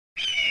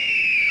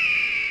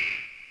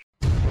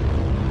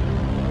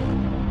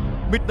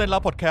Midnight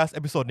Love Podcast เอ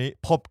พิโซดนี้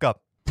พบกับ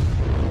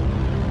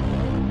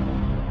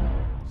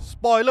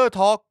Spoiler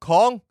Talk ข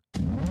อง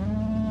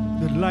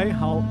The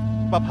Lighthouse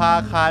ประภา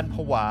คารผ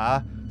วา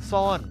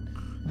ซ่อน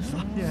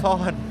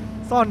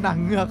หนัง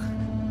เงือก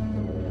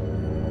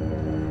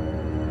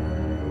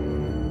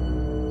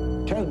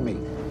Tell me,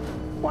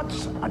 what's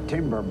a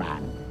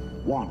timberman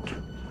want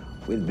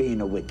with being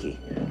a wiki?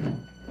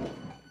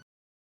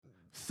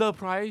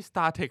 Surprise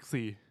Star Trek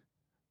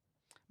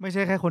 4ไม่ใ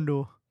ช่แค่คนดู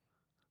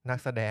นัก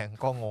แสดง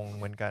ก็งงเ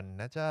หมือนกัน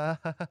นะจ๊ะ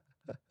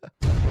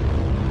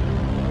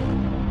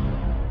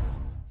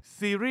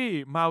ซีรีส์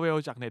Marvel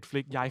จาก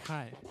Netflix ย้ายค่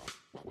าย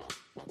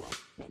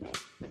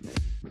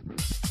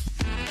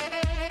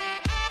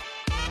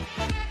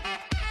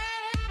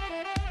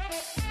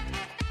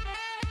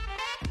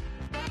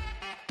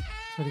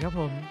สวัสดีครับ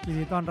ผมยิน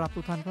ดีต้อนรับ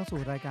ทุกท่านเข้าสู่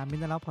รายการ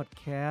Midnight Love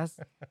Podcast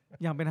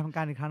อย่างเป็นทางก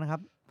ารอีกครั้งนะครั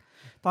บ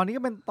ตอนนี้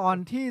ก็เป็นตอน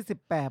ที่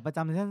18ประจ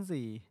ำซีซั่น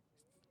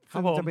4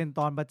ซึ่งจะเป็น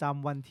ตอนประจ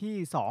ำวันที่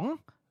2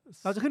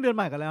เราจะขึ้นเดือนใ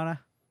หม่กันแล้วนะ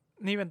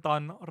นี่เป็นตอ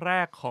นแร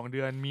กของเ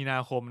ดือนมีนา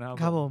คมนะครับ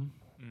ครับผม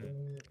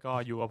ก็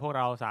อยู่กับพวกเ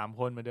รา3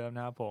คนเหมือนเดิมน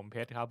ะครับผมเพ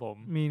ชรครับผม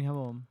มีนครับ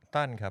ผม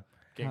ตั้นครับ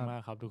เก่งมา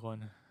กครับทุกคน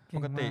ป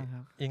กติ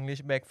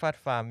English Breakfast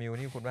Farm Meal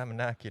นี่คุณว่ามัน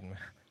น่ากินไหม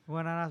ว่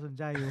าน่าสน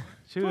ใจอยู่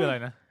ชื่ออะไร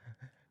นะ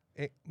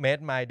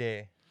Made My Day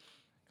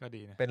ก็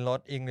ดีนะเป็นรส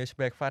English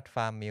Breakfast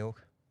Farm Milk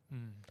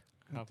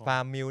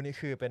Farm Milk นี่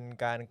คือเป็น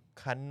การ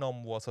คั้นนม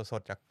วัวส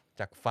ดๆ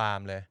จากฟาร์ม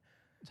เลย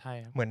ใช่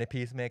เหมือนใน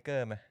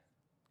Peacemaker ไหม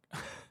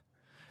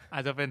อ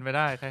าจจะเป็นไปไ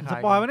ด้คล้ายๆส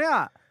ปอยล์มั้ยเนี่ย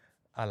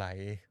อะไร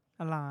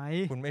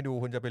คุณไม่ดู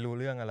คุณจะไปรู้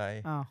เรื่องอะไร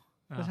อ้าว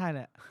ก็ใช่แห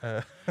ละ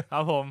ครั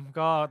บผม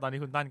ก็ตอนนี้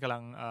คุณตั้นกำลั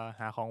ง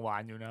หาของหวา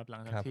นอยู่นะครับหลั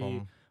งจากที่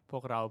พว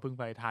กเราเพิ่ง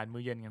ไปทานมื้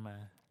อเย็นกันมา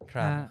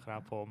ครั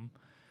บผม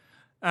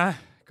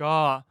ก็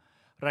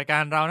รายกา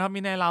รเรานะครับ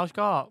Midnight Lounge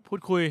ก็พูด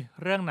คุย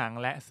เรื่องหนัง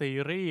และซี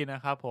รีส์น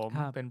ะครับผม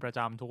เป็นประจ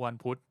ำทุกวัน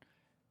พุธ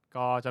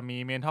ก็จะมี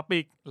เมนท็อปิ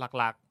ก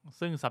หลักๆ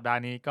ซึ่งสัปดาห์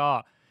นี้ก็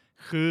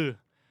คือ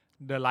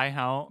The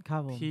Lighthouse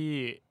ที่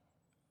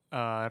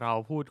เรา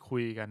พูดคุ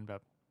ยกันแบ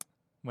บ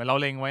เหมือนเรา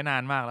เล็งไว้นา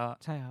นมากแล้ว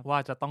ใช่ครับว่า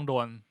จะต้องโด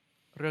น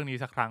เรื่องนี้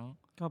สักครั้ง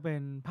ก็เป็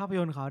นภาพย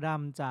นตร์ขาวด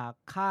ำจาก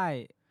ค่าย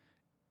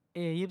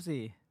A24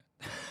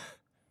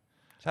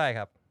 ใช่ค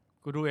รับ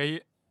กู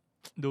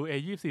ดู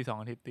A24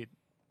 2 อาทิตย์ติด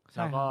แ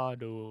ล้วก็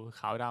ดู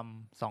ขาวด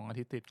ำ2 อา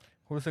ทิตย์ติด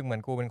กูรู้สึกเหมือ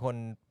นกูเป็นคน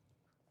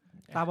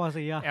ตาบอด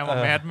สีแอม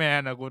แมดแม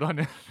นกูตอน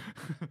นี้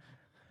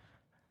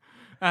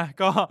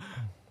ก็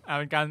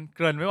เป็นการเก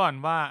ริ่นไว้ก่อน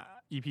ว่า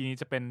EP นี้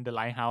จะเป็น The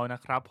Lighthouse น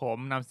ะครับผม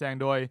นำแสดง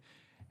โดย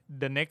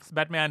The Next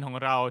Batman ของ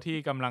เราที่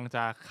กำลังจ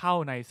ะเข้า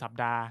ในสัป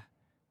ดาห์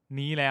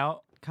นี้แล้ว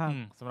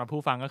สำหรับ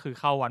ผู้ฟังก็คือ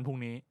เข้าวันพรุ่ง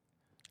นี้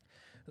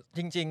จ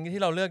ริงๆ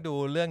ที่เราเลือกดู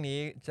เรื่องนี้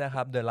นะค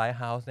รับ The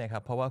Lighthouse นะครั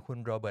บเพราะว่าคุณ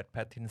โรเบิร์ตแพ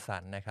ตตินสั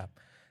นนะครับ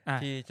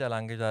ที่กำลั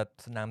งจะ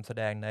นำแส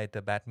ดงใน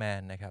The Batman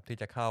นะครับที่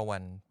จะเข้าวั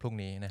นพรุ่ง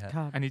นี้นะครับ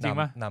อันนี้จริง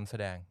ป่ะนำแส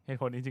ดงเหตุ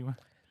ผลนี้จริงป่ะ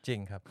จริง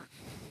ครับ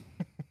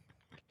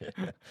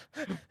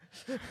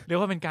เรียก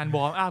ว่าเป็นการว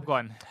อร์มอัพก่อ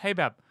นให้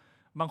แบบ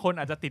บางคน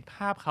อาจจะติดภ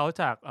าพเขา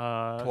จาก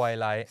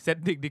Twilight เซด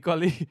ดิกดิกอ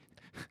รี่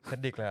เซด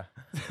ดิกเลย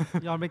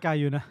ย้อนไปไกล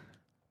อยู่นะ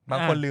บาง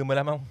คนลืมไปแ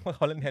ล้วมั้งว่าเข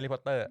าเล่นแฮร์รี่พอ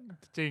ตเตอร์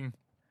จริง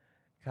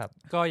ครับ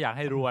ก็อยากใ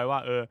ห้รู้ไว้ว่า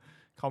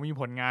เขามี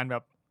ผลงานแบ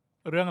บ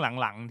เรื่อง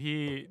หลังๆ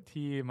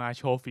ที่มาโ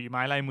ชว์ฝีไ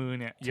ม้ลายมือ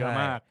เนี่ยเยอะ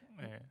มาก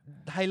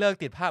ให้เลิก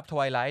ติดภาพ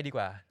Twilight ดีก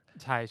ว่า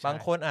ใช่บาง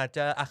คนอาจจ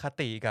ะอค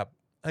ติกับ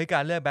กา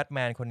รเลือกแบทแม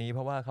นคนนี้เพ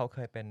ราะว่าเขาเค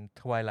ยเป็น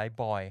Twilight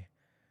Boy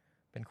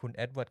เป็นคุณเ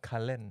อ็ดเวิร์ดคั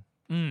ลเลน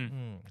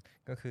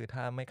ก็คือ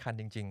ถ้าไม่คัน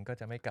จริงๆก็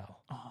จะไม่เก่า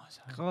ใ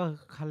ช่ก็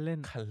คันเ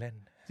ล่น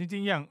จริ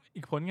งๆอย่าง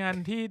อีกผลงาน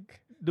ที่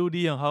ดู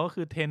ดีของเขาก็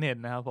คือ Tenet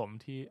นะครับผม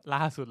ที่ล่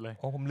าสุดเลย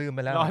ผมลืมไป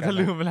แล้วเราจะ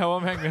ลืมไปแล้วว่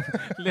าแม่ง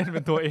เล่นเป็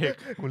นตัวเอก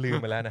กูลืม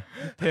ไปแล้วนะ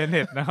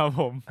Tenet นะครับ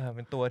ผมเ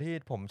ป็นตัวที่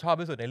ผมชอบ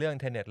ที่สุดในเรื่อง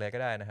Tenet เลยก็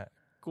ได้นะฮะ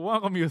กูว่า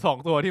ก็มีอยู่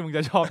2ตัวที่มึงจ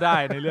ะชอบได้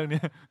ในเรื่อง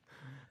นี้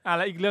แ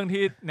ล้วอีกเรื่อง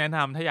ที่แนะน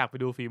ำถ้าอยากไป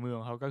ดูฝีมือข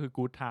องเขาก็คือ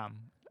Good Time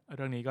เ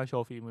รื่องนี้ก็โช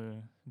ว์ฝีมือ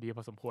ดีพ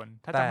อสมควร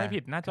ถ้าจำไม่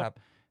ผิดน่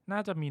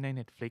าจะมีใน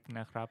Netflix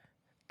นะครับ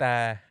แต่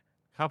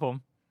ครับผม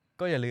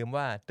ก็อย่าลืม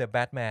ว่า The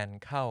Batman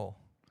เข้า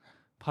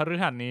พฤ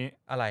หัสนี้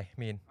อะไร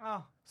มีน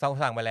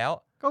สั่งไปแล้ว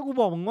ก็กู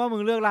บอกมึงว่ามึ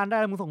งเลือกร้านได้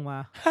มึงส่งมา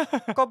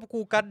ก็กู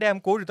กัดแดม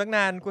กูอยู่ตั้งน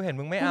านกูเห็น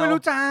มึงไม่เอากูไม่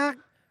รู้จัก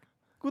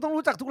กูต้อง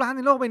รู้จักทุกร้านใ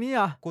นโลกใบนี้เห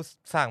รอกู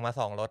สั่งมา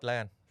2รสแล้ว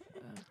กัน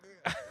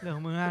เรื่องข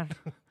องมึงอ่ะ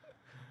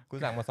กู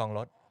สั่งมา2ร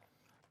ส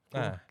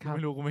ไ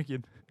ม่รู้กูไม่กิน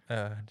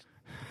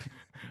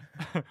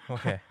โอ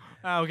เค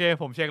โอเค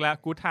ผมเช็คแล้ว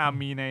Good Time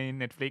มีใน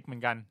Netflix เหมือ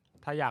นกัน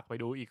ถ้าอยากไป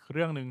ดูอีกเ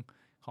รื่องนึง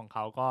ของเข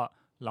าก็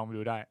ลองไป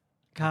ดูได้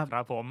ค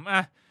รับผม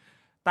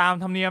ตาม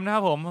ธรรมเนียมนะค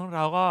รับผมเร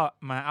าก็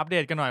มาอัปเด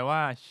ตกันหน่อยว่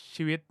า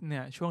ชีวิตเนี่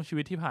ยช่วงชี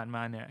วิตที่ผ่านม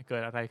าเนี่ยเกิ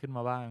ดอะไรขึ้นม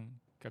าบ้าง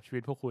กับชีวิ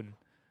ตพวกคุณ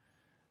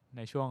ใ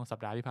นช่วงสัป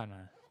ดาห์ที่ผ่านม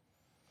า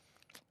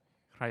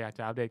ใครอยากจ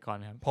ะอัปเดตก่อ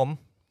นครับผม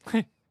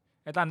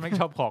ไอ้ตั้นไม่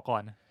ชอบขอก่อ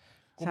น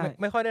กู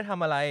ไม่ค่อยได้ท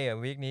ำอะไร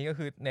วีคนี้ก็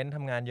คือเน้นท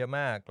ำงานเยอะ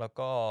มากแล้ว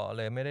ก็เ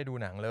ลยไม่ได้ดู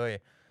หนังเลย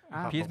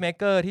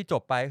Peacemaker ที่จ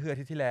บไปคืออา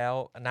ทิตย์ที่แล้ว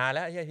นานแ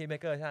ล้ว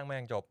Peacemaker ช่างแม่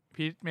งจบ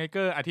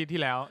Peacemaker อาทิตย์ที่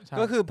แล้ว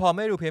ก็คือพอไ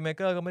ม่ดู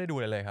Peacemaker ก็ไม่ได้ดู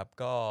เลยครับ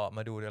ก็ม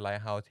าดู The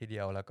Lighthouse ทีเดี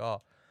ยวแล้วก็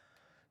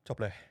จบ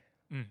เลย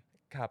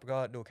ครับก็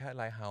ดูแค่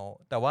Lighthouse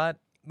แต่ว่า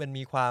มัน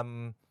มีความ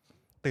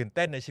ตื่นเ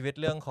ต้นในชีวิต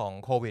เรื่องของ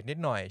โควิดนิด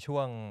หน่อยช่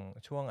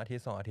วงอาทิต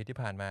ย์2 อาทิตย์ที่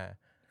ผ่านมา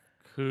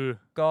คือ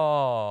ก็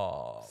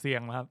เสี่ย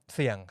งครับเ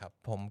สี่ยงครับ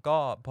ผมก็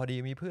พอดี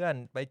มีเพื่อน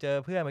ไปเจอ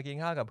เพื่อนมากิน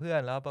ข้าวกับเพื่อน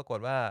แล้วปรากฏ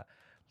ว่า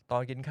ตอ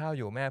นกินข้าว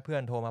อยู่แม่เพื่อ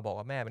นโทรมาบอก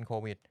ว่าแม่เป็นโค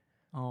วิด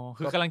อ๋อ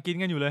คือกำลังกิน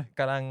กันอยู่เลย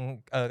กำลั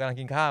ง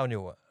กินข้าวอ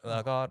ยู่แล้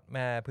วก็แ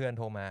ม่เพื่อนโ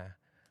ทรมา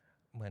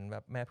เหมือนแบ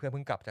บแม่เพื่อนเ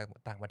พิ่งกลับจาก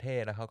ต่างประเท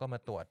ศแล้วเขาก็มา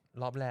ตรวจ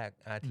รอบแรก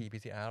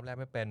RT-PCR รอบแรก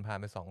ไม่เป็นผ่าน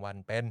ไป2 วัน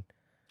เป็น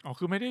อ๋อ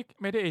คือไม่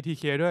ได้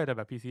ATK ด้วยแต่แ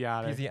บบ PCR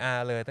เลย PCR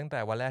เลยตั้งแต่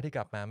วันแรกที่ก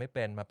ลับมาไม่เ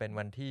ป็นมาเป็น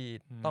วันที่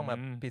ต้องมา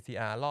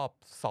PCR รอบ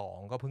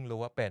2ก็เพิ่งรู้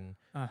ว่าเป็น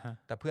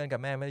แต่เพื่อนกับ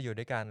แม่ไม่ได้อยู่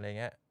ด้วยกันอะไร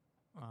เงี้ย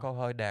ก็พ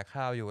อแดก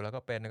ข้าวอยู่แล้วก็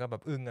เป็นแล้วก็แบ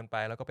บอึ้งกันไป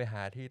แล้วก็ไปห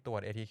าที่ตรว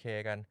จ ATK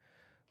กัน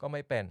ก็ไ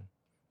ม่เป็น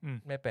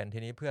ที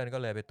นี้เพื่อนก็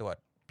เลยไปตรวจ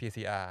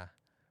PCR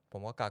ผ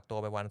มก็กักตัว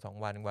ไปวัน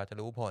2 วันกว่าจะ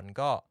รู้ผล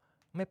ก็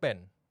ไม่เป็น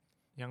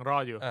ยังรอ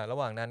ดอยู่ระ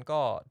หว่างนั้น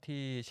ก็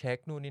ที่เช็ค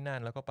นู่นนี่นั่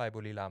นแล้วก็ไปบุ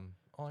รีรัมย์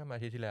มาอ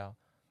าทิตย์ที่แล้ว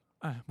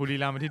บุรี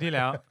รัมย์อาทิตย์ที่แ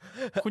ล้ว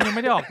คุณยังไ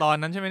ม่ได้ออกตอน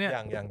นั้นใช่ไหมเนี่ย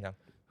ยัง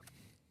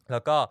แล้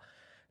วก็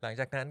หลัง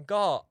จากนั้น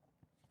ก็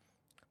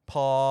พ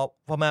อ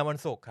ประมาณวัน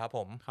ศุกร์ครับ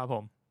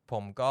ผ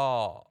มก็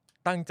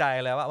ตั้งใจ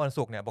แล้วว่าวัน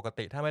ศุกร์เนี่ยปก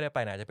ติถ้าไม่ได้ไป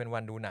ไหนจะเป็นวั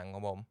นดูหนังขอ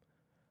งผม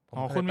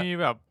คุณมี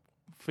แบบ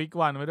ฟิก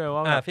วันไว้ด้วย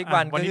ว่าฟิก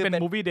วันนี้เป็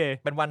นมูฟวี่เดย์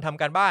เป็นวันท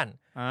ำการบ้าน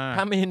ถ้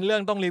ามีเรื่อ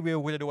งต้องรีวิว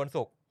กูจะดูวัน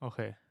ศุกร์โอเค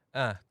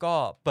ก็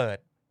เปิด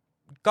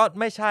ก็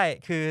ไม่ใช่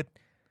คือ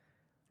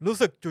รู้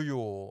สึกอ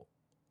ยู่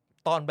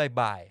ตอน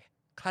บ่าย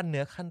ๆขั้นเ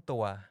นื้อขั้นตั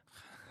ว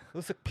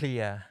รู้สึกเพลี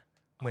ย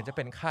เหมือนจะเ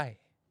ป็นไข้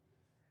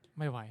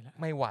ไม่ไหว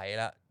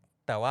แล้ว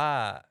แต่ว่า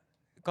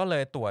ก็เล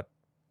ยตรวจ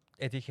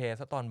ATK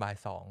ซะตอนบ่าย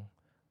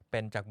2เป็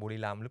นจากบุรี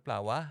รัมย์หรือเปล่า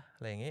วะอ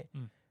ะไรอย่างงี้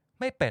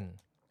ไม่เป็น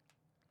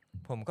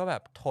ผมก็แบ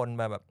บทน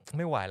แบบไ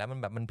ม่ไหวแล้วมัน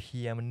แบบมันเพลี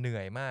ยมันเหนื่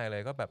อยมากเล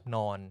ยก็แบบน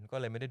อนก็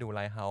เลยไม่ได้ดูไล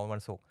ท์เฮาส์วั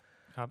นศุกร์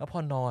แล้วพอ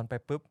นอนไป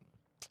ปุ๊บ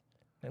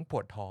นั่งป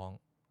วดท้อง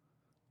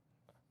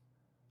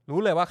รู้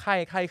เลยว่าไ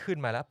ข้ขึ้น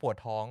มาแล้วปวด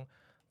ท้อง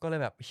ก็เลย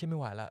แบบไม่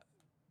ไหวละ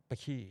ไป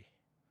ขี้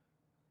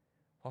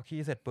พอขี้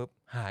เสร็จปุ๊บ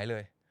หายเล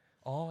ย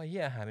อ๋อไอ้เหี้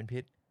ยอาหารเป็นพิ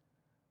ษ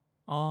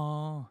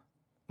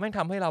แม่งท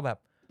ำให้เราแบบ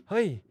เ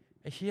ฮ้ย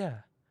ไอ้เหี้ย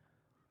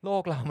โล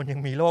กเรามันยัง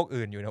มีโรค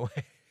อื่นอยู่นะเว้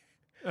ย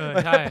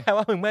ใช่แปล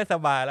ว่ามึงไม่ส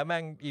บายแล้วแม่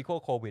งอีโค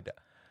โควิดอ่ะ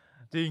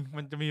จริง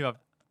มันจะมีแบบ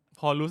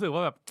พอรู้สึกว่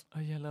าแบบเ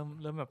ฮ้ยเ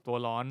ริ่มแบบตัว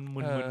ร้อนมึ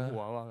นหั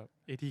วว่าแบบ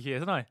ATK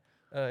ซะหน่อย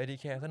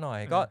ATK ซะหน่อย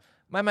ก็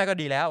ไม่ก็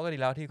ดีแล้ว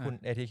ที่คุณ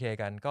ATK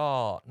กันก็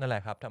นั่นแหล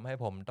ะครับทำให้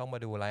ผมต้องมา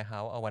ดูไลท์เฮา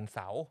ส์เอาวันเส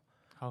าร์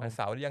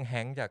ที่ยังแฮ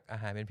งจากอา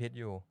หารเป็นพิษ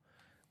อยู่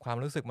ความ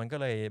รู้สึกมันก็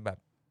เลยแบบ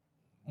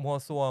มัว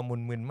ซัว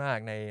มึนๆมาก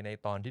ใน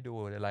ตอนที่ดู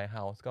The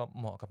Lighthouse ก็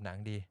เหมาะกับหนัง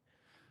ดี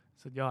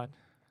สุดยอด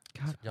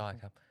ค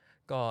รับ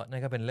ก็นั่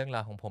นก็เป็นเรื่องร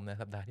าวของผมใน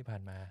สัปดาห์ที่ผ่า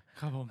นมา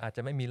ครับผมอาจจ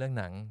ะไม่มีเรื่อง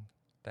หนัง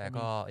แต่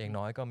ก็อย่าง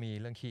น้อยก็มี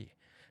เรื่องขี้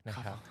นะ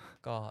ครับ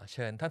ก็เ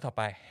ชิญท่านต่อไ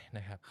ปน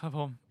ะครับครับผ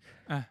ม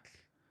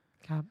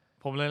ครับ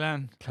ผมเลยแล้ว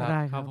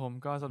ครับผม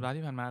ก็สัปดาห์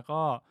ที่ผ่านมา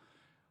ก็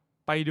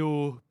ไปดู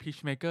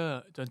Peacemaker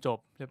จนจบ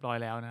เรียบร้อย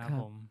แล้วนะครับ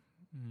ผม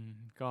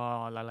ก็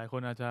หลายๆค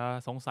นอาจจะ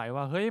สงสัย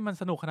ว่าเฮ้ยมัน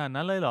สนุกขนาด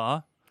นั้นเลยเหรอ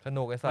ส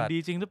นุกไอ้สัตว์ดี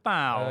จริงหรือเป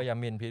ล่าอย่า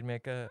หมิ่น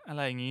Peacemaker อะไ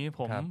รอย่างงี้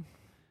ผม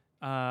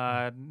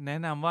แนะ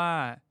นำว่า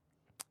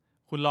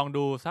คุณลอง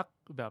ดูสัก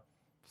แบบ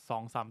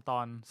 2-3 ตอ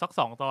นสัก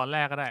2 ตอนแร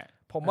กก็ได้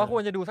ผมว่าคว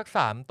รจะดูสัก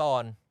3 ตอ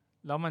น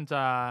แล้วมันจ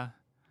ะ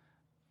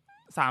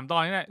3 ตอ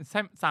นนี่แหละ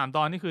3 ต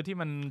อนนี่คือที่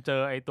มันเจ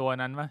อไอ้ตัว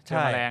นั้นป่ะเจอ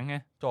แมลงไง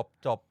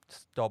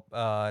จบ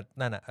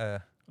นั่นน่ะ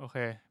โอเค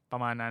ปร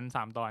ะมาณนั้น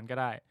3 ตอนก็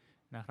ได้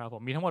นะครับผ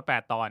มมีทั้งหมด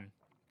8 ตอน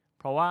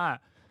เพราะว่า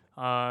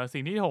สิ่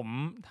งที่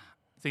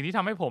ท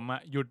ำให้ผม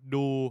หยุด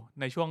ดู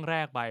ในช่วงแร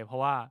กไปเพรา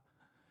ะว่า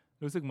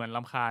รู้สึกเหมือนร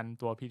ำคาญ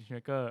ตัว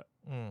Peacemaker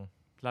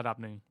ระดับ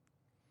หนึ่ง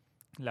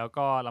แล้ว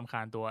ก็รำค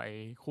าญตัวไอ้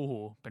คู่หู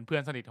เป็นเพื่อ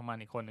นสนิทของมัน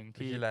อีกคนหนึ่ง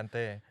ที่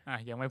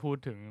ยังไม่พูด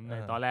ถึงใน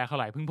ตอนแรกเท่า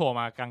ไหร่เพิ่งโผล่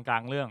มากลา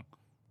งๆเรื่อง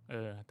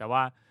แต่ว่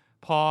า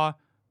พอ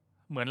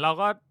เหมือนเรา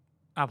ก็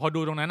พอ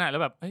ดูตรงนั้นแล้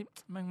วแบบเฮ้ย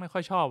ไม่ค่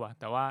อยชอบ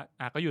แต่ว่า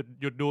ก็ห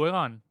ยุดดูไว้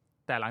ก่อน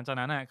แต่หลังจาก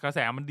นั้นกระแส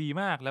มันดี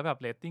มากแล้วแบบ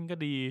เรตติ้งก็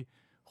ดี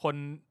คน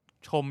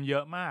ชมเยอ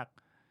ะมาก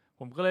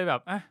ผมก็เลยแบ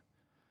บ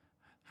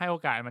ให้โอ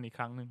กาสมันอีกค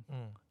รั้งนึง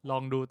ลอ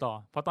งดูต่อ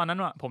เพราะตอนนั้น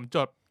ผม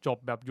จบ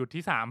แบบหยุด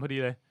ที่3พอดี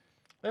เลย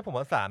ผม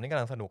ว่า3นี่ก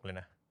ำลังสนุกเลย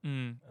นะ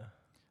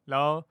แ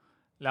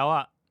ล้ว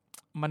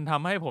มันท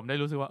ำให้ผมได้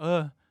รู้สึกว่า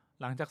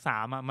หลังจาก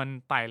3มัน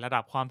ไต่ระดั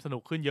บความสนุ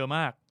กขึ้นเยอะม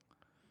าก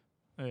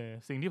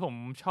สิ่งที่ผม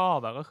ชอบ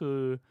ก็คือ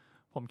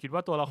ผมคิดว่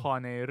าตัวละคร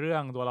ในเรื่อ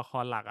งตัวละค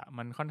รหลัก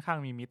มันค่อนข้าง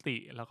มีมิติ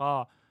แล้วก็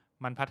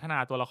มันพัฒนา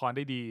ตัวละครไ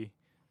ด้ดี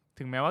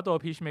ถึงแม้ว่าตัว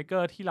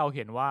Peacemaker ที่เราเ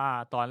ห็นว่า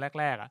ตอน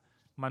แรก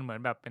ๆมันเหมือน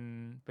แบบ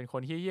เป็นค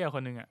นเหี้ยๆค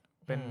นนึง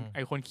เป็นไอ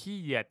คนขี้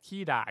เหยียด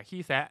ขี้ด่า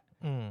ขี้แซะ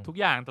ทุก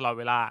อย่างตลอด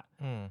เวลา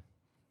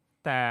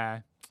แต่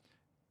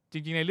จ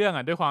ริงๆในเรื่อง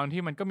ด้วยความ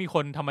ที่มันก็มีค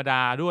นธรรมด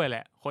าด้วยแหล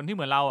ะคนที่เห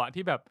มือนเรา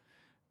ที่แบบ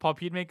พอ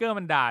Peacemaker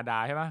มันด่า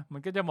ใช่ปะมั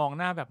นก็จะมอง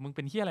หน้าแบบมึงเ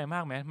ป็นเหี้ยอะไรม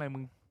ากไหมทำไมมึ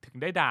งถึง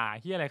ได้ด่า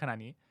เหี้ยอะไรขนาด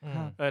นี้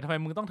ทำไม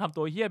มึงต้องทำ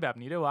ตัวเหี้ยแบบ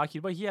นี้ด้วยวะคิด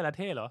ว่าเหี้ยละเ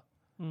ท่เหรอ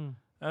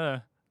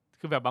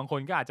คือแบบบางคน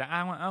ก็อาจจะอ้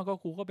างว่าก็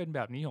กูก็เป็นแ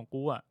บบนี้ของ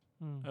กู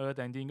แ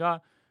ต่จริง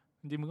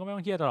ๆมึงก็ไม่ต้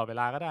องเหี้ยตลอดเว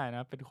ลาก็ได้น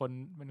ะเป็น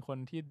คน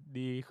ที่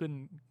ดีขึ้น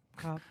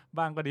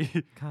บ้างก็ดี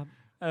ครับ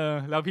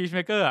แล้วพีชเม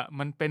เกอร์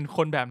มันเป็นค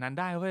นแบบนั้น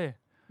ได้เว้ย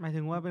หมาย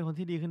ถึงว่าเป็นคน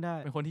ที่ดีขึ้นได้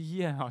เป็นคนที่เ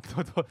หี้ยโท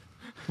ษ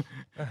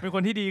เป็นค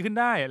นที่ดีขึ้น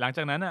ได้หลังจ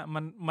ากนั้นอ่ะ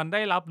มันไ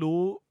ด้รับรู้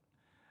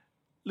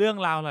เรื่อง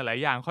ราวหลาย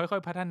ๆอย่างค่อ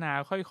ยๆพัฒนา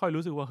ค่อยๆ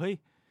รู้สึกว่าเฮ้ย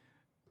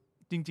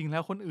จริงๆแล้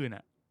วคนอื่นอ่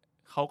ะ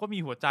เขาก็มี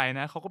หัวใจ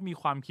นะเขาก็มี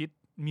ความคิด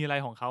มีอะไร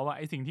ของเขาอะไ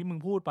อสิ่งที่มึง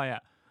พูดไปอ่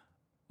ะ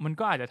มัน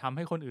ก็อาจจะทำใ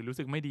ห้คนอื่นรู้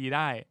สึกไม่ดีไ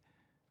ด้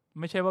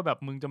ไม่ใช่ว่าแบบ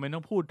มึงจะไม่ต้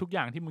องพูดทุกอ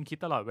ย่างที่มึงคิด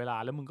ตลอดเวลา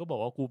แล้วมึงก็บอก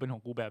ว่ากูเป็นขอ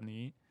งกูแบบ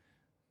นี้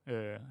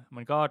มั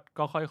น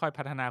ก็ค่อยๆ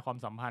พัฒนาความ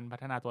สัมพันธ์พั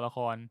ฒนาตัวละค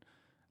ร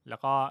แล้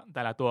วก็แ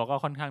ต่ละตัวก็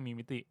ค่อนข้างมี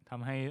มิติท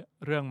ำให้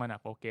เรื่องมัน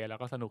โอเคแล้ว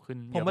ก็สนุกขึ้น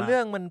ผมว่าเรื่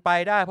องมันไป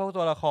ได้เพราะ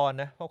ตัวละคร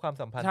นะเพราะความ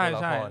สัมพันธ์ตัวล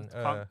ะคร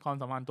ความ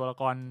สัมพันธ์ตัวละ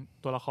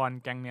คร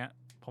แก๊งเนี้ย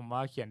ผมว่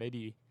าเขียนได้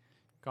ดี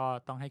ก็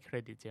ต้องให้เคร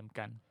ดิตเจมส์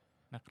กัน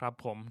นะครับ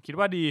ผมคิด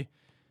ว่าดี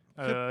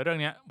เรื่อง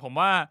เนี้ยผม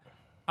ว่า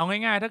เอา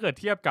ง่ายๆถ้าเกิด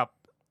เทียบกับ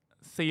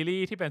ซีรี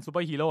ส์ที่เป็นซูเป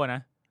อร์ฮีโร่น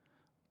ะ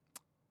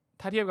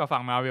ถ้าเทียบกับฝั่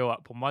ง Marvel อ่ะ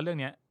ผมว่าเรื่อง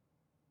เนี้ย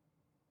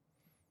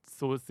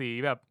สูสี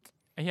แบบ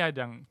ไอ้เหี้ยอ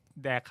ย่าง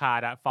แดกขา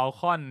ดอะฟอล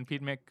คอนพี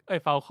ทเมก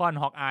ฟอลคอน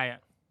ฮอกอายอะ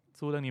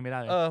สู้เรื่องนี้ไม่ได้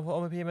เลยเพราะ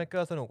พีทเมกเกอ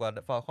ร์สนุกกว่า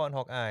ฟอลคอนฮ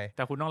อกอายแ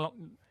ต่คุณต้อง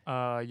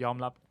ยอม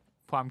รับ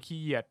ความขี้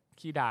เกียจ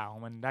ขี้ด่าขอ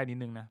งมันได้นิด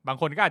นึงนะบาง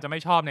คนก็อาจจะไม่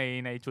ชอบ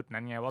ในจุดนั้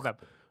นไงว่าแบบ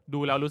ดู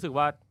แล้วรู้สึก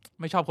ว่า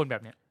ไม่ชอบคนแบ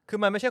บเนี้ยคือ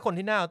มันไม่ใช่คน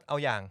ที่น่าเอา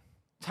อย่าง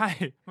ใช่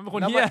มันเป็นค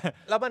นเหี้ย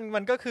แล้วมั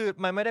นก็คือ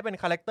มันไม่ได้เป็น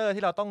คาแรคเตอร์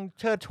ที่เราต้อง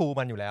เชิดชู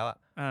มันอยู่แล้วอ่ะ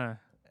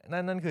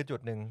นั่นคือจุด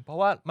หนึ่งเพราะ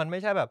ว่ามันไ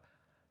ม่ใช่แบบ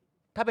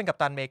ถ้าเป็นกัป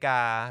ตันอเมริกา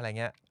อะไร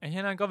เงี้ยไอ้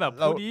ที่นั่นก็แบบ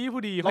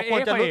ผู้ดีเราคว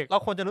ร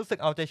จะรู้สึก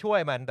เอาใจช่วย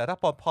มันแต่ถ้า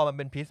พอมันเ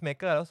ป็นพีซเม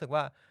เกอร์รู้สึก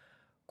ว่า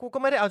กูก็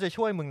ไม่ได้เอาใจ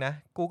ช่วยมึงนะ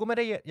กูก็ไม่ไ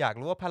ด้อยาก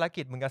รู้ว่าภาร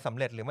กิจมึงจะสำ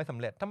เร็จหรือไม่สำ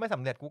เร็จถ้าไม่ส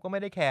ำเร็จกูก็ไม่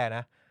ได้แคร์น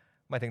ะ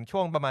หมายถึงช่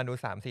วงประมาณดู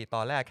 3-4 ต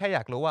อนแรกแค่อย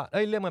ากรู้ว่า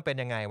เรื่องมันเป็น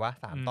ยังไงวะ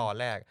3ตอน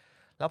แรก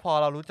แล้วพอ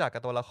เรารู้จักกั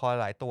บตัวละคร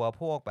หลายตัว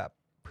พวกแบบ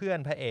เพื่อน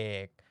พระเอ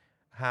ก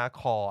ฮาร์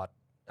คอร์ด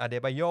อเด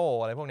บาโย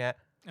อะไรพวกเนี้ย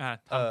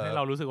ทำให้เ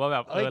รารู้สึกว่าแบ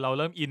บเรา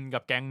เริ่มอินกั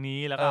บแก๊งนี้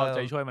แล้วก็เอาใจ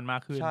ช่วยมันมา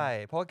กขึ้นใช่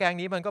เพราะแก๊ง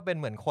นี้มันก็เป็น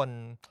เหมือนคน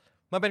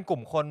มันเป็นกลุ่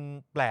มคน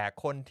แปลก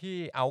คนที่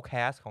เอาท์แค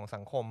สต์ของสั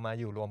งคมมา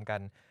อยู่รวมกั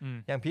น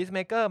อย่างพีซเม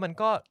เกอร์มัน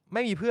ก็ไ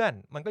ม่มีเพื่อน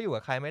มันก็อยู่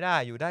กับใครไม่ได้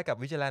อยู่ได้กับ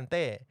วิจิลันเ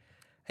ต้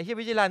ไอ้ที่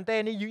วิจิลันเต้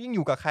นี่ยิ่งอ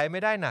ยู่กับใครไ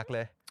ม่ได้หนักเล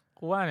ย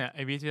กูว่าเนี่ยไ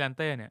อ้วิจิลันเ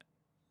ต้เนี่ย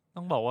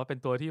ต้องบอกว่าเป็น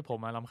ตัวที่ผม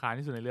รำคาญ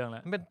ที่สุดในเรื่องแล้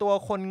วมันเป็นตัว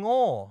คนโ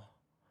ง่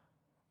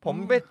ผม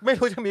ไม่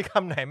รู้จะมีค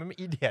ำไหนมันเป็น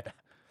อีเดียต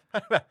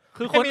แบบ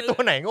คือคนมีตั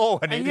วไหนโง่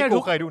กว่านี้ที่กู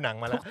เคยดูหนัง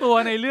มาแล้วทุกตัว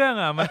ในเรื่อง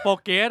มันโปร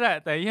เกรส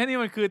แต่ที่นี่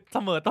มันคือเส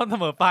มอต้นเส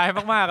มอปลาย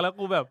มากๆแล้ว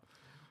กู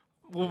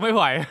ไม่ไ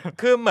หว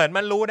คือเหมือน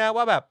มันรู้นะ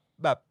ว่าแบบ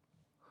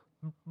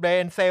เบร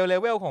นเซลเล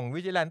เวลของ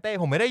วิจิลันเต้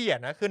ผมไม่ได้เหยียด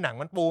นะคือหนัง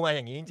มันปูมาอ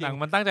ย่างนี้จริงๆหนัง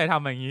มันตั้งใจท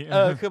ำอย่างนี้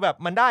คือแบบ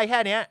มันได้แค่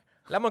เนี้ย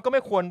แล้วมันก็ไ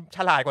ม่ควรฉ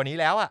ลาดกว่านี้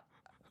แล้วอ่ะ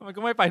มัน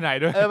ก็ไม่ไปไหน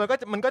ด้วยมัน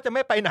ก็จะไ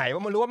ม่ไปไหนว่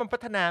ามันรู้ว่ามันพั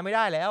ฒนาไม่ไ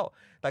ด้แล้ว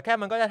แต่แค่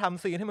มันก็จะท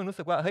ำซีนให้มันรู้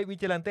สึกว่าเฮ้ยวิ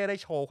จิลันเต้ได้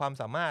โชว์ความ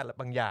สามารถ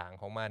บางอย่าง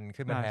ของมัน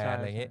ขึ้นมาแทน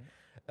อะไรอย่างงี้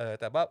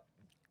แต่ว่า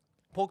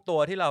พวกตัว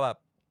ที่เราแบบ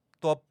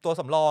ตัว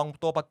สำรอง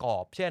ตัวประกอ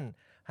บเช่น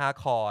ฮาร์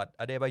คอร์ด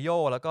อเดบาโย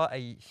แล้วก็ไอ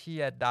เชี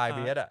ยไดเ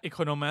บียสอีโค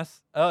โนมัส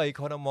อีโ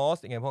คโนมอส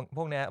อย่างเงี้ยพ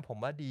วกเนี้ยผม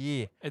ว่าดี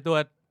ไอ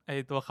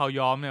ตัวเขา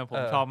ย้อมเนี่ยผ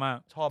มชอบมา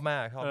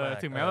ก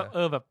ถึงแม้ว่า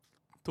แบบ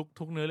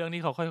ทุกเนื้อเรื่อง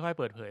นี้เขาค่อยๆ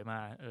เปิดเผยมา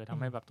ทำ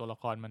ให้แบบตัวละ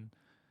ครมัน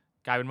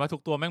กลายเป็นว่าทุ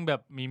กตัวแม่งแบ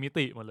บมีมิ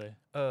ติหมดเลย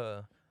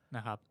น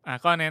ะครับ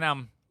ก็แนะน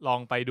ำลอง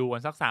ไปดูกั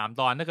นสัก3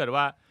ตอนถ้าเกิด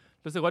ว่า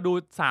รู้สึกว่าดู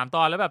3ต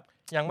อนแล้วแบบ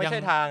ยังไม่ใช่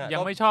ทางยั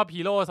งไม่ชอบ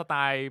ฮีโร่สไต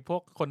ล์พว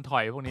กคนถ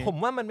อยพวกนี้ผม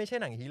ว่ามันไม่ใช่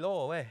หนังฮีโร่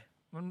เว้ย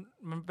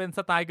มันเป็นส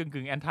ไตล์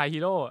กึ่งแอนตี้ฮี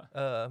โร่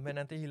เป็นแ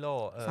อนตี้ฮีโร่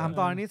3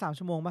ตอนนี้3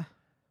ชั่วโมงป่ะ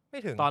ไม่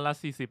ถึงตอนละ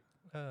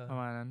40ประ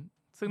มาณนั้น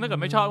ซึ่งถ้าเกิด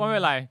ไม่ชอบก็ไม่เ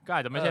ป็นไรก็อ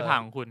าจจะไม่ใช่ทาง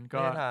ของคุณ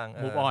ก็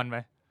move on ไป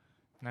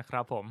นะค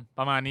รับผม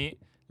ประมาณนี้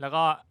แล้ว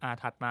ก็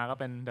ถัดมาก็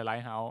เป็น The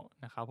Lighthouse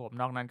นะครับผม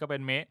นอกนั้นก็เป็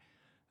นเมะ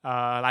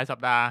รายสัป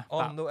ดาห์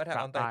ผมดู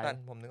Attack on Titan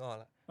ผมนึกออก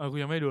แล้วกู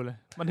ยังไม่ดูเลย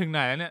มันถึงไหน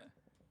แล้วเนี่ย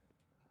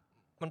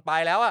มันไป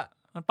แล้วอ่ะ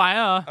มันไปแ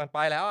ล้วเหรอมันไป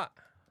แล้วอ่ะ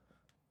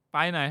ไป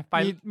ไหนไป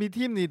มี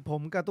ทีมหนีบผ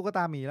มกับตุ๊กต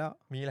าหมีแล้ว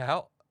มีแล้ว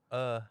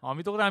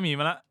มีตุ๊กตาหมี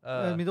มาแล้ว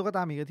มีตุ๊กต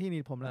าหมีกับที่หนี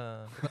บผมแล้ว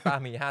ตุ๊กตา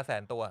หมี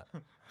 500,000 ตัว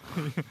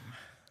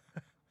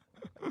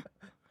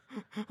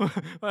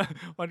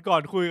วันก่อ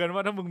นคุยกันว่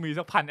าถ้ามึงมี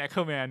สัก1,000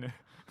 Ackerman เนี่ย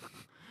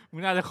มึ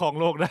งน่าจะครอง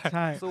โลกได้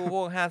สู้พ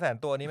วก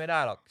 500,000 ตัวนี้ไม่ได้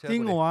หรอกจริ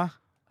งเหรอ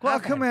ก็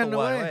Ackerman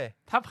ด้วย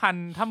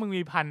ถ้ามึง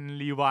มี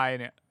1,000 รีไวล์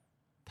เนี่ย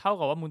เท่า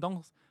กับว่ามึงต้อง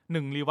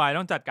1รีไวล์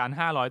ต้องจัดการ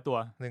500ตัว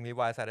1รีไ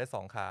วล์ใส่ได้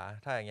2ขา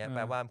ถ้าอย่างเงี้ยแป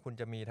ลว่าคุณ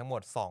จะมีทั้งหม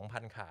ด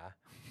 2,000 ขา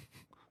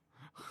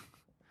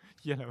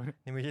เหี้ยอะไรวะ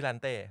นี่วิจิลัน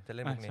เต้จะเ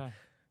ล่นพวกนี้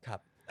ครับ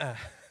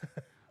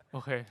โอ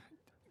เค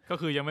ก็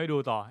คือยังไม่ดู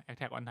ต่อ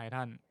Attack on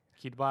Titan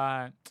คิดว่า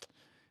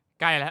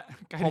ใกล้แล้ว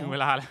ใกล้ถึงเว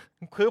ลาแล้ว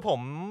คือผม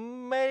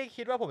ไม่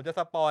คิดว่าผมจะส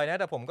ปอยนะ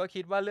แต่ผมก็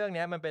คิดว่าเรื่อง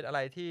นี้มันเป็นอะไร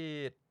ที่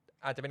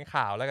อาจจะเป็น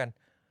ข่าวแล้วกัน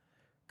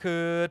คื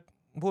อ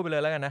พูดไปเล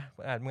ยแล้วกันนะ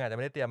มึงอาจจะไ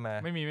ม่ได้เตรียมมา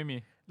ไม่มีเ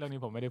รื่อง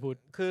นี้ผมไม่ได้พูด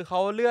คือเขา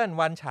เลื่อน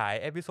วันฉาย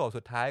เอพิโซด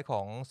สุดท้ายขอ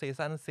งซี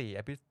ซั่น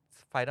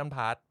4 Final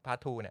Part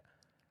 2เนี่ย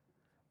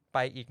ไป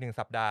อีก1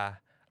สัปดาห์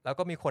แล้ว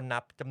ก็มีคนนั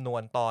บจำนว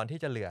นตอนที่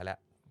จะเหลือแล้ว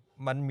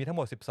มันมีทั้งห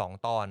มด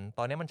12ต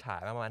อนนี้มันฉา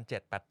ยประมาณ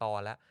 7-8 ตอน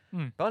แล้ว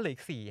ก็เหลืออี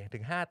ก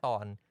 4-5 ตอ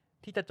น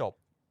ที่จะจบ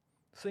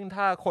ซึ่ง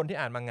ถ้าคนที่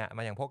อ่านมังงะม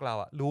าอย่างพวกเรา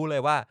รู้เล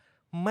ยว่า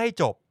ไม่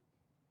จบ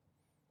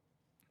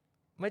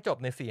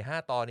ใน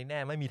 4-5 ตอนนี้แน่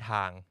ไม่มีท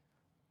าง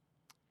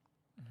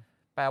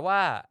แปลว่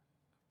า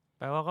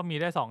ก็มี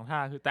ได้2ท่า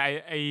คือแต่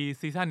ไอ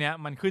ซีซั่นเนี้ย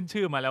มันขึ้น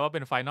ชื่อมาแล้วว่าเ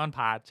ป็นไฟนอลพ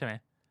าร์ทใช่ไหม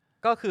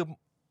ก็คือ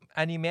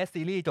อนิเมะ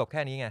ซีรีส์จบแ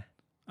ค่นี้ไง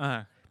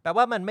แปล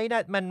ว่ามัน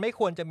ไม่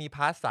ควรจะมีพ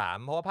าร์ท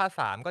 3เพราะว่าพาร์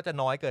ท 3ก็จะ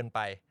น้อยเกินไป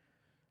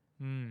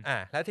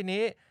แล้วที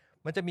นี้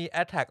มันจะมี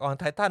Attack on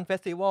Titan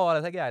Festival อะไร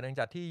สักอย่างนึง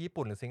จัดที่ญี่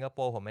ปุ่นหรือสิงคโป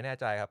ร์ผมไม่แน่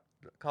ใจครับ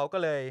เขาก็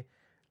เลย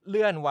เ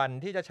ลื่อนวัน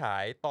ที่จะฉา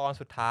ยตอน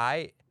สุดท้าย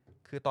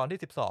คือตอนที่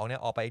12เนี่ย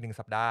ออกไปอีก1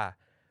สัปดาห์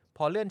พ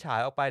อเลื่อนฉาย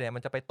ออกไปเนี่ยมั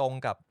นจะไปตรง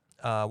กับ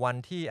วัน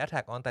ที่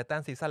Attack on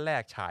Titan ซีซั่นแร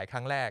กฉายค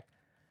รั้งแรก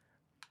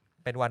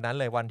เป็นวันนั้น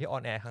เลยวันที่ออ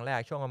นแอร์ครั้งแรก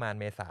ช่วงประมาณ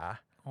เมษา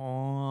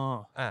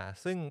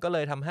ซึ่งก็เล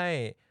ยทำให้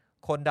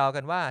คนเดา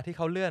กันว่าที่เ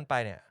ขาเลื่อนไป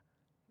เนี่ย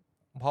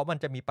เพราะมัน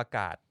จะมีประก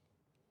าศ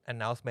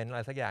announcement อะไ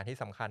รสักอย่างที่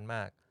สำคัญม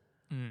าก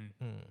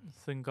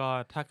ซึ่งก็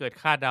ถ้าเกิด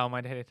คาดเดามา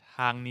ในท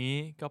างนี้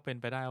ก็เป็น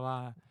ไปได้ว่า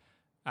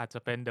อาจจะ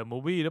เป็น The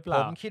Movie หรือเปล่า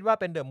ผมคิดว่า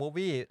เป็น The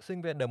Movie ซึ่ง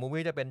เป็น The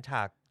Movie จะเป็นฉ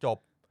ากจบ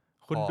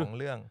ของ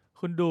เรื่อง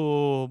คุณดู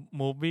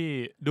Movie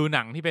ดูห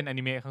นังที่เป็นอ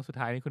นิเมะครั้งสุด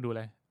ท้ายนี่คุณดูอะ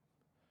ไร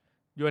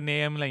Your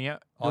Name อะไรเงี้ย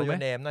ดูไหม Your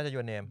Name น่าจะ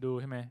Your Name ดู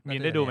ใช่ไหมมี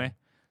ได้ดูไหม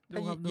ถ้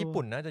าญี่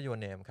ปุ่นน่าจะ Your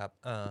Name ครับ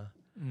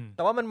แ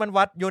ต่ว่ามัน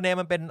วัด Your Name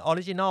มันเป็นออ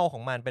ริจินอลขอ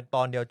งมันเป็นต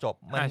อนเดียวจบ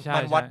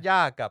มันวัดย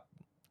ากกับ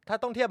ถ้า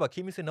ต้องเทียบกับ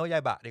คิมิซึโนะยา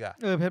ยบะดีกว่า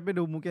เพชรไป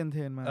ดูมูเกนเท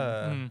นมา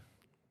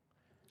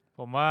ผ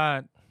มว่า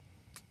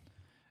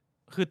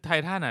คือไท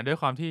ทันด้วย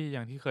ความที่อย่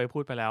างที่เคยพู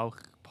ดไปแล้ว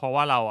เพราะ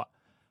ว่าเรา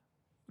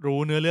รู้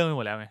เนื้อเรื่องไปห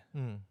มดแล้วไง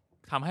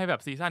ทำให้แบบ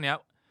ซีซั่นเนี้ย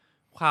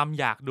ความ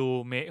อยากดู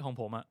เมะของ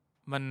ผม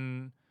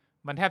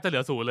มันแทบจะเหลื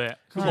อศูนย์เลย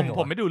คือ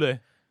ผมไม่ดูเลย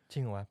จริ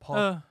งเหรอ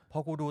พอ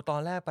กูดูตอ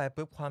นแรกไป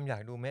ปุ๊บความอยา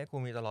กดูเมะกู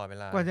มีตลอดเว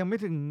ลากว่ายังไม่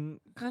ถึง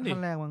ขั้น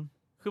แรกมั้ง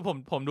คือ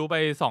ผมดูไป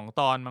2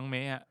ตอนมั้งเม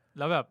ะ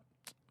แล้วแบบ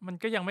มัน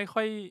ก็ยังไม่ค่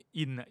อย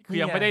อินคื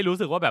อยังไม่ได้รู้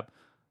สึกว่าแบบ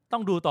ต้อ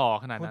งดูต่อ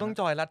ขนาดนั้นกูต้อง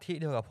จอยลัทธิ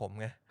เดียวกับผม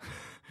ไง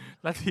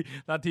ลั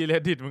ทธิ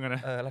Reddit มึงน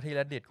ะลัทธิ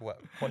Reddit กู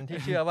คนที่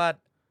เชื่อว่า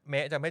เม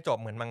ะจะไม่จบ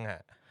เหมือนมังง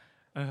ะ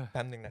แ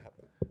ป๊บนึงนะครับ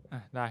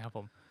ได้ครับผ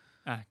ม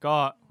ก็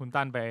คุณ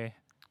ตั้นไป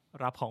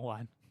รับของหวา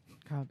น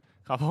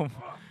ครับผม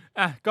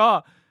ก็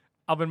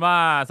เอาเป็นว่า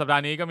สัปดา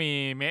ห์นี้ก็มี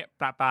เมะ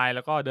ประปรายแ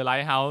ล้วก็ The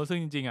Lighthouse ซึ่ง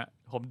จริง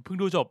ๆผมเพิ่ง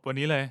ดูจบวัน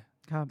นี้เลย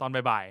ตอน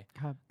บ่าย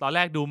ๆตอนแร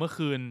กดูเมื่อ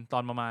คืนตอ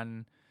นประมาณ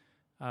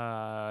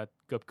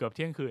เกือบเ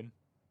ที่ยงคืน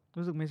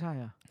รู้สึกไม่ใช่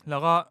แล้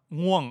วก็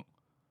ง่วง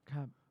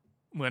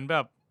เหมือนแบ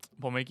บ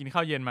ผมไปกินข้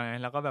าวเย็นมา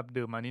แล้วก็แบบ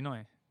ดื่มมานิดหน่อ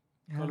ย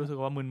ก็รู้สึก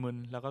ว่ามึน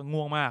ๆแล้วก็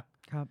ง่วงมาก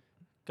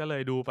ก็เล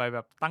ยดูไปแบ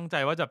บตั้งใจ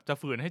ว่าจะ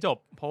ฝืนให้จบ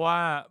เพราะว่า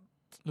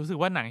รู้สึก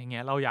ว่าหนังอย่างเ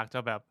งี้ยเราอยากจะ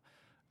แบบ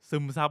ซึ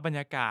มซับบรร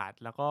ยากาศ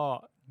แล้วก็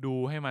ดู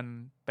ให้มัน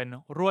เป็น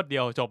รวดเดี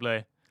ยวจบเลย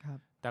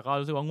แต่ก็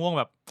รู้สึกว่าง่วง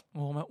แบบ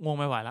ง่วง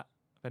ไม่ไหวละ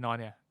ไปนอน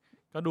เนี่ย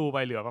ก็ดูไป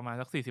เหลือประมาณ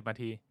สัก40 นา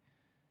ที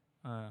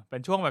เป็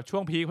นช่วงแบบช่ว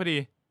งพีคพอดี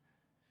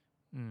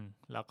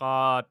แล้วก็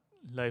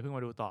เลยเพิ่งม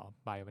าดูต่อ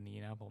บ่ายวันนี้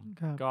นะครับผม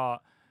ก็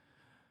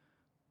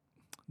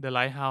The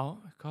Lighthouse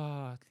ก็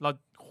เรา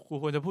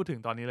ควรจะพูดถึง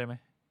ตอนนี้เลยไหม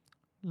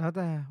แล้วแ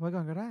ต่ไว้ก่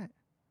อนก็ได้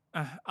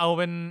เอาเ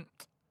ป็น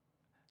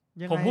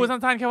ผมพูด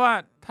สั้นๆแค่ว่า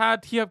ถ้า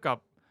เทียบกับ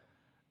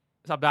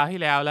สัปดาห์ที่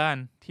แล้วแล้วกัน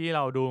ที่เร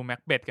าดู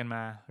Macbeth กันม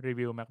ารี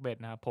วิว Macbeth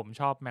นะครับผม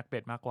ชอบ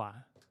Macbeth มากกว่า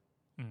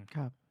ค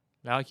รับ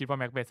แล้วคิดว่า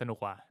Macbeth สนุก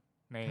กว่า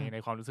ใน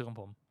ความรู้สึกของ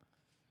ผม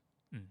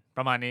ป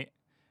ระมาณนี้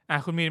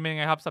คุณมีนเป็น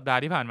ไงครับสัปดาห์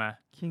ที่ผ่านมา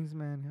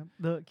Kingsman ครับ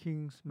The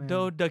Kingsman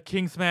The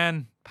Kingsman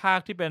ภาค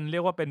ที่เป็นเรี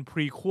ยกว่าเป็น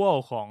prequel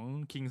ของ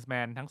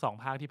Kingsman ทั้ง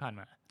2ภาคที่ผ่าน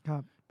มาครั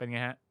บเป็นไง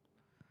ฮะ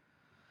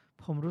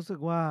ผมรู้สึก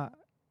ว่า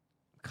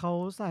เขา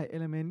ใส่เอ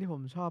ลิเมนต์ที่ผ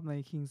มชอบใน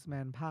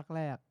Kingsman ภาคแ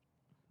รก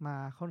มา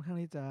ค่อนข้าง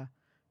ที่จะ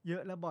เยอ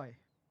ะและบ่อย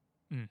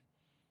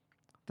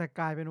แต่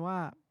กลายเป็นว่า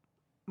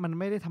มัน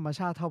ไม่ได้ธรรมช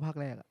าติเท่าภาค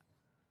แรก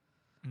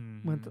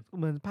เห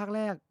มือนภาคแ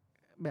รก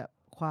แบบ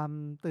ความ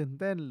ตื่น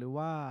เต้นหรือ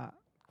ว่า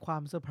ควา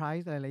มเซอร์ไพร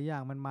ส์หลายๆอย่า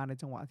งมันมาใน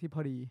จังหวะที่พ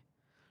อดี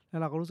แล้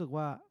วเราก็รู้สึก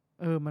ว่า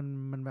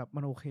มันแบบ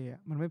มันโอเค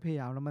มันไม่พยา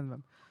ยามแล้วมันแบ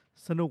บ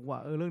สนุกว่ะ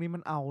เรื่องนี้มั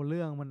นเอาเ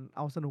รื่องมันเ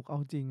อาสนุกเอา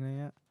จริงอะไร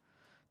เงี้ย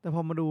แต่พ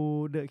อมาดู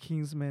The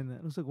Kingsman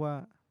รู้สึกว่า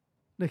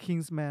The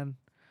Kingsman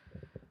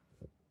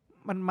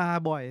มันมา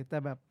บ่อยแต่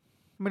แบบ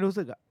ไม่รู้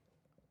สึก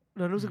เ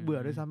รารู้สึกเบื่อ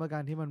ด้วยซ้ำกับกา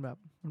รที่มันแบบ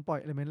มันปล่อย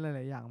เอลิเมนต์ห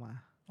ลายๆอย่างมา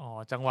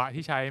จังหวะ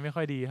ที่ใช้ไม่ค่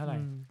อยดีเท่าไหร่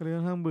ก็เลย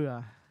ค่อนข้างเบื่อ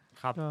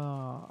ครับก็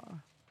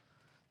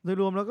โดย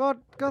รวมแล้ว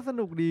ก็ส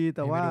นุกดีแ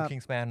ต่ว่า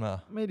Kingsman เหรอ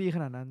ไม่ดีข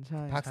นาดนั้นใ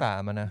ช่ภาค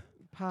3นะ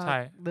ภาค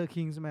The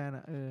Kingsman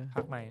ภ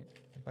าคใหม่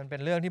มันเป็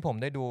นเรื่องที่ผม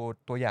ได้ดู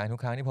ตัวอย่างทุ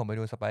กครั้งที่ผมไป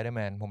ดู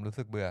Spider-Man ผมรู้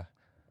สึกเบื่อ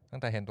ตั้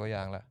งแต่เห็นตัวอย่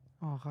างแล้ว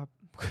ครับ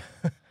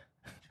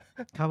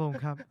ครับผม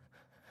ครับ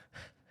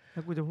แล้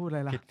วกูจะพูดอะไร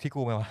ล่ะผิดที่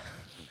กูไหมวะ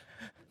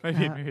ไม่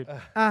ผิด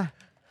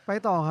ไป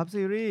ต่อครับ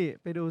ซีรีส์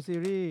ไปดูซี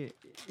รีส์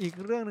อีก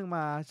เรื่องนึงม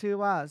าชื่อ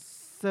ว่า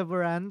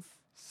Severance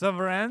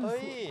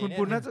คุณ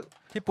ปุณน่าจะ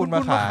ที่ปุณม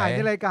าขายใน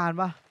รายการ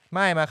ปะไ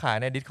ม่มาขาย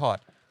ใน Discord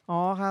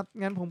ครับ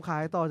งั้นผมขา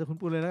ยต่อจากคุณ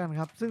ปุณเลยแล้วกัน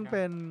ครับซึ่งเ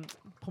ป็น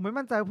ผมไม่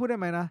มั่นใจพูดได้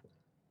ไหมนะ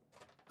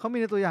เขามี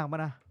ในตัวอย่างปะ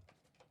นะ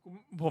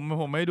ผ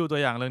มไม่ดูตัว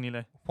อย่างเรื่องนี้เล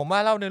ยผมว่า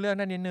เล่าในเรื่อง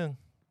นั้นนิดนึง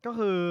ก็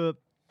คือ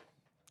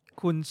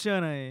คุณเชื่อ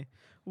ใน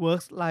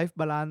work life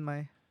balance ไหม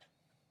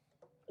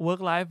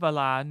work life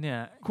balance เนี่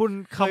ยคุณ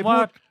เคยพู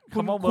ด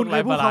คุณเค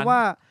ยพูดคำว่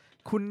า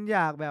คุณอย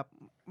ากแบบ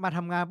มาท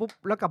ำงานปุ๊บ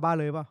แล้วกลับบ้าน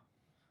เลยเปล่า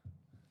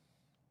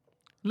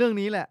เรื่อง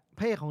นี้แหละพ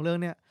ระเอกของเรื่อง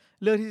เนี้ย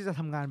เรื่องที่จะ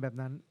ทำงานแบบ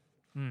นั้น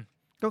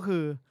ก็คื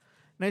อ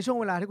ในช่วง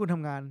เวลาที่คุณท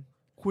ำงาน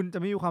คุณจะ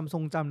ไม่มีความทร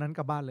งจำนั้นก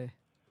ลับบ้านเลย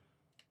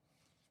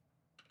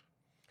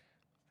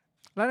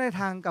และใน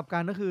ทางกลับกั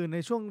นก็คือใน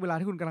ช่วงเวลา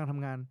ที่คุณกำลังท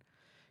ำงาน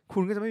คุ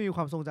ณก็จะไม่มีค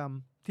วามทรงจ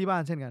ำที่บ้า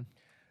นเช่นกัน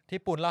ที่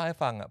ปุณเล่าให้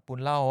ฟังอ่ะปุณ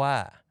เล่าว่า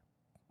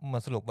มา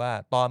สรุปว่า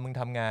ตอนมึง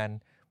ทำงาน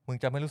มึง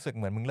จะไม่รู้สึกเ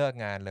หมือนมึงเลิก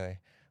งานเลย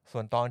ส่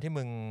วนตอนที่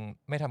มึง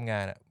ไม่ทำงา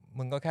นอ่ะ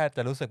มึงก็แค่จ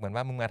ะรู้สึกเหมือน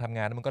ว่ามึงมาทำง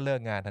านแล้วมึงก็เลิ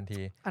กงานทัน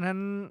ทีอันนั้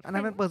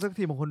นเป็นเปอร์สเปก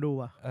ทีฟของคนดู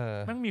อ่ะ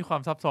มันมีควา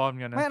มซับซ้อน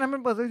กันนะไม่อันนั้นเป็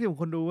นเปอร์สเปกทีฟขอ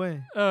งคนดูเว้ย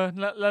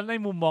แล้วใน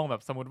มุมมองแบ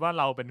บสมมติว่า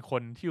เราเป็นค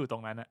นที่อยู่ตร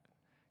งนั้นอ่ะ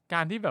ก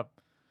ารที่แบบ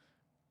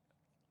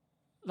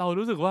เรา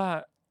รู้สึกว่า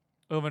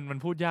มัน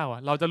พูดยากว่ะ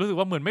เราจะรู้สึก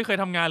ว่าเหมือนไม่เคย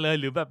ทำงานเลย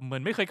หรือแบบเหมือ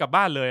นไม่เคยกลับ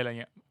บ้านเลยอะไร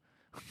เงี้ย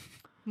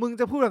มึง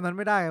จะพูดแบบนั้น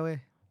ไม่ได้เว้ย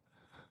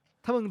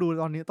ถ้ามึงดู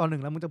ตอนนี้ตอนหนึ่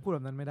งแล้วมึงจะพูดแบ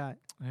บนั้นไม่ได้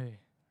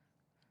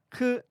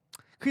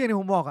คืออย่างที่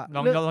ผมบอกอะล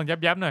อง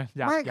ยับหน่อย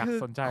อยาก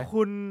สนใจ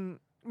คุณ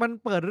มัน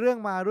เปิดเรื่อง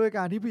มาด้วยก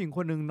ารที่ผู้หญิงค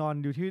นหนึ่งนอน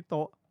อยู่ที่โ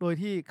ต๊ะโดย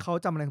ที่เขา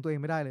จำอะไรตัวเอ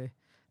งไม่ได้เลย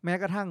แม้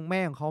กระทั่งแม่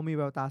ของเขามีแ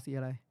ววตาสี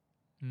อะไร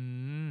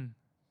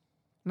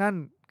นั่น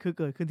คือ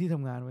เกิดขึ้นที่ท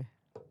ำงานเว้ย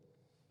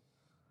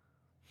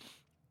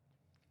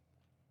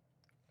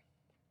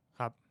ค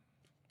รับ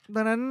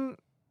ดังนั้น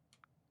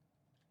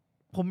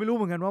ผมไม่รู้เ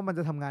หมือนกันว่ามันจ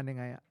ะทำงานยัง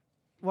ไงอะ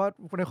ว่า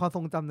ในความท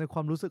รงจำในคว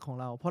ามรู้สึกของ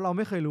เราเพราะเราไ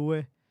ม่เคยรู้เว้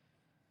ย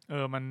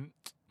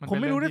ผม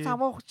ไม่รู้ด้วยซ้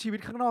ำว่าชีวิต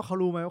ข้างนอกเขา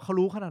รู้ไหมเขา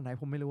รู้ขนาดไหน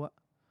ผมไม่รู้อะ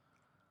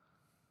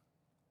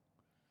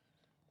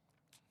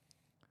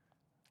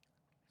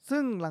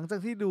ซึ่งหลังจาก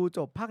ที่ดูจ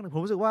บภาคหนึ่งผ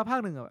มรู้สึกว่าภาค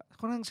หนึ่งอะ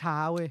ค่อนข้างช้า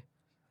เว้ย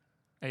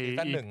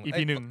EP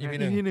ห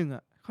นึ่งอ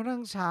ะค่อนข้า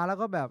งช้าแล้ว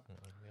ก็แบบ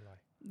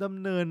ด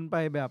ำเนินไป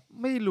แบบ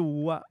ไม่รู้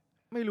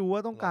ว่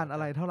าต้องการอะ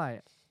ไรเท่าไหร่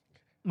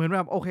เหมือนแบ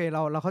บโอเคเ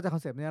ราเข้าใจคอ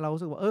นเซปต์เนี้ยเรา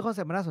รู้สึกว่าคอนเซ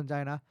ปต์มันน่าสนใจ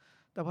นะ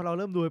แต่พอเราเ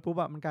ริ่มดูปุ๊บ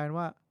อะมันกลายเป็น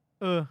ว่า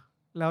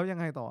แล้วยัง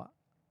ไงต่อ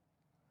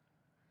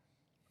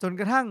จน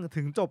กระทั่ง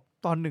ถึงจบ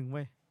ตอนหนึ่งเ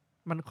ว้ย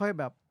มันค่อย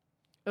แบบ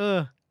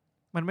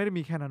มันไม่ได้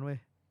มีแค่นั้นเว้ย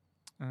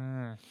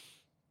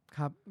ค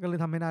รับก็เลย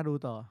ทำให้น่าดู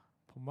ต่อ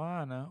ผมว่า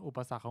นะอุป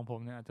สรรคของผม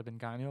เนี่ยอาจจะเป็น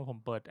การที่ว่าผม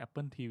เปิด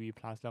Apple TV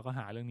Plus แล้วก็ห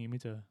าเรื่องนี้ไม่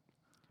เจอ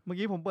เมื่อ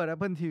กี้ผมเปิด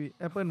Apple TV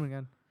Apple เหมือน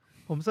กัน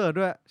ผมเสิร์ช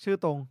ด้วยชื่อ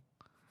ตรง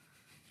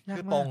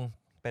ชื่อตรง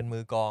เป็นมื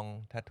อกลอง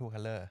Tattoo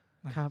Color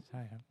ครับใ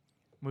ช่ครับ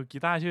มือกี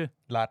ตาร์ชื่อ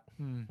รัด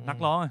นัก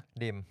ร้อง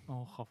ดิม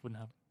ขอบคุณ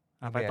ครับ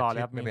ไปต่อแ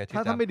ล้ว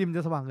ถ้าไม่ดิมจ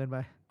ะสว่างเกินไป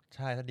ใ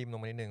ช่ถ้าดิมล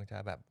งมานิดนึงจะ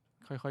แบบ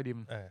ค่อยๆดิม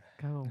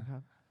ครับผมค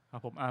รับ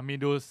ผมมี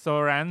ดู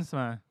Sorance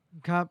มา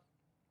ครับ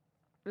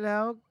แล้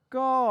ว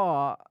ก็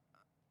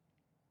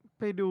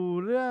ไปดู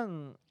เรื่อง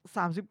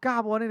39เ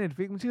พราะใน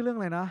Netflix มันชื่อเรื่องอ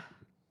ะไรนะ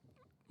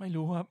ไม่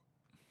รู้ครับ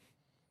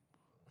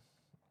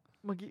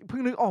เมื่อกี้เพิ่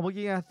งนึกออกเมื่อ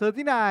กี้ไง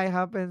39ค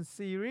รับเป็น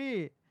ซีรี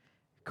ส์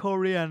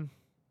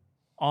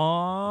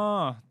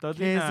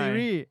Korean39 ซี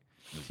รีส์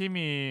ที่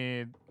มี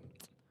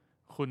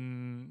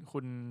คุ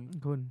ณ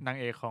นาง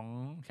เอกของ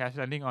Crash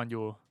Landing on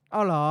You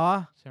เหรอ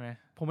ใช่ไหม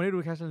ผมไม่ได้ดู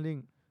Crash Landing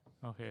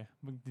โอเค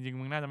จริงๆ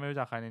มึงน่าจะไม่รู้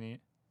จักใครในนี้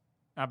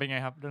เป็นไง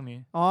ครับเรื่องนี้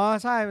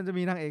ใช่มันจะ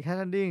มีนางเอก Crash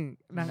Landing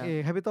นางเอก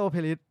Capital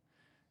Playlist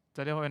จ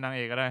ะเรียกว่าเป็นนางเ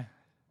อกก็ได้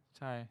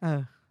ใช่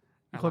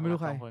คนไม่รู้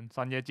ใครซ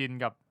อนเยจิน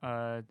กับ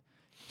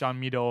จอห์น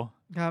มีโด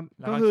ครับ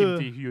ก็คือคิม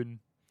จีฮยุน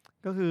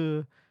ก็คือ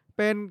เ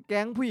ป็นแ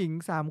ก๊งผู้หญิง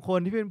3คน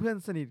ที่เป็นเพื่อน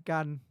สนิทกั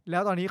นแล้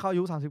วตอนนี้เขาอา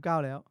ยุ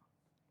39แล้ว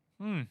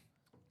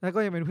แล้วก็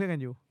ยังเป็นเพื่อนกัน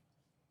อยู่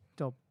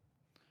จบ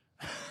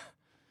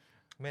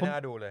ไม่น่า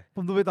ดูเลยผ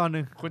มดูไปตอนนึ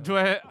งคุณช่ว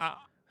ย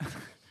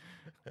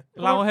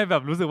เล่าให้แบ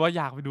บรู้สึกว่า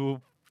อยากไปดู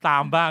ตา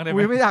มบ้างได้ไหม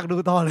ไม่อยากดู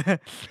ต่อเลย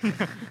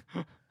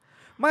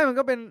ไม่มัน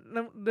ก็เป็น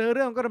เ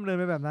รื่องก็ดำเนิน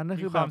ไปแบบนั้นนะ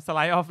คือความ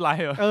slice of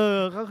life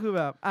ก็คือ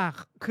แบบ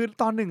คือ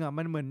ตอนหนึ่ง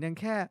มันเหมือนยัง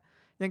แ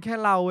ค่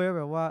เล่าไว้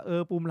แบบว่า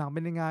ปูมหลังเ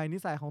ป็นยังไงนิ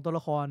สัยของตัว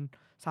ละคร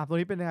3ตัว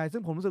นี้เป็นยังไงซึ่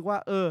งผมรู้สึกว่า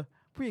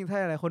ผู้หญิงไทย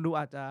หลายคนดู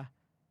อาจจะ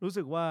รู้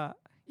สึกว่า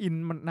อิน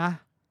มันนะ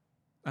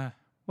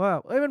ว่าแบ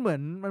บมันเห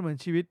มือน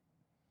ชีวิต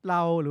เร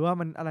าหรือว่า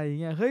มันอะไรอย่าง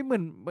เงี้ยเฮ้ยเหมื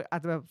อนอา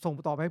จจะแบบส่ง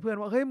ต่อไปให้เพื่อน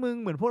ว่าเฮ้ยมึง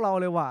เหมือนพวกเรา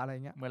เลยว่ะอะไร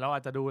เงี้ยเหมือนเราอ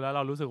าจจะดูแล้วเร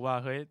ารู้สึกว่า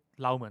เฮ้ย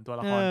เราเหมือนตัว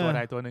ละครตัวใด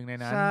ตัวหนึ่งใน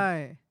นั้นใช่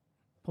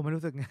ผมไม่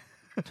รู้สึกไง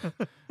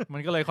มั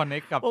นก็เลยคอนเน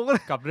ค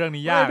กับเรื่อง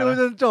นี้ยากดู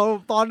จนจบ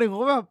ตอนหนึ่งผม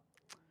ก็แบบ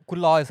คุณ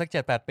รออีกสัก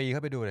 7-8 ปีเข้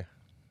าไปดูเลย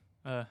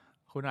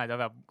คุณอาจจะ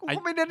แบบกู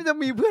ก็ไม่เน้นจะ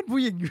มีเพื่อนผู้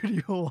หญิงอยู่เ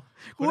ดียว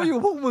กูอยู่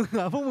พวกมึง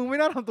พวกมึงไม่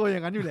น่าทำตัวอย่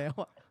างนั้นอยู่แล้ว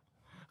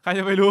ใครจ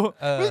ะไปรู้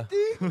ไม่จ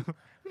ริง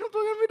ทำตั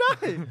วกันไม่ได้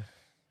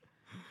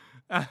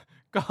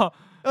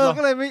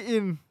ก็เลยไม่อิ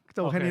นจ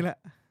บแค่นี้แหละ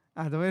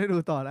อาจจะไม่ได้ดู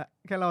ต่อแล้ว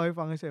แค่เล่าให้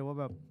ฟังเฉยๆว่า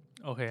แบบ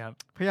โอเคครับ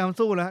พยายาม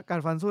สู้แล้วการ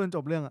ฟันสู้จนจ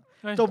บเรื่อง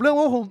จบเรื่อง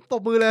ว่าผมต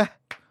บมือเลย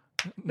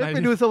ได้ไป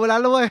ดูโซเวอร์ลั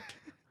นแล้วเว้ย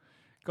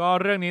ก็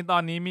เรื่องนี้ตอ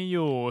นนี้มีอ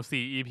ยู่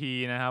4 EP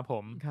นะครับผ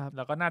มแ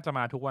ล้วก็น่าจะม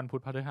าทุกวันพุ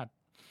ธพฤหัส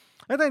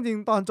แต่จริง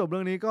ๆตอนจบเรื่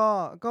องนี้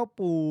ก็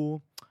ปู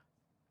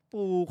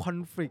คอน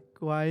ฟลิกต์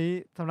ไว้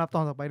สำหรับต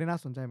อนต่อไปได้น่า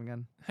สนใจเหมือนกัน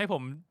ให้ผ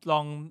มล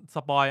องส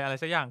ปอยอะไร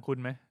สักอย่างคุณ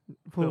ไหม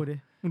พูดดิ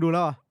มึงดูแล้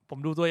วผม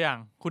ดูตัวอย่าง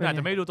คุณอาจจ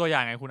ะไม่ดูตัวอย่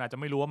างไงคุณอาจจะ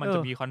ไม่รู้ว่ามันจะ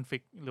มีคอนฟลิ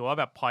กต์หรือว่า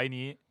แบบพอยต์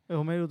นี้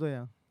ผมไม่ดูตัวอย่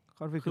าง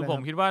conflict คือผม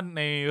คิดว่าใ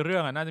นเรื่อ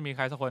งน่าจะมีใค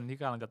รสักคนที่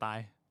กำลังจะตาย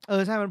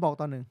ใช่มันบอก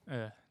ตอนหนึ่ง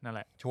นั่นแห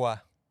ละชัวร์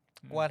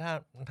ว่า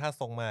ถ้า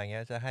ส่งมาอย่างเงี้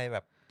ยจะให้แบ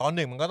บตอนห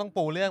นึ่งมันก็ต้อง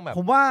ปูเรื่องแบบ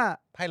ผมว่า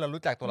ให้เรา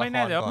รู้จักตัวละครไม่แ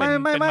น่ใจว่าเป็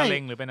นมะเร็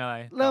งหรือเป็นอะไร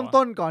เริ่ม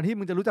ต้นก่อนที่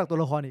มึงจะรู้จักตัว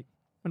ละครอีก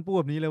มันปูแ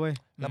บบนี้เลยเว้ย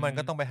แล้วมัน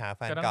ก็ต้องไปหาแ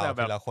ฟนเก่า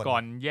ทีละคนก่อ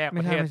นแยกป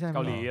ระเทศเก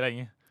าหลีอะไรอย่าง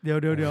เงี้ยเดี๋ยว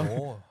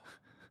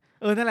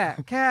นั่นแหละ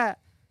แค่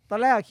ตอน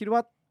แรกคิดว่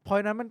าพอย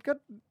นั้นมัน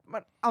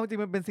เอาจริ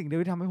งมันเป็นสิ่งเดียว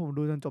ที่ทำให้ผม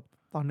ดูจนจบ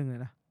ตอนหนึ่งเล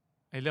ยนะ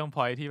ไอเรื่องพ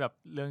อยที่แบบ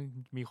เรื่อง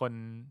มีคน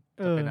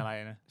เป็นอะไร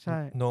นะใช่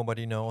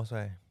nobody knows เ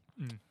ลย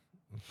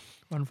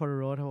One for the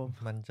road ครับผม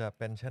มันจะเ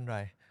ป็นเช่นไร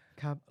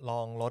ครับล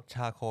องรสช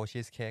าโคชี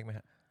สเค้กไหมฮ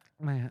ะ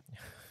ไม่ฮะ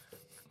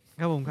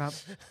ครับผมครับ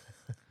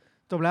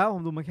จบแล้วผ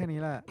มดูมาแค่นี้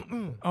แหละ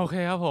โอเค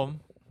ครับผม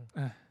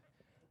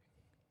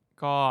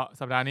ก็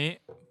สัปดาห์นี้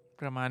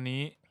ประมาณ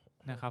นี้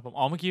นะครับผม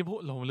เมื่อกี้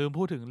ผมลืม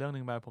พูดถึงเรื่องนึ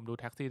งไปผมดู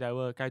Taxi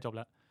Driver ใกล้จบแ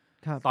ล้ว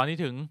ตอนนี้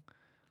ถึง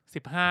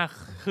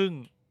 15 ครึ่ง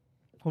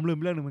ผมลืม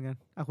เรื่องนึงเหมือนกัน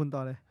คุณต่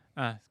อเลย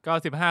ก็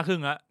 15 ครึ่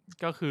งแล้ว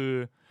ก็คือ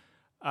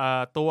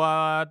ตัว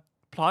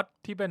พล็อต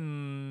ที่เป็น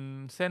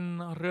เส้น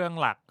เรื่อง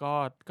หลัก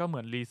ก็เหมื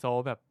อนรีโซล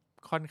แบบ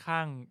ค่อนข้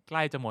างใก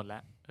ล้จะหมดแล้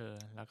ว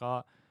แล้วก็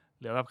เ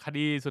หลือแบบค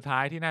ดีสุดท้า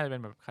ยที่น่าจะเป็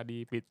นแบบคดี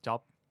ปิดจ็อ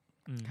บ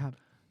ครับ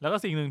แล้วก็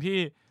สิ่งหนึ่งที่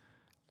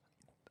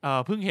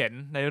เพิ่งเห็น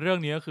ในเรื่อง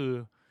นี้ก็คือ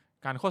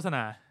การโฆษณ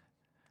า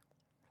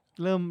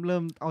เริ่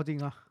มเอาจริง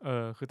เหรอ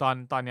คือต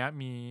อนนี้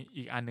มี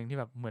อีกอันนึงที่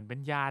แบบเหมือนเป็น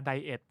ยาได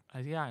เอทอะไร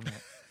ที่อย่างเ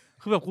นี่ย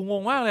คือแบบกูง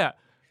งมากเลยอ่ะ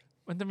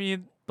มันจะมี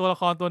ตัวละ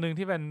ครตัวนึง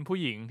ที่เป็นผู้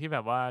หญิงที่แบ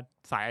บว่า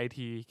สายไอ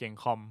ทีเก่ง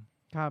คอม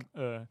ครับ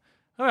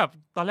ก็แบบ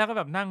ตอนแรกก็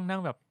แบบนั่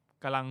งแบบ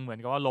กำลังเหมือน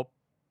กับว่าลบ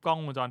กล้อง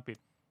วงจรปิด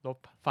ลบ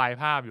ไฟล์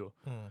ภาพอยู่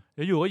เ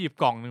ดี๋ยวอยู่ก็หยิบ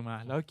กล่องนึงมา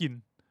แล้วก็กิน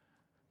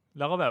แ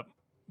ล้วก็แบบ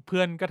เพื่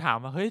อนก็ถาม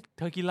ว่าเฮ้ยเ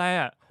ธอกินอะไร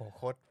อ่ะโหโ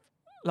คตร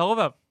เราก็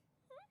แบบ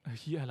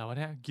เฮียอะไรวะ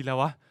เนี่ยกินแล้ว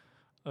วะ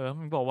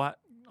มันบอกว่า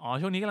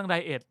ช่วงนี้กำลังได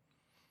เอท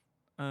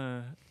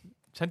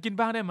ฉันกิน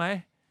บ้างได้ไหม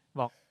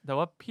บอกแต่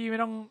ว่าพี่ไ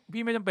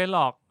ม่จำเป็นหร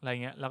อกอะไร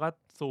เงี้ยแล้วก็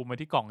ซูมมา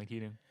ที่กล่องอีกที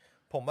นึง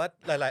ผมว่า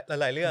ห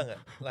ลายเรื่องอ่ะ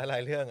หลา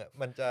ยเรื่องอ่ะ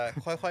มันจะ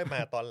ค่อยๆมา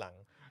ตอนหลัง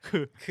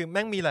คือแ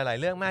ม่งมีหลายๆ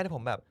เรื่องมากที่ผ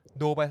มแบบ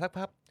ดูไปสัก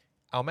พัก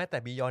เอาแม้แต่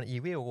Beyond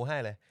Evil กูให้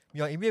เลย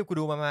Beyond Evil กู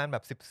ดูประมาณแบ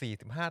บ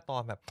14-15 ตอ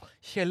นแบบ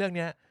เชื่อเรื่องเ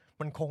นี้ย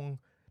มันคง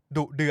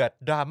ดุเดือด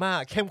ดราม่า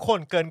เข้มข้น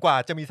เกินกว่า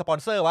จะมีสปอน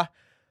เซอร์วะ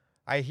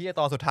ไอ้เหี้ย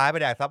ตอนสุดท้ายไป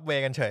แดกซับเว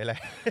ย์กันเฉยเลย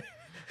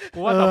กู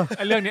ว่าไ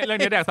อ้เรื่อง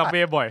นี้แดกซับเว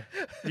ย์บ่อย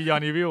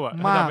Beyond Evil อ่ะ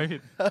มากไม่ผิ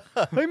ด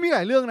เฮ้ยมีหล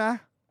ายเรื่องนะ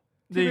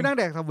ที่ไปนั่ง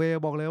แดกซับเวย์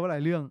บอกเลยว่าหลา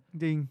ยเรื่อง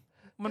จริง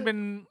มันเป็น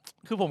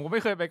คือผมก็ไ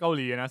ม่เคยไปเกาห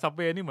ลีนะซับเ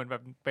วย์นี่เหมือนแบ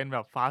บเป็นแบ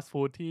บฟาสต์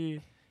ฟู้ดที่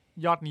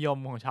ยอดนิยม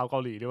ของชาวเกา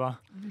หลีด้วยวะ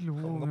ไม่รู้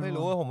ผมก็ไม่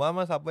รู้ผมว่า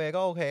มาซับเวย์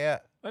ก็โอเคอ่ะ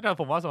แต่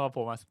ผมว่าสำหรับผ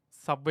มอ่ะ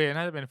ซับเวย์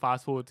น่าจะเป็นฟาส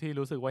ต์ฟู้ดที่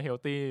รู้สึกว่าเฮล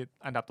ตี้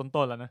อันดับ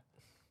ต้นๆแล้วนะ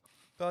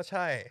ก็ใ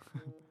ช่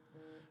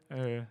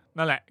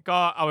นั่นแหละก็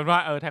เอาเป็นว่า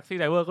แท็กซี่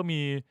ไดเวอร์ก็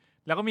มี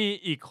แล้วก็มี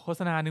อีกโฆ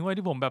ษณาหนึ่งไว้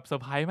ที่ผมแบบเซอ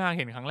ร์ไพรส์มาก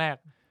เห็นครั้งแรก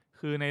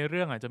คือในเ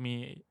รื่องอาจจะมี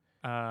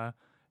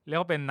เรียก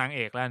ว่าเป็นนางเอ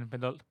กแล้วเ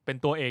ป็น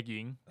ตัวเอกห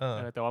ญิง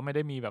แต่ว่าไม่ไ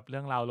ด้มีแบบเรื่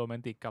องราวโรแม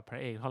นติกกับพระ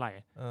เอกเท่าไหร่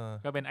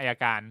ก็เป็นอัย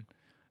การ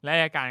และอั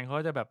ยการเขา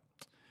จะแบบ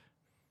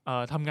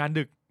ทำงาน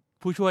ดึก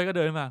ผู้ช่วยก็เ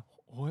ดินมา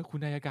โอ้ยคุณ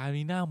อัยการ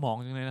นี่หน้าหมอง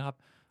จังเลยนะครับ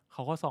เข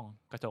าก็ส่อง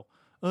กระจก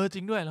จ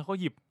ริงด้วยแล้วก็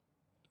หยิบ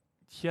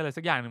เชี่ยอะไร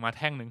สักอย่างหนึ่งมาแ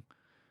ท่งหนึ่ง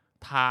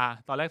ทา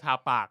ตอนแรกทา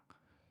ปาก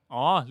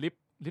ลิ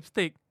ปส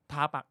ติกท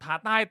าปากทา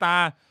ใต้ตา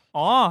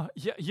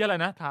เฮียอะไร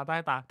นะทาใต้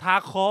ตาทา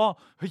คอ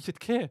เฮ้ยชิด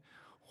แค่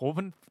โห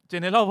มัน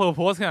general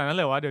purpose ขนาดนั้น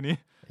เลยวะเดี๋ยวนี้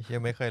เฮีย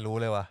ไม่เคยรู้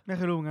เลยวะไม่เ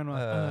คยรู้เหมือนกันวะ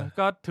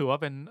ก็ถือว่า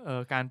เป็น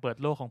การเปิด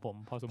โลกของผม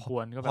พอสมคว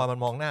รก็แบบพอมัน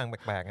มองหน้า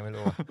แปลกๆไงไม่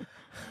รู้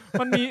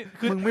มันมี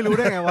คือมึงไม่รู้ไ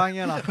ด้ไงวะเ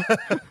งี้ยหรอ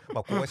บ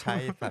อกกูว่าใช้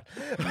สัตว์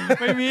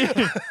ไม่มี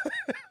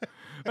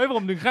ไม่ผ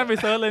มถึงขั้นไป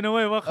เซิร์ชเลยนะเ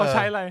ว้ยว่าเขาใ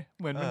ช้อะไร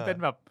เหมือนมันเป็น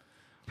แบบ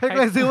เพก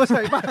เลยซื้อมาใ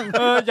ช้บ้าง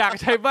อยาก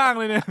ใช้บ้าง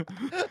เลยเนี่ย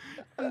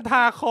ท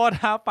าคอ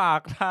ทาปา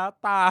กทา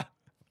ตา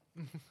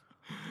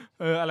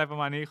อะไรประ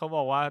มาณนี้เขาบ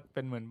อกว่าเ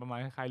ป็นเหมือนประมาณ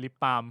คล้ายๆลิป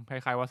บาล์มค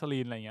ล้ายๆวัสลี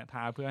นอะไรเงี้ยท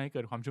าเพื่อให้เ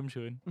กิดความชุ่ม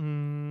ชื้น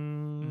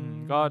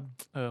ก็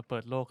เปิ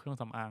ดโลกเครื่อง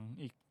สำอาง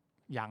อีก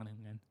อย่างหนึ่ง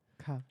งั้น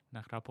น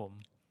ะครับผม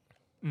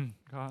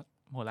ก็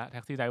หมดละแท็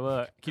กซี่ไดเวอ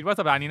ร์คิดว่า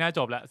สัปดาห์นี้น่าจ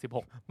บแล้ว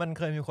16มันเ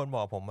คยมีคนบ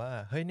อกผมว่า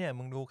เฮ้ยเนี่ย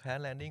มึงดูแคส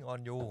แลนดิ้งออ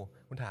นยู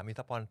คุณถามมี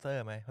สปอนเซอ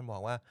ร์ไหมมันบอ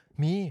กว่า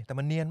มีแต่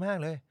มันเนียนมาก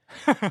เลย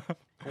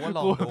กูว่าล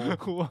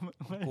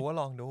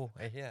องดู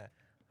ไอ้เหี้ย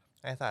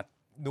ไอ้สัตว์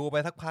ดูไป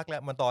สักพักแล้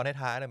วมันตอน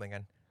ท้ายๆเลยเหมือน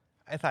กัน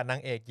ไอ้สัตว์นา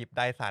งเอกหยิบไ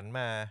ดสันม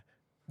า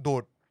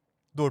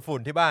ดูดฝุ่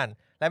นที่บ้าน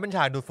และเป็นฉ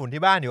ากดูดฝุ่น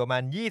ที่บ้านอยู่ประมา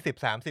ณ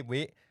 20-30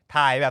 วิ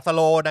ถ่ายแบบสโ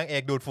ลว์นางเอ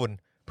กดูดฝุ่น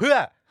เพื่อ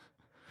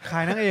ขา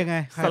ยนางเอกไง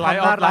สไล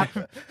ด์ออฟไลน์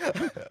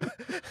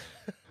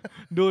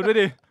ดูด้วย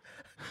ดิ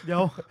เดี๋ย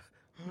ว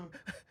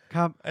ค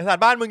รับไอ้สัต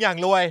ว์บ้านมึงอย่าง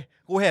รวย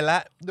กูเห็นแล้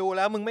วดูแ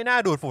ล้วมึงไม่น่า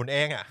ดูดฝุ่นเอ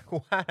งอ่ะกู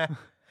ว่า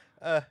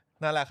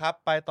นั่นแหละครับ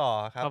ไปต่อ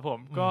ครับผม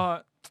ก็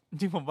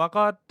จริงผมว่า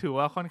ก็ถือ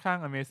ว่าค่อนข้าง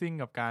Amazing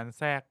กับการ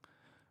แทรก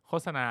โฆ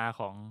ษณา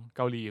ของเ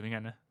กาหลีเหมือน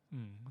กันนะ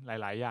ห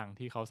ลายๆอย่าง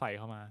ที่เขาใส่เ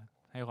ข้ามา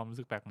ให้ความรู้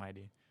สึกแปลกใหม่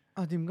ดี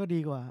จริงก็ดี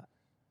กว่า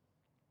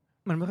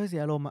มันไม่ค่อยเสี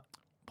ยอารมณ์อ่ะ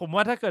ผมว่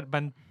าถ้าเกิด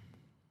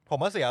ผม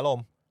ว่าเสียอารม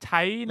ณ์ใ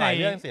ช้ใน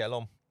เรื่องเสียอาร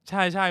มณ์ใ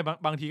ช่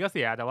บางทีก็เ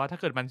สียแต่ว่าถ้า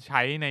เกิดมันใ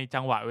ช้ใน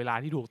จังหวะเวลา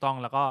ที่ถูกต้อง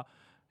แล้วก็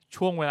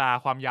ช่วงเวลา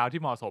ความยาว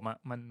ที่เหมาะสมอ่ะ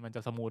มันจ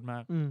ะสมูทมา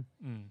ก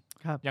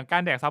ครับอย่างกา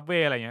รแดกซับเว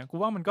ย์อะไรเงี้ยกู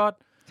ว่ามันก็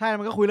ใช่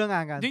มันก็คุยเรื่องง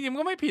านกันจริงๆมัน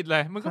ก็ไม่ผิดเล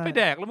ยมันก็ไปแ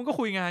ดกแล้วมันก็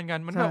คุยงานกัน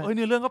มันแบบเ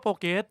นื้อเรื่องก็โปร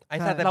เกรส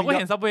เราก็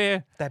เห็นซับเวย์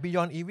แต่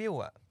Beyond Evil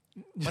อ่ะ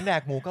มันแด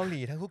กหมูเกาหลี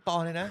ทั้งทุกตอ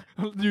นเลยนะ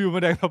อยู่มา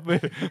แดกซับเว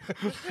ย์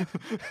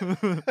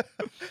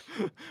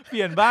เป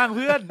ลี่ยนบ้างเ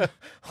พื่อน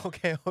โอเค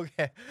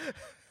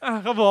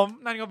ครับผม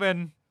นั่นก็เป็น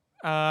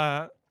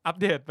อัป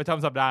เดตประจ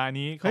ำสัปดาห์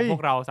นี้ของพว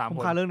กเรา3 คนผ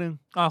มขาดเรื่องนึง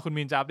คุณ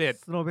มีนจะอัปเดต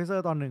Snow Pacer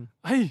ตอน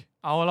 1เฮ้ย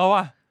เอาแล้ว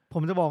ว่ะผ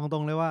มจะบอกตร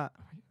งๆเลยว่า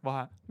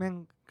แม่ง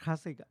คลาส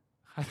สิกอ่ะ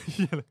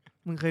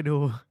มึงเคย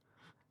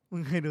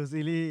ดู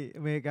ซีรีส์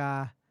อเมริกา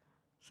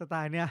สไต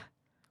ล์เนี้ย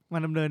มั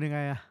นดำเนินยังไง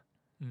อ่ะ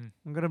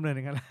มันก็ดำเนินอ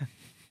ย่างนั้นแหละ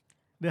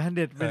เดือน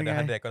100เป็นยังไง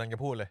เด็กกำลังจะ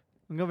พูดเลย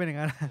มันก็เป็นอย่าง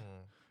นั้น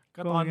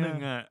ก็ตอนหนึ่ง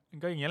อ่ะ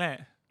ก็อย่างเงี้ยแหละ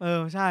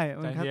ใช่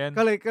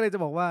ก็เลยจะ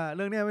บอกว่าเ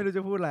รื่องนี้ไม่รู้จ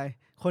ะพูดอะไร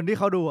คนที่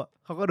เขาดูอ่ะ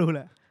เขาก็ดูแห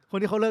ละคน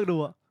ที่เขาเลิกดู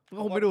อ่ะ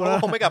ก็คงไม่ดูแล้ว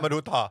คงไม่กลับมาดู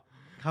ต่อ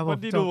คน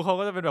ที่ดูเขา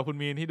ก็จะเป็นแบบคุณ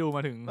มีนที่ดูม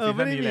าถึงซี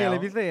ซั่นนี้แล้วไม่ได้มีอะไร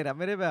พิเศษอ่ะ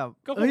ไม่ได้แบบ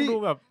ก็คงดู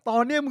แบบตอ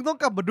นนี้มึงต้อง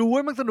กลับมาดูใ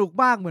ห้มันสนุก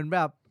บ้างเหมือนแบ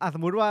บส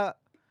มมติว่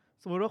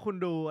าคุณ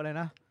ดูอะไร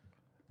นะ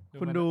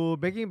คุณดู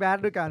Breaking Bad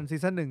ด้วยกันซี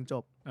ซั่น1จ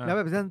บแล้วแ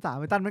บบซีซั่น3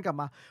ไปตั้นมันกลับ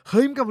มาเ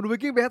ฮ้ยมึงกลับมาดู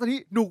Breaking Bad ตอนนี้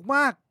หนุกม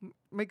าก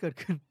ไม่เกิด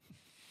ขึ้น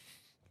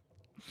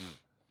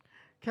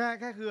แ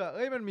ค่คือ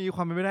มันมีคว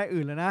ามเป็นไปได้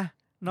อื่นแล้วนะ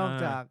นอก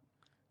จาก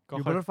อ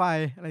ยู่บนรถไฟ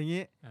อะไรอย่าง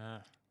งี้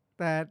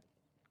แต่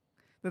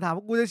ถาม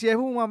ว่ากูจะเชียร์พ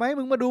วกมึงมาไหม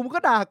มึงมาดูมึง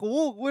ก็ด่ากู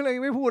เลย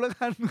ไม่พูดแล้ว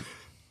กัน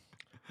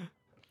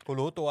กู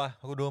รู้ตัว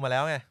กูดูมาแล้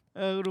วไง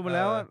กูดูมาแ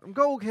ล้วมัน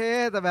ก็โอเค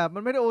แต่แบบมั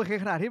นไม่ได้โอเค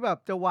ขนาดที่แบบ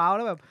จะว้าวแ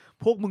ล้วแบบ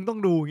พวกมึงต้อง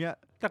ดูอย่างเงี้ย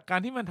จากการ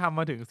ที่มันทำ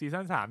มาถึงซี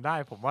ซั่น3ได้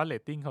ผมว่าเร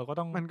ตติ้งเขาก็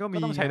ต้อง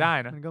ต้องใช้ได้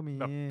นะมันก็มี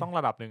แบบต้องร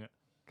ะดับนึงอ่ะ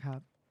ครับ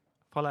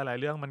เพราะหลายๆ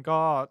เรื่องมันก็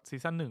ซี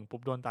ซั่น1ปุ๊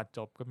บโดนตัดจ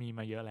บก็มีม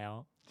าเยอะแล้ว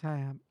ใช่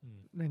ครับ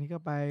เรื่องนี้ก็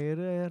ไป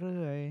เรื่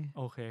อยๆ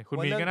โอเคคุณ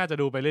มีก็น่าจะ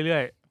ดูไปเรื่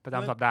อยๆประจ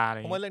ำสัปดาห์อะไรอ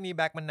ย่างเงี้ยผมว่าเรื่องนี้แ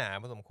บ็คมันหนา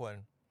พอสมควร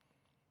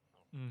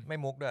ไม่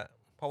มุกด้วย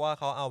เพราะว่า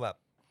เขาเอาแบบ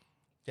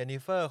เจนนิ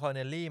เฟอร์คอร์เน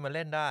ลลี่มาเ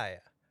ล่นได้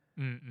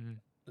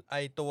ไอ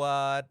ตัว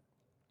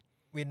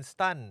วินส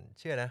ตัน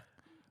ชื่อนะ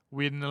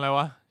วินอะไร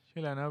วะชื่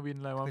ออะไรนะวิน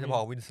อะไรวะจะบ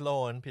อกวินสโล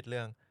นผิดเ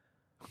รื่อง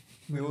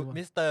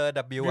มิสเตอร์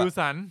ดับบิววิล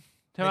สัน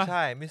ใช่ไหมไม่ใ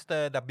ช่มิสเตอ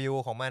ร์ดับบิว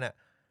ของมันอ่ะ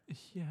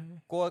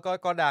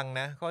ก็ดัง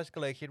นะก็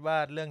เลยคิดว่า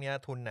เรื่องนี้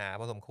ทุนหนา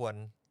พอสมควร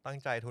ตั้ง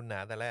ใจทุนหนา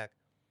แต่แรก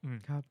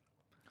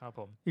ครับผ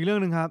มอีกเรื่อง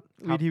นึงครับ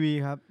VTV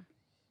ครับ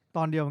ต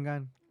อนเดียวเหมือนกั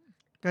น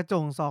กระจ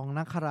ง2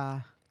นักครา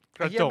ไ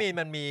อ้เหี้ย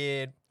มันมี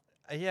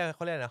ไอ้เหี้ยเข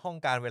าเรียกนะห้อง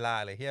การเวลา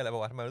อะไรเหี้ยอะไรบอ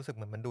กว่าทำไมรู้สึกเ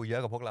หมือนมันดูเยอะ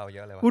กว่าพวกเราเย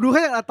อะเลยวะกูดูแ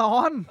ค่อย่างละตอ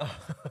น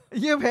ไอ้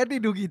เหี้ยเพชรนี่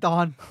ดูกี่ตอ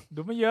นดู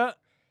ไม่เยอะ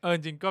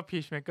จริงก็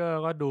Peacemaker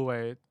ก็ดูไป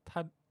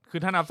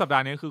ถ้านับสัปดา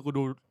ห์นี้คือกู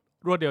ดู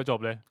รวดเดียวจบ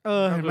เลย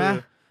เห็นไหม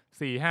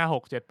4 5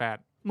 6 7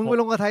 8มึงไป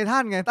ลงกับไททั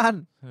นไงตั้น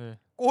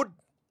กู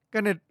กั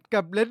บเน็ต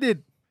กับ Reddit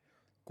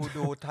กู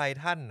ดูไท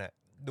ทันน่ะ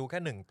ดูแ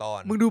ค่1ตอ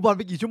นมึงดูบอลไ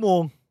ปกี่ชั่วโม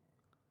ง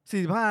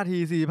45นาที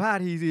45น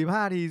าที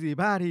45นาที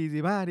45นาที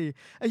45นาที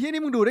ไอ้เหี้ย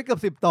นี่มึงดูได้เกือ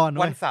บ10ตอน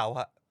วันเสาร์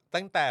อะ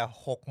ตั้งแต่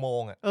6 โม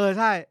งอ่ะ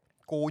ใช่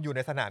กูอยู่ใน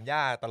สนามหญ้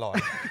าตลอด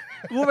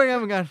กูเป็นไง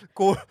เหมือนกัน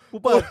กู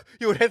เปิด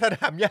อยู่ในสน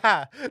ามหญ้า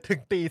ถึง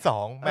ตี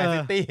 2แมนซิ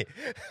ตี้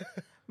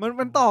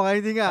มันต่อไงจ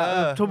ริงๆอ่ะ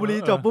ชลบุรี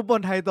จบปุ๊บบอ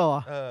ลไทยต่อ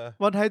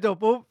บอลไทยจบ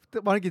ปุ๊บ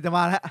บอลอังกฤษจะม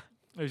าแล้ว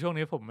ช่วง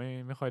นี้ผม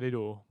ไม่ค่อยได้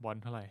ดูบอล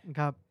เท่าไหร่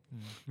ครับ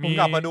ผม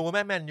กลับมาดูแ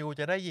มนยู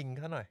จะได้ยิง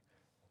ซะหน่อย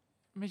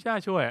ไม่ใช่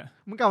ช่วย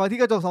มึงกลับมาที่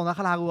กระจก2นัก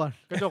คราก่อน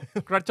กร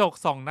ะจก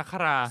2นักค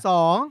รา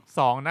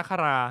2นักค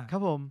ราครั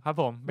บผ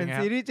มเป็น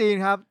ซีรีส์จีน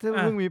ครับที่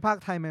เพิ่งมีภาค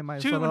ไทยใหม่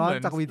ๆชื่อมันเหมือ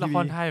นละค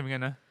รไทยเหมือนกั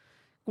นนะ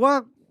ว่า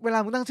เวลา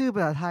มึงตั้งชื่อภ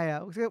าษาไทยอ่ะ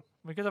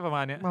มันก็จะประม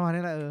าณนี้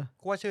แหละ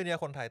กูว่าชื่อนี้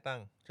คนไทยตั้ง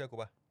เชื่อกู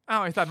ป่ะอ้า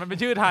วไอสัตว์มันเป็น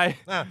ชื่อไทย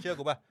เชื่อ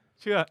กูป่ะ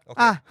เชื่อ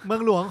เมือ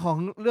งหลวงของ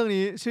เรื่อง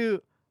นี้ชื่อ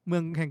เมื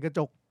องแห่งกระจ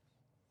ก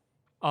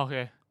โอเค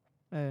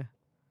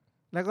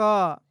แล้วก็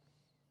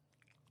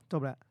จ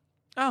บแล้ว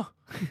อ้าว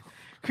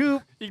คือ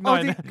อีกหน่อย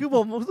คือผ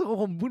มรู้สึกว่า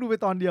ผมเพิ่งดูไป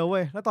ตอนเดียวเ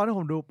ว้ยแล้วตอนที่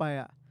ผมดูไป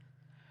อ่ะ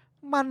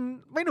มัน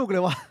ไม่หนุกเล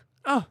ยว่ะ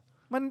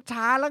มัน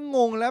ช้าแล้วง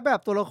งแล้วแบบ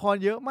ตัวละคร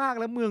เยอะมาก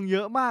แล้วเมืองเย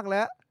อะมากแ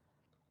ล้ว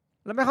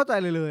ไม่เข้าใจ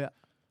เลยอ่ะ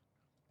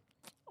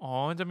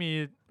มันจะมี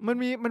เห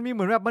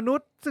มือนแบบมนุษ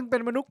ย์ซึ่งเป็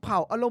นมนุษย์เผ่า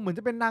อารมณ์เหมือน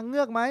จะเป็นนางเ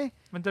งือกไหม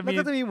แล้ว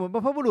ก็จะมีเหมือนบร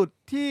รพบุรุษ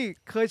ที่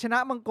เคยชนะ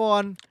มังก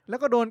รแล้ว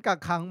ก็โดนกัก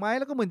ขังไหม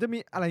แล้วก็เหมือนจะมี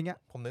อะไรเงี้ย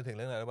ผมนึกถึงเ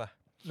รื่องอะไรรู้ป่ะ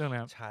เรื่องอะไร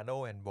ครับ Shadow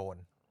and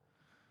Bone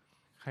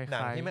หนั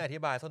งที่ไม่อธิ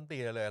บายส้นตี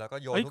นเลยแล้วก็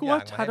โยนทุกอย่า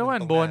งมาให้ Shadow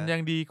and Bone ยั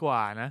งดีกว่า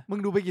นะมึง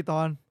ดูไปกี่ต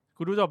อน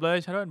กูดูจบเลย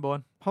Shadow and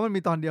Bone เพราะมันมี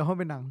ตอนเดียวเพราะ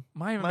เป็นหนัง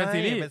มันเป็นซี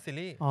รีส์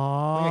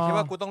มึงอย่าคิด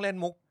ว่ากูต้องเล่น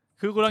มุก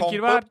คือกูลองคิ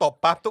ดว่าตบ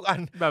ปั๊บทุกอัน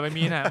แบบไม่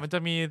มีน่ะ มันจะ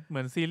มีเหมื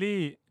อนซีรี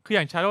ส์คืออ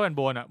ย่าง Shadow and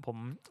Bone อ่ะผม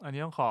อัน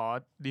นี้ต้องขอ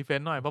ดีเฟน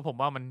ส์หน่อยเพราะผม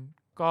ว่ามัน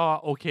ก็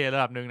โอเคระ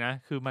ดับนึงนะ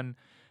คือ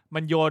มั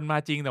นโยนมา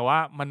จริงแต่ว่า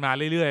มันมา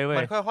เรื่อยๆเว้ย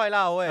มันค่อยๆเ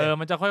ล่าเว้ย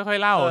มันจะค่อย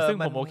ๆเล่าซึ่ง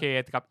ผมโอเค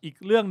กับอีก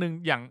เรื่องนึง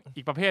อย่าง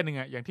อีกประเภทนึง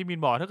อ่ะอย่างที่มิ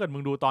นบอกถ้าเกิดมึ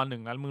งดูตอน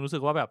1แล้วมึงรู้สึ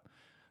กว่าแบบ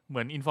เห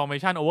มือน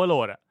information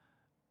overload อ่ะ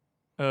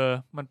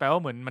มันแปลว่า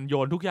เหมือนมันโย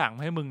นทุกอย่างม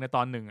าให้มึงในต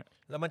อน1อ่ะ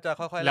แล้วมันจะ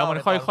ค่อยๆแล้วมัน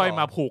ค่อยๆ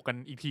มาผูกกัน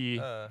อีกที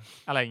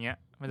อะไรเงี้ย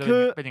มันจะ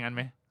เป็นอย่างนั้นไห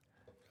ม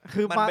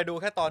คือมันไปดู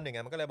แค่ตอน1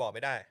อ่ะมันก็เลยบอกไ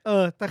ม่ได้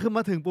แต่คือม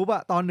าถึงปุ๊บอ่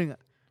ะตอน1อ่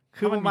ะ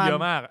คือประมาณเยอ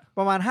ะมากป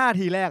ระมาณ5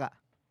 ทีแรกอ่ะ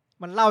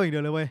มันเล่าอย่างเดี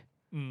ยวเลยเว้ย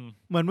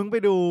เหมือนมึงไป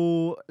ดู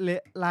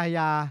ลาย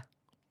า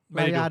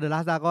เดอะลา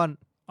สดากอน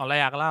เอาลา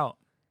ยาก็เล่า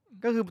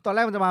ก็คือตอนแร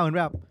กมันจะมาเหมือน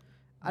แบบ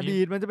อดี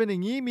ตมันจะเป็นอย่า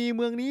งนี้มีเ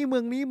มืองนี้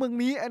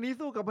อันนี้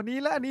สู้กับอันนี้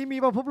และอันนี้มี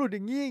บรรพบุรุษอ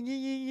ย่าง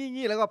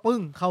นี้แล้วก็ปึ้ง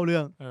เข้าเรื่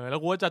องแล้ว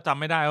กูจะจำ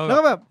ไม่ได้ว่าแล้ว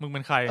ก็แบบมึงเป็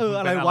นใคร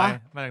อะไรวะ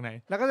มาจากไหน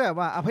แล้วก็จะแบบ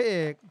ว่าพระเอ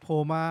กโผล่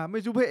มาไม่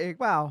ชูพระเอก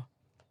เปล่า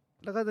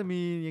แล้วก็จะ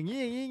มีอย่าง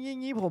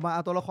นี้ผมมาเอ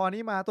าตัวละคร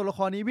นี้มาตัวละค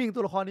รนี้วิ่ง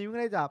ตัวละครนี้ไม่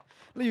ได้จับ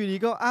แล้วอยู่ดี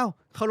ก็อ้าว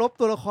เคารพ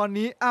ตัวละคร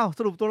นี้อ้าวส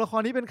รุปตัวละค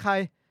รนี้เป็นใคร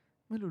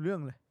ไม่รู้เรื่อง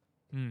เลย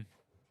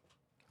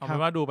เอาเป็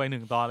นว่าดูไป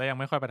1 ตอนแล้วยัง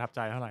ไม่ค่อยประทับใจ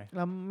เท่าไหร่แ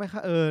ล้วไม่ค่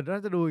ะน่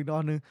าจะดูอีกตอ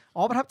นนึง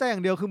ประทับใจอย่า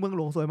งเดียวคือเมืองห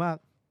ลวงสวยมาก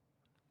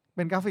เ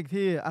ป็นกราฟิก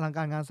ที่อลังก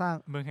ารงานสร้าง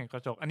เมืองแห่งกร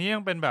ะจกอันนี้ยั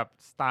งเป็นแบบ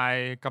สไต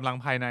ล์กำลัง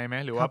ภายในไหม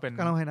หรือว่าเป็น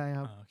กำลังภายในค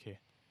รับโอเค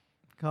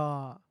ก็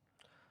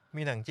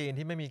มีหนังจีน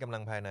ที่ไม่มีกำลั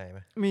งภายในไหม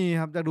มี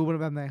ครับจะดูเป็น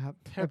แบบไหนครับ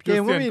เก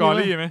มก็มีกอ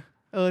รี่ไหม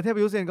เทพ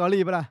ยุทธเซียนกอ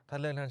รี่ป่ะล่ะถ้า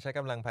เรื่องท่านใช้ก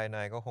ำลังภายใน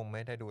ก็คงไ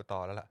ม่ได้ดูต่อ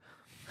แล้วล่ะ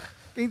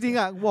จริงๆ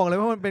อ่ะบอกเลย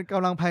ว่ามันเป็นก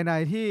ำลังภายใน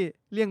ที่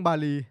เลี่ยงบา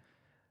ลี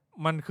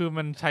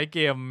มันใช้เก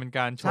มเป็นก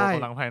ารโชว์ก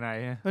ำลังภายใน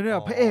มันแบ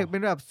บพระเอกเป็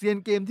นแบบเซียน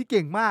เกมที่เ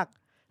ก่งมาก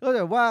ก็แ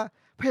บบว่า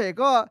พระเอก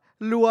ก็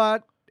รัว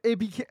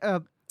APK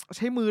ใ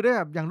ช้มือได้แ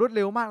บบอย่างรวดเ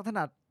ร็วมากถ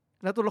นัด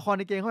แล้วตัวละคร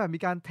ในเกมเขาแบบมี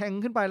การแทง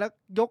ขึ้นไปแล้ว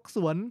ยกส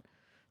วน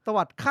ต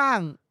วัดข้าง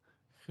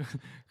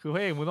คือพร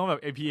ะเอกมึงต้องแบบ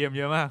APM เ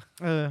ยอะมาก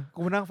กู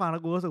มานั่งฟังแล้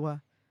วกูรู้สึกว่า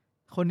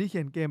คนที่เ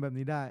ขียนเกมแบบ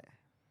นี้ได้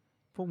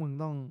พวกมึง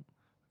ต้อง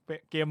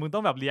เกมมึงต้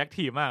องแบบรีแอค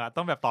ทีฟมาก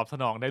ต้องแบบตอบส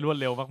นองได้รวด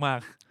เร็วมาก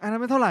ๆอันนั้น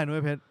ไม่เท่าไหร่หน่ว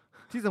ยเพชร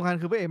ที่สำคัญ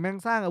คือพระเอกแม่ง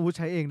สร้างอาวุธใ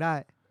ช้เองได้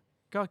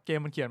ก็เก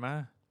มมันเขียนมา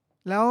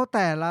แล้วแ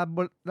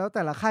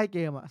ต่ละค่ายเก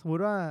มอ่ะสมม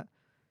ติว่า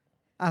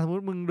สมม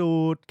ติมึงดู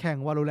แข่ง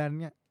Valorant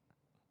เนี่ย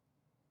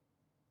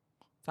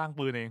สร้าง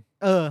ปืนเอง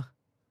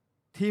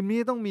ทีมนี้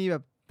ต้องมีแบ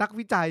บนัก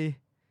วิจัย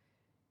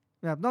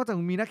แบบนอกจาก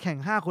มีนักแข่ง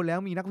5 คนแล้ว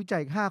มีนักวิจั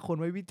ย5 คน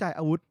ไว้วิจัย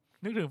อาวุธ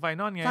นึกถึงไฟ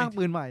นอลไงสร้าง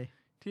ปืนใหม่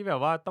ที่แบบ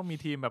ว่าต้องมี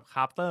ทีมแบบคร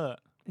าฟเตอร์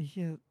ไอ้เ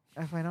หี้ย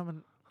ไฟนอล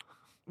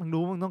มึง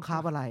รู้มึงต้องครา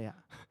ฟอะไรอ่ะ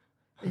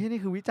ไอ้เหี้ย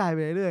นี่คือวิจัยไป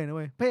เรื่อยๆนะเ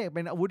ว้ยพระเอกเ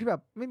ป็นอาวุธที่แบ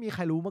บไม่มีใค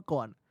รรู้มาก่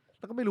อนแ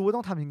ล้วก็ไม่รู้ว่าต้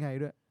องทำยังไง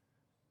ด้วย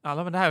แ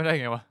ล้วมันได้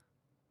ไงวะ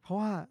เพราะ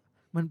ว่า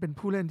มันเป็น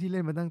ผู้เล่นที่เ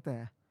ล่นมาตั้งแต่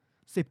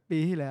10 ปี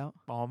ที่แล้ว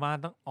มา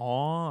ตั้ง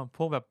พ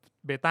วกแบบ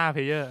เบต้าเพ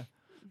ลเยอร์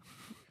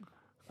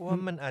ว่า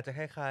มันอาจจะค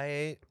ล้าย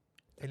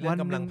ๆเรื่อง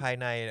กำลังภาย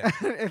ในเนี่ย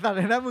ไอ้สัตว์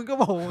นะมึงก็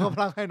บอกก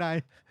ำลังภายใน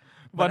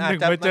วันหนึ่ง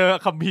ไปเจอ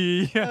คัมภี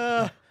ร์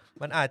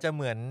มันอาจจะเ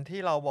หมือนที่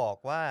เราบอก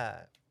ว่า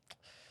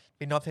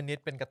วินอฟเทนนิส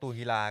เป็นการ์ตูน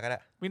กีฬาก็ได้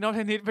วินอฟเท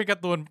นนิสเป็นกา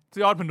ร์ตูน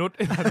ยอดมนุษย์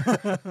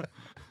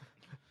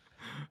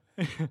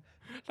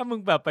ถ้ามึง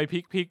แบบไปพ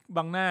ลิก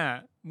บังหน้า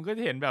มึงก็จ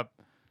ะเห็นแบบ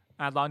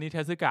ตอนนี้เท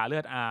สึกะเลื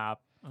อดอาบ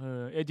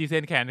เอจิเซ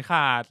นแขนข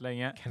าดอะไร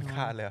เงี้ยแขนข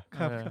าดเลย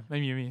ไม่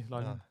มีร้อ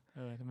น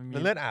มันมี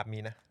เลือดอาบมี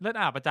นะเลือด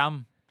อาบประจำ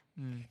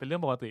เป็นเรื่อ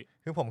งปกติ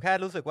คือผมแค่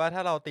รู้สึกว่าถ้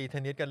าเราตีเท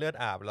นนิสกันเลือด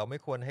อาบเราไม่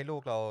ควรให้ลู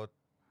กเรา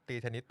ตี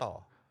เทนนิสต่อ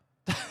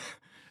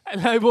ไ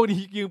อ้พวก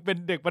นี้ยังเป็น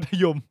เด็กมัธ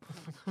ยม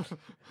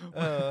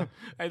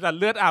ไอ้สัตว์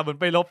เลือดอาบเหมือน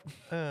ไปลบ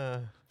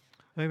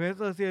เฮ้ยเมส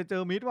เซียเจ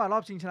อมิดว่ะรอ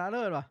บชิงชนะเ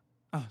ลิศว่ะ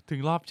ถึ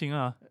งรอบชิงเ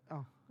หรอ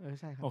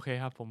ใช่ครับโอเค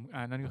ครับผม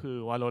นั่นก็คือ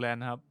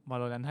Valorant ครับ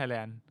Valorant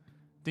Thailand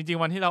จริง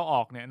ๆวันที่เราอ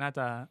อกเนี่ยน่าจ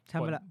ะ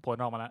ผล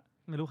ออกมาแล้ว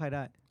ไม่รู้ใครไ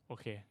ด้โอ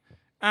เค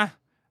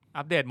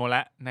อัปเดตหมดแ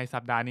ล้วในสั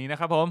ปดาห์นี้นะ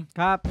ครับผม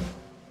ครับ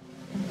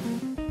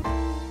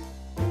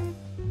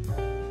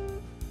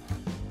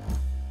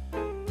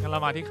งั้นเร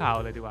ามาที่ข่าว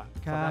เลยดีกว่า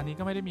สัปดาห์นี้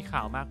ก็ไม่ได้มีข่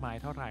าวมากมาย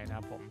เท่าไหร่นะค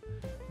รับผม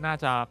น่า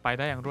จะไปไ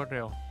ด้อย่างรวดเ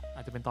ร็วอ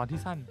าจจะเป็นตอนที่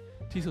สั้น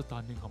ที่สุดตอ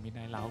นหนึ่งของ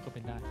Midnight Loungeก็เ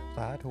ป็นได้ส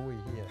าธุ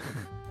เหี้ย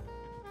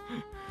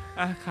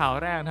ข่าว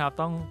แรกนะครับ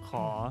ต้องข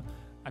อ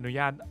อนุญ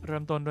าตเริ่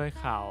มต้นด้วย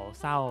ข่าว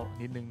เศร้า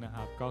นิดนึงนะค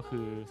รับก็คื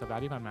อสัปดา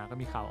ห์ที่ผ่านมาก็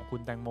มีข่าวของคุ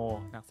ณแตงโม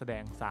นักแสด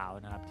งสาว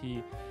นะครับที่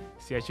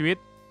เสียชีวิต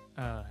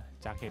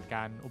จากเหตุก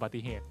ารณ์อุบั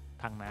ติเหตุ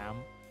ทางน้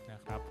ำนะ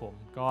ครับผม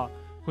ก็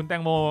คุณแต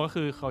งโมก็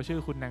คือเขาชื่อ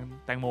คุณ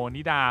แตงโม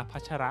นิดาพั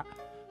ชร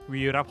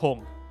วีรพง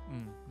ศ์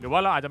หรือว่า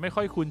เราอาจจะไม่ค่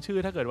อยคุ้นชื่อ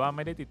ถ้าเกิดว่าไ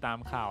ม่ได้ติดตาม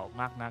ข่าว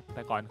มากนักแ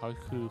ต่ก่อนเขา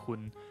คือคุณ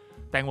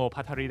แตงโม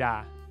พัทรธิดา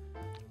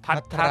ขอโ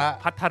ทษครับ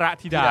พัทร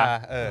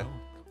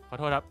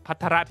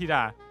ธิด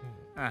า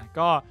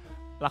ก็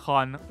ละค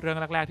รเรื่อง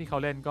แรกๆที่เขา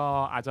เล่นก็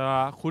อาจจะ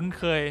คุ้น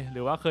เคยห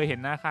รือว่าเคยเห็น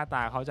หน้าค่าต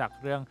าเขาจาก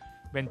เรื่อง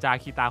เบญจา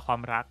คีตาควา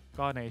มรัก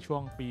ก็ในช่ว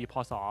งปีพ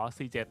ศ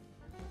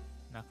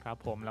47นะครับ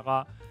ผมแล้วก็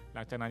ห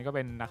ลังจากนั้นก็เ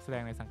ป็นนักแสด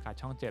งในสังกัด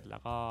ช่อง7แล้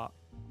วก็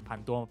ผัน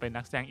ตัวมาเป็น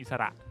นักแสดงอิส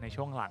ระใน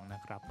ช่วงหลังน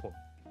ะครับผม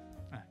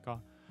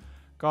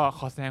ก็ข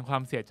อแสดงควา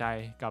มเสียใจ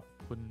กับ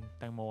คุณ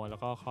แตงโมแล้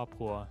วก็ครอบค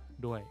รัว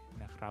ด้วย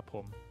นะครับผ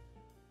ม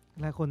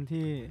และคน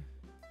ที่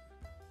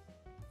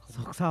โศ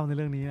กเศร้าในเ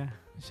รื่องนี้นะ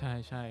ใ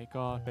ช่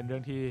ก็เป็นเรื่อ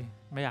งที่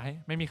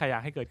ไม่มีใครอยา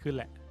กให้เกิดขึ้นแ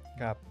หละ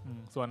ครับ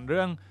ส่วนเ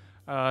รื่อง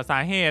สา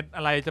เหตุอ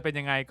ะไรจะเป็น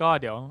ยังไงก็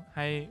เดี๋ยวใ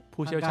ห้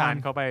ผู้เชี่ยวชาญ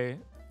เขาไป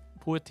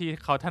ผู้ที่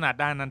เขาถนัด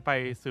ด้านนั้นไป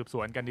สืบส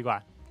วนกันดีกว่า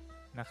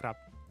นะครับ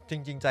จ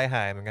ริงๆใจห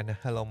ายเหมือนกันนะ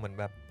อารมณ์เหมือน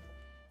แบบ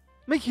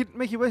ไม่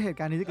คิดว่าเหตุ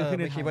การณ์นี้จะเกิดขึ้น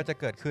ไม่คิดว่าจะ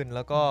เกิดขึ้นแ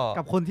ล้วก็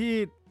กับคนที่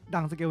ดั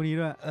งสเกลนี้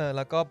ด้วยแ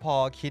ล้วก็พอ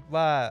คิด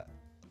ว่า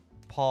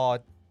พ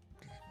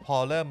อ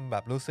เริ่มแบ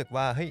บรู้สึก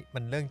ว่าเฮ้ยมั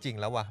นเรื่องจริง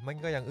แล้วว่ะมัน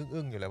ก็ยัง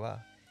อึ้งอยู่เลยว่า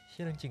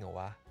เรื่องจริงเหรอ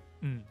วะ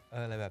อ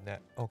ะไรแบบเนี้ย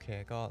โอเค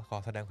ก็ขอ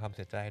แสดงความเ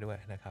สียใจด้วย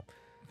นะครับ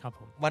ครับ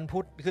ผม วันพุ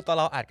ธคือตอน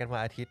เราอัดกันวั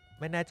นอาทิตย์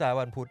ไม่แน่ใจ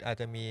วันพุธอาจ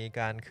จะมี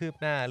การคืบ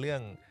หน้าเรื่อ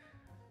ง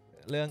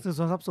สืบส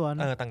วนสอบสวน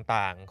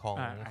ต่างๆ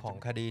ของ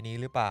คดีนี้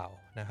หรือเปล่า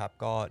นะครับ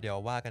ก็เดี๋ยว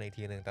ว่ากันอีก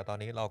ทีนึงแต่ตอน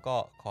นี้เราก็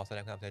ขอแสด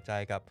งความเสียใจ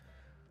กับ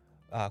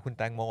คุณแ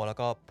ตงโมแล้ว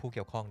ก็ผู้เ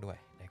กี่ยวข้องด้วย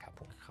นะครับ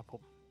ผมครับผ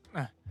ม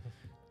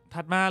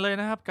ถัดมาเลย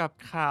นะครับกับ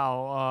ข่าว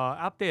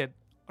อัปเดต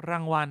รา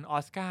งวัลออ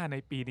สการ์ใน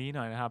ปีนี้ห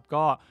น่อยนะครับ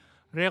ก็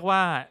เรียกว่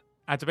า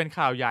อาจจะเป็น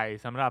ข่าวใหญ่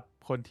สำหรับ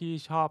คนที่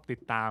ชอบติด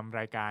ตาม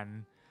รายการ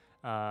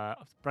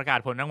ประกาศ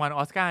ผลรางวัลอ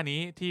อสการ์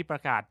นี้ที่ปร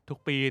ะกาศทุก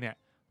ปีเนี่ย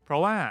เพรา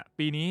ะว่า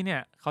ปีนี้เนี่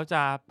ยเขาจ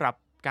ะป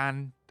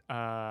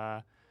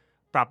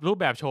รับรูป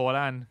แบบโชว์แล้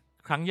วกัน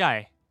ครั้งใหญ่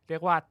เรีย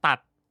กว่าตัด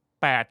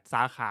8ส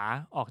าขา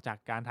ออกจาก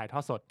การถ่ายทอ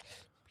ดสด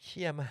เ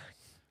ชี่ยมาก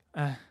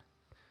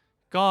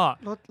ก็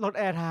ลดแ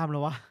อร์ไทม์เหร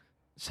อวะ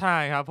ใช่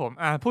ครับผม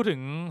พูดถึ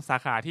งสา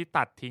ขาที่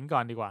ตัดทิ้งก่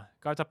อนดีกว่า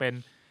ก็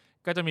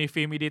จะมี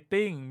ฟิล์มอีดิต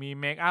ติ้งมี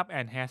เมคอัพแอ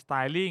นด์แฮร์สไต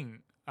ลิ่ง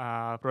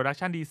โปรดัก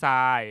ชันดีไซ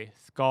น์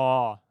สกอ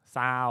ร์ซ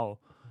าวด์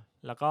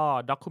แล้วก็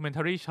ด็อกิเมนท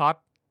ารีช็อต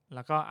แ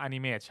ล้วก็แอนิ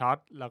เมตช็อต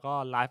แล้วก็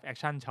ไลฟ์แอค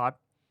ชั่นช็อต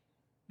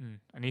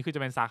อันนี้คือจ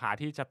ะเป็นสาขา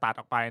ที่จะตัด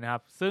ออกไปนะครั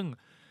บซึ่ง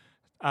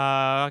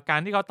การ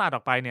ที่เขาตัดอ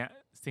อกไปเนี่ย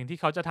สิ่งที่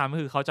เขาจะทำก็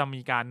คือเขาจะ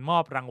มีการมอ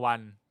บรางวัล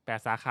แต่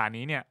สาขา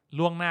นี้เนี่ย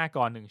ล่วงหน้า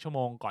ก่อน1ชั่วโม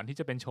งก่อนที่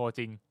จะเป็นโชว์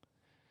จริง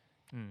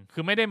คื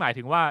อไม่ได้หมาย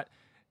ถึงว่า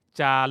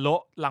จะโล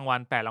ะรางวัล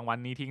8รางวัล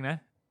นี้ทิ้งนะ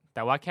แ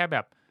ต่ว่าแค่แบ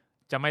บ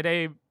จะไม่ได้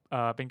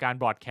เป็นการ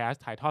บรอดแคส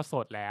ต์ถ่ายทอดส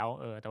ดแล้ว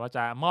แต่ว่าจ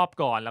ะมอบ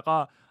ก่อนแล้วก็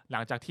หลั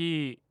งจากที่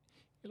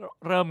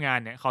เริ่มงาน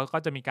เนี่ยเขาก็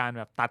จะมีการแ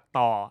บบตัด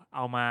ต่อเอ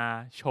ามา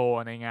โช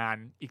ว์ในงาน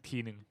อีกที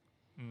หนึ่ง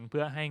เ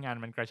พื่อให้งาน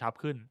มันกระชับ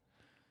ขึ้น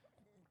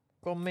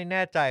ก็ไม่แ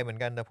น่ใจเหมือน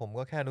กันแต่ผม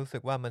ก็แค่รู้สึ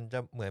กว่ามันจะ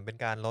เหมือนเป็น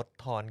การลด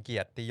ทอนเกี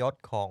ยรติยศ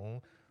ของ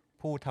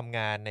ผู้ทำง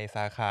านในส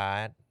าขา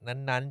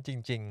นั้นๆจ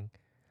ริง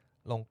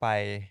ๆลงไป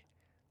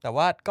แต่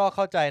ว่าก็เ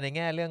ข้าใจในแ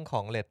ง่เรื่องขอ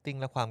งเรตติ้ง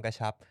และความกระ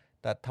ชับ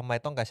แต่ทำไม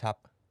ต้องกระชับ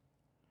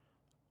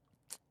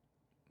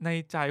ใน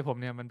ใจผม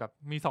เนี่ยมันแบบ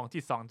มี2จิ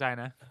ต2ใจ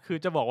นะคือ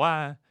จะบอกว่า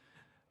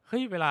เ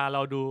ฮ้ยเวลาเร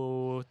าดู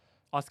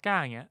ออสกา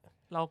ร์อย่างเงี้ย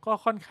เราก็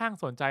ค่อนข้าง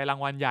สนใจราง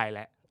วัลใหญ่แห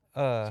ละ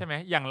ใช่ไหม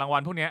อย่างรางวั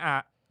ลพวกนี้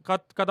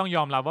ก็ต้องย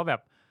อมรับว่าแบ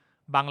บ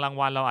บางราง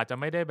วัลเราอาจจะ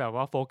ไม่ได้แบบ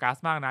ว่าโฟกัส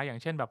มากนะอย่าง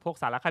เช่นแบบพวก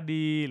สารค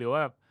ดีหรือว่า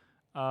แบบ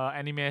แอ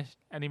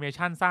นิเม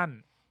ชันสั้น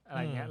อะไร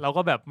เงี้ยเรา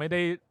ก็แบบไ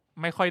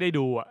ม่ค่อยได้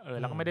ดู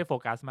แล้วก็ไม่ได้โฟ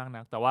กัสมาก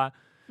นักแต่ว่า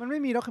มันไม่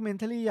มีด็อกิเมน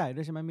ทารีใหญ่ด้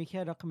วยใช่ไหมมีแค่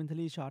ด็อกิเมนทา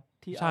รีช็อต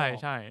ที่ใ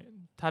ช่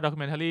ถ้าด็อกิ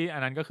เมนทารีอั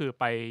นนั้นก็คือ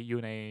ไปอ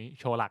ยู่ใน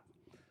โชว์หลัก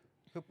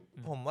คือ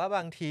ผมว่าบ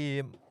างที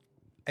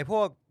ไอ้พ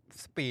วก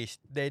สปีช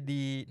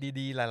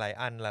ดีหลาย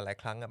ๆอันหลาย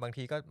ๆครั้งบาง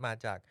ทีก็มา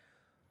จาก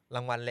ร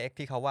างวัลเล็ก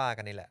ที่เขาว่า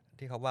กันนี่แหละ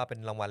ที่เขาว่าเป็น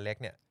รางวัลเล็ก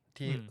เนี่ย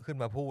ที่ขึ้น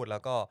มาพูดแล้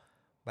วก็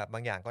แบบบา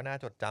งอย่างก็น่า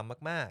จดจ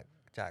ำมาก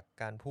ๆจาก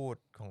การพูด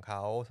ของเข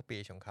าสปี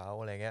ชของเขา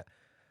อะไรเงี้ย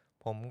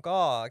ผมก็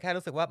แค่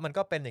รู้สึกว่ามัน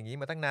ก็เป็นอย่างนี้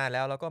มาตั้งนานแ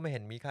ล้วก็ไม่เห็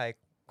นมีใคร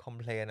คอม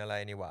เพลนอะไร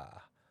นี่หว่า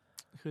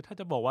คือถ้า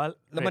จะบอกว่า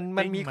แล้ว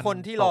มันมีคน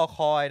ที่รอค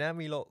อยนะ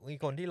มี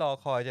คนที่รอ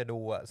คอยจะดู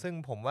ซึ่ง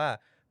ผมว่า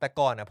แต่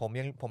ก่อน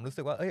ผมรู้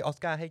สึกว่าออส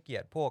การ์ให้เกี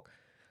ยรติพวก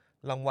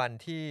รางวัล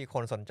ที่ค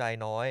นสนใจ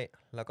น้อย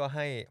แล้วก็ใ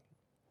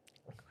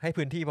ห้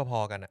พื้นที่พอ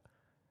ๆกัน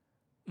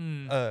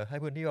ให้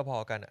พื้นที่พอ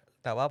ๆกัน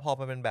แต่ว่าพอ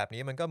มันเป็นแบบ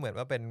นี้มันก็เหมือน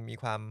ว่าเป็นมี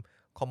ความ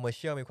คอมเมอร์เ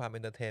ชียลมีความเอ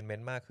นเตอร์เทนเมน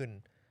ต์มากขึ้น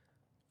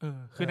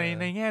คือ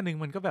ในแง่นึง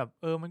มันก็แบบ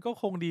มันก็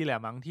คงดีแหละ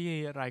มั้งที่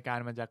รายการ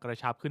มันจะกระ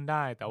ชับขึ้นไ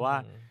ด้แต่ว่า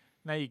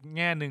ในอีกแ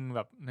ง่นึงแบ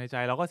บในใจ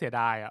เราก็เสีย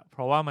ดายเพ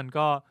ราะว่ามัน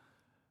ก็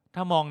ถ้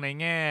ามองใน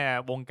แง่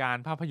วงการ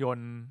ภาพยน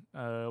ตร์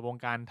วง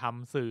การท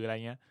ำสื่ออะไร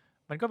เงี้ย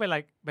มันก็เ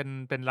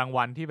ป็นราง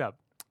วัลที่แบบ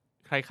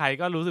ใคร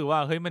ๆก็รู้สึกว่า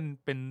เฮ้ยมัน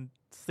เป็น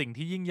สิ่ง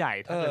ที่ยิ่งใหญ่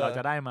ถ้าเกิดเราจ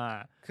ะได้มา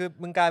คือ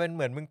มึงกลายเป็นเห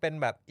มือนมึงเป็น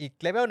แบบอีก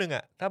เลเวลนึง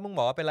ถ้ามึงบ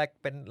อกว่าเ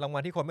ป็นรางวั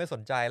ลที่คนไม่ส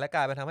นใจและก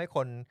ลายไปทำให้ค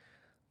น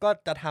ก็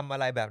จะทำอะ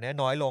ไรแบบนี้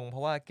น้อยลงเพร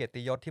าะว่าเกียร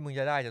ติยศที่มึง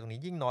จะได้จากตรง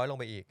นี้ยิ่งน้อยลง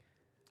ไปอีก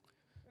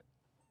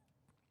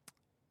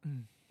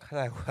เข้าใ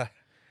จว่า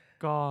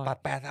ก็ตัด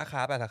8 สา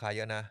ขาเ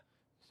ยอะนะ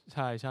ใ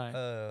ช่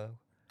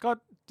ก็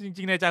จ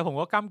ริงๆในใจผม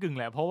ก็ก้ำกึ่ง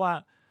แหละเพราะว่า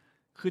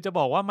คือจะบ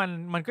อกว่า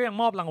มันก็ยัง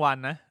มอบรางวัล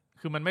นะ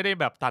คือมันไม่ได้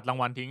แบบตัดราง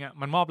วัลทิ้ง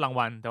มันมอบราง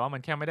วัลแต่ว่ามั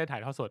นแค่ไม่ได้ถ่า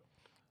ยทอดสด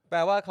แปล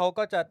ว่าเขา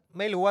ก็จะ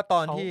ไม่รู้ว่าต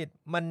อนที่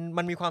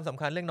มันมีความสำ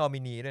คัญเรื่องนอมิ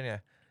นีด้วยเนี่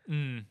ย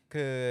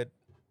คือ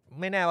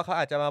ไม่แน่ว่าเขา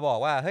อาจจะมาบอก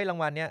ว่าเฮ้ยราง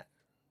วัลเนี้ย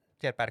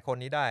 7-8 คน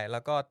นี้ได้แล้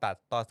วก็ตัด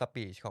ตอนส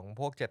ปีชของ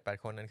พวก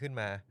 7-8 คนนั้นขึ้น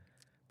มา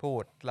พู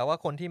ดแล้วว่า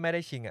คนที่ไม่ไ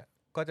ด้ชิง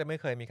ก็จะไม่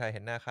เคยมีใครเห็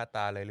นหน้าค่าต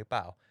าเลยหรือเป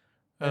ล่า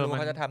ไม่รู้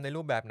เขาจะทำใน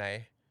รูปแบบไหน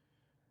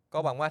ก็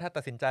หวังว่าถ้า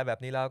ตัดสินใจแบบ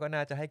นี้แล้วก็น่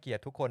าจะให้เกียร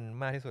ติทุกคน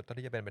มากที่สุดเท่า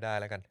ที่จะเป็นไปได้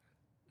แล้วกัน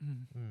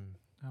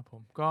ครับผ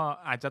มก็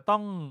อาจจะต้อ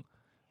ง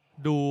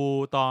ดู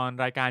ตอน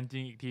รายการจริ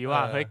งอีกทีว่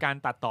าเฮ้ยการ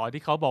ตัดต่อ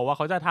ที่เขาบอกว่าเ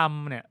ขาจะท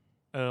ำเนี่ย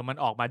มัน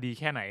ออกมาดี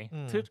แค่ไหน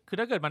คือ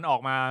ถ้าเกิดมันออ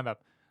กมาแบบ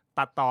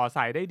ตัดต่อใ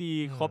ส่ได้ดี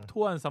ครบ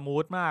ถ้วนสมู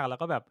ทมากแล้ว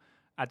ก็แบบ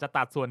อาจจะ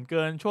ตัดส่วนเ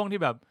กินช่วงที่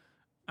แบบ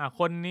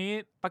คนนี้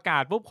ประกา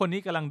ศปุ๊บคนนี้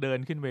กำลังเดิน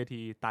ขึ้นเว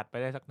ทีตัดไป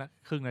ได้สัก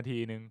ครึ่งนาที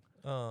นึง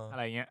อะไ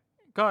รเงี้ย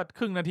ก็ค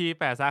รึ่งนาที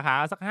8 สาขา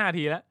สัก5 นา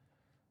ทีแล้ว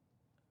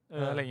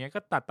อะไรเงี้ยก็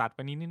ตัดไป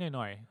นิดๆห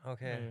น่อยๆโอ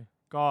เค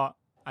ก็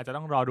อาจจะ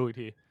ต้องรอดูอีก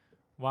ที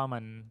ว่ามั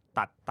น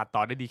ตัดต่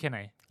อได้ดีแค่ไหน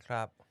ค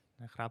รับ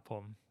นะครับผ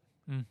ม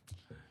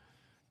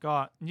ก็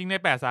ยิ่งใน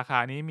8 สาขา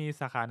นี้มี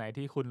สาขาไหน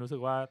ที่คุณรู้สึ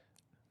กว่า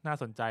น่า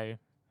สนใจ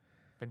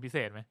เป็นพิเศ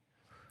ษไหม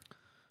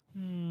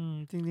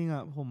จริงๆอ่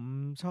ะผม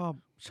ชอบ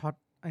ช็อต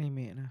อนิเม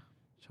ะนะ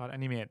ช็อตอ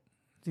นิเมะ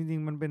จริง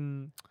ๆมันเป็น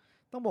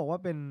ต้องบอกว่า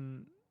เป็น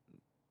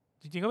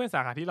จริงๆก็เป็นสา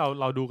ขาที่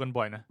เราดูกัน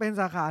บ่อยนะเป็น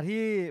สาขา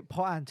ที่พ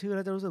ออ่านชื่อแ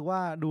ล้วจะรู้สึกว่า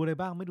ดูอะไร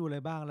บ้างไม่ดูอะไร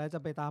บ้างแล้วจะ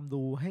ไปตาม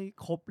ดูให้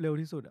ครบเร็ว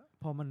ที่สุด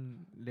เพราะมัน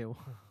เร็ว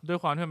ด้วย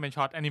ความที่มันเป็น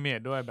ช็อตอนิเมะ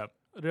ด้วยแบบ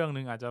เรื่อง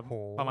นึงอาจจะ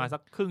ประมาณสั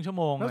กครึ่งชั่ว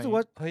โมงรู้สึกว่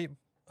าเฮ้ย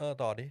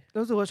ต่อดิ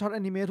รู้สึกว่าช็อตอ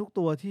นิเมะทุก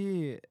ตัวที่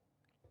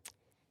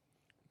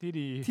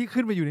ดีที่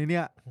ขึ้นมาอยู่ในเ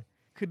นี้ย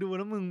คือดูแ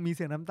ล้วมึงมีเ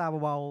สียงน้ำตา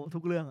เบาๆทุ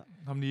กเรื่อง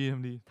ทำดี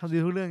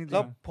ทุกเรื่องจริงๆแล้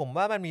วผม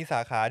ว่ามันมีสา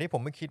ขาที่ผ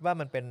มไม่คิดว่า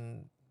มันเป็น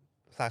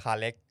สาขา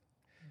เล็ก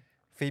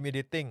ฟิล์มเอ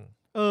ดิติ้ง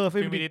ฟิ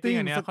ล์มเอดิติ้ง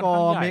สกอ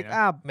ร์เมค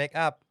อั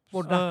พโปร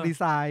ดักต์ดี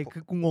ไซน์คื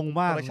อกูงง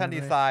มากโปรดักชั่น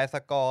ดีไซน์ส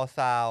กอร์ซ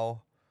าวด์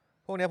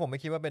พวกนี้ผมไม่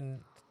คิดว่าเป็น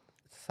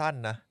สั้น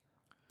นะ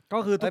ก็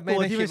คือทุกตั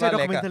วที่ไม่ใช่ด็อ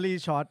กเมนทารี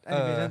ช็อตแอ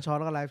นิเมชันช็อต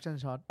แล้วก็ไลฟ์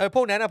ช็อตพ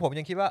วกนั้นนะผม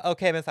ยังคิดว่าโอ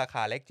เคเป็นสาข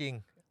าเล็กจริง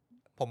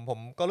ผม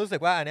ก็รู้สึ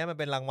กว่าอันนี้มัน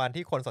เป็นรางวัล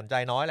ที่คนสนใจ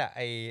น้อยแหละ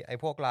ไอ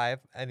พวกไล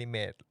ฟ์แอ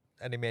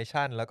นิเม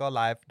ชันแล้วก็ไ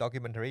ลฟ์ด็อกิ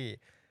เมนทารี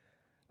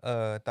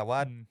แต่ว่า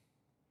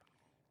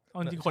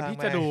จริงคนที่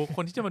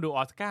จะมาดูอ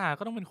อสการ์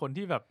ก็ต้องเป็นคน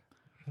ที่แบบ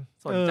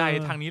สนใจ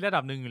ทางนี้ระดั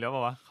บหนึ่งอยู่แล้วป่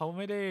าววะเขาไ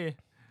ม่ได้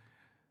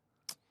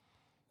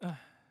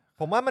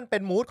ผมว่ามันเป็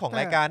นมูดของ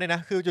รายการด้วยน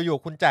ะคืออยู่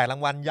ๆคุณแจกรา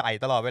งวัลใหญ่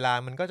ตลอดเวลา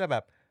มันก็จะแบ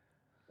บ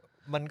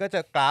มันก็จะ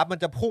กราฟมัน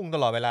จะพุ่งต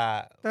ลอดเวลา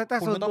แต่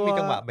คุณต้องมี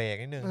จังหวะเบรก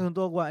นิดนึงส่วน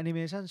ตัวกว่าแอนิเม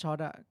ชันช็อต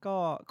อ่ะก็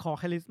ขอแ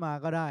ค่ลิสต์มา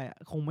ก็ได้อ่ะ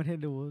คงไม่ได้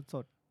ดูส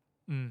ด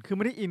คือไ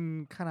ม่ได้อิน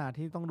ขนาด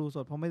ที่ต้องดูส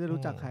ดเพราะไม่ได้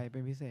รู้จักใครเป็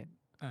นพิเศษ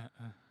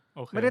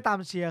ไม่ได้ตาม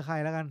เชียร์ใคร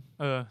แล้วกัน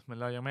เหมือน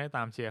เรายังไม่ได้ต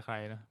ามเชียร์ใคร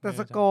นะแต่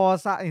สกอร์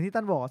อย่างที่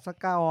ตั้นบอกส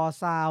กอร์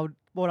ซาวด์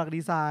โปรดักต์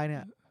ดีไซน์เนี่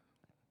ย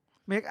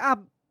เมคอั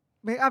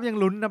พยัง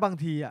ลุ้นนะบาง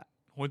ทีอ่ะ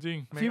โหจริง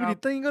ฟิล์มเอดิ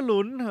ติ้งก็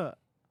ลุ้นเหอะ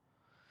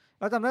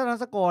เราจำได้ตอน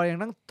สกอร์ยัง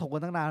นั่งถกกั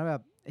นตั้งนานแบ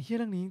บไอ้เหี้ย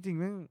เรื่องนี้จริงๆ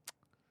แม่ง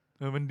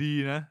มันดี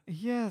นะไอ้เ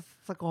หี้ย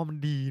สกอร์มัน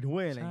ดีด้ว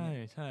ยอะไรเงี้ย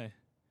ใช่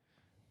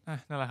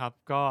นั่นแหละครับ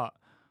ก็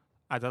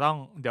อาจจะต้อง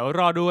เดี๋ยว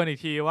รอดูกันอีก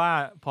ทีว่า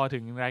พอถึ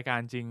งรายการ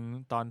จริง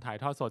ตอนถ่าย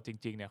ทอดสดจ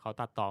ริงๆเนี่ยเขา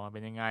ตัดต่อมาเป็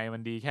นยังไงมั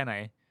นดีแค่ไหน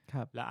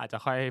แล้วอาจจะ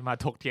ค่อยมา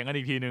ถกเถียงกัน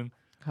อีกทีนึง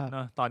เน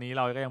าะตอนนี้เ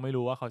ราก็ยังไม่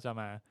รู้ว่าเขาจะ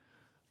มา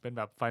เป็นแ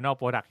บบ Final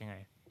Product ยังไง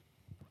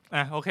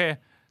โอเค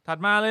ถัด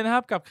มาเลยนะค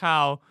รับกับข่า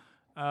ว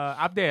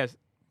อัปเดต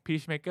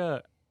Peacemaker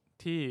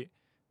ที่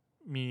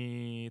มี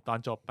ตอน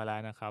จบไปแล้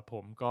วนะครับผ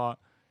มก็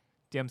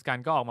เจมส์กัน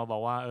ก็ออกมาบอ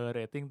กว่าเร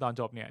ตติ้งตอน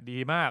จบเนี่ยดี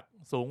มาก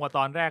สูงกว่าต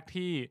อนแรก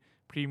ที่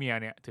พรีเมีย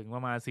ร์เนี่ยถึงปร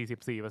ะมาณ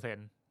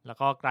 44% แล้ว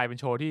ก็กลายเป็น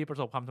โชว์ที่ประ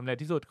สบความสำเร็จ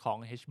ที่สุดของ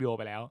HBO ไ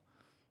ปแล้ว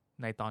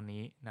ในตอน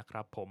นี้นะค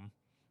รับผม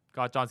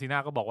ก็จอห์นซีน่า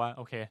ก็บอกว่า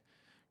โอเค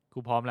กู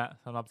พร้อมแล้ว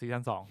สำหรับซี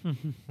ซั่น2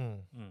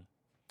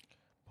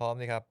พร้อม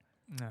สิครับ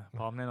พ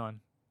ร้อมแน่นอน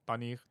ตอน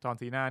นี้จอห์น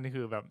ซีน่านี่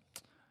คือแบบ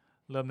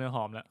เริ่มเนื้อห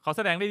อมแล้วเขาแ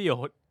สดงได้ดี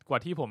กว่า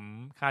ที่ผม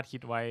คาดคิ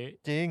ดไว้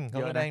จริงเขา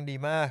แสดงดี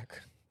มาก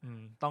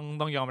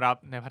ต้องยอมรับ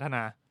ในพัฒน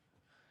า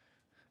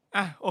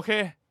โอเค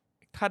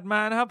ถัดมา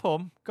นะครับผม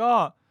ก็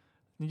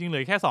จริงๆเหลื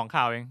อแค่2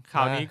ข่าวเองข่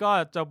าวนี้ก็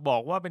จะบอ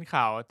กว่าเป็น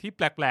ข่าวที่แ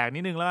ปลกๆนิ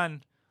ดนึงแล้วกัน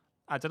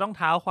อาจจะต้องเ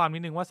ท้าความนิ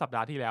ดนึงว่าสัปด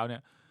าห์ที่แล้วเนี่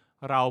ย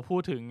เราพู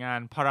ดถึงงาน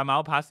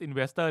Paramount Plus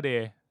Investor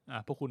Day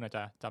พวกคุณอาจจ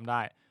ะจำไ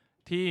ด้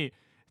ที่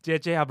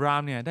JJ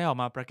Abrams เนี่ยได้ออก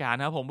มาประกาศ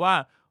นะครับผมว่า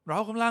เรา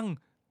กำลัง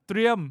เต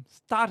รียม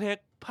Star Trek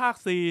ภาค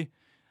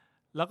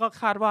 4แล้วก็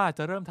คาดว่าจ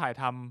ะเริ่มถ่าย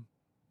ท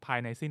ำภาย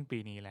ในสิ้นปี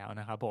นี้แล้ว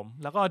นะครับผม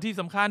แล้วก็ที่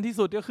สำคัญที่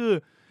สุดก็คือ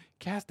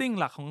แคสติ้ง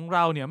หลักของเร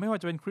าเนี่ยไม่ว่า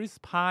จะเป็นคริส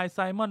พายไซ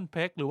มอนเ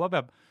พ็กหรือว่าแบ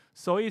บ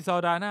โซอีซา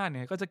ดาน่าเ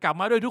นี่ยก็จะกลับ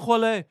มาด้วยทุกคน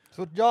เลย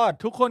สุดยอด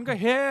ทุกคนก็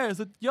เฮ้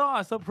สุดยอ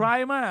ดเซอร์ไพร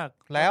ส์มาก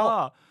แล้วก็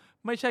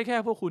ไม่ใช่แค่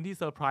พวกคุณที่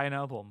เซอร์ไพรส์น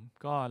ะครับผม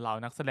ก็เหล่า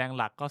นักแสดง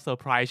หลักก็เซอ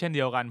ร์ไพรส์เช่นเ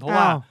ดียวกันเพราะ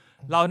ว่า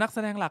เรานักแส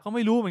ดงหลักก็ไ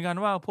ม่รู้เหมือนกัน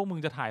ว่าพวกมึง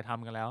จะถ่ายท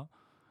ำกันแล้ว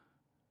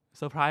เ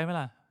ซอร์ไพรส์ไหม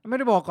ล่ะไม่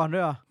ได้บอกก่อนด้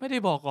วยเหรอไม่ได้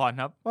บอกก่อน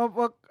ครับ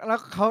ว่าแล้ว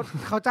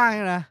เขาจ้าง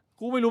ยังไง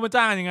กูไม่รู้มัน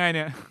จ้างยังไงเ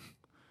นี่ย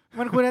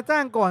มันควรจะจ้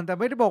างก่อนแต่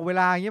ไม่ได้บอกเว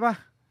ลาอย่างงี้ป่ะ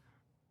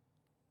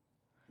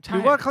หรื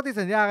อว่าเขาติด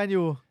สัญญากันอ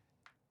ยู่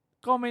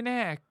ก็ไม่แน่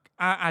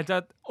อาจจะ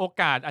โอ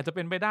กาสอาจจะเ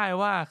ป็นไปได้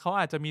ว่าเขา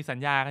อาจจะมีสัญ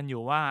ญากันอ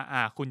ยู่ว่า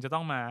คุณจะต้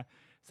องมา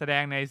แสด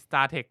งใน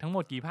Star Trek ทั้งหม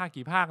ดกี่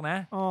ภาคนะ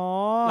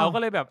เราก็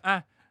เลยแบบ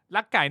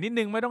ลักไก่นิด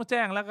นึงไม่ต้องแ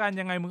จ้งแล้วกัน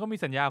ยังไงมึงก็มี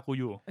สัญญากู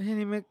อยู่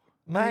นี่ไ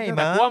ม่แ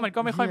ต่ว่ามันก็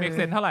ไม่ค่อย make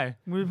sense เท่าไหร่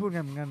มึงพูดกั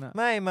นเหมือนกันอ่ะ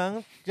ไม่มั้ง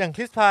อย่างค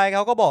ริส พายเข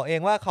าก็บอกเอ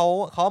งว่าเ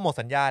ขาหมด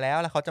สัญญาแล้ว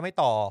เขาจะไม่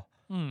ต่อ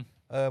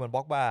เหมือนบ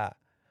ล็อกบาร์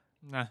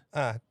นะ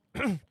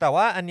แต่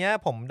ว่าอันเนี้ย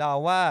ผมเดา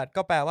ว่า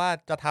ก็แปลว่า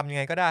จะทำยังไ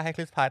งก็ได้ให้ค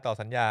ริส พายต่อ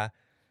สัญญา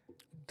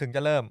ถึงจ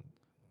ะเริ่ม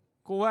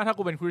กูว่าถ้า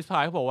กูเป็นคริส พา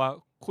ยเขาบอกว่า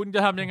คุณจะ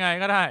ทำยังไง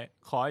ก็ได้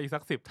ขออีกสั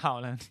ก10 เท่า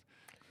นั้น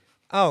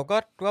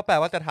ก็แปล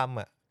ว่าจะทำ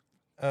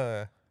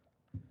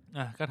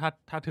ก็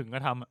ถ้าถึงก็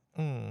ทำ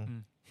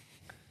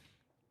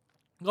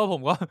ก็ผ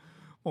ม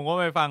ก็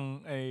ไปฟัง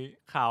ไอ้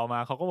ข่าวมา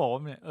เขาก็บอกว่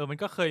ามัน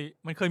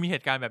เคยมีเห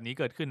ตุการณ์แบบนี้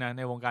เกิดขึ้นนะใ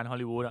นวงการฮอล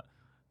ลีวูดอะ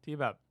ที่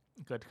แบบ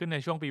เกิดขึ้นใน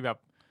ช่วงปีแบบ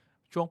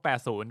ช่วง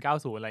80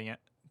 90อะไรเงี้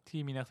ยที่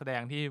มีนักแสด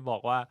งที่บอ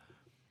กว่า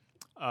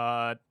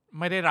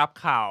ไม่ได้รับ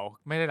ข่าว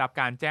ไม่ได้รับ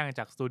การแจ้งจ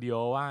ากสตูดิโอ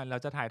ว่าเรา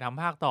จะถ่ายท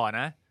ำภาคต่อ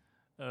นะ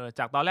จ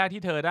ากตอนแรก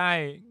ที่เธอได้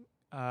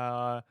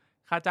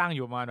ค่าจ้างอ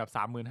ยู่ประมาณแบบ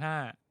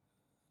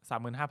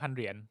 35,000 เห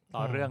รียญต่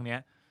อเรื่องเนี้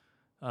ย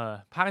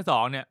ภาคที่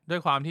2เนี่ยด้ว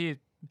ยความที่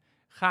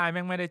ค่ายแ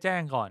ม่งไม่ได้แจ้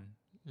งก่อน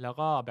แล้ว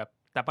ก็แบบ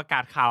แต่ประกา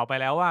ศข่าวไป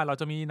แล้วว่าเรา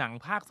จะมีหนัง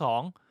ภาค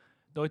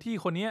2โดยที่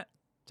คนนี้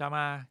จะม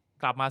า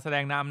กลับมาแสด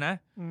งนำนะ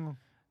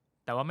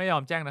แต่ว่าไม่ยอ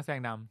มแจ้งนักแสด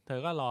งนำเธอ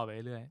ก็รอไป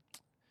เรื่อย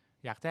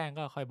อยากแจ้ง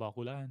ก็ค่อยบอก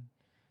กูแล้วกัน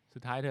สุ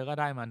ดท้ายเธอก็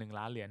ได้มา1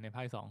 ล้านเหรียญในภ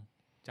าค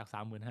2จาก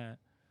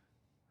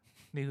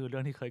 35,000 นี่คือเรื่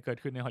องที่เคยเกิด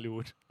ขึ้นในฮอลลีวู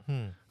ด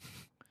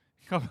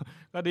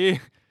ก็ดี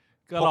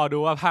ก็รอดู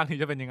ว่าภาคนี้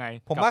จะเป็นยังไง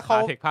ผมว่าเขา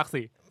Star Trek ภาค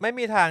4ไม่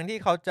มีทางที่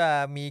เขาจะ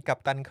มีกัป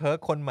ตันเคิร์ก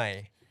คนใหม่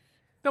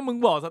ก็มึง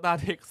บอก Star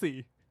Trek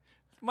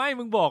 4ไม่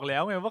มึงบอกแล้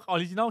วไงว่าออ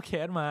ริจินอลแค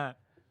สมา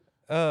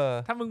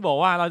ถ้ามึงบอก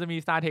ว่าเราจะมี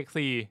Star Trek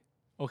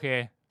 4โอเค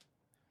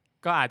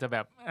ก็อาจจะแบ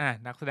บ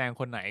นักแสดง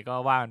คนไหนก็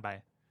ว่ากันไป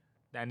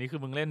แต่อันนี้คือ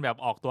มึงเล่นแบบ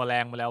ออกตัวแร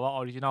งมาแล้วว่าอ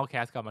อริจินอลแค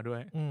สกลับมาด้ว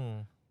ย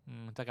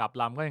จะกลับ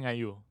ลำก็ยังไง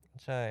อยู่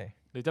ใช่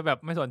หรือจะแบบ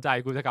ไม่สนใจ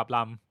กูจะกลับล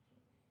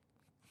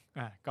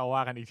ำก็ว่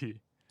ากันอีกที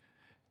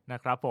นะ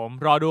ครับผม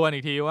รอดูกัน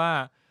อีกทีว่า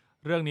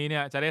เรื่องนี้เนี่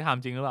ยจะได้ท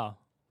ำจริงหรือเปล่า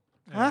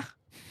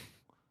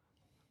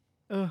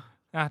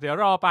เดี๋ยว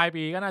รอปลาย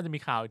ปีก็น่าจะมี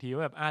ข่าวทีว่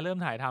าแบบเริ่ม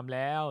ถ่ายทำแ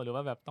ล้วหรือว่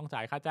าแบบต้องจ่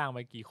ายค่าจ้างไป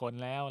กี่คน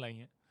แล้วอะไร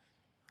เงี้ย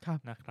ครับ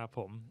นะครับผ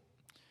ม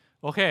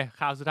โอเค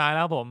ข่าวสุดท้ายแ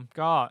ล้วผม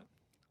ก็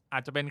อา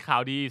จจะเป็นข่า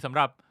วดีสำห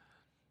รับ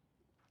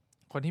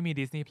คนที่มี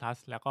Disney Plus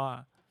แล้วก็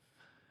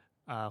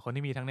คน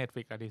ที่มีทั้ง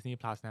Netflix กับ Disney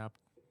Plus นะครับ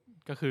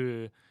ก็คือ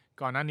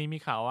ก่อนหน้านี้มี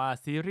ข่าวว่า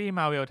ซีรีส์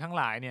Marvel ทั้ง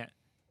หลายเนี่ย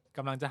ก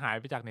ำลังจะหาย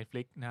ไปจาก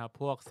Netflix นะครับ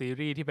พวกซี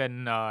รีส์ที่เป็น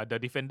The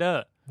Defender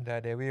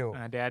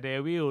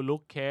Daredevil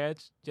Luke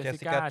Cage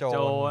Jessica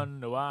Jones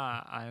หรือว่า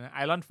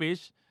Iron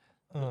Fist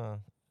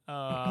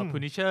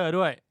Punisher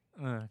ด้วย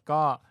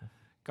ก็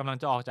กำลัง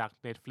จะออกจาก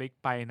Netflix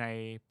ไปใน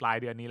ปลาย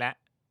เดือนนี้แหละ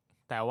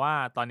แต่ว่า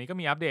ตอนนี้ก็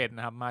มีอัปเดตน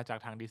ะครับมาจาก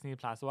ทาง Disney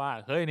Plus ว่า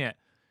เฮ้ยเนี่ย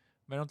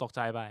ไม่ต้องตกใจ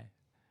ไป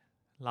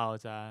เรา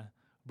จะ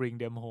bring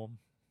them home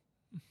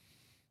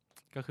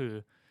ก็คือ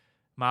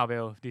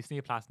Marvel Disney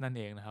Plus นั่นเ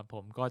องนะครับผ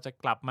มก็จะ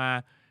กลับมา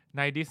ใ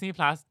น Disney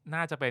Plus น่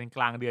าจะเป็นก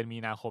ลางเดือนมี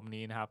นาคม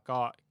นี้นะครับก็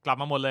กลับ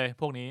มาหมดเลย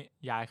พวกนี้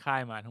ย้ายค่า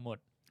ยมาทั้งหมด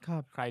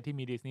ใครที่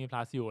มี Disney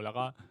Plus อยู่แล้ว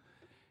ก็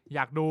อย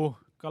ากดู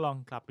ก็ลอง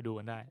กลับไปดู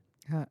กันได้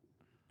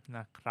น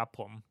ะครับ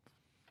ผม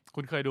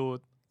คุณเคยดู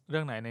เรื่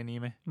องไหนในนี้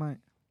ไหมไม่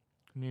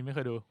คุณมีไม่เค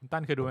ยดูคุณตั้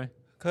นเคยดูไหม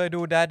เคยดู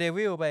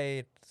Daredevil ไป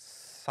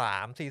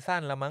3ซีซั่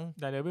นแล้วมั้ง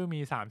Daredevil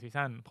มี3ซี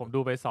ซั่นผมดู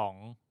ไป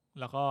2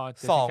แล้วก็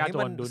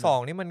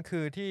2นี่มันคื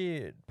อที่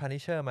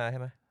Punisher มาใช่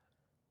ไหม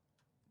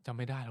จำ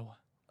ไม่ได้แล้วว่ะ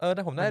แ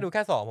ต่ผมได้ดูแ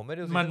ค่2ผมไม่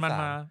ดูซีซั่น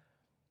3มา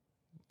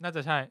น่าจ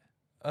ะใช่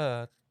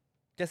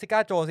Jessica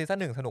Jones ซีซั่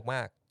น1สนุกม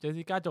าก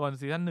Jessica Jones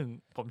ซีซั่น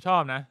1ผมชอ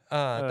บนะ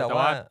แต่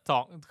ว่า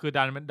2คือ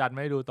ดันไ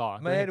ม่ได้ดูต่อ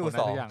ไม่ได้ดู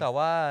2แต่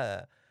ว่า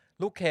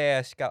Luke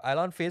Cage กับ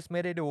Iron Fist ไ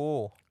ม่ได้ดู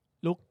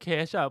Luke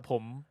Cage ผ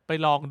มไป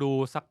ลองดู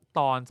สักต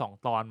อน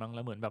2ตอนมั้งแ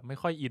ล้วเหมือนแบบไม่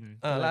ค่อยอิน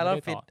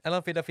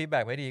Iron Fistฟีดแบ็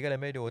กไม่ดีก็เลย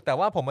ไม่ดูแต่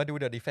ว่าผมมาดู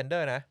The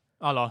Defender นะ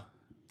เหรอ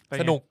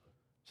สนุก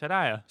ใช้ไ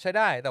ด้เหรอใช้ไ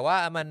ด้แต่ว่า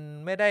มัน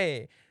ไม่ไ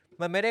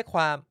ด้ค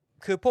วาม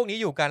คือพวกนี้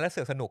อยู่กันแล้วเ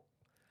สือกสนุก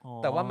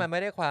แต่ว่ามันไม่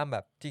ได้ความแบ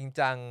บจริง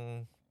จัง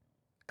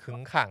ขึง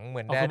ขังเห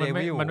มือน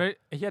Daredevil มันไม่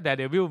ไอ้เหี้ย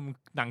Daredevil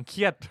หนังเค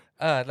รียด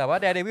แต่ว่า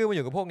Daredevil มันอ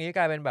ยู่กับพวกนี้ก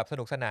ลายเป็นแบบส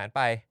นุกสนานไ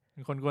ป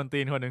คนกวนตี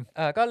นคนนึง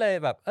ก็เลย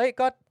แบบ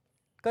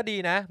ก็ดี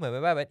นะเหมือน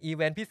แบบเป็นอีเ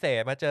วนต์พิเศ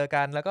ษมาเจอ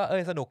กันแล้วก็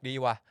สนุกดี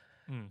ว่ะ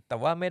แต่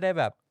ว่าไม่ได้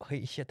แบบเฮ้ย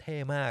เชี่ยเท่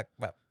มาก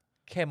แบบ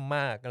เข้มม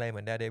ากอะไรเหมื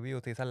อน Daredevil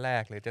ซีซั่นแร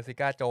กหรือ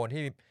Jessica Jones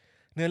ที่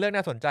เนื้อเรื่อง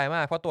น่าสนใจม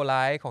ากเพราะตัว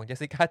ร้ายของ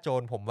Jessica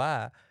Jones ผมว่า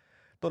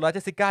ตัวร้าย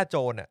Jessica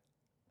Jones อ่ะ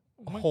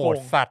โหด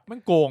สัตว์มัน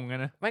โกงไง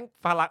นะมัน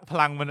พ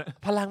ลัง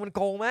มันโ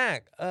กงมาก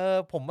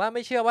ผมว่าไ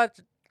ม่เชื่อว่า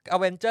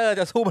Avenger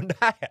จะสู้มันไ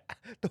ด้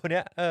ตัวเนี้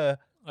ย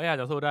อยาก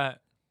จะสู้ได้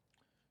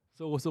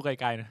สู้ไก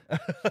ลๆนะ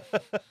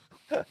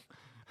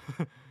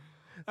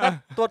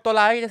ตัว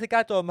ร้ายเจสสิก้า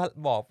โจน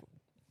บอก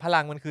พลั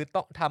งมันคือต้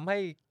องทำให้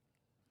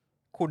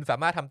คุณสา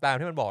มารถทำตาม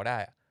ที่มันบอกได้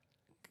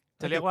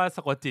จะเรียกว่าส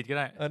ะกดจิตก็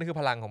ได้นั่นคือ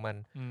พลังของมัน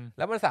แ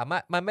ล้วมันสามาร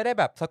ถมันไม่ได้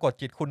แบบสะกด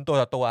จิตคุณตัว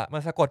ต่อตัวมั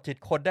นสะกดจิต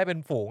คนได้เป็น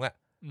ฝูง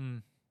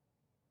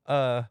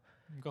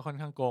ก็ค่อน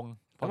ข้างโกง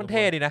มันเ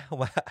ท่ดีนะผม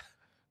ว่า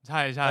ใช่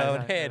มั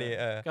นเท่ดี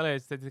ก็เลย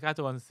เจสสิก้าโจ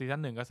นซีซั่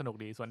น1ก็สนุก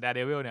ดีส่วน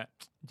Daredevil เนี่ย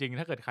จริง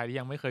ถ้าเกิดใครที่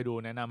ยังไม่เคยดู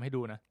แนะนำให้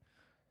ดูนะ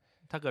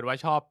ถ้าเกิดว่า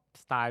ชอบ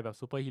สไตล์แบบ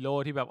ซูเปอร์ฮีโร่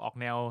ที่แบบออก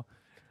แนว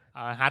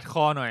ฮาร์ดค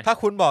อร์หน่อยถ้า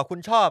คุณบอกคุณ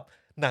ชอบ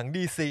หนัง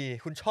DC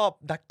คุณชอบ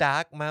ดา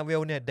ร์กมาเว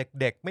ลเนี่ย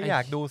เด็กๆไม่อยา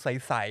กดูใ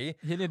ส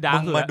ๆมึ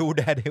งมาดู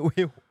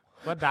Daredevil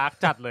ว่าดาร์ก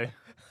จัดเลย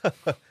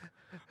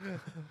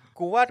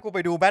กูว่ากูไป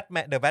ดูแบทแม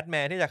นเดอะแบทแม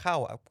นที่จะเข้า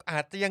อา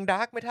จจะยังด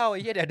าร์กไม่เท่าไอ้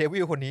เหี้ย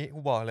Daredevil คนนี้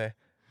กูบอกเลย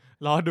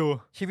รอดู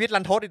ชีวิตรั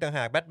นทดอีกต่างห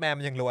ากแบทแมน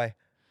มันยังรวย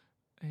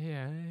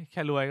แ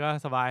ค่รวยก็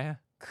สบายฮะ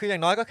คืออย่า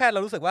งน้อยก็แค่เรา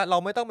รู้สึกว่าเรา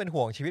ไม่ต้องเป็น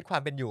ห่วงชีวิตควา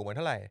มเป็นอยู่เหมือนเ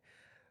ท่าไหร่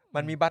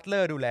มันมีบัตเลอ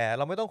ร์ดูแลเ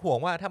ราไม่ต้องห่วง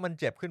ว่าถ้ามัน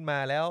เจ็บขึ้นมา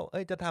แล้ว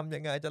จะทำยั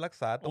งไงจะรัก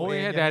ษาตัวเอ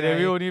งยังไง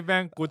Daredevil นี่แม่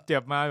งกูเจ็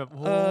บมาแบบโ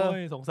อ้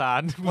ยสงสา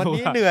รวัน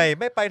นี้เหนื่อย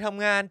ไม่ไปท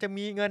ำงานจะ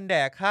มีเงินแด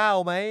กข้าว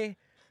ไหม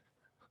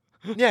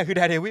เนี่ยคือ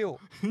Daredevil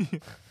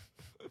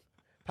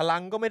พลั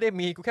งก็ไม่ได้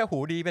มีกูแค่หู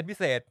ดีเป็นพิ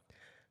เศษ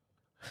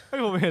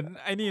ผมเห็น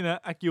ไอ้นี่นะ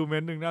อาร์กิวเม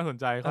นต์นึงน่าสน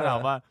ใจเขาถาม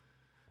ว่า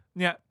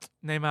เนี่ย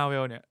ใน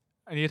Marvel เนี่ย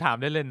อันนี้ถาม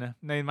ได้เล่นนะ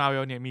ใน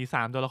Marvel เนี่ยมี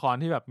3ตัวละคร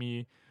ที่แบบมี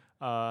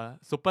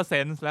ซูเปอร์เซ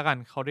นส์แล้วกัน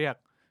เขาเรียก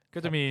ก็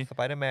จะมี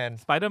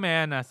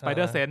Spider-Man นะ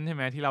Spider-Sense ใช่ไ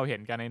หมที่เราเห็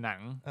นกันในหนัง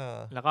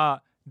แล้วก็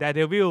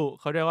Daredevil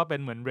เขาเรียกว่าเป็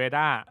นเหมือน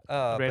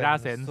Radar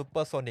Sense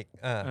Supersonic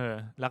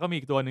แล้วก็มี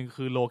อีกตัวหนึ่ง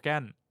คือ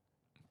Logan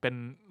เป็น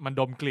มัน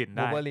ดมกลิ่นไ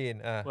ด้ Wolverine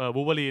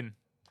Wolverine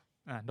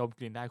ดมก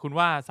ลิ่นได้คุณ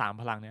ว่า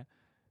3พลังเนี้ย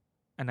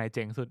อันไหนเ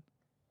จ๋งสุด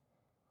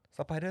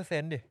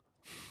Spider-Sense ดิ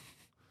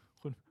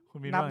คุณ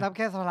มีนับแ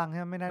ค่พลังใช่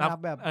ไหมไม่ได้นับ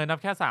แบบนับ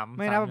แค่3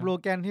ไม่นับแบบโล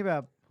แกนที่แบ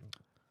บ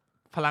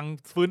พลัง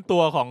ฟื้นตั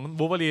วของ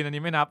Wolverine อัน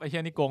นี้ไม่นับไอ้เหี้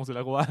ยนี่โกงสุดแ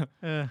ล้วกูว่า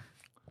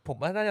ผม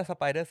ว่าน่าจะ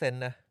Spider-Sense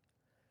นะ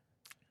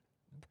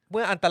เ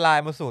มื่ออันตราย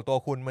มาสู่ตัว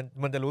คุณ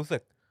มันจะรู้สึ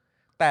ก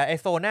แต่ไอ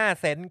โซน่า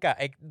เซนส์กับไ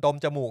อดม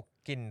จมูก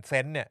กลิ่นเซ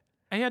นส์เนี่ย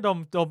ไอ้เหี้ยดม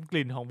ก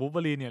ลิ่นของ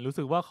Wolverine เนี่ยรู้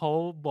สึกว่าเขา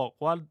บอก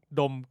ว่า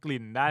ดมก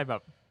ลิ่นได้แบ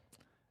บ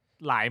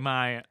หลายไม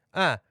ล์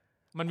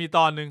มันมีต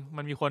อนนึง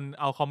มันมีคน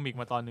เอาคอมิก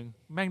มาตอนนึง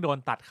แม่งโดน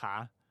ตัดขา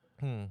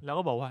แล้ว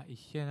ก็บอกว่าไอ้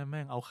เหี้ยนั่นแ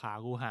ม่งเอาขา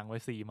กูห่างไว้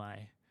4 ไม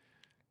ล์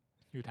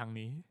อยู่ทาง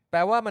นี้แปล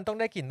ว่ามันต้อง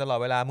ได้กลิ่นตลอด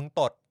เวลามึง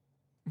ตด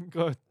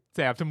ก็แส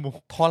บจมูก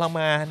ทรม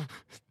าน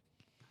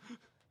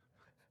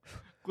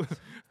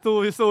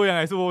สู้ยังไ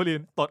งสู้โวลิ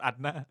นตดอัด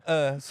นะ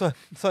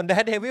ส่วน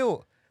Daredevil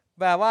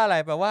แปลว่าอะไร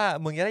แปลว่า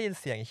มึงจะได้ยิน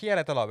เสียงเหี้ยอะไ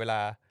รตลอดเวล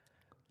า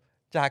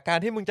จากการ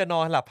ที่มึงจะน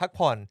อนหลับพัก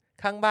ผ่อน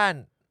ข้างบ้าน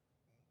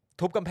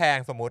ทุบกำแพง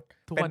สมมติ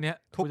ทุกวันนี้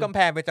ทุบกำแพ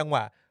งเป็นจังหว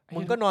ะมึ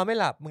งก็นอนไม่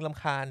หลับมึงร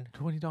ำคาญทุ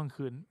กวันนี้ตอน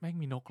คืนแม่ง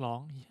มีนกร้อง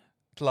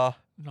เหรอ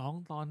ร้อง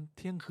ตอนเ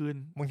ที่ยงคืน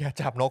มึงอย่า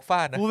จับนกฟ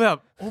าดนะกูแบบ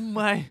โอ้ไ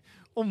ม่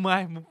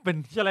มึงเป็น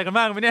อะไรกัน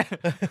บ้างไหมเนี่ย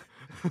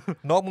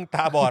นกมึงต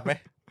าบอดไหม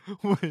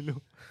ไม่รู้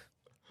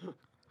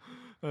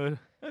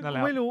นั่นแหล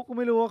ะกูไม่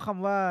รู้ว่าค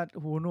ำว่า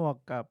หูหนวก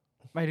กับ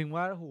หมายถึง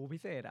ว่าหูพิ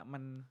เศษอ่ะมั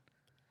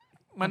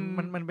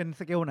นเป็น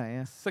สเกลไหน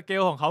อ่ะสเก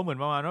ลของเขาเหมือน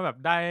ประมาณว่าแบบ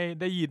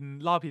ได้ยิน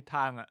รอบทิศท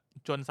างอ่ะ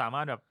จนสาม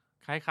ารถแบบ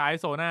คล้ายๆ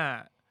โซน่า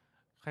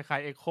คล้า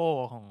ยๆเอ็กโค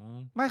ของ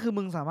ไม่คือ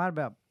มึงสามารถ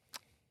แบบ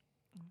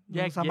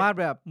สามารถ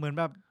แบบเหมือน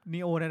แบบนี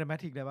โอในแม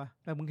ทริกได้ป่ะ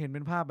แต่มึงเห็นเ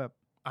ป็นภาพแบบ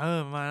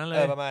ประมาณนั้นเล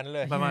ยประมา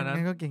ณนั้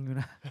นก็เก่งอยู่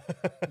นะ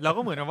เรา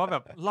ก็เหมือนกับว่าแบ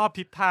บรอบ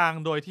ทิศทาง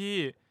โดยที่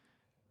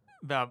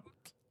แบบ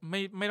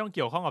ไม่ต้องเ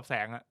กี่ยวข้องกับแส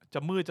งอ่ะจะ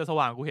มืดจะส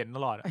ว่างกูเห็นต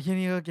ลอดไอ้ที่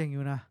นี่ก็เก่งอ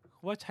ยู่นะ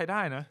ว่าใช้ไ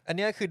ด้นะอัน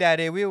นี้คือ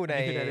Daredevil ใน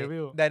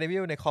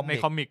Daredevil ในคอ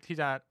มิกที่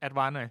จะแอดว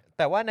านซ์หน่อยแ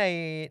ต่ว่า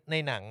ใน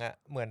หนังอ่ะ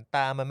เหมือนต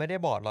ามันไม่ได้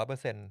บอด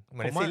 100% เห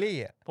มือนในซีรี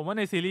ส์อ่ะผมว่าใ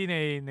นซีรีส์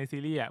ในซี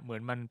รีส์อ่ะเหมือ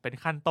นมันเป็น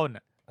ขั้นต้น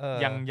อ่ะ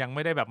ยังไ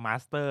ม่ได้แบบมา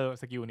สเตอร์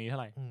สกิลนี้เท่า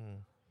ไหร่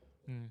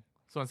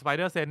ส่วน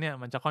Spider-Sense เนี่ย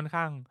มันจะค่อน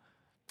ข้าง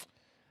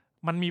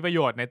มันมีประโย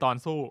ชน์ในตอน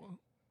สู้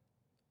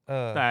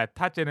แต่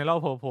ถ้า General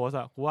Purpose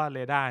อ่ะกูว่าเร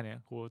ดาร์เนี่ย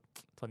กู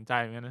สนใจ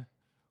เหมือนกันนะ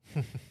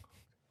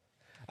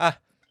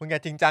มึงอย่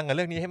าจริงจังกับเ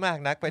รื่องนี้ให้มาก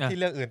นักไปที่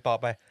เรื่องอื่นต่อ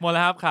ไปหมดแล้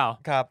วครับข่าว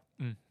ครับ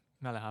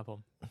นั่นแหละครับผม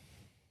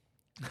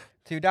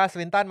ทิลดาส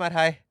วินตันมาไท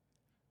ย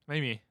ไม่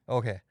มีโอ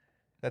เค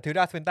แต่ทิลด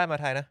าสวินตันมา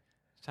ไทยนะ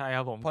ใช่ค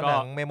รับผมเพราะหนั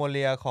งเมโมเ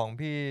รียของ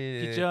พี่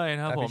เจ้ยน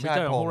ะครับผมพี่เ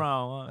จ้ยของพวกเรา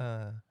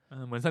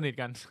เหมือนสนิท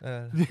กัน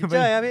พี่เ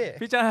จ้ยครับ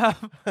พี่เจ้ยครับ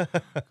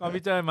ก็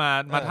พี่เจ้ยม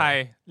าไทย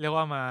เรียก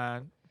ว่ามา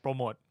โปรโ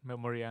มทเม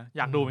โมเรียอ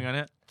ยากดูเหมือนกันเ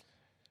นี่ย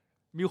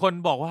มีคน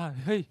บอกว่า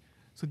เฮ้ย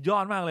สุดยอ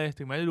ดมากเลย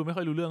ถึงแม้จะดูไม่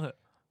ค่อยรู้เรื่องเหอะ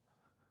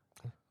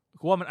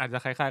กูว่ามันอาจจะ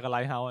คล้ายๆกับไล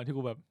ท์เฮาส์ที่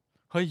กูแบบ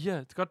เฮ้ยเหี้ย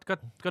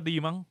ก็ดี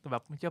มั้งแต่แบ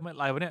บไม่เชื่อไม่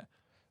ไรวะเนี่ย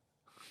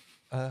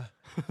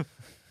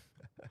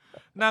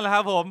นั่นแหละค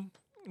รับผม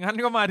งั้น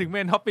ก็มาถึงเม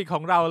นท็อปิกข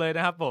องเราเลยน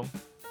ะครับผม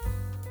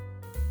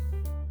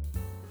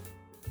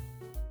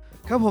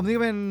ครับผมนี่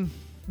เป็น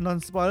non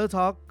spoiler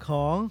talk ข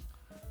อง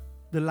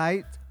The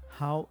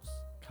Lighthouse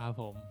ครับ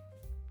ผม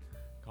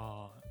ก็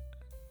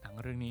หนัง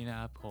เรื่องนี้นะ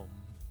ครับผม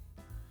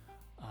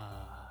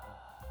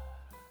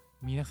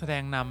มีนักแสด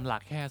งนำหลั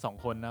กแค่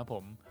2คนนะครับผ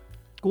ม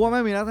กูว่าไ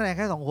ม่มีนักแสดงแ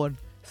ค่2คน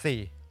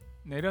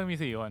4ในเรื่องมี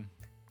4คน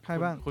ใคร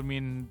บ้างคุณ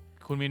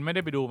มินไม่ไ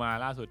ด้ไปดูมา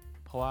ล่าสุด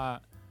เพราะว่า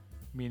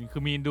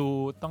มีนดู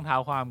ต้องเท้า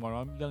ความก่อน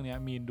ว่าเรื่องนี้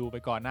มีนดูไป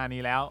ก่อนหน้า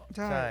นี้แล้วใ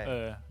ช่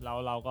เ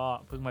ราก็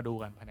เพิ่งมาดู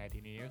กันภายในที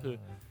นี้ก็คือ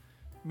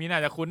มีน่า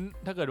จะคุ้น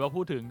ถ้าเกิดว่า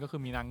พูดถึงก็คื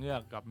อมีนางเงือ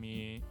กกับมี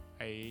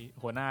ไอ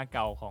หัวหน้าเ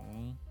ก่าของ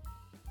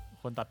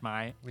คนตัดไม้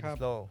วินส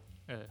โล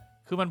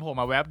คือมันโผล่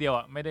มาแวบเดียว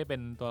อ่ะไม่ได้เป็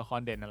นตัวละคร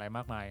เด่นอะไรม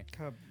ากมายค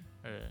รับ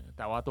แ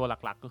ต่ว่าตัว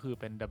หลักๆก็คือ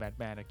เป็น The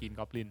Batman กับ Green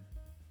Goblin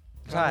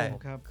ใช่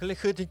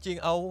คือจริง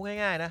ๆเอา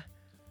ง่ายๆนะ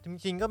จ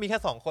ริงๆก็มีแค่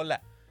2คนแหล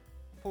ะ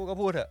พูดก็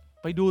พูดเถอะ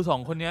ไปดู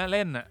2คนนี้เ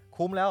ล่นน่ะ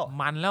คุ้มแล้ว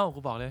มันแล้วกู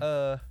บอกเลย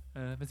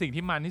เป็นสิ่ง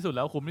ที่มันที่สุดแ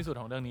ล้วคุ้มที่สุด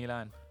ของเรื่องนี้แล้ว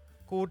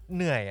กูเ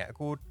หนื่อยอ่ะ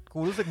กู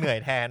รู้สึกเหนื่อย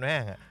แทนแม่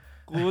งอ่ะ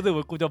กูรู้สึก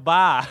ว่ากูจะ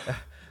บ้า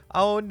เอ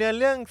าเนื้อ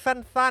เรื่อง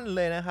สั้นๆเ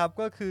ลยนะครับ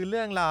ก็คือเ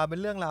รื่องราวเป็น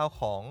เรื่องราว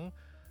ของ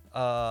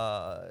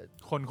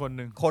คนห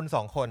นึ่งคน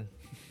2คน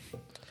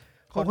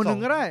คนหนึ่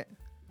งก็ได้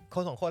ค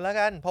น2คนแล้ว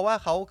กันเพราะว่า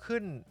เขา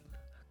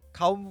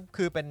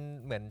คือเป็น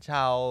เหมือนช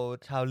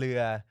าวเรื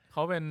อเข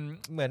าเป็น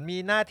เหมือนมี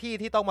หน้าที่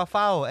ที่ต้องมาเ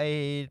ฝ้าไอ้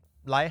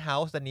ไลท์เฮา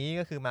ส์อันนี้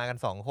ก็คือมากัน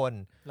2คน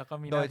แล้วก็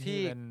มีโดย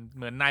ที่เป็นเ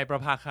หมือนนายประ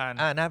ภาคาร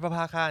นายประภ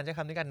าคารใช้ค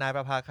ำนี้กันนายป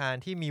ระภาคาร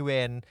ที่มีเว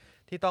ร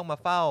ที่ต้องมา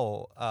เฝ้า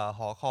ห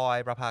อคอย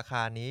ประภาค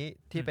ารนี้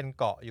ที่เป็น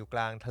เกาะอยู่กล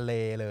างทะเล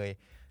เลย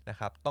นะ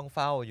ครับต้องเ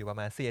ฝ้าอยู่ประ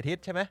มาณ4 อาทิต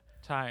ย์ใช่ไหม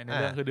ใช่ใน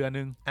เรื่องคือเดือน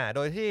นึงโด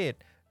ยที่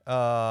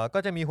ก็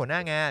จะมีหัวหน้า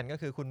งานก็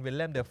คือคุณวิลเ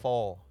ลมเดอโฟ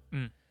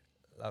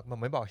แล้วผม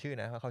ไม่บอกชื่อ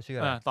นะว่าเขาชื่ออ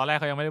ะไรตอนแรก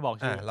เขายังไม่ได้บอก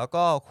ชื่อแล้ว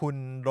ก็คุณ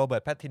โรเบิ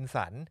ร์ตแพตติน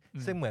สัน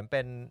ซึ่งเหมือนเ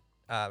ป็น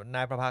น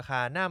ายประภาคา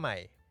รหน้าใหม่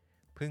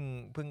เ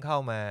พิ่งเข้า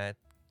มา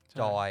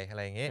จอยอะไ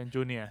รอย่างเงี้ยเป็น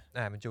จูเนียร์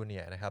เป็นจูเนี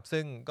ยร์นะครับ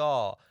ซึ่ง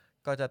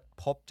ก็จะ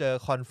พบเจอ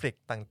คอนฟ lict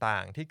ต่า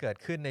งๆที่เกิด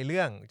ขึ้นในเ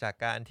รื่องจาก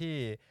การที่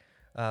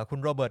คุณ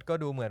โรเบิร์ตก็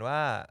ดูเหมือนว่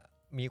า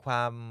มีคว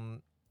าม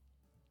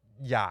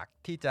อยาก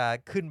ที่จะ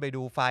ขึ้นไป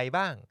ดูไฟ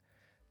บ้าง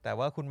แต่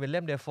ว่าคุณวิลเลี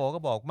ยมเดฟโฟก็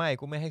บอกไม่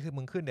กูไม่ให้คือ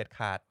มึงขึ้นเด็ดข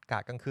าดกะ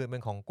กลางคืนเป็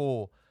นของกู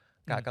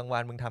กะกลางวั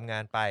นมึงทำงา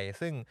นไป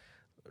ซึ่ง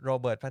โร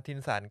เบิร์ตแพตติน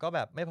สันก็แบ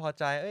บไม่พอ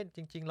ใจจ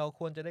ริงๆเรา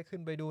ควรจะได้ขึ้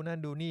นไปดูนั่น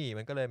ดูนี่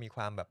มันก็เลยมีค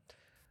วามแบบ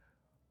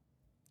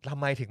ทำ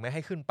ไมถึงไม่ใ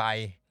ห้ขึ้นไป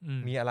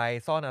มีอะไร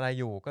ซ่อนอะไร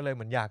อยู่ก็เลยเห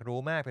มือนอยากรู้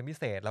มากเป็นพิ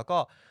เศษแล้วก็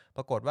ป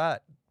รากฏว่า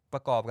ปร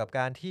ะกอบกับก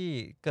ารที่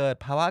เกิด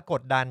ภาวะก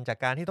ดดันจาก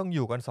การที่ต้องอ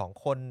ยู่กัน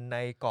2คนใน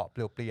เกาะเป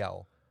ลี่ยว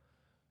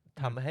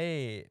ๆทำให้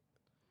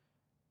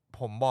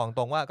ผมบอกต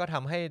รงว่าก็ท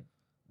ำให้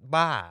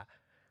บ้า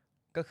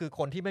ก็คือค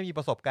นที่ไม่มีป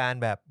ระสบการณ์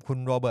แบบคุณ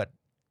โรเบิร์ต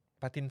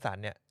แพตตินสัน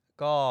เนี่ย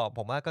ก็ผ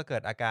มว่าก็เกิ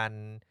ดอาการ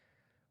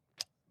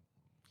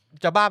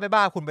จะบ้าไม่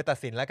บ้าคุณไปตัด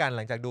สินแล้วกันห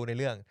ลังจากดูใน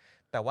เรื่อง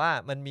แต่ว่า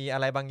มันมีอะ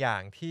ไรบางอย่า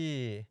งที่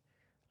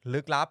ลึ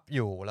กลับอ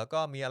ยู่แล้วก็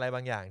มีอะไรบ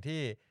างอย่าง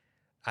ที่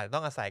อาจจะต้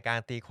องอาศัยการ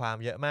ตีความ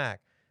เยอะมาก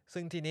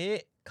ซึ่งทีนี้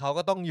เขา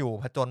ก็ต้องอยู่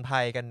ผจญภั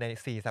ยกันใน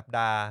4สัปด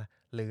าห์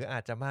หรืออา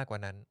จจะมากกว่า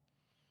นั้น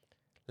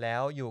แล้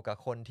วอยู่กับ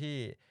คนที่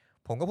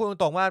ผมก็พูดต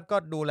รงๆว่าก็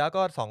ดูแล้ว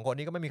ก็2คน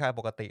นี้ก็ไม่มีใคร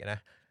ปกตินะ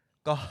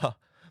ก็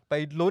ไป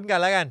ลุ้นกัน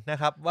แล้วกันนะ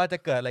ครับว่าจะ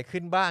เกิดอะไร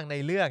ขึ้นบ้างใน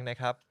เรื่องนะ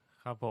ครับ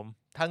ครับผม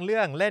ทั้งเรื่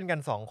องเล่นกัน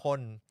2คน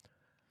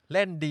เ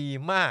ล่นดี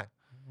มาก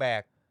แบ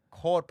กโ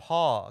คตร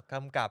พ่อก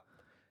ำกับ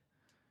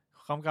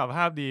ภ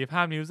าพดีภ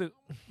าพนี้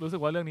รู้สึ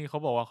กว่าเรื่องนี้เขา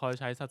บอกว่าเขา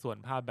ใช้สัดส่วน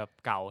ภาพแบบ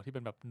เก่าที่เป็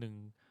นแบบ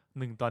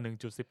1 ต่อ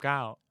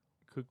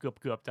 1.19 คือเ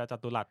กือบจะจั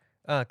ตุรัส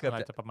เกือบ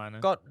จะประมาณนั้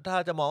นก็ถ้า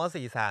จะมองว่า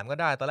43ก็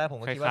ได้ตอนแรกผม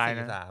ก็คิดว่า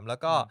43แล้ว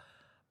ก็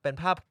เป็น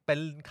ภาพเป็น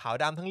ขาว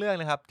ดำทั้งเรื่อง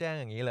นะครับแจ้ง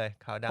อย่างนี้เลย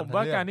ขาวดำทั้งเรื่องผม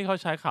ว่าการที่เขา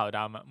ใช้ขาวด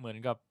ำเหมือน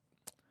กับ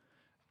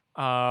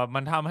มั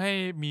นทำให้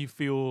มี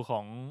ฟีลขอ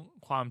ง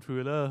ความทริ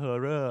ลเลอร์ฮอ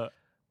ร์เรอร์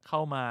เข้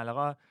ามาแล้ว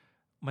ก็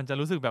มันจะ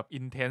รู้สึกแบบอิ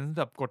นเทนส์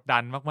แบบกดดั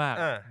นมาก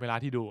ๆเวลา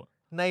ที่ดู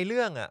ในเ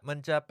รื่องมัน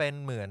จะเป็น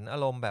เหมือนอา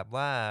รมณ์แบบ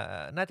ว่า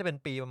น่าจะเป็น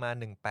ปีประมาณ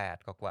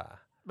18กว่า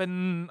เป็น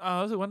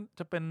รู้สึกว่า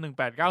จะเป็น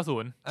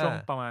1890ช่วง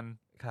ประมาณ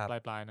ป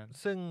ลายนั้น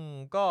ซึ่ง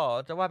ก็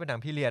จะว่าเป็นหนัง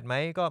พีเรียดไหม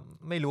ก็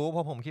ไม่รู้เพร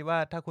าะผมคิดว่า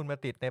ถ้าคุณมา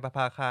ติดในประภ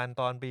าคาร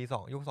ตอนปี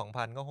ยุค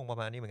 2000ก็คงประ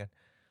มาณนี้เหมือนกัน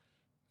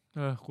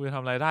คุณจะท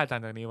ำอะไรได้จาก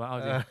นี้วะเอา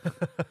จริง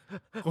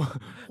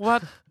ว่า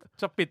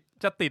จ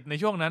ะติดใน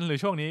ช่วงนั้นหรือ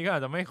ช่วงนี้ก็อา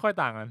จจะไม่ค่อย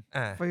ต่างกัน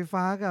ไฟ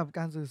ฟ้ากับก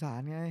ารสื่อสา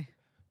รไง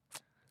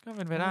ก็เ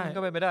ป็นไปไ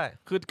ด้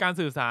คือการ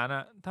สื่อสาร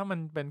ถ้ามัน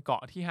เป็นเกา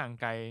ะที่ห่าง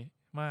ไกล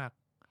มาก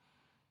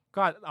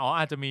ก็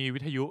อาจจะมีวิ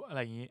ทยุอะไร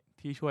อย่างนี้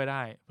ที่ช่วยไ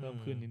ด้เพิ่ม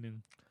ขึ้นนิดนึง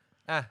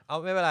เอา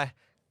ไม่เป็นไร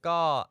ก็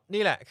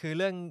นี่แหละคือ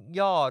เรื่อง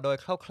ย่อโดย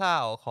คร่า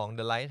วๆของ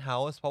The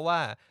Lighthouse เพราะว่า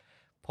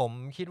ผม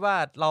คิดว่า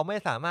เราไม่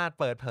สามารถ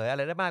เปิดเผยอะไ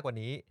รได้มากกว่า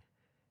นี้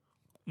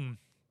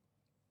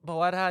เพราะ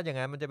ว่าถ้าอย่าง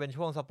นั้นมันจะเป็น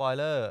ช่วงสปอยเ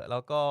ลอร์แล้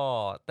วก็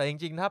แต่จ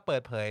ริงๆถ้าเปิ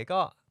ดเผย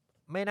ก็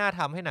ไม่น่าท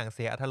ำให้หนังเ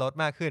สียอรรถรส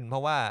มากขึ้นเพรา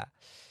ะว่า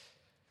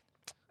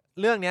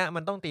เรื่องนี้มั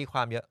นต้องตีคว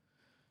ามเยอะ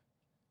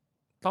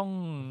ต้อง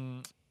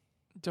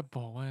จะบ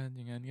อกว่าอ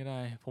ย่างนั้นก็ได้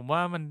ผมว่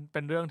ามันเป็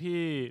นเรื่อง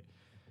ที่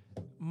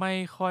ไม่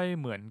ค่อย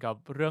เหมือนกับ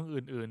เรื่อง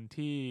อื่นๆ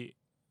ที่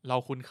เรา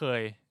คุ้นเค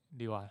ย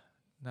ดีกว่า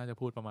น่าจะ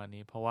พูดประมาณ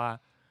นี้เพราะว่า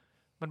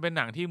มันเป็นห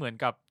นังที่เหมือน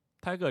กับ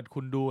ถ้าเกิด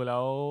คุณดูแล้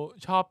ว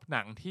ชอบห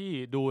นังที่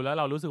ดูแล้ว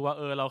เรารู้สึกว่า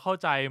เราเข้า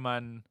ใจ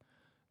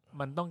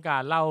มันต้องกา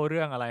รเล่าเ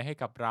รื่องอะไรให้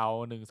กับเรา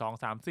1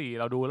 2 3 4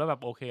เราดูแล้วแบ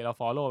บโอเคเรา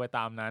follow ไปต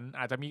ามนั้น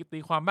อาจจะมีตี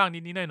ความบ้าง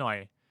นิดๆหน่อย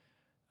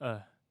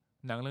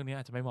ๆหนังเรื่องนี้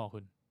อาจจะไม่เหมาะคุ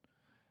ณ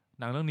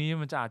หนังเรื่องนี้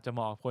มันจะอาจจะเห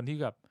มาะคนที่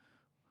แบบ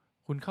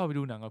คุณเข้าไป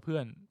ดูหนังกับเพื่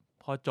อน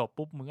พอจบ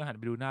ปุ๊บมึงก็หัน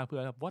ไปดูหน้าเพื่อ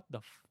นแล้ว what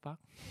the fuck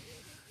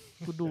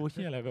กูดูเ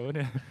หี้ยอะไรแบบเ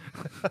นี่ย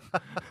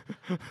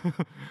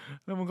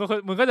แล้วมึง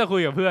ก็จะคุ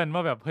ยกับเพื่อนว่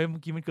าแบบเฮ้ยเมื่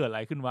อกี้มันเกิดอะไร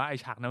ขึ้นวะไอ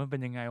ฉากนั้นมันเป็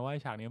นยังไงวะไอ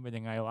ฉากนี้มันเป็น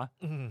ยังไงวะ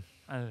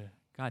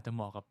ก็อาจจะเห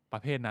มาะกับปร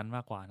ะเภทนั้นม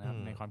ากกว่านะครับ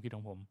ในความคิดข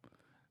องผม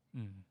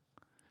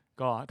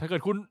ก็ถ้าเกิ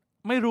ดคุณ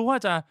ไม่รู้ว่า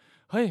จะ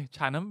เฮ้ยฉ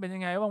ากนั้นเป็นยั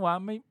งไงบ้างวะ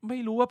ไม่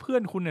รู้ว่าเพื่อ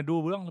นคุณเนี่ยดู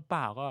เรื่องหรือเป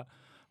ล่าก็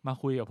มา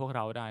คุยกับพวกเ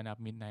ราได้นะครับ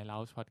Midnight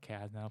Lounge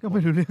Podcast นะครับก็ไ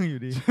ม่รู้เรื่องอ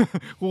ยู่ดี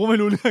กูก็ไม่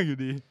รู้เรื่องอยู่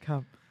ดีครั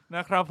บน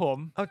ะครับผม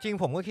เอาจริง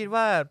ผมก็คิด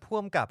ว่าผู้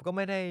กำกับก็ไ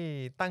ม่ได้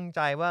ตั้งใจ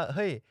ว่าเ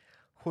ฮ้ย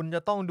คุณจะ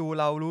ต้องดู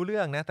เรารู้เรื่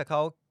องนะแต่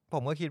ผ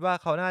มก็คิดว่า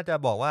เขาน่าจะ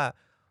บอกว่า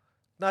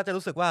น่าจะ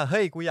รู้สึกว่าเ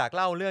ฮ้ยกูอยากเ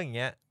ล่าเรื่องอย่าง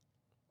เงี้ย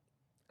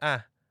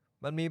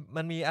มั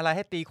นมีอะไรใ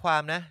ห้ตีควา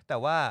มนะแต่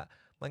ว่า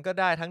มันก็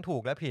ได้ทั้งถู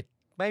กและผิด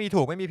ไม่มี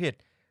ถูกไม่มีผิด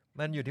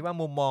มันอยู่ที่ว่า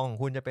มุมมองของ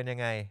คุณจะเป็นยัง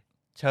ไง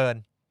เชิญ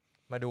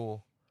มาดู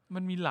มั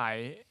นมีหลาย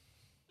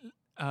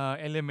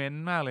element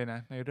มากเลยนะ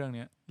ในเรื่อง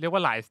นี้เรียกว่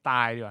าหลายสไต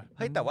ล์ดีกว่าเ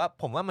ฮ้ยแต่ว่า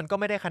ผมว่ามันก็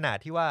ไม่ได้ขนาด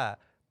ที่ว่า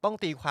ต้อง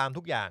ตีความ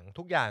ทุกอย่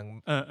าง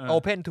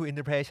open to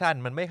interpretation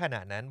มันไม่ขน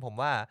าดนั้นผม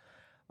ว่า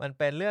มัน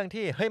เป็นเรื่อง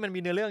ที่เฮ้ยมันมี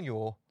เนื้อเรื่องอ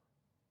ยู่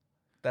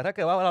แต่ถ้าเ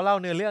กิดว่าเราเล่า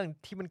เนื้อเรื่อง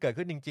ที่มันเกิด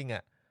ขึ้นจริง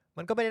ๆ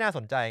มันก็ไม่ได้น่าส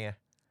นใจไง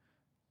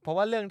เพราะ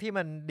ว่าเรื่องที่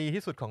มันดี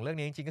ที่สุดของเรื่อง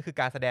นี้จริงๆก็คือ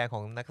การแสดงขอ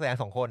งนักแสดง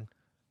2คน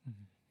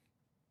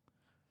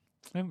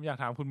อยาก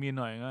ถามคุณมีน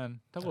หน่อยงั้น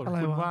ถ้าเกิด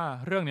คุณว่า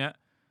เรื่องเนี้ย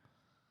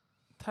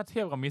ถ้าเที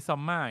ยบกับมิดซั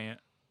มมาอย่างเงี้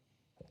ย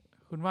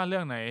คุณว่าเรื่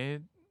องไหน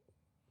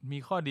มี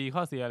ข้อดีข้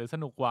อเสียหรือส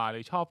นุกกว่าหรื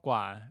อชอบกว่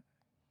า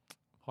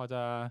พอจ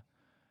ะ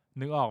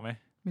นึกออกไหม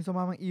มิดซัมม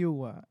ามันอิว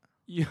อ่ะ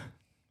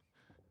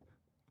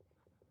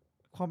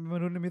ความเป็นม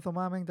นุษย์ในมิดซัมม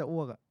าแม่งจะอ้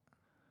วกอ่ะ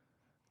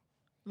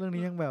เรื่อง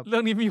นี้ยังแบบเรื่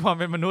องนี้มีความ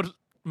เป็นมนุษย์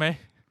ไหม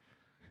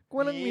กู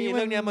ว่าเรื่อง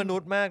นี้มนุ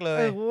ษย์มากเลย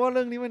กูว่าเ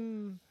รื่องนี้มัน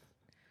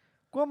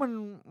กูว่ามั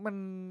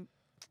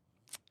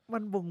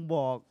นบ่งบ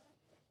อก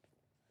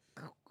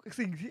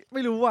สิ่งที่ไ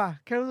ม่รู้ว่ะ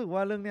แค่รู้สึกว่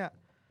าเรื่องเนี้ย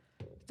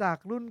จาก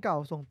รุ่นเก่า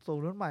ส่ง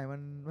รุ่นใหม่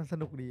มันส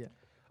นุกดีอ่ะ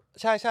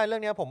ใช่เรื่อ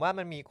งนี้ผมว่า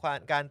มันมี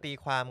การตี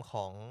ความข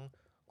อง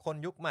คน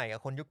ยุคใหม่กับ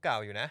คนยุคเก่า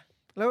อยู่นะ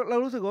แล้วเรา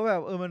รู้สึกว่าแบ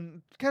บมัน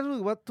แค่รู้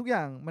สึกว่าทุกอ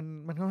ย่าง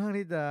มันค่อนข้าง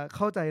ที่จะเ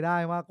ข้าใจได้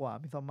มากกว่า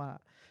มิซอมมา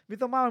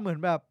มันเหมือน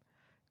แบบ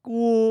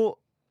กู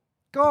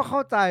ก็เข้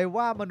าใจ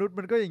ว่ามนุษย์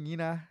มันก็อย่างนี้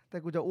นะแต่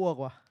กูจะอ้วก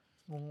ว่ะ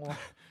งงว่ะ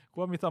กู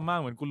ว่ามิซอมมา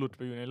เหมือนกูหลุดไ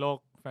ปอยู่ในโลก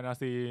แฟนตา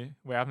ซี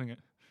แวบนึง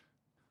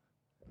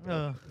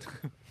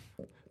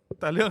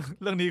แต่เ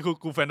รื่องนี้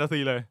กูแฟนตาซี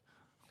เลย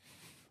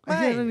ไม่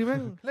เรื่องนี้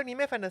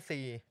ไม่แฟนตาซี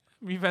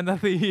มีแฟนตา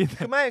ซี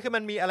คือมั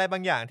นมีอะไรบา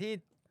งอย่างที่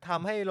ท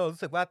ำให้เรา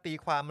รู้สึกว่าตี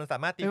ความมันสา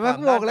มารถตีความไ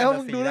ด้บอกแล้ว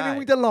มึงดูเรื่องนี้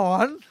มึงจะหลอ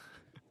น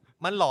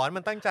มันหลอน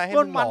มันตั้งใจให้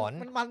มึงหลอน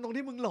มันตรง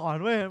ที่มึงหลอน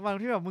เว้ยมัน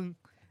ที่แบบมึง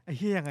ไอ้เ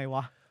หี้ยยังไงว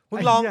ะมึง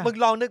ล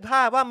องนึกภ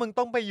าพว่ามึง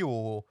ต้องไปอยู่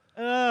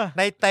ใ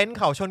นเต็นท์เ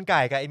ขาชนไ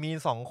ก่กับไอ้มีน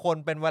2คน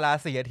เป็นเวลา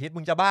4 อาทิตย์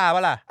มึงจะบ้าป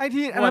ะล่ะไอ้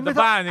ที่อันนั้นไม่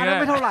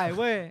เท่าไหร่เ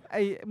ว้ยไ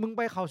อ้มึงไ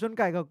ปเขาชน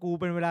ไก่กับกู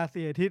เป็นเวลา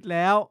4 อาทิตย์แ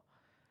ล้ว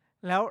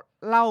เ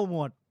หล้าหม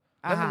ด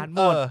อาหารห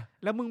มด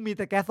แล้วมึงมีแ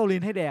ต่แก๊สโซลี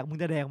นให้แดกมึง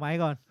จะแดกไหม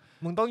ก่อน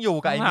มึงต้องอยู่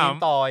กับไอ้มีน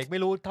ต่ออีกไม่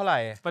รู้เท่าไหร่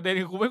ประเด็น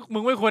คือมึ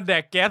งไม่ควรแด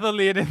กแก๊สโซ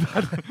ลีนในตอ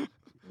น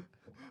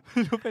ไ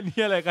ม่รู้เป็นเ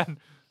หี้ยอะไรกัน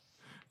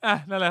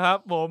นั่นแหละครับ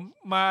ผม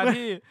มา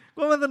ที่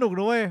ก็มันสนุกน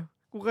ะเว้ย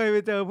กูเคยไป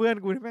เจอเพื่อน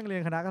กูที่แม่งเรีย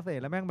นคณะเกษต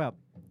รแล้วแม่ง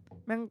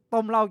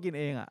ต้มเหล้ากิน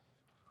เองอ่ะ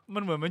มั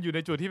นเหมือนมันอยู่ใน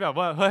จุดที่แบบ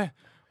ว่าเฮ้ย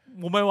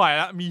กูไม่ไหวแ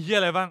ล้วมีเหี้ย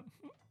อะไรบ้าง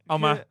เอา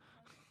มา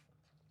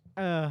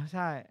ใ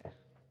ช่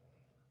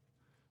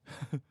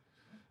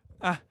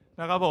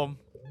นะครับผม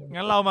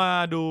งั้นเรามา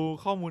ดู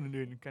ข้อมูล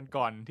อื่นๆกัน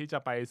ก่อนที่จะ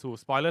ไปสู่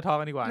สปอยเลอร์ทอล์ก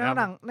กันดีกว่านะครับ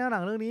แนวหนั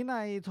งเรื่องนี้ใน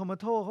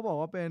Tomato เขาบอก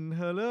ว่าเป็น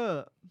ฮอร์เรอ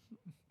ร์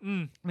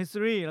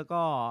mystery แล้ว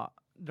ก็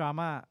ดรา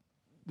ม่า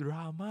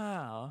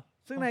เหรอ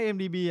ซึ่งใน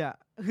IMDb อ่ะ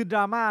คือดร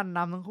าม่าน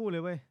ำทั้งคู่เล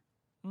ยเว้ย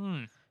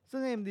ซึ่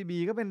ง IMDb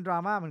ก็เป็นดรา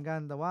ม่าเหมือนกัน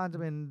แต่ว่าจะ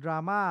เป็นดรา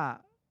ม่า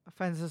แฟ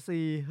นตา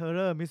ซีฮอร์เร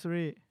อร์มิสท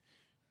รี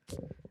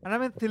อันนั้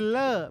นเป็นทริลเล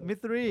อร์มิส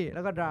ทรีแ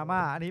ล้วก็ดราม่า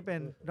อันนี้เป็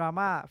นดรา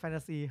ม่าแฟนต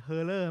าซีฮอ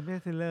ร์เรอร์ไม่ใ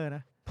ช่ทริลเลอร์น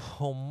ะผ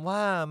มว่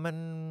ามัน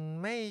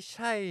ไม่ใ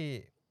ช่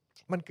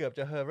มันเกือบจ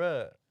ะฮอร์เรอ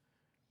ร์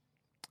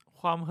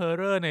ความฮอร์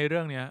เรอร์ในเรื่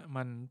องนี้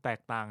มันแต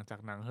กต่างจาก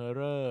หนังฮอร์เ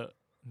รอร์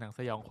หนังส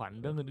ยองขวัญ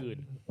เรื่องอื่น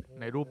ๆ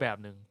ในรูปแบบ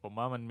หนึ่งผม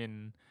ว่ามันเป็น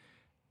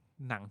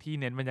หนังที่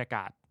เน้นบรรยาก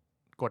าศ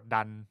กด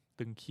ดัน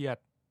ตึงเครียด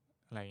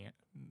อะไรเงี้ย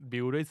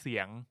บิวด้วยเสี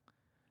ยง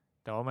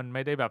แต่ว่ามันไ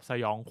ม่ได้แบบส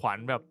ยองขวัญ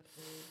แบบ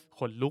ข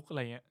นลุกอะไร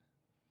เงี้ย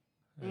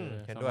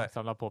เห็นด้วยส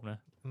ำหรับผมนะ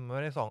ไ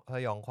ม่ได้ส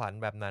ยองขวัญ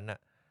แบบนั้นอ่ะ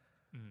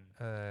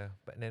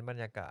เน้นบร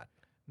รยากาศ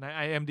ใน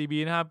IMDb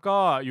นะครับก็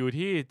อยู่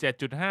ที่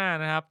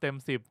 7.5 นะครับเต็ม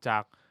10จา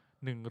ก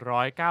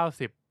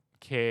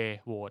 190K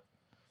โหวต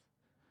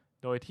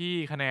โดยที่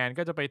คะแนน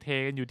ก็จะไปเท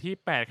กันอยู่ที่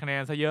8คะแน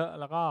นซะเยอะ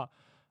แล้วก็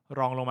ร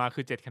องลงมา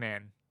คือ7คะแน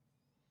น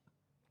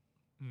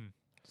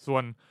ส่ว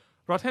น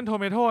Rotten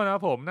Tomato นะครั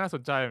บผมน่าส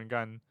นใจเหมือน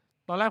กัน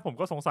ตอนแรกผม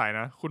ก็สงสัย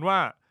นะคุณว่า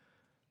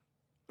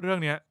เรื่อง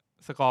นี้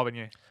สกอร์เป็น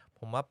ไง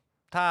ผมว่า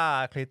ถ้า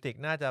คริติก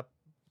น่าจะ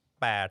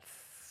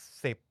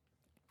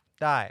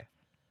80ได้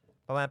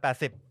ประมาณ80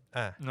อ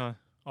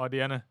อเดี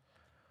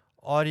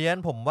ยน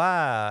ผมว่า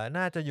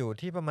น่าจะอยู่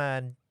ที่ประมาณ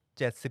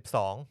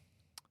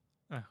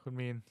72คุณ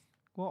มีน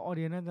ว่าออเ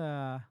ดียนน่าจะ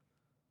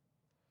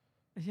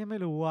ไม่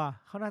รู้อ่ะ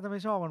เขาน่าจะไม่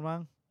ชอบมันมั้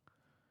ง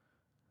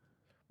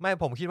ไม่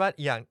ผมคิดว่า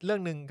อย่างเรื่อ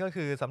งนึงก็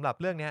คือสำหรับ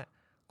เรื่องเนี้ย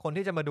คน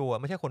ที่จะมาดู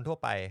ไม่ใช่คนทั่ว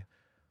ไป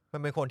มั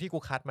นเป็นคนที่กู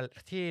คัดมา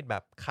ที่แบ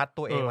บคัด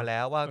ตัวเองมาแล้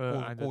วว่า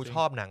กูช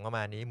อบหนังประม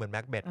าณนี้เหมือนแ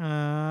ม็กเบธ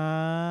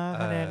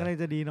คะแนนก็เลย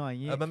จะดีหน่อยอย่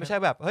างงี้มันไม่ใช่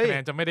แบบเฮ้ยคะแน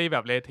นจะไม่ได้แบ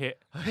บเละเทะ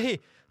เฮ้ย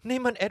นี่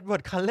มันเอ็ดเวิร์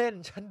ดคัลเลน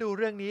ฉันดู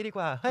เรื่องนี้ดีก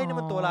ว่าเฮ้ยนี่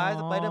มันตัวร้าย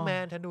สไปเดอร์แม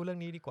นฉันดูเรื่อง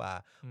นี้ดีกว่า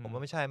ผมว่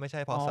าไม่ใ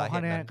ช่เพราะสาเห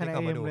ตุนั้นที่เข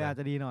ามาดูอาจ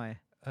จะดีหน่อย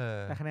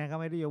แต่คะแนนก็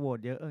ไม่ได้โหวต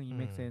เยอะอย่างงี้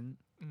make sense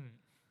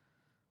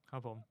ครั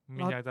บผม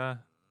มีอยากจะ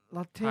ล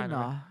อตเทนเหร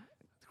อ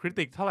คริ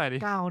ติกเท่าไหร่ดิ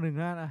91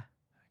นั่นน่ะ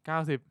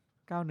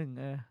90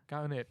 91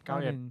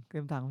 91เต็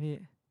มถังพี่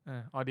อ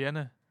อเดียน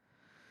น่ะ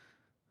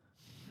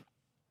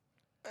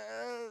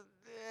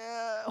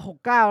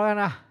69แล้ว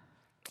นะ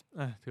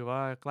ถือว่า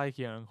ใกล้เ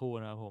คียงทั้งคู่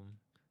นะครับผม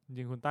จ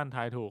ริงๆคุณตั้นท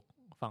ายถูก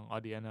ฝั่งออ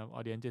เดียนนะครับอ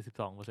อเดียน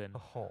 72% โ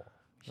อ้โห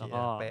แล้ว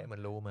ก็เป๊ะเหมือ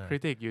นรู้มาคริ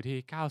ติกอยู่ที่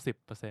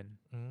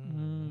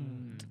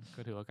 90% ก็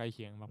ถือว่าใกล้เ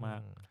คียงมาก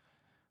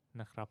ๆ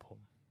นะครับผม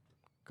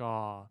ก็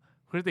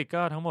คริติก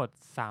ก็ทั้งหมด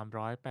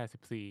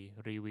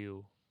384รีวิว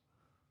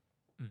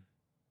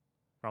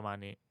ประมาณ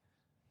นี้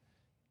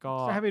ก็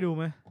จะให้ไปดูไ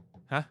หม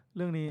เ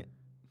รื่องนี้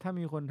ถ้า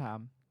มีคนถาม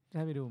จะใ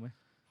ห้ไปดูไหม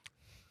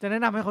จะแน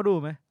ะนำให้เขาดู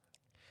ไหม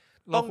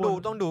ต้อ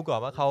งดูก่อน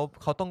ว่าเ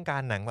ขาต้องกา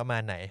รหนังประมา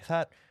ณไหนถ้า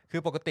คื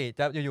อปกติ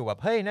จะอยู่แบบ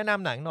เฮ้ยแนะน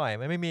ำหนังหน่อย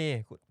ไม่มี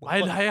ไป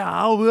ไลท์เฮ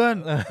าส์เพื่อน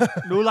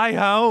ดูไลท์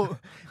เฮาส์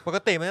ปก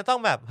ติมันจะต้อง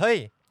แบบเฮ้ย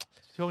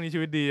ช่วงนี้ชี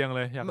วิตดียังเ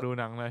ลยอยากดู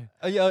หนังเลย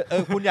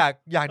คุณอ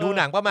ยากดู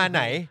หนังประมาณไ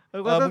หน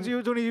ก็ต้อง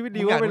ช่วงนี้ชีวิต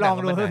ดีว่าไปลอง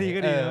ดูสักทีก็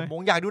ดีมึ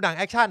งอยากดูหนัง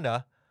แอคชั่นเหรอ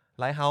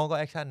ไลท์เฮาส์ก็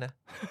แอคชั่นนะ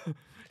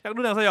อยากดู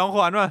หนังสยองข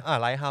วัญว่ะ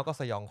ไลท์เฮาส์ก็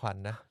สยองขวัญ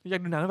นะอยา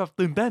กดูหนังแบบ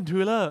ตื่นเต้นท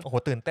ริลเลอร์โอ้โห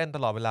ตื่นเต้นต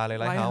ลอดเวลาเลย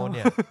ไลท์เฮาส์เ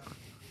นี่ย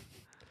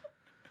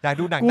อยาก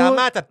ดูหนังดรา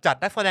ม่าจัด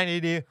ๆนักแสดง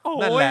ดี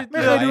ๆนั่นแหละไ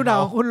ม่เคยดูหนัง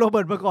คุณโรเบิ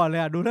ร์ตมาก่อนเล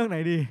ยอ่ะดูเรื่องไหน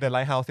ดี The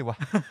Lighthouse สิวะ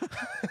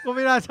ก็ไ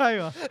ม่น่าใช่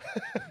หรอ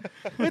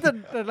ไม่แต่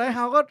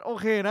Lighthouse ก็โอ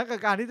เคนะกับ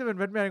การที่จะเป็นแ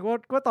บทแมน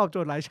ก็ตอบโจ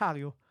ทย์หลายฉาก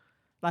อยู่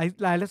หล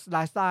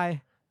ายสไตล์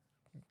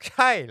ใ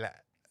ช่แหละ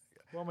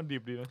ว่ามันดิ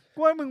บดีนะ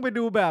ว่ามึงไป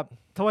ดูแบบ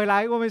ทวายไล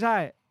ท์ก็ไม่ใช่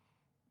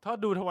ถ้า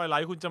ดูทวายไล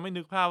ท์คุณจะไม่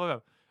นึกภาพว่าแบ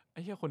บไอ้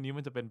เหี้ยคนนี้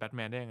มันจะเป็นแบทแม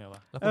นได้ยังไงว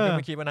ะแล้วคุณไ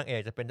ม่คิดว่านางเอ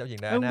กจะเป็นเจ้าหญิง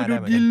ไดอาน่าได้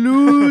ไหม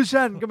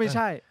Delusion ก็ไม่ใ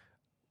ช่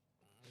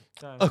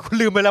คุณ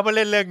ลืมไปแล้วมาเ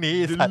ล่นเรื่องนี้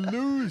สัตว์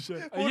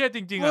ไอ้เหี้ยจ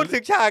ริงๆพูดถึ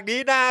งฉากนี้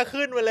หน้า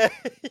ขึ้นมาเลย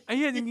ไอ้เ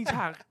หี้ยจริงๆฉ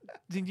าก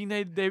จริงๆใน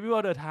Devil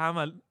All the Time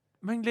อ่ะ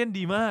แม่งเล่น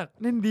ดีมาก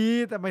เล่นดี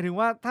แต่หมายถึง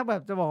ว่าถ้าแบ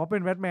บจะบอกว่าเป็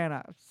นแบทแมนอ่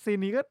ะซีน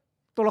นี้ก็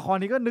ตัวละคร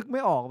นี้ก็นึกไ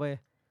ม่ออกไป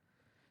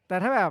แต่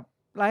ถ้าแบบ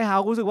ไลท์เฮา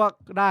ส์รู้สึกว่า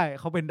ได้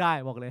เขาเป็นได้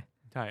บอกเลย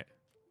ใช่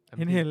เ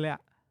ห็นเลยอ่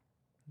ะ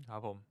ครับ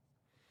ผม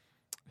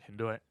เห็น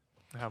ด้วย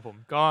นะครับผม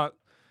ก็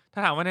ถ้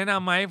าถามว่าแนะน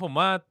ำไหมผม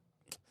ว่า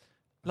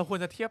เราควร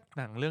จะเทียบ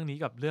หนังเรื่องนี้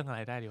กับเรื่องอะไ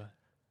รได้ดีวะ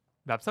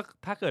แบบสัก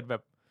ถ้าเกิดแบ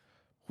บ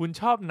คุณ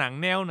ชอบหนัง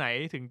แนวไหน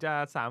ถึงจะ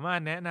สามารถ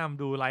แนะน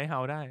ำดูไลท์เฮา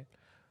ส์ได้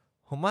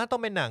ผมว่าต้อ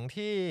งเป็นหนัง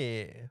ที่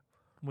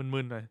มึ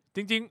นๆหน่อยจ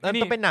ริงๆต้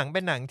องเป็นห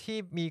นังที่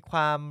มีคว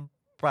าม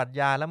ปรัช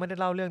ญาแล้วไม่ได้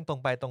เล่าเรื่องตรง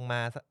ไปตรงมา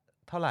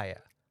เท่าไหร่อ่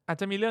ะอาจ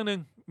จะมีเรื่องนึ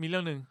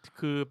ง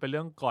คือเป็นเ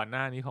รื่องก่อนหน้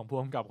านี้ของผู้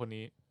กำกับคน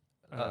นี้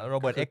โร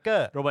เบิร์ตเอ็กเกอ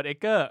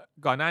ร์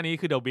ก่อนหน้านี้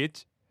คือ The Witch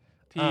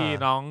ที่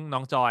น้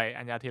องจอย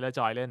อัญญาเทเลอร์จ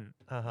อยเล่น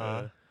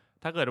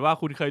ถ้าเกิดว่า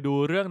คุณเคยดู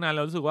เรื่องนั้นแ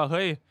ล้วรู้สึกว่าเ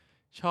ฮ้ย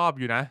ชอบ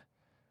อยู่นะ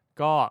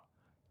ก็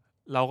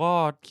เราก็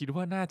คิด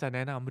ว่าน่าจะแน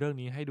ะนำเรื่อง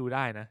นี้ให้ดูไ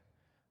ด้นะ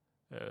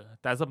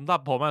แต่สำหรับ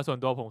ผมส่วน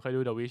ตัวผมเคย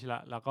ดู The Witch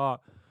แล้วก็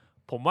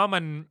ผมว่ามั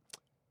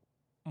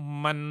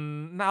น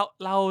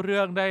เล่าเรื่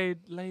อง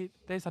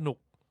ได้สนุก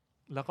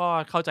แล้วก็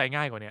เข้าใจ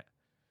ง่ายกว่านี้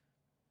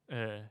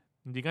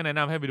จริงๆก็แนะน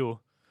ำให้ไปดู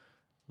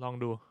ลอง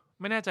ดู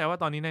ไม่แน่ใจว่า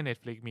ตอนนี้ใน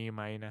Netflix มีไห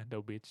มนะ The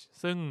Witch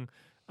ซึ่ง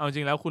เอาจ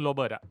ริงแล้วคุณโรเ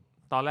บิร์ต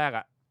ตอนแรก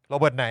โร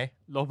เบิร์ตไหน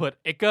โรเบิร์ต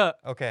เอ็กเกอร์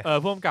โอเค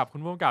ผู้กำ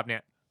กับเนี่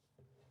ย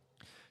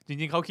จ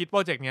ริงๆเขาคิดโปร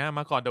เจกต์นี้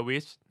มาก่อน The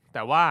Witch แ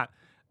ต่ว่า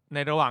ใน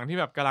ระหว่างที่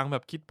แบบกำลังแบ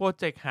บคิดโปร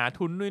เจกต์หา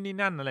ทุนนู่นนี่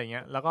นั่นอะไรเ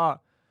งี้ยแล้ว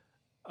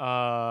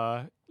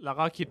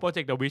ก็คิดโปรเจ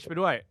กต์ The Witch ไป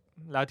ด้วย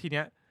แล้วทีเ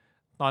นี้ย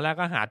ตอนแรก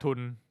ก็หาทุน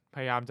พ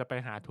ยายามจะไป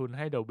หาทุนใ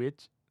ห้ The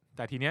Witch แ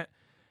ต่ทีเนี้ย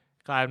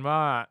กลายเป็นว่า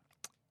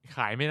ข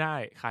ายไม่ได้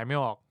ขายไม่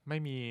ออกไม่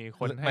มีค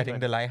นให้หมายถึง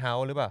The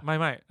Lighthouse หรือเปล่าไ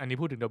ม่อันนี้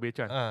พูดถึง The Witch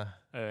ก่อน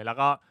แล้ว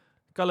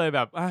ก็เลยแบ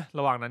บร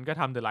ะหว่างนั้นก็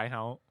ทำ The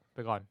Lighthouse ไป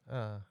ก่อน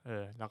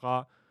แล้วก็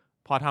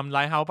พอทำ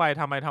Lighthouse ไป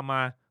ทำม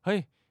าเฮ้ย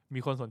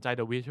มีคนสนใจ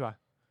The Witch ว่ะ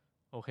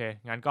โอเค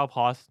งั้นก็พ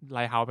อส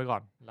Lighthouse ไปก่อ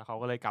นแล้วเขา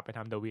ก็เลยกลับไปท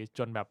ำ The Witch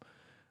จนแบบ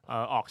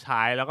ออกฉ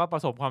ายแล้วก็ปร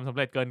ะสบความสำ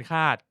เร็จเกินค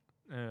าด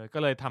ก็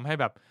เลยทำให้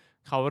แบบ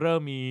เขาเริ่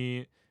มมี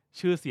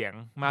ชื่อเสียง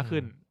มาก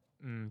ขึ้น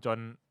จน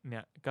เนี่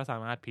ยก็สา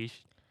มารถพิช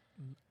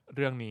เ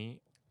รื่องนี้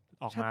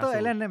ออกมา Shutter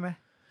Island ได้ไหม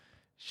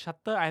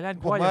Shutter Island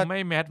ก็ยังไม่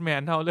แมสแม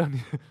นเท่าเรื่อง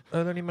นี้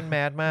เรื่องนี้มันแม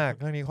สมาก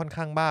เรื่องนี้ค่อน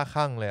ข้างบ้าค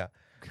ลั่งเลยอะ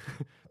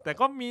แต่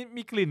ก็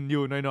มีกลิ่นอ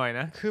ยู่หน่อยๆ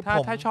นะคือ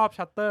ถ้าชอบ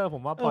Shutter ผ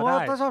มว่าพอได้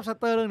ถ้าชอบ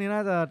Shutter เรื่องนี้น่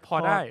าจะพอ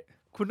ได้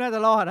คุณน่าจะ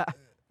รอดอะ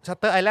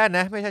Shutter Island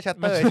นะไม่ใช่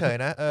Shutter เฉย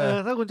ๆนะ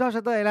ถ้าคุณชอบ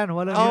Shutter Island ผม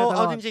ว่าเรื่องนี้เอ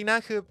าจริงๆนะ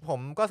คือผม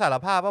ก็สาร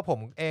ภาพว่าผม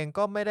เอง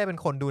ก็ไม่ได้เป็น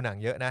คนดูหนัง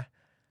เยอะนะ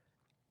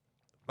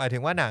หมายถึ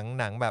งว่าห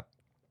นังแบบ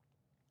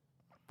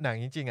หนัง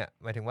จริงๆอ่ะ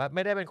หมายถึงว่าไ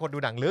ม่ได้เป็นคนดู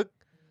หนังลึก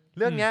เ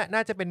รื่องนี้น่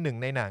าจะเป็นหนึ่ง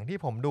ในหนังที่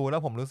ผมดูแล้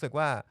วผมรู้สึก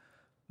ว่า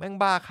แม่ง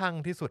บ้าคลั่ง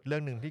ที่สุดเรื่อ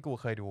งนึงที่กู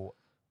เคยดู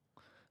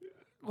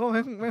ก็แ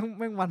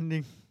ม่งมันจริ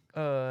ง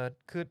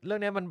คือเรื่อ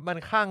งนี้มัน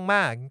คลั่งม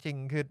ากจริง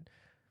ๆคือ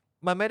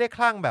มันไม่ได้ค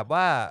ลั่งแบบ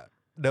ว่า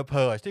The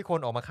Purge ที่คน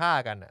ออกมาฆ่า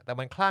กันแต่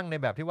มันคลั่งใน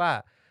แบบที่ว่า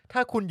ถ้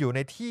าคุณอยู่ใน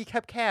ที่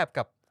แคบๆ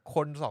กับค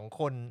น2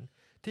คน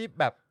ที่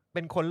แบบเ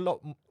ป็นคน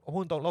พู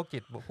ดตรงโรคจิ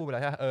ตพูดไปแล้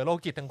วใช่ไหมโรค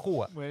จิตทั้งคู่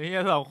เหมือนที่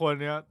2คน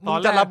เนี้ยมึง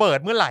จะระเบิด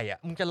เมื่อไหร่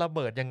มึงจะระเ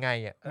บิดยังไง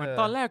เหมือน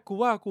ตอนแรกกู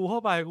ว่ากูเข้า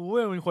ไปกู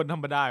เป็นคนธร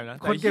รมดาอยู่นะ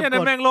แต่เหี้ยนั่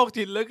นแม่งโรค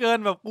จิตเหลือเกิน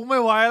แบบกูไม่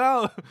ไหวแ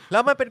ล้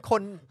วมันเป็นค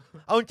น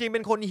เอาจริงเ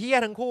ป็นคนเหี้ย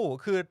ทั้งคู่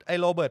คือไอ้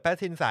โรเบิร์ตแพต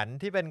ตินสัน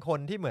ที่เป็นคน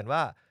ที่เหมือนว่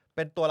าเ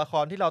ป็นตัวละค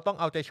รที่เราต้อง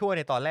เอาใจช่วยใ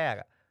นตอนแรก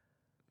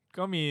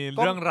ก็มีเ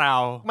รื่องรา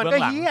วมันก็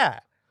เหี้ย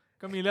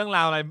ก็มีเรื่องร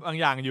าวอะไรบาง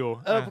อย่างอยู่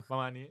ประ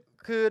มาณนี้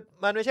คือ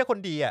มันไม่ใช่คน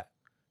ดี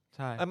ใ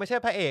ช่ไม่ใช่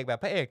พระเอกแบบ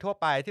พระเอกทั่ว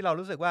ไปที่เรา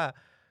รู้สึกว่า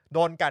โด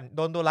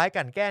นตัวร้าย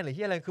กันแกล้งหรือเ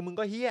หี้ยอะไรคือมึง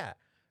ก็เหี้ย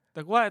แ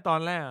ต่ว่าตอน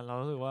แรกเรา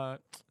รู้สึกว่า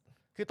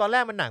คือตอนแร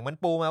กมันหนังมัน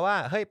ปูมาว่า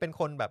เฮ้ยเป็น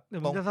คนแบบเดี๋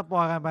ยวมึงจะสปอ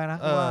ยกันไปนะ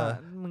ว่า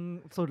มึง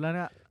สุดแล้วเ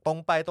นี่ยตรง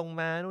ไปตรง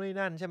มานู่นนี่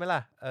นั่นใช่ไหมล่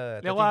ะ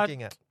เรียกว่าจริ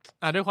ง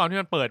ๆด้วยความที่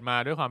มันเปิดมา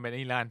ด้วยความเป็น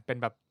อีลานเป็น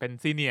แบบเป็น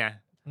ซีเนียร์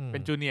เป็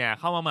นจูเนียร์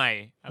เข้ามาใหม่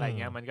อะไร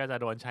เงี้ยมันก็จะ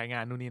โดนใช้งา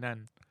นนู่นนี่นั่น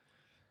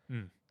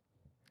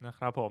นะค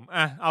รับผม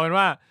เอาเป็น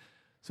ว่า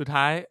สุด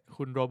ท้าย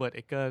คุณโรเบิร์ตเ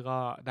อ็กเกอร์ก็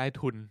ได้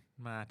ทุน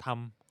มาท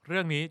ำเรื่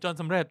องนี้จน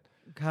สำเร็จ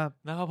ครับ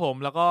นะครับผม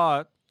แล้วก็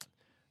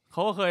เข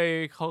าเค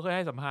ยใ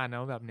ห้สัมภาษณ์นะ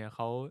ว่าแบบเนี่ยเข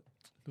า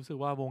รู้สึก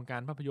ว่าวงกา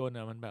รภาพยนตร์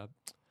มันแบบ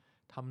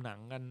ทำหนัง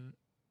กัน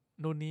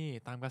นู่นนี่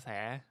ตามกระแส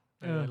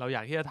เราอย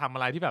ากที่จะทำอะ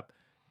ไรที่แบบ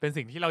เป็น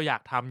สิ่งที่เราอยา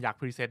กทำอยาก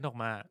พรีเซนต์ออก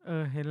มา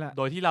เห็นละโ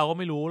ดยที่เราก็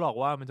ไม่รู้หรอก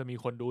ว่ามันจะมี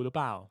คนดูหรือเป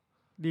ล่า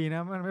ดีน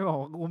ะมันไม่บอก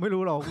ว่ากูไม่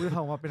รู้หรอกกูจะท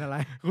ำมาเป็นอะไร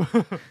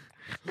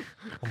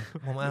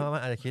ผม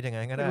อาจจะคิดอย่าง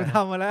นั้นก็ได้กูท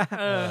ำมาแล้ว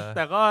แ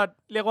ต่ก็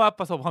เรียกว่า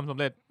ประสบความสำ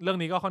เร็จเรื่อง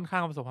นี้ก็ค่อนข้า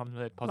งประสบความสำ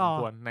เร็จพอสม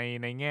ควร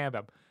ในแง่แบ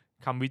บ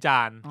คำวิจ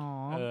ารณ์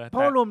เพรา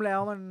ะรวมแล้ว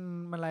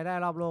มันรายได้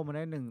รอบโลกมันไ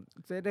ด้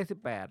ได้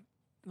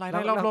18รายได้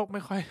รอบโลกไ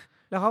ม่ค่อย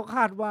แล้วเขาค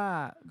าดว่า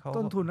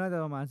ต้นทุนน่าจะ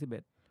ประมาณ11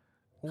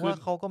ว่า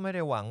เขาก็ไม่ไ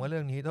ด้หวังว่าเรื่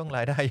องนี้ต้องร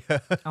ายได้เยอ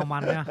ะเอามั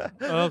นเนี่ย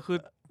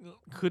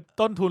คือ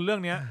ต้นทุนเรื่อ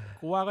งนี้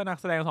กูว่าก็นัก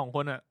แสดง2ค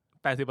นอ่ะ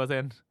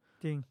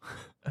 80% จริง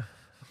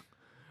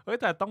เฮ้ย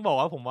แต่ต้องบอก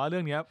ว่าผมว่าเรื่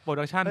องนี้โปร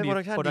ดักชัน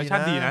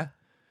ดีนะ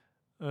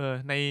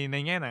ใน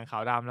แง่หนังขา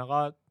วดำแล้วก็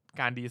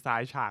การดีไซ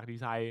น์ฉากดี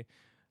ไซน์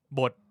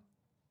บท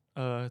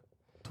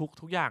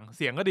ทุกอย่างเ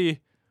สียงก็ดี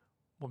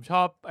ผมช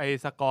อบไอ้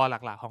สกอร์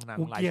หลักๆของหนัง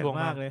หลายช่วง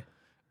มากเลย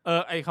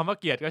ไอ้คำว่า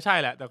เกลียดก็ใช่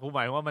แหละแต่กูหม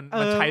ายว่ามั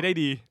นใช้ได้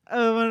ดี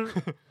มัน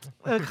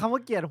คำว่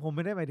าเกลียดผมไ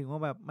ม่ได้หมายถึงว่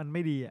าแบบมันไ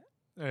ม่ดีอ่ะ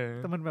แ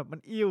ต่มันแบบมัน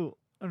อิ่ว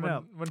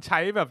มันใช้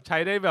ไ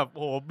ด้แบบโ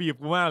อ้โหบีบ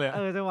กูมากเลย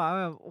จังหวะ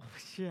แบบโอ้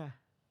เชี่ย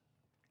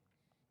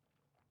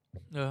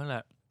นั่นแหล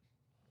ะ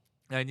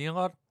อย่างนี้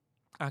ก็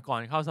ก่อ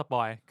นเข้าสป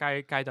อยใ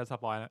กล้จะส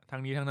ปอยแล้วทั้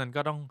งนี้ทั้งนั้น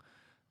ก็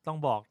ต้อง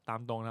บอกตา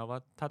มตรงนะว่า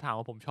ถ้าถาม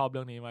ว่าผมชอบเ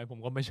รื่องนี้ไหมผม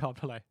ก็ไม่ชอบเ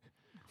ท่าไหร่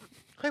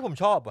เฮ้ยผม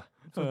ชอบอ่ะ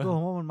ส่วนตัวผ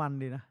มว่ามัน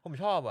ดีนะผม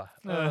ชอบอ่ะ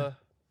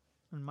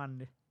มัน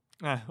ดี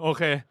โอ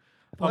เค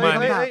ประมาณ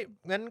นี้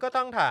งั้นก็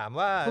ต้องถาม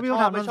ว่า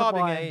ชอบไม่ชอบ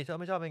ยังไงชอบ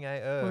ไม่ชอบยังไง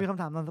ผมมีค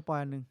ำถามตอนสปอย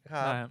นึงค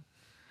รับ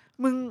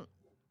มึ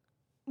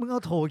งเอา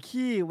โถ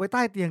ขี้ไว้ใ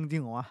ต้เตียงจริ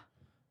งเหรอวะ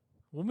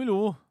ผมไม่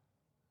รู้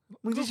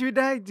มึงใช้ชีวิต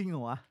ได้จริงเหร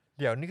อวะ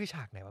เดี๋ยวนี่คือฉ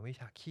ากไหนวะมี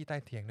ฉากขี้ใต้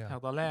เตียงด้วยฉา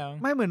กตอนแรก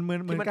ไม่เหมือน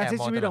การใช้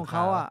ชีวิตของเข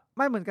าอ่ะไ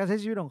ม่เหมือนการใช้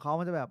ชีวิตของเขา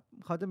มันจะแบบ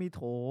เขาจะมีโ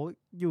ถ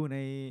อยู่ใน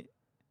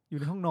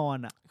ห้องนอน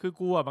อ่ะคือ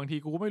กูบางที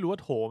กูก็ไม่รู้ว่า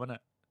โถมันอ่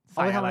ะใ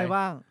ส่ทำอะไร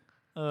บ้าง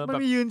มัน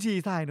มียืนฉี่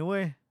ใส่นะเ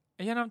ว้ยไ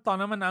อ้ตอน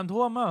นั้นมันน้ำ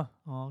ท่วมมั้ง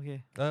โอเค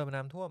มัน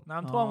น้ำท่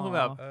วมคือแ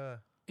บบ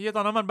ไอ้ต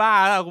อนนั้นมันบ้า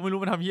แล้วกูไม่รู้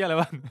มันทำเหี้ยอะไร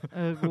บ้าง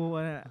กู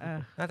เนี่ย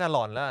น่าจะหล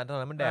อนแล้วตอน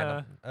นั้นมันแดด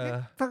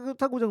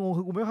ถ้ากูจะงง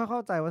คือกูไม่ค่อยเข้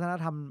าใจวัฒน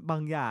ธรรมบา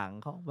งอย่าง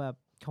ของแบบ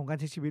ของการ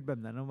ใช้ชีวิตแบบ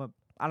นั้นแบบ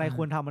อะไรค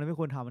วรทำอะไรไม่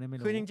ควรทำอะไรไม่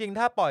รู้คือจริงๆ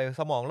ถ้าปล่อย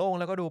สมองโล่ง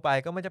แล้วก็ดูไป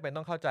ก็ไม่จำเป็น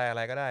ต้องเข้าใจอะไ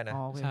รก็ได้นะ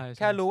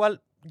แค่รู้ว่า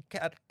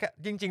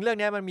จริงๆเรื่อง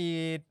นี้มัน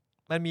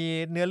มี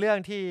เนื้อเรื่อง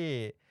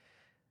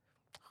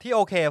ที่โ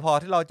อเคพอ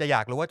ที่เราจะอย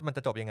ากรู้ว่ามันจ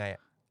ะจบยังไง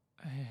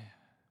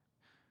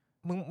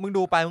มึง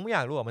ดูไปมึงไม่อย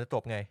ากรู้ว่ามันจะจ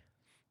บไง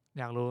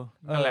อยากรู้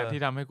นั่นแหละ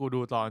ที่ทำให้กู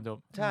ดูตอนจบ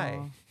ใช่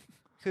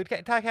คือ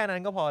ถ้าแค่นั้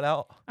นก็พอแล้ว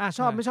ช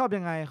อบไม่ชอบ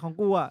ยังไงของ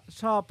กู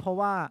ชอบเพราะ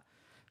ว่า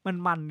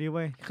มันดีเ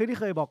ว้ยคือที่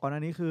เคยบอกก่อน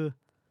อันนี้คื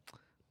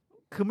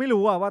อไม่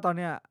รู้ว่าตอนเ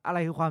นี้ยอะไร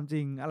คือความจ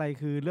ริงอะไร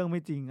คือเรื่องไ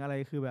ม่จริงอะไร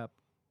คือแบบ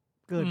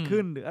เกิด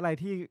ขึ้นหรืออะไร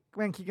ที่แ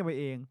ม่งคิดกันไป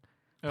เอง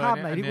ภาพ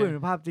ไหนที่กูเห็นเ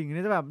ป็นภาพจริง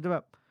นี่จะแบ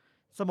บ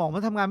สมองมั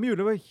นทำงานไม่อยู่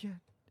ด้วยเว้ย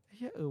เ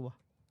ฮ้ยวะ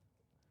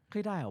เค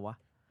ยได้เหรอวะ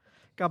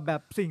กับแบ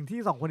บสิ่งที่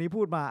2คนนี้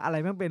พูดมาอะไร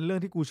แม่งเป็นเรื่อ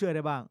งที่กูเชื่อไ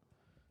ด้บ้าง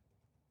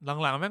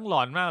หลังๆแม่งหล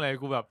อนมากเลย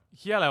กูแบบเ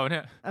หี้ยอะไรวะเ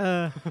นี่ย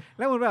แ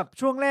ล้วเหมือนแบบ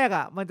ช่วงแรก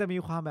มันจะมี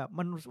ความแบบ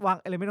มันวาง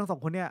อะไรไม่ต้อง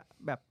2คนเนี้ย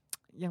แบบ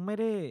ยังไม่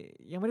ไ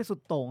ด้สุด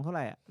โต่งเท่าไห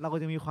ร่เราก็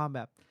จะมีความแ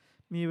บบ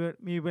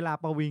มีเวลา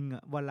ประวิง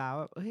เวลา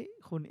ว่าเฮ้ย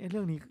เ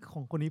รื่องนี้ข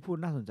องคนนี้พูด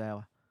น่าสนใจ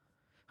ว่ะ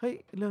เฮ้ย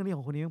เรื่องนี้ข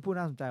องคนนี้พูด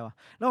น่าสนใจว่ะ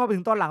แล้วพอ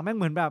ถึงตอนหลังแม่ง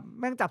เหมือนแบบ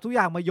แม่งจับทุกอ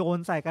ย่างมาโยน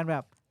ใส่กันแบ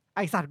บไอ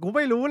สัตว์กูไ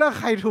ม่รู้แล้ว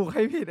ใครถูกใคร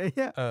ผิดไอ้เ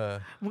หี้ย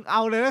มึงเอ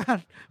าเลยแล้วกัน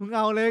มึงเ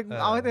อาเลยมึง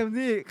เอาให้เต็ม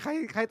ที่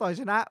ใครต่อย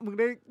ชนะมึง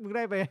ไ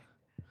ด้ไป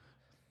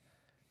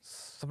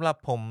สำหรับ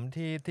ผม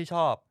ที่ช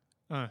อบ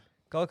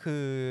ก็คื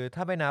อถ้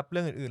าไม่นับเ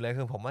รื่องอื่นๆเลย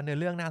คือผมว่าเนื้อ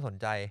เรื่องน่าสน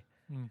ใจ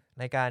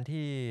ในการ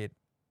ที่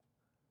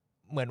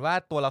เหมือนว่า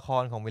ตัวละค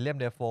รของวิลเลียม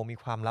เดฟโฟมี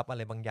ความลับอะไ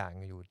รบางอย่าง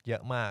อยู่เยอ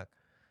ะมาก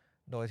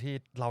โดยที่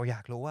เราอยา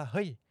กรู้ว่าเ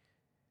ฮ้ย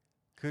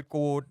คือ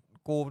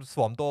กูส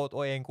วมตั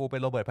วเองกูเป็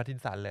นโรเบิร์ต แพตติน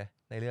สันเลย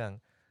ในเรื่อง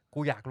กู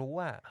อยากรู้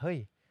ว่าเฮ้ย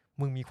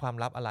มึงมีความ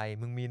ลับอะไร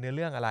มึงมีเนื้อเ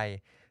รื่องอะไร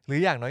หรือ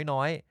อย่างน้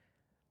อย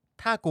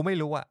ๆถ้ากูไม่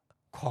รู้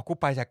ขอกู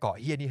ไปจากเกาะ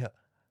เฮียนี่เถอะ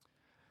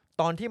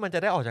ตอนที่มันจะ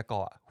ได้ออกจากเก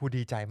าะกู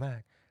ดีใจมาก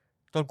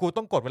จนกู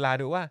ต้องกดเวลา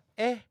ดูว่าไ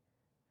อ้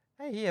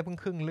เฮียเพิ่ง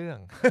ครึ่งเรื่อง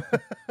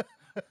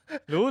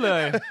รู้เล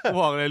ย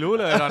บอกเลยรู้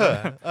เลยตอนนั้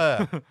น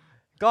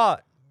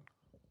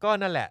ก็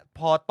นั่นแหละพ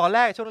อตอนแร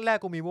กช่วงแรก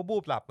กูมีวู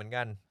บหลับเหมือน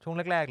กันช่วง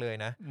แรกๆเลย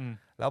นะ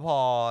แล้วพอ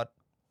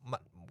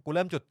กูเ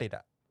ริ่มจุดติดแ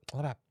ล้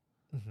วแบบ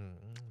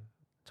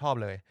ชอบ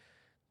เลย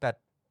แต่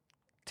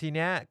ทีเ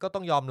นี้ยก็ต้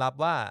องยอมรับ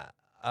ว่า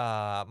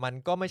มัน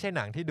ก็ไม่ใช่ห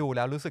นังที่ดูแ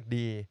ล้วรู้สึก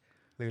ดี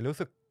หรือรู้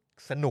สึก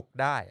สนุก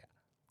ได้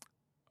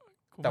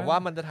แต่ว่า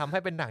มันจะทำให้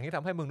เป็นหนังที่ท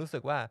ำให้มึงรู้สึ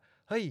กว่า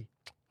เฮ้ย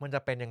มันจะ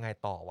เป็นยังไง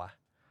ต่อวะ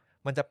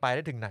มันจะไปไ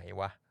ด้ถึงไหน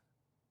วะ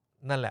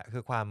นั่นแหละคื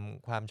อ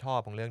ความชอบ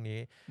ของเรื่องนี้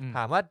ถ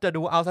ามว่าจะ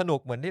ดูเอาสนุก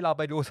เหมือนที่เรา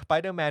ไปดู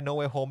Spider-Man No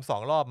Way Home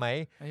 2 รอบไหม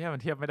ไอ้เหี้ยมั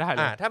นเทียบไม่ได้เ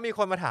ลยถ้ามีค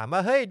นมาถามว่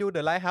าเฮ้ยดู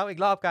The Lighthouse อี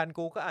กรอบกัน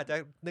กูก็อาจจะ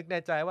นึกใน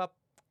ใจว่า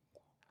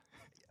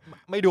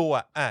ไม่ดู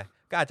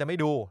ก็อาจจะไม่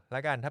ดูแล้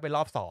วกันถ้าเป็นร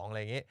อบ2อะไร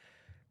อย่างงี้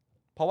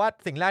เพราะว่า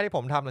สิ่งแรกที่ผ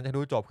มทำหลังจาก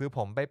ดูจบคือผ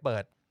มไปเปิ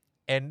ด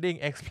ending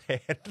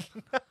explain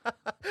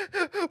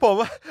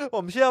ผ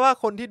มเชื่อว่า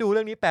คนที่ดูเ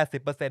รื่องนี้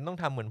 80% ต้อง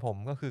ทำเหมือนผม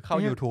ก็คือเข้า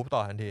YouTube ต่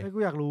อทันทีกู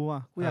อยากรู้อ่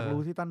ะกูอยากรู้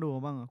ที่ตั้นดู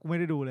บ้างกูไม่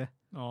ได้ดูเลย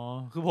อ๋อ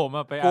คือผม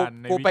ไปอ่าน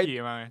ในวิกิ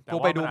มากู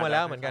ไปดูมาแล้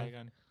วเหมือนกัน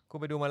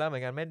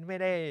ไม่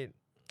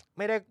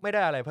ไ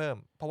ด้อะไรเพิ่ม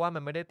เพราะว่ามั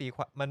นไม่ได้ตีค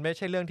วามมันไม่ใ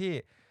ช่เรื่องที่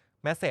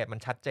แมสเสจมัน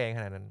ชัดเจนข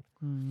นาดนั้น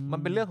มัน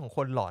เป็นเรื่องของค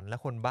นหลอนและ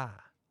คนบ้า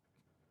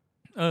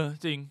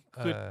จริง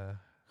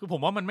คือผ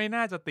มว่ามันไม่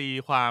น่าจะตี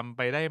ความไ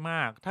ปได้ม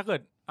ากถ้าเกิ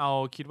ดเอา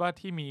คิดว่า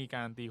ที่มีก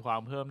ารตีความ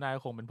เพิ่มได้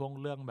คงเป็นพวก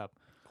เรื่องแบบ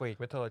Greek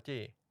mythology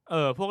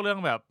พวกเรื่อง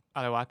แบบอ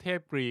ะไรวะเทพ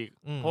กรีก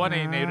เพราะว่า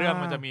ในเรื่อง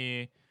มันจะ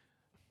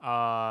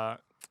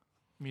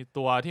มี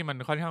ตัวที่มัน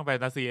ค่อนข้างแฟน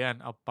ตาซีกัน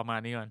เอาประมาณ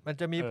นี้ก่อนมัน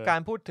จะมีกา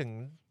รพูดถึง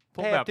เ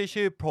ทพที่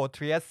ชื่อ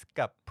Proteus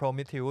กับ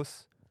Prometheus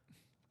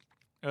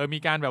มี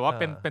การแบบว่า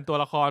เป็นตัว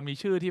ละครมี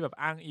ชื่อที่แบบ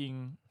อ้างอิง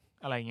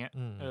อะไรเงี้ย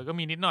ก็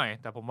มีนิดหน่อย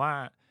แต่ผมว่า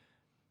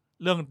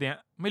เรื่องเนี้ย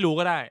ไม่รู้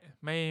ก็ได้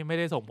ไม่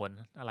ได้ส่งผล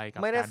อะไรกับ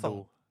การดูไม่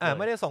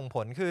ได้ส่งผ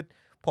ลคือ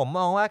ผมม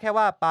องว่าแค่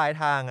ว่าปลาย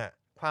ทาง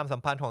ความสั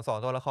มพันธ์ของ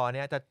2ตัวละครเ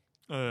นี้ยจะ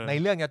ใน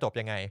เรื่องจะจบ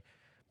ยังไง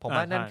ผม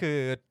ว่านั่นคือ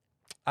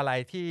อะไร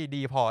ที่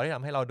ดีพอที่ท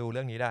ำให้เราดูเ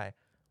รื่องนี้ได้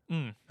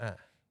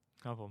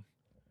ครับผม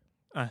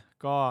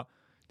ก็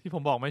ที่ผ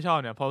มบอกไม่ชอบ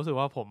เนี่ยเพราะรู้สึก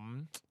ว่าผม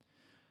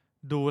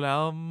ดูแล้ว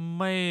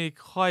ไม่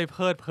ค่อยเพ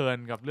ลิดเพลิน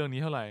กับเรื่องนี้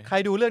เท่าไหร่ใคร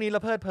ดูเรื่องนี้แล้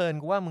วเพลิดเพลิน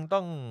กูว่ามึงต้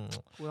อง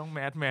แม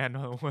สแมน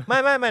ไม่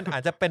มันอ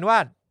าจจะเป็นว่า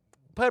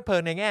เพลิดเพลิ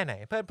นในแง่ไหน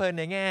เพลิดเพลินใ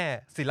นแง่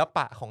ศิลป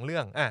ะของเรื่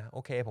องโอ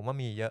เคผมว่า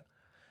มีเยอะ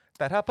แ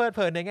ต่ถ้าเพลิดเพ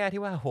ลินในแง่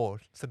ที่ว่าโห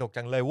สนุก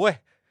จังเลยเว้ย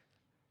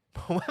ผ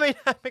มว่าไ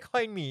ม่ค่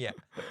อยมี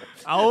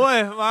เอาเว้ย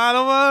มาแ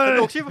ล้วเว้ยส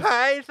นุกชิบหา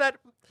ยสัต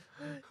ว์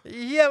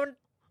เหี้ยมัน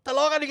ทะเล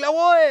าะกันอีกแล้ว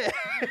เว้ย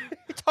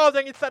ชอบ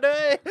จังอีสัตว์เ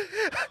อ้ย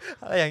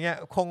อะไรอย่างเงี้ย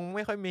คงไ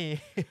ม่ค่อยมี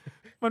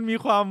มันมี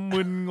ความ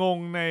มึนงง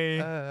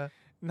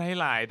ใน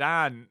หลายด้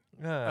าน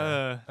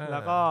แล้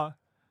วก็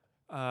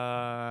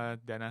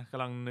เดี๋ยวนะก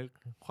ำลังนึก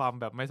ความ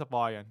แบบไม่สป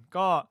อยกัน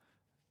ก็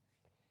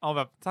เอาแ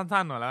บบ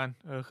สั้นๆหน่อยแล้วกัน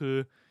คือ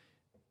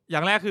อย่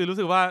างแรกคือรู้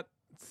สึกว่า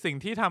สิ่ง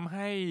ที่ทำใ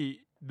ห้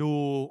ดู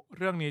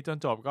เรื่องนี้จน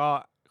จบก็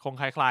คง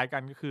คล้ายๆกั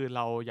นก็คือเ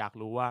ราอยาก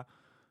รู้ว่า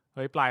เ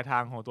ฮ้ยปลายทา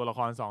งของตัวละค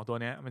ร2ตัว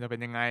นี้มันจะเป็น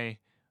ยังไง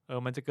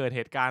มันจะเกิดเห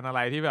ตุการณ์อะไร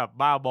ที่แบบ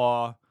บ้าบอ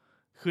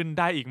ขึ้น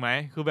ได้อีกไหม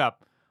คือแบบ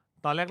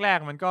ตอนแรก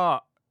ๆมันก็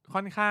ค่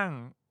อนข้าง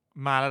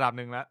มาระดับห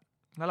นึ่งแล้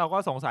วเราก็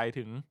สงสัย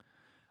ถึง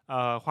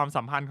ความ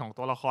สัมพันธ์ของ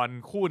ตัวละคร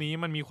คู่นี้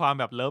มันมีความ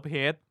แบบเลิฟเฮ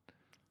ท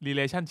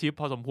relationship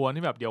พอสมควร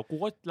ที่แบบเดี๋ยวกู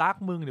ก็รัก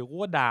มึงเดี๋ยวกู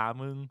ก็ด่า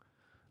มึง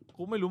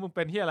กูไม่รู้มึงเ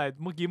ป็นที่อะไร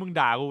เมื่อกี้มึง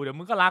ด่ากูเดี๋ยว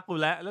มึงก็รักกู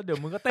แล้วเดี๋ยว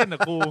มึงก็เต้นกั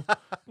บกู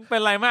มึงเป็น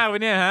อะไรมากไป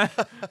เนี่ยฮะ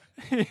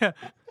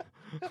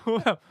กู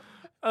แบบ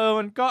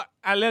มันก็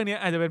เรื่องนี้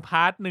อาจจะเป็นพ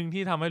าร์ทนึง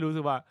ที่ทำให้รู้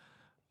สึกว่า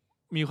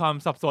มีความ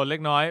สับสนเล็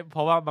กน้อยเพร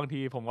าะว่าบาง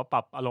ทีผมก็ป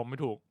รับอารมณ์ไม่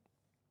ถูก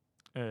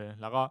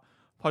แล้วก็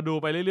พอดู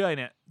ไปเรื่อยๆ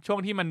เนี่ยช่วง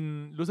ที่มัน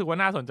รู้สึกว่า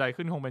น่าสนใจ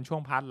ขึ้นคงเป็นช่ว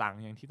งพาร์ทหลัง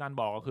อย่างที่ตั้น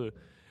บอกก็คือ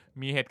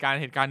มีเหตุการ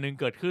ณ์นึง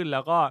เกิดขึ้นแล้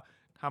วก็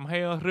ทำให้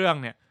เรื่อง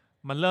เนี่ย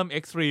มันเริ่มเอ็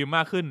กซ์ตรีมม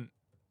ากขึ้น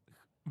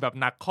แบบ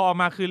หนักข้อ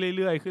มากขึ้น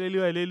เรื่อยๆขึ้นเ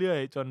รื่อย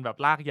ๆจนแบบ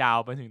ลากยาว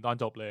ไปถึงตอน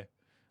จบเลย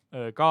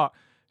ก็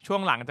ช่ว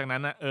งหลังจากนั้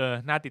นนะ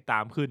น่าติดตา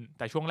มขึ้นแ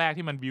ต่ช่วงแรก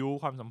ที่มันบิว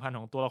ความสัมพันธ์ข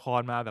องตัวละค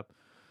รมาแบบ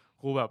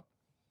กูแบบ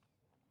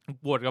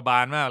ปวดกระบา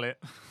ลมากเลย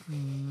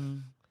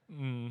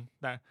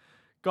แต่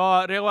ก็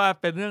เรียกว่า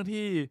เป็นเรื่อง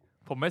ที่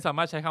ผมไม่สาม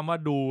ารถใช้คำว่า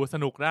ดูส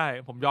นุกได้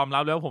ผมยอมรั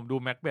บแล้วผมดู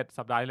แม็กเบธ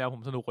สัปดาห์ที่แล้วผ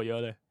มสนุกกว่าเยอะ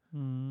เลย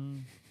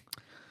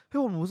พี่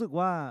ผมรู้สึก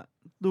ว่า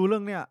ดูเรื่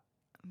องเนี้ย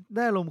ไ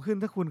ด้ลมขึ้น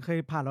ถ้าคุณเคย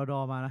ผ่านรอดอ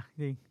มานะ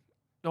จริง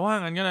แต่ว่า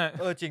งั้นก็ได้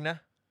จริงนะ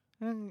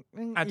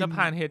อาจจะ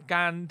ผ่านเหตุก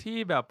ารณ์ที่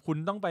แบบคุณ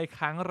ต้องไป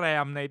ค้างแร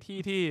มในที่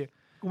ที่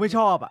กูไม่ช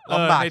อบ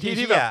ใน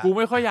ที่แบบกูไ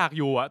ม่ค่อยอยาก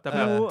อยู่แต่แ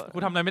บบกู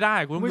ทำอะไรไม่ได้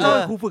กูไม่ชอบ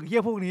กูฝึกเหี้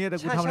ยพวกนี้แต่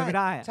กูทำอะไรไม่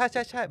ได้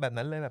ใช่แบบ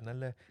นั้นเล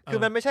ยคือ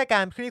มันไม่ใช่กา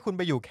รที่คุณไ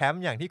ปอยู่แคม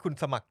ป์อย่างที่คุณ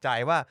สมัครใจ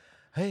ว่า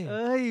เฮ้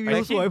ยวิ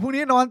วสวยพวก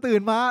นี้นอนตื่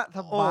นมาส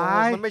บา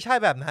ยมันไม่ใช่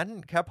แบบนั้น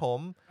ครับผม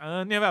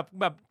เนี่ยแ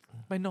บบ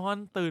ไปนอน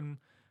ตื่น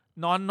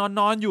น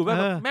อนอยู่แบบ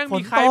แม่ง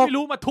มีใครไม่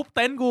รู้มาทุบเ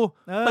ต็นท์กู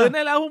ตื่นไ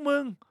ด้แล้วพวกมึ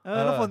ง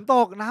แล้วฝนต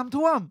กน้ำ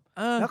ท่วม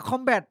แล้วคอ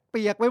มแบทเ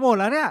ปียกไปหมด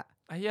แล้วเนี่ย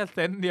ไอ้เหี้ยเซ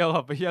นเดียว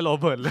กับไอ้เหี้ยโร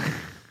เบิร์ตเลย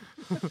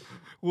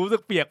กูรู้สึ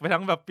กเปียกไปทั้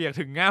งแบบเปียก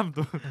ถึงง่าม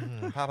ตัว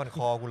ผ้าพันค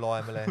อกูลอย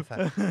มาเลย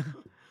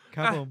ค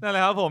รับผมนั่นแหล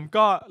ะครับผม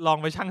ก็ลอง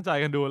ไปชั่งใจ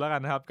กันดูแล้วกั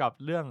นนะครับกับ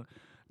เรื่อง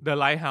The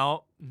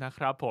Lighthouse นะค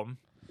รับผม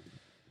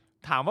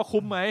ถามว่า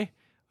คุ้มไหม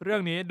เรื่อ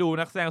งนี้ดู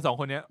นักแสดง2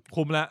คนนี้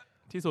คุ้มแล้ว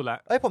ที่สุดแล้ว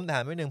ผมถา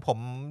มนิดนึงผม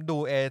ดู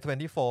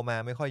A24 มา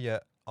ไม่ค่อยเยอ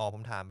ะผ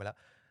มถามไปแล้ว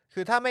คื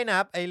อถ้าไม่นั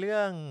บไอ้เรื่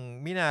อง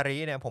มินาริ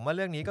เนี่ยผมว่าเ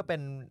รื่องนี้ก็เป็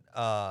น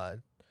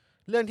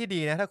เรื่องที่ดี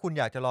นะถ้าคุณ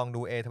อยากจะลอง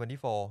ดู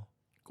A24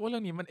 ก็เรื่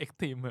องนี้มันเอ็กซ์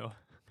ตรีมเ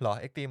หรอ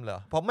เอ็กซ์ตรีมเหรอ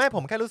ผ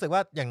มแค่รู้สึกว่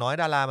าอย่างน้อย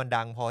ดารามัน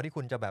ดังพอที่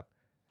คุณจะแบบ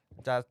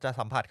จะ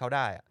สัมผัสเขาไ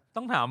ด้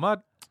ต้องถามว่า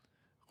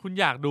คุณ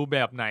อยากดูแบ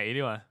บไหน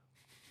ดีวะ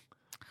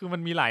คือมั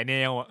นมีหลายแน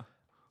ว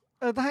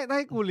ถ้าใ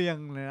ห้กูเรียง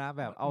เลยนะ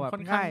แบบเอาแบบ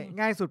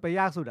ง่ายสุดไป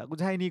ยากสุดกู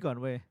จะให้นี่ก่อน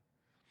เว้ย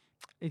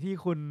ไอ้ที่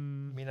คุณ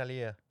มินาริ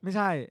ไม่ใ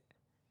ช่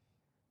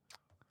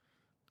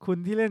คุณ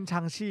ที่เล่นชั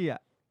งชี่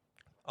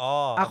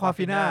อาควา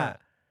ฟิน่า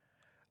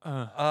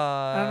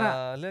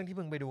เรื่องที่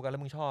มึงไปดูกันแล้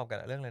วมึงชอบกัน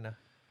เรื่องอะไรนะ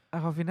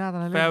Awkwafina ตอ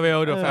นนั้น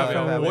Farewell The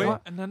Farewell โอ้ย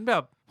อันนั้นแบ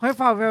บให้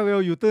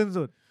Farewell อยู่ตื้น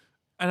สุด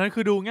อันนั้นคื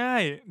อดูง่า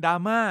ยดรา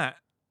ม่า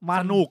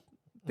สนุก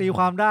ตีค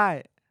วามได้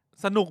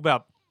สนุกแบ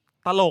บ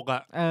ตลกอ่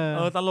ะ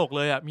ตลกเ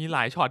ลยอ่ะมีหล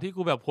ายช็อตที่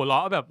กูแบบหัวเรา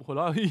ะ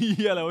เ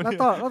หี้ยอะไรวะเนี่ย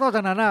แล้วต่อจ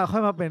ากนั้นอ่ะค่อ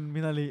ยมาเป็นมิ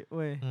นาริเ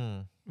ว้ย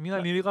มินา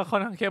รินี่ก็ค่อ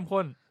นข้างเข้ม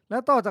ข้นแล้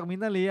วต่อจากมิ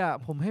นาริอ่ะ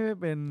ผมให้ไป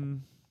เป็น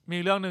มี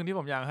เรื่องนึงที่ผ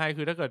มอยากให้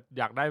คือถ้าเกิด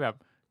อยากได้แบบ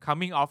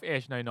coming of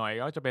age หน่อย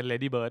ๆก็จะเป็น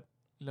Lady Bird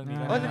เรื่องนี้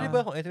ก็Lady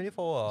Bird ของ A24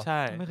 เหรอใ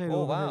ช่ไม่เคยดู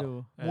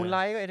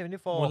Moonlight ก็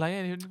A24 Moonlight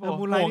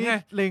นี่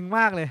เล็งม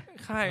ากเลย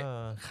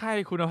ค่าย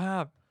คุณภา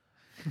พ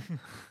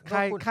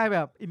ค่ายแบ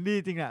บอินดี้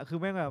จริงอ่ะคือ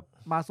แม่งแบบ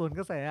มาสวนก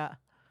ระแสอ่ะ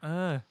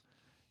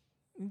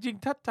จริง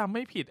ๆถ้าจำไ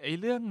ม่ผิดไอ้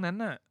เรื่องนั้น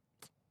น่ะ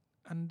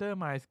Under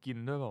My Skin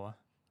ด้วยเปล่าวะ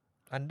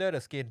Under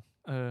the Skin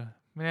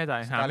ไม่แน่ใจ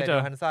หาไม่เจอ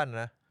ฮันสัน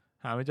นะ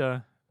หาไม่เจอ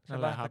นั่น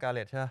แหละครับสกาเล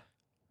ตใช่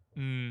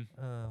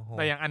แ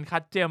ต่อย่างอันคั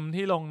ทเจม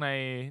ที่ลงใน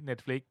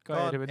Netflix ก็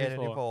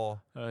A24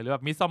 หรือแบ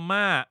บมิซอม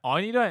ม่า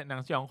นี่ด้วยหนั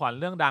งสยองขวัญ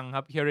เรื่องดังค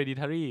รับ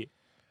Hereditary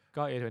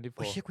ก็ A24 โ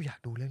อ้ยกูอยาก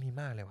ดูเรื่องนี้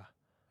มากเลยว่ะ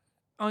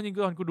จริง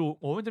ๆตอนกูดู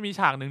โอ้มันจะมี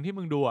ฉากนึงที่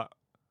มึงดูอ่ะ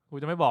กู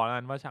จะไม่บอกแล้ว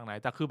กันว่าฉากไหน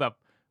แต่คือแบบ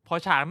พอ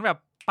ฉากนั้นแบบ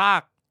ปา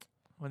ก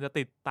มันจะ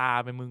ติดตา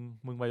ไป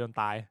มึงไปจน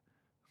ตาย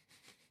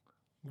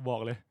กูบอ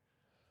กเลย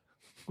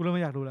กูเริ่มไ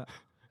ม่อยากดูแล้ว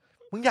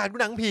มึงอยากดู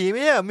หนังผีไหม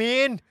อ่ะมี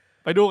น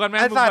ไปดูกันไหม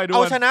มึงไปดูเอ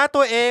าชนะ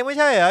ตัวเองไม่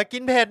ใช่เหรอกิ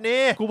นเผ็ด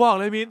นี่กูบอก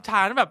เลยมีนฉ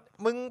ากนั้นแบบ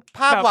มึงภ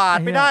าพหวาด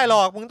ไม่ได้หร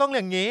อกมึงต้องอ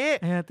ย่างงี้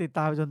ติดต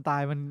าไปจนตา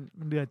ยมัน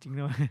เดือดจริงเล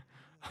ย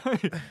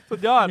สุด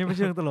ยอดนี่ไม่ใ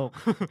ช่เรื่องตลก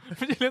ไ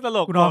ม่ใช่เรื่องตล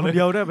กกูนอนคนเ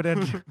ดียวด้วยประเด็น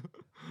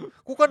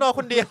กูก็นอน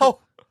คนเดียว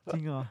จ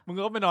ริงเหรอมึง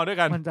ก็ไปนอนด้วย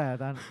กันมั่นใจอ่ะ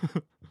ท่าน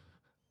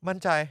มั่น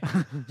ใจ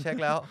เช็ค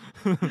แล้ว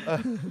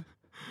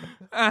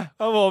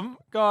ครับผม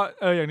ก็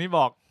อย่างนี้บ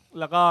อก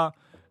แล้วก็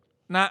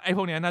ไอ้พ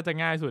วกนี้น่าจะ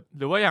ง่ายสุด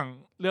หรือว่าอย่าง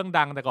เรื่อง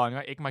ดังแต่ก่อน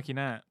ก็ Ex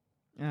Machina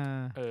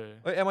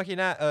Ex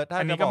Machina ถ้า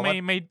อันนี้ก็ไ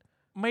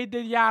ม่ไ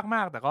ด้ยากม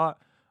ากแต่ก็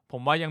ผ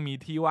มว่ายังมี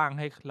ที่ว่าง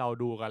ให้เรา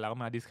ดูกันแล้วก็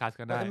มาดิสคัส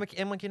กันได้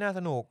Ex Machina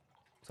สนุก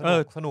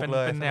เล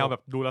ยเป็นแนวแบ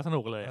บดูแล้วส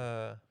นุกเลย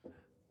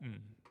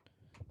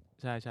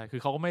ใช่คื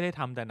อเขาก็ไม่ได้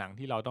ทำแต่หนัง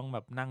ที่เราต้องแบ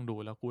บนั่งดู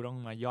แล้วกูต้อง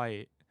มาย่อย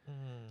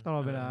ตลอ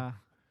ดเวลา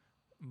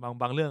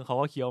บางเรื่องเขา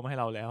ก็เคี้ยวมาให้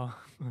เราแล้ว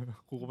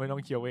กูก็ไม่ต้อ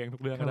งเคี้ยวเองทุ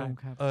กเรื่องก็ได้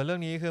เรื่อ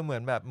งนี้คือเหมือ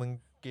นแบบมึง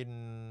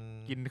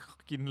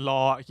กิน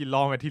ร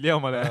อแมททีเรียล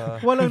มาเลย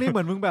ว่าเรื่องนี้เห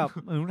มือนมึงแบบ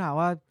มึงถาม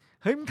ว่า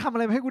เฮ้ยมึงทำอะ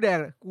ไรมาให้กูแดก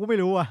กูไม่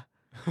รู้อ่ะ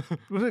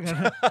รู้สึกงั้น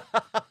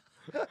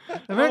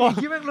แต่แม่ง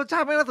คิดแม่งรสชา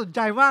ติแม่งน่าสนใจ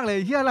มากเลย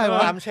ที่อะไรว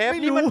ะเชฟ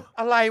นี่มัน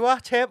อะไรวะ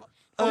เชฟ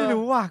ไม่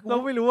รู้ว่ะกู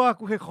ไม่รู้ว่า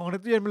กูเคยของใน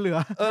ตู้เย็นมันเหลือ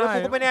แล้วกู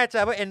ก็ไม่แน่ใจ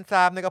ว่าเอนไซ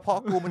ม์ในกระเพาะ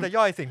กูมันจะ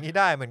ย่อยสิ่งนี้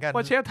ได้เหมือนกันพ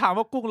อเชฟถาม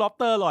ว่ากุ้งล็อบส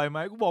เตอร์อร่อยไหม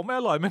กูบอกไม่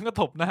อร่อยแม่งก็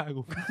ตบหน้า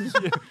กู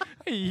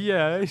ไอ้เหี้ย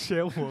เช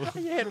ฟหัว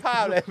เห็นภา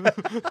พเลย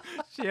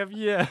เชฟเ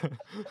หี้ย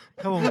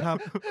ครับผมครับ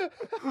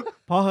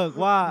พอเหอะ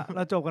ว่าเร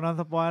าจบกันนอน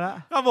สปอยแล้ว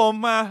ครับผม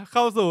มาเ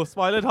ข้าสู่สป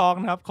อยเลอร์ทอล์ก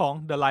นะครับของ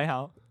The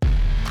Lighthouse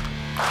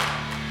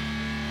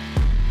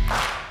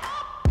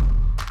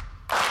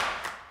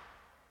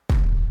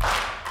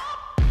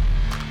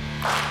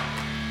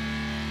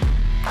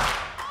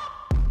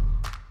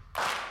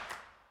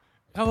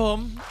ครับผม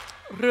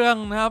เรื่อง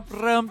นะครับ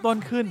เริ่มต้น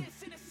ขึ้น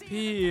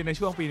ที่ใน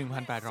ช่วงปี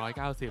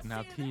 1890 นะค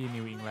รับที่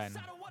นิวอิงแลนด์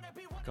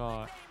ก็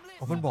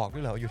มันบอกด้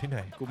วยเหรออยู่ที่ไหน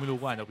กูไม่รู้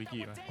ว่าอ่านจากวิกิ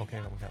มั้ยโอเค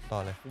ครับต่อ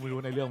เลยกูไม่รู้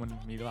ในเรื่องมัน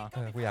มีหรือเปล่า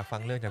กูอยากฟั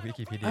งเรื่องจากวิ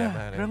กิพีเดียม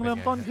ากเลยเริ่ม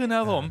ต้นขึ้นนะ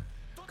ครับผม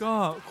ก็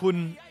คุณ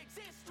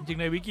จริง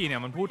ในวิกิเนี่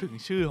ยมันพูดถึง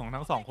ชื่อของ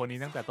ทั้งสองคนนี้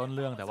ตั้งแต่ต้นเ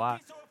รื่องแต่ว่า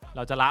เร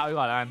าจะละไว้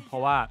ก่อนแล้วกันเพรา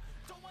ะว่า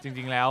จ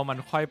ริงๆแล้วมัน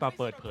ค่อยมา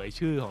เปิดเผย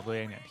ชื่อของตัวเอ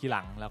งเนี่ยทีห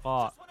ลังแล้วก็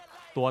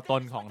ตัวต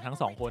นของทั้ง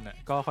สองคนน่ะ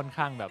ก็ค่อน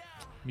ข้างแบบ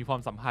มีควา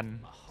มสัมพันธ์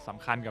ส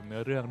ำคัญกับเนื้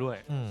อเรื่องด้วย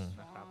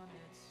นะครับ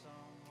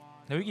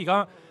ในวิกิก็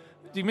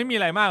จริงไม่มีอ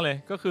ะไรมากเลย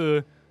ก็คือ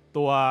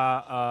ตัว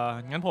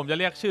งั้นผมจะ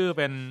เรียกชื่อเ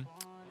ป็น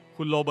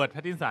คุณโรเบิร์ต แพ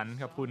ตตินสัน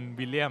กับคุณ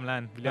วิลเลียม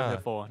เด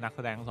ฟโฟนักแส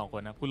ดงทั้งสองค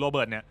นนะคุณโรเ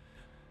บิร์ตเนี่ย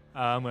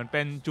เหมือนเ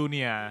ป็นจูเ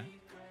นียร์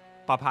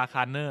ปาพาค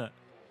าร์เนอร์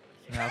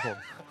นะครับผม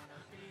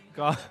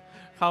ก็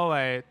เข้าไป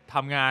ท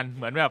ำงานเ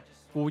หมือนแบบ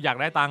กูอยาก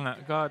ได้ตังค์อ่ะ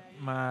ก็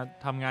มา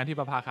ทำงานที่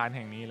ปาพาคารแ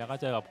ห่งนี้แล้วก็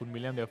เจอกับคุณวิ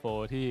ลเลียมเดฟโฟ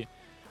ที่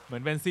เหมือ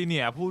นเป็นซีเนี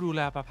ยร์ผู้ดูแ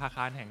ลประภาค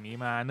ารแห่งนี้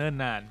มาเนิ่น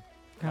นาน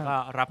แล้วก็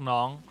รับน้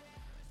อง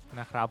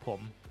นะครับผม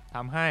ท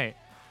ำให้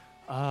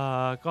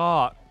ก็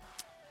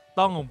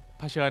ต้อง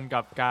เผชิญ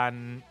กับการ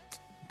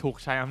ถูก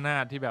ใช้อำนา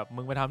จที่แบบ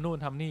มึงไปทำนู่น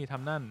ทำนี่ท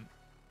ำนั่น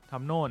ท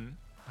ำโน่น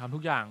ทำทุ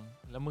กอย่าง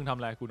แล้วมึงทำ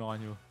อะไรกูนอน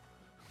อยู่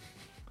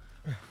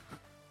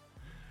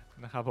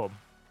นะครับผม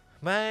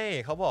ไม่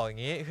เขาบอกอย่า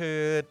งนี้คือ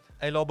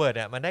ไอ้โรเบิร์ตเ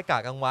นี่ยมันได้กะ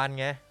กลางวัน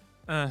ไง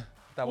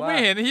แต่ว่าไม่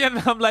เห็นที่ยัน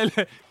ทำอะไรเล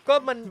ยก็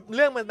มันเ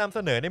รื่องมันนำเส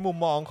นอในมุม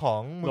มองขอ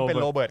งมึงเป็น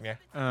โรเบิร์ตไง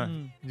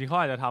จริงเขา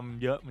อาจจะท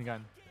ำเยอะเหมือนกัน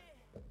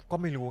ก็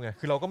ไม่รู้ไง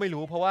คือเราก็ไม่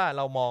รู้เพราะว่าเ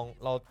รามอง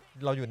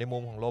เราอยู่ในมุ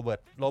มของโรเบิ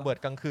ร์ต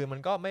กลางคืนมั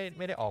นก็ไ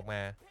ม่ได้ออกมา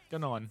ก็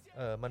นอน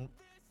มัน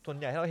ส่วน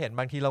ใหญ่ที่เราเห็น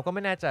บางทีเราก็ไ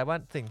ม่แน่ใจว่า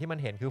สิ่งที่มัน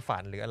เห็นคือฝั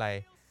นหรืออะไร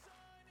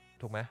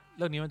ถูกไหมเ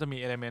รื่องนี้มันจะมี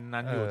เอลิเมนต์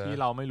นั้นอยู่ที่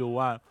เราไม่รู้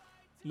ว่า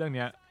เรื่อง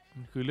นี้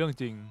คือเรื่อง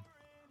จริง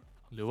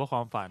หรือว่าคว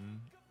ามฝัน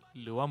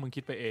หรือว่ามึง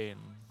คิดไปเอง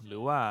หรื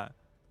อว่า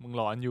มึงห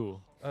ลอนอยู่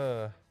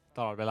ต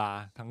ลอดเวลา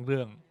ทั้งเ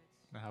รื่อง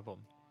นะครับผม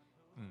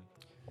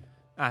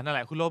นั่นแห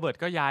ละคุณโรเบิร์ต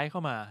ก็ย้ายเข้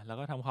ามาแล้ว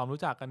ก็ทำความรู้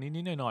จักกัน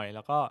นิดๆหน่อยๆแ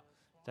ล้วก็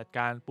จัดก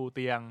ารปูเ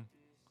ตียง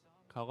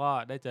เขาก็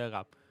ได้เจอ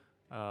กับ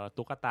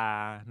ตุ๊กตา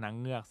นาง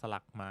เงือกสลั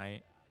กไม้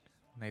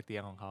ในเตีย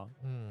งของเขา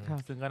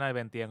ซึ่งก็น่าจะเ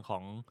ป็นเตียงขอ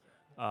ง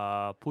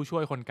ผู้ช่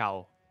วยคนเก่า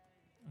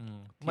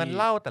มัน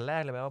เล่าแต่แร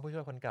กเลยไหมว่าผู้ช่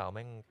วยคนเก่าแ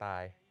ม่งตา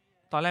ย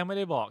ตอนแรกไม่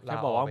ได้บอกแค่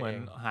บอกว่าเหมือน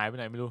หายไปไ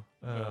หนไม่รู้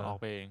ออก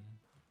ไปเอง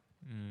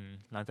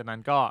หลังจากนั้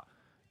น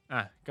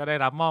ก็ได้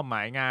รับมอบหม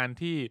ายงาน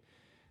ที่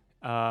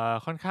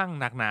ค่อนข้าง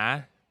หนักหนา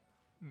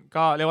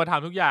ก็เรียกว่าท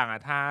ำทุกอย่าง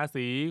ทา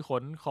สีข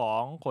นขอ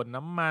งขน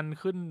น้ำมัน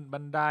ขึ้นบั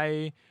นได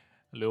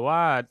หรือว่า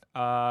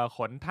ข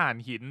นถ่าน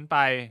หินไป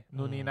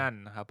นู่นนี่นั่น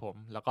นะครับผม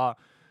แล้วก็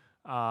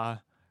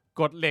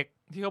กฎเหล็ก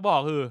ที่เขาบอ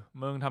กคือ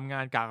มึงทำงา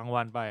นกะกลาง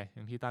วันไปอ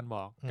ย่างที่ตั้นบ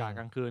อกกะก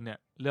ลางคืนเนี่ย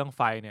เรื่องไ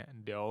ฟเนี่ย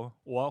เดี๋ยว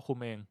อัวคุม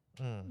เอง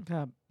ค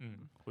รับ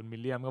คุณวิ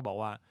ลเลียมก็บอก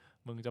ว่า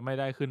มึงจะไม่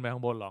ได้ขึ้นไปข้า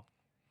งบนหรอก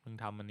มึง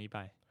ทำมันนี้ไป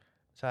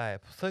ใช่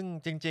ซึ่ง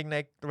จริงๆใน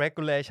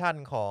regulation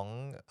ของ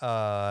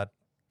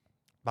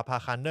ปาพา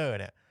คานเนอร์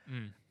เนี่ย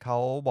เขา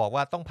บอกว่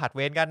าต้องผัดเ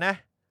วรกันนะ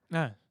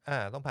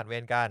ต้องผัดเว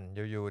รกัน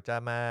อยู่ๆจะ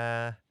ม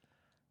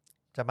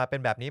าเป็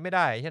นแบบนี้ไม่ไ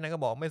ด้ฉะนั้นก็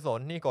บอกไม่สน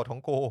นี่กฎขอ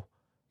งกู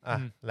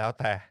แล้ว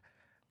แต่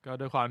ก็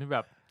ด้วยความที่แบ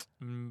บ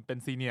เป็น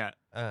ซีเนียร์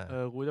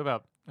กูจะแบ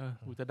บ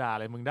กูจะด่าอะ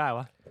ไรมึงได้ว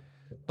ะ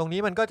ตรงนี้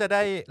มันก็จะไ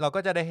ด้เราก็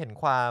จะได้เห็น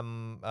ความ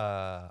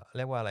เ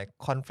รียกว่าอะไร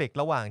คอนฟลิกต์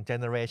ระหว่างเจ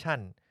เนอเรชัน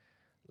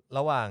ร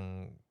ะหว่าง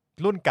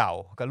รุ่นเก่า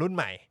กับรุ่นใ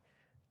หม่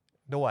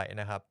ด้วย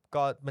นะครับ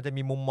ก็มันจะ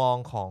มีมุมมอง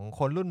ของ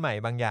คนรุ่นใหม่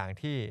บางอย่าง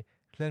ที่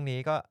เรื่องนี้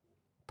ก็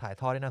ถ่าย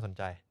ทอดได้น่าสนใ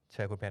จเ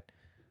ชิญคุณเพชร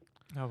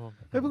ครับผม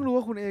เพิ่งรู้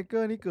ว่าคุณเอเกอ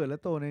ร์นี่เกิดและ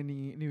โตใน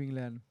นิวอิงแ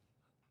ลนด์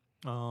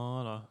เ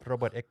หรอโร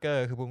เบิร์ตเอเกอ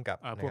ร์คือผู้กำกับ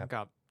เ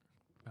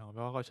พร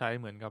าะว่าเขาใช้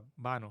เหมือนกับ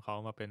บ้านของเขา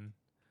มาเป็น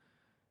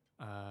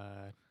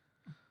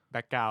แ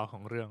บ็คกราวด์ขอ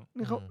งเรื่อง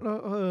นี่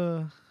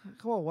เ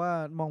ขาบอกว่า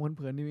มองเ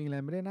ผินๆนิวอิงแล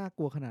นด์ไม่ได้น่าก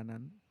ลัวขนาดนั้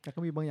นแต่ก็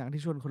มีบางอย่าง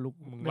ที่ชวนคนลุก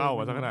มึงเล่า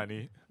มาซะขนาด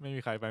นี้ไม่มี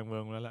ใครไปเมื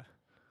องแล้วแหละ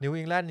นิว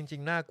อิงแลนด์จริ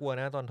งๆน่ากลัว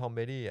นะตอนทอมเบ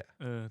ดี้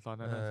ตอน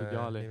นั้นสุดย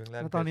อดเลยแล้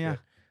วตอนนี้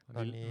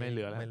ไม่เห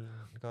ลือแล้ว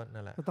ก็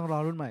นั่นแหละก็ต้องรอ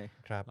รุ่นใหม่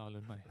ครับรอ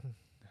รุ่นใหม่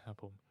นะครับ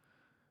ผม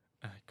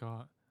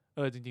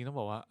ก็จริงๆต้อง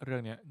บอกว่าเรื่อ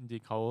งเนี้ยจริ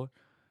งๆเขา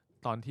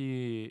ตอนที่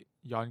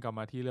ย้อนกลับ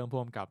มาที่เรื่องผู้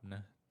กำกับน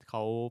ะเข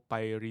าไป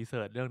รีเ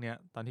สิร์ชเรื่องเนี้ย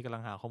ตอนที่กำลั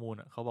งหาข้อมูล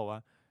เขาบอกว่า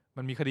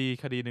มันมีค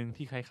ดีหนึ่ง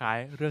ที่คล้าย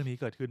ๆเรื่องนี้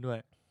เกิดขึ้นด้วย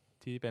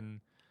ที่เป็น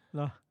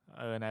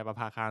นายประ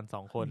ภาคาร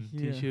2คน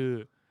ที่ชื่อ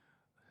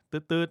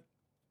ตืด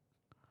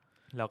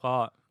แล้วก็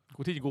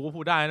กูที่จริงกูก็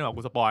พูดได้นะบอก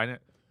กูสปอยเนี่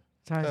ย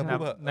ใช่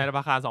นายประภ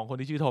าคาร2คน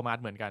ที่ชื่อโทมัส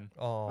เหมือนกัน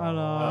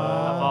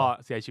แล้วก็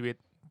เสียชีวิต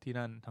ที่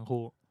นั่นทั้ง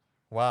คู่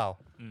ว้าว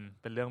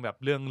เป็นเรื่องแบบ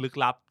เรื่องลึก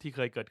ลับที่เค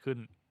ยเกิดขึ้น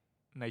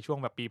ในช่วง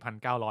แบบปี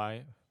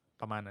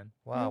1900ประมาณนั้น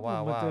ว้าว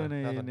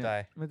น่าสนใจ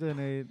มาเจอ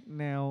ใน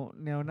แ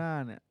นวหน้า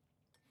เนี่ย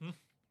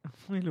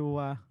ไม่รู้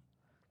ว่า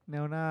แน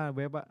วหน้าเ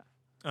ว็บ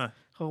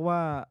เขาว่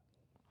า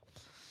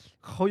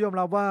เขายอม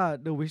รับว่า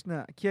The Witch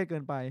น่ะเครียดเกิ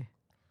นไป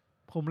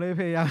ผมเลย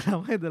พยายามท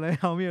ำให้ The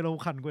Lighthouse มีอารม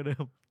ณ์ขันกว่าเดิ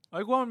ม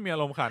กูว่ามันมีอา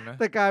รมณ์ขันนะ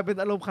แต่กลายเป็น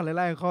อารมณ์ขันห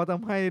ลายๆของเขาท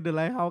ำให้ The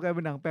Lighthouse กลายเ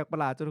ป็นหนังแปลกประ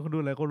หลาดจนคนดู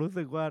หลายคนรู้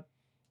สึกว่า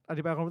อ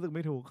ธิบายความรู้สึกไ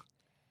ม่ถูก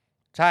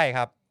ใช่ค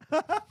รับ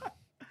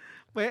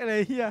เป๊ะเลย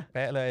เฮียเ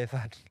ป๊ะเลย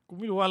สัตว์กู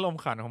ไม่รู้ว่าอารม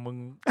ณ์ขันของมึง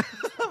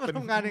ท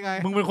ำงานยังไง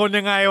มึงเป็นคน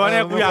ยังไงวะเ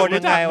นี่ยกูอยาก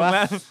รู้จักมึงแ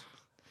ล้ว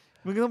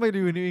มึงก็ต้องไปดู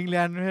นิวอิงแล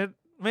นด์เพชร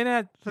ไม่แน่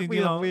จริ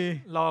งๆเ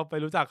ราไป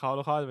รู้จักเขาแ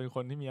ล้วเขาจะเป็นค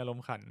นที่มีอารม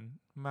ณ์ขัน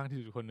มากที่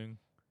สุดคนนึง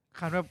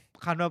ขันแบบ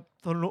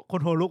ค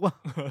นโหลุกวะ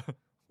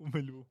ไ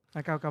ม่รู้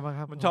กลับมาค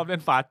รับมันชอบเล่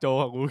นฟาโจ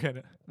กับกูแค่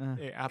นี้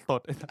ต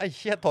ดไอ้เ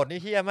ชี่ยตดนี่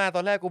เฮี้ยมากต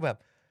อนแรกกูแบบ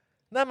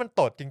นั่นมัน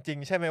ตดจริง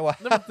ๆใช่ไหมวะ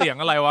นั่นมันเสียง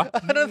อะไรวะ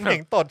นั่นเสีย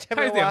งตดใช่ไห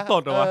มวะเสียงต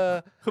ดเหรอวะ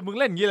คือมึง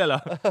เล่นอย่างนี้เลยเหร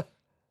อ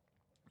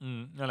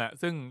นั่นแหละ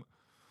ซึ่ง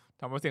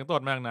ถามว่าเสียงต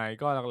ดมาจากไหน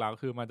ก็หลัก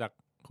ๆคือมาจาก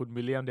คุณ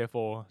วิลเลียมเดโฟ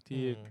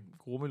ที่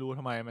กูไม่รู้ท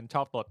ำไมมันช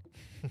อบตด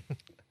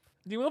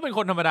จริงๆก็เป็นค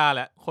นธรรมดาแ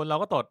หละคนเรา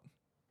ก็ตด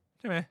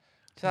ใช่ไหม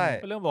ใช่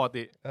เป็นเรื่องปก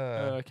ติ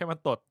แค่มัน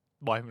ตด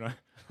บ่อยหน่อย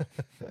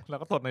แล้ว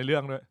ก็ตดในเรื่อ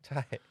งด้วยใ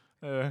ช่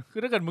คือ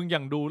ถ้าเกิดมึงอย่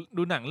าง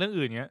ดูหนังเรื่อง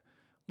อื่นเงี้ย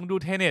มึงดู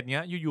เทเน็ตเ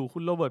งี้ยอยู่ๆคุ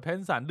ณโรเบิร์ตแพต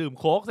ตินสันดื่ม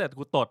โค้กเสร็จ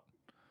กูตด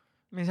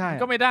ไม่ใช่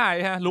ก็ไม่ได้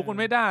ฮะลุกมัน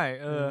ไม่ได้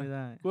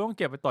กูต้องเ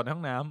ก็บไปตดในห้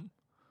องน้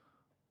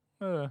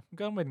ำ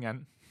ก็ต้องเป็นงั้น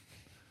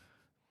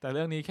แต่เ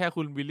รื่องนี้แค่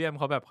คุณวิลเลียมเ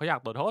ขาแบบเขาอยาก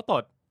ตดเขาก็ต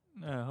ด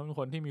เขาเป็น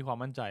คนที่มีความ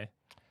มั่นใจ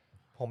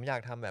ผมอยา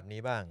กทำแบบนี้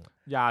บ้าง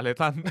อย่าเลย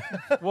ท่าน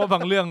ว่าบา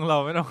งเรื่องเรา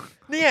ไม่ต้อง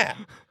เนี่ย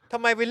ทำ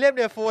ไมวิลเลียมเ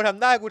ดโฟท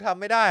ำได้กูทำ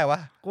ไม่ได้วะ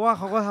กูว่าเ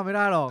ขาก็ทำไม่ไ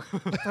ด้หรอก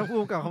ถ้าพู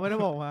ดกับเขาไม่ได้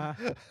บอกมา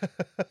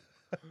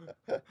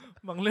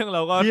บางเรื่องเร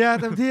าก็เฮีย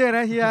เต็มที่น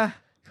ะเฮีย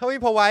เขามี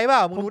พอไว้เปล่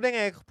ามึงรู้ได้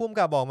ไงพุ่ม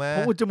กับบอกมาผ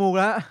มอุดจมูก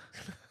แล้ว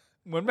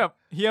เหมือนแบบ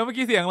เฮียเมื่อ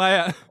กี้เสียงอะไร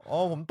อ่ะอ๋อ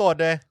ผมตด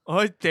เลย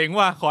เจ๋ง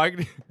ว่ะขออีก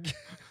ดิ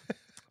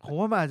ผม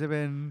ว่ามันอาจจะเ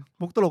ป็น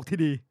มุกตลกที่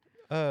ดี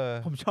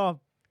ผมชอบ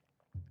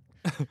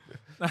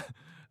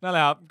นั่นแหล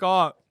ะครับก็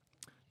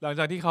หลัง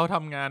จากที่เขาท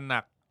ำงานหนั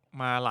ก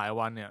มาหลาย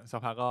วันเนี่ยสั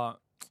กพักก็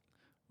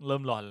เริ่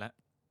มร้อนแล้ว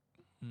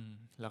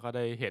แล้วก็ไ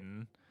ด้เห็น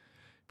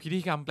พิธี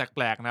กรรมแป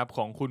ลกๆนะครับข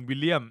องคุณวิล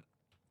เลียม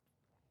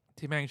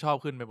ที่แม่งชอบ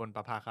ขึ้นไปบนป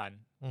ระภาคาร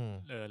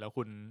แล้ว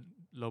คุณ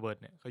โรเบิร์ต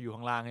เนี่ยก็อยู่ข้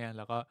างล่างเนี่ยแ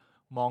ล้วก็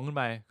มองขึ้น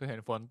ไปก็เห็น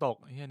ฝนตก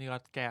เฮ้ยนี่ก็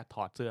แก้ถ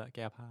อดเสื้อแ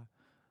ก้ผ้า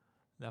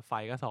แล้วไฟ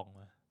ก็ส่องม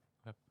า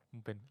แบบ มึ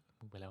ง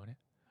ไปแล้วเนี่ย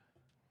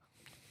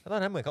แล้วตอ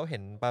นนั้นเหมือนเขาเห็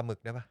นปลาหมึก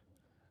ได้ปะ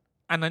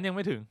อันนั้นยังไ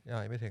ม่ถึง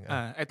ไม่ถึง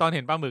ไอตอนเ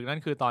ห็นปลาหมึกนั่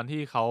นคือตอน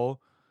ที่เขา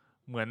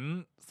เหมือน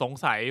สง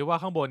สัยว่า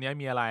ข้างบนนี้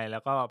มีอะไรแล้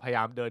วก็พยาย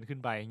ามเดินขึ้น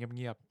ไปเ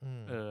งียบ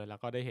ๆแล้ว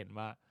ก็ได้เห็น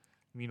ว่า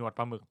มีหนวดป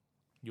ลาหมึก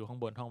อยู่ข้าง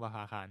บนห้องประภ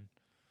าคาร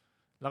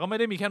แล้วก็ไม่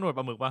ได้มีแค่หนวดป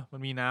ลาหมึกปะมั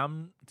นมีน้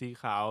ำสี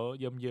ขาว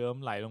เยิ้ม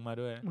ๆไหลลงมา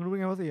ด้วยมึงรู้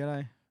ไงว่าสีอะไร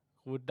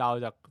กูเดา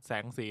จากแส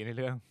งสีในเ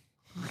รื่อง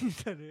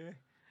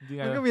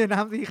มันก็มีน้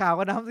ำสีขาว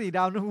กับน้ำสีด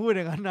ำต้องพูดอ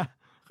ย่างนั้นนะ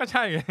ก็ใ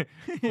ช่ไง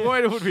กูไ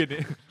ม่ได้พูดผิด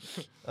นี่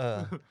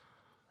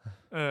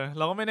เ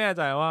ราก็ไม่แน่ใ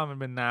จว่ามัน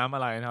เป็นน้ำอ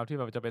ะไรนะครับที่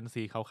แบบจะเป็น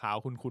สีขาว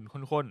ๆขุ่น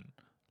ๆข้น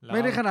ๆไ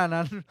ม่ได้ขนาด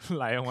นั้นไ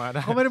หลออกมาไ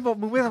ด้เขาไม่ได้บอก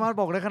มึงไม่สามารถ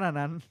บอกได้ขนาด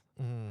นั้น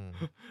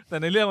แต่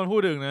ในเรื่องมันพู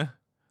ดถึงนะ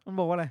มัน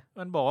บอกว่าอะไร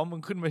มันบอกว่ามึง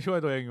ขึ้นไปช่วย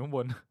ตัวเองอยู่ข้างบ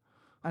น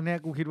อันเนี้ย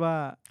กูคิดว่า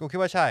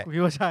ใช่กูคิ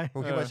ดว่าใช่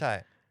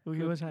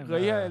เค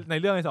ยใน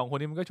เรื่องไอ้2คน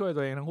นี้มันก็ช่วย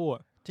ตัวเองทั้งคู่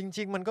จ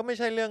ริงๆมันก็ไม่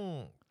ใช่เรื่อง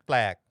แปล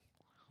ก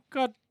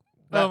ก็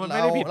มันไ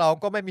ม่ได้ผิดเรา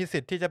ก็ไม่มีสิ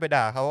ทธิ์ที่จะไป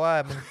ด่าเขาว่า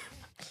มึง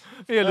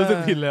รู้สึก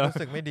ผิดเลยรู้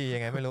สึกไม่ดียั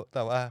งไงไม่รู้แ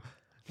ต่ว่า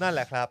นั่นแห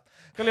ละครับ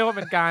ก็เรียกว่าเ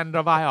ป็นการร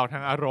ะบายออกท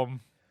างอารมณ์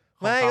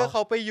ไม่ก็เข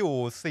าไปอ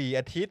ยู่4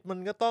 อาทิตย์มัน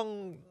ก็ต้อง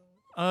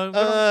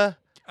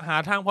หา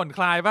ทางผ่อนค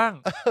ลายบ้าง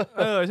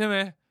ใช่ไหม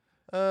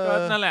ก็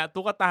นั่นแหละ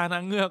ตุ๊กตานา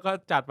งเงือกก็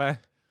จัดไป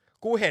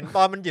กูเห็นต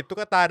อนมันหยิบตุ๊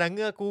กตานางเ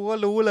งือกกูก็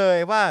รู้เลย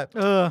ว่า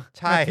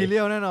ใช่แมททีเรี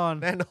ยลแน่นอน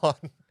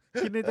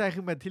คิดในใจคื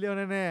อแมททีเรียล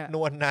แน่ๆน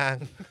วลนาง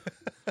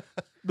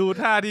ดู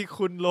ท่าที่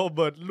คุณโรเ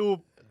บิร์ตรูป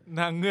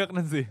นางเงือก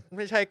นั่นสิไ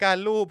ม่ใช่การ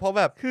รูปเพราะ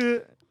แบบคือ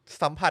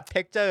สัมผัส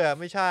texture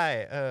ไม่ใช่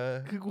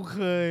คือกูเค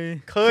ย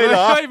เหร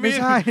อไม่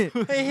ใช่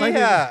ไม่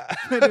ใช่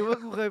ไม่ถึงว่า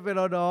กูเคยไป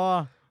รอดอ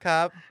ค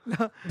รับ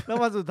แล้ว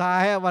วันสุดท้า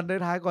ยวัน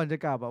ท้ายก่อนจะ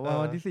กลับ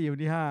วันที่4วั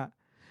นที่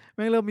5แ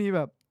ม่งเริ่มมีแบ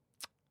บ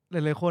ห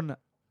ลายๆคน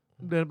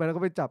เดินไปแล้ว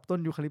ก็ไปจับต้น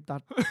ยูคาลิปตั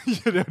ส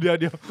เ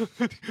ดี๋ยว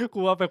กู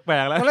ว่าแปล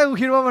กๆแล้วตอนแรกกู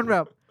คิดว่ามันแบ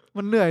บ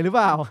มันเหนื่อยหรือเป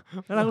ล่า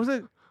แล้วเรารู้สึก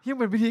ที่มัน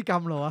เป็นพิธีกรร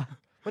มเหรอวะ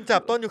มันจั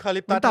บต้นยูคา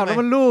ลิปตัสมันจับแล้ว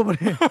มันลูบเล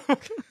ย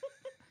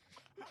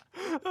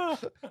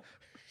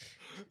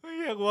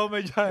กูว่าไ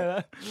ม่ใช่แล้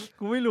ว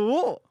กูไม่รู้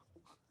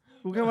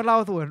กูแค่มาเล่า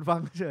สู่กันฟัง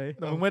เฉย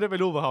แต่มึงไม่ได้ไป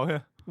รูปกับเขาใช่ไหม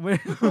กูไม่ไ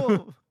ด้รูป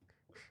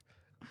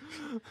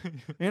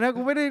เห็นนะ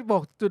กูไม่ได้บอ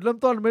กจุดเริ่ม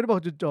ต้นไม่ได้บอ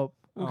กจุดจบ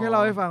กูแค่เล่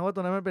าให้ฟังว่าตร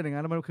งนั้นมันเป็นอย่าง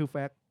นั้นแล้วมันคือแฟ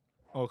กต์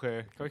โอเค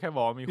ก็แค่บ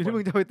อกมีคนที่มึ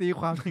งจะไปตี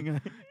ความยังไง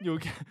อยู่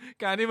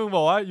การที่มึงบ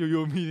อกว่าอ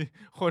ยู่ๆมี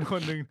ค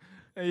นนึง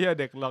ไอ้เหี้ย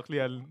เด็กหลอกเรี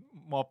ยน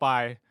ม.ปลา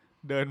ย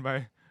เดินไป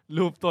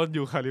รูปต้น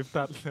ยูคาลิป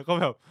ตัสแล้วก็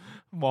แบบ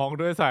มอง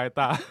ด้วยสาย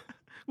ตา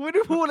ไม่ไ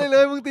ด้พูดเล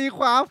ยมึงตีค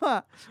วาม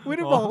ไม่ไ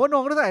ด้บอกว่าน้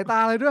องด้วยสายตา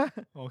อะไรด้วย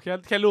โอ้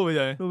แค่รูปไปเ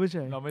ฉย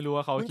เราไม่รู้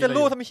ว่าเขามึงจะ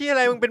รูปทำเหี้ยอะไ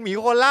รมึงเป็นหมี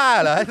โคล่า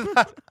เหรอ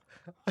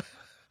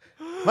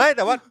ไม่แ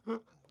ต่ว่า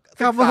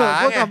กำเหอะ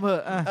ก็กำเหอ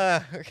ะ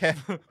โอเค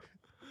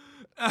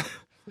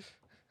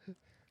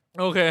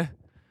โอเค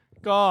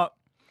ก็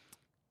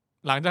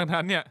หลังจาก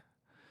นั้นเนี่ย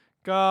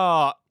ก็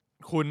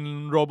คุณ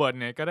โรเบิร์ต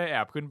เนี่ยก็ได้แอ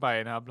บขึ้นไป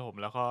นะครับผม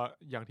แล้วก็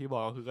อย่างที่บอ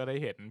กก็คือก็ได้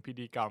เห็นพิ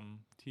ธีกรรม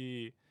ที่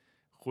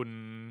คุณ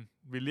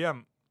วิลเลียม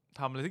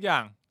ทำอะไรสักอย่า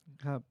ง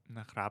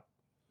นะครับ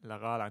แล้ว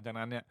ก็หลังจาก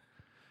นั้นเนี่ย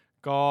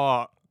ก็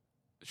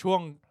ช่วง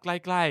ใ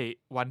กล้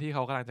ๆวันที่เข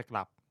ากำลังจะก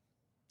ลับ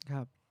ค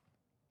รับ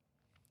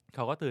เข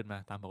าก็ตื่นมา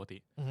ตามปกติ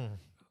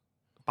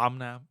ปั๊ม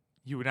น้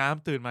ำหิวน้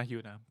ำตื่นมาหิ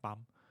วน้ำปั๊ม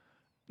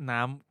น้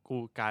ำกู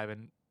กลายเป็น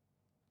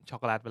ช็อก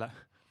โกแลตไปแล้ว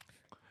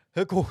เ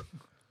ฮ้ย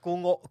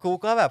กู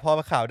ก็แบบพอ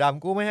มาขาวด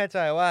ำกูไม่แน่ใจ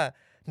ว่า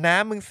น้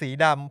ำมึงสี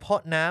ดำเพราะ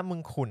น้ำมึ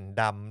งขุ่น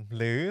ดำ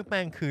หรือแ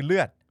ม่งคือเลื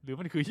อดหรือ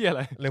มันคือเหี้ยอะไ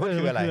รหรือมัน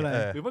คืออะไร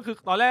หรือมันคือ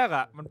ตอนแรก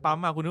อ่ะมันปั๊ม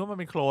มาคุณนึกว่ามัน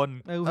เป็นโคลน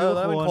แล้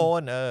วเป็นโคล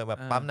นแบบ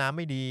ปั๊มน้ำไ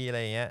ม่ดีอะไร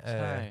อย่างเงี้ยใ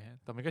ช่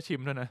แต่มันก็ชิ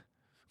มด้วยนะ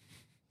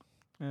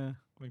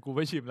มันกูไ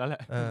ม่ชิมแล้วแหล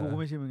ะกู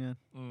ไม่ชิมเหมือนกัน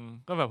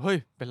ก็แบบเฮ้ย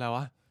เป็นไรว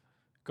ะ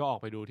ก็ออก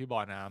ไปดูที่บ่อ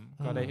น้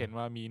ำก็ได้เห็น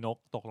ว่ามีนก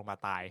ตกลงมา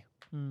ตาย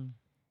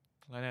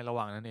แล้วในระห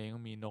ว่างนั้นเองก็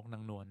มีนกนา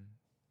งนวล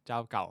เจ้า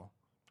เก่า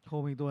โค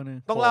มอีกตัวนึง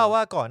ต้องเล่าว่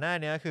าก่อนหน้า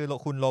นี้คือ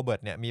คุณโรเบิร์ต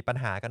เนี่ยมีปัญ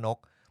หากับนก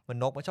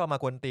มันชอบมา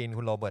กวนตีน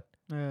คุณโรเบิร์ต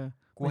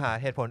กูหา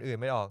เหตุผลอื่น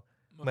ไม่ออก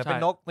เหมือนเป็น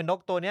นก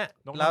ตัวเนี้ย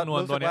แล้ว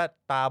รู้สึกว่า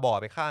ตาบอด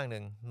ไปข้างนึ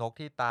งนก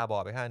ที่ตาบอ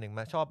ดไปข้างนึง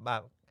มาชอบแบ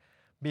บ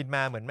บินม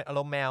าเหมือนอาร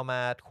มณ์แมวมา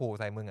ขู่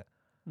ใส่มึง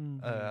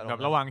แบบ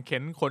ระหว่างเข็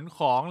นขนข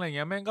องอะไรเ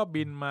งี้ยแม่งก็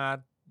บินมา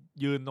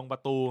ยืนตรงปร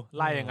ะตู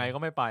ไล่ยังไงก็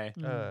ไม่ไป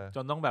จ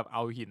นต้องแบบเอ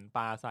าหินป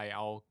าใส่เ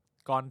อา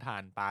ก้อนถ่า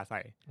นปาใ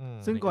ส่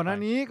ซึ่งก่อนหน้า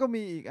นี้ก็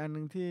มีอีกอันนึ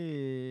งที่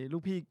ลู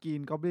กพี่กิน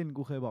กอบลิน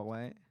กูเคยบอกไ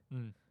ว้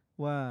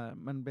ว่า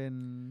มันเป็น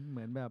เห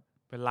มือนแบบ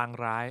เป็นลาง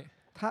ร้าย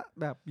ถ้า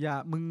แบบอย่า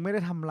มึงไม่ได้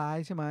ทำร้าย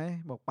ใช่ไหม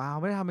บอกเปล่า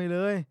ไม่ได้ทำอะไรเล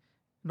ย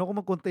นกก็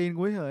มากวนตีน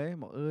กูเฉย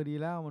บอกดี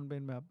แล้วมันเป็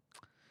นแบบ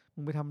มึ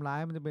งไปทำร้าย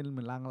มันจะเป็นเห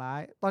มือนลางร้า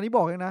ยตอนนี้บ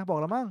อกเองนะบอก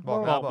แล้วมั้งบอก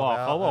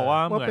เขาบอกว่า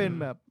เป็น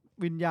แบบ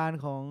วิญญาณ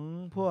ของ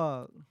พวก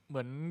เห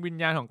มือนวิญ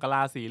ญาณของกะล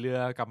าสีเรือ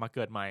กลับมาเ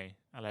กิดใหม่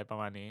อะไรประ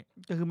มาณนี้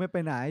ก็คือไม่ไป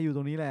ไหนอยู่ต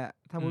รงนี้แหละ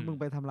ถ้ามึง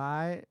ไปทำร้า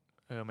ย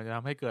มันจะท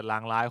ำให้เกิดลา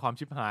งร้ายความ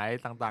ชิบหาย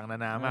ต่างๆนา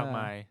นามากม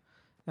าย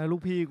แล้วลู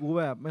กพี่กู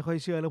แบบไม่ค่อย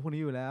เชื่อเรื่องพวก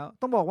นี้อยู่แล้ว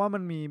ต้องบอกว่ามั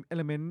นมีเอ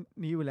ลิเมนต์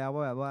นี้อยู่แล้วว่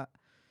าแบบว่า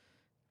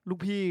ลูก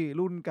พี่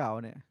รุ่นเก่า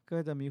เนี่ยก็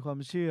จะมีความ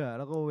เชื่อแ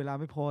ล้วก็เวลา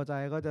ไม่พอใจ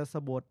ก็จะส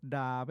ะบัด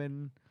ด่าเป็น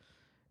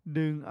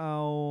ดึงเอา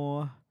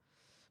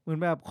เหมือน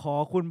แบบขอ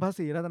คุณพระศ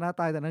รีรัตน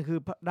ตรัยแต่นั่นคือ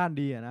ด้าน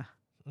ดีอะนะ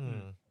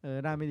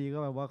ด้านไม่ดีก็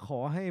แบบว่าขอ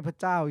ให้พระ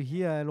เจ้าเฮี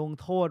ยลง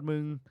โทษมึ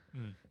ง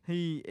ให้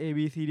A B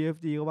C D F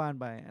G ก็บ้าน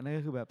ไปอันนั้น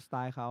ก็คือแบบสไต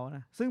ล์เขาน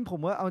ะซึ่งผม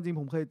ว่าเอาจริง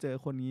ผมเคยเจอ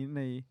คนนี้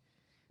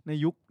ใน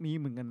ยุคนี้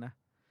เหมือนกันนะ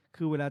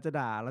คือเวลาจะ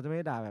ด่าเราจะไม่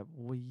ด่าแบบโ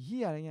อ้ยเฮี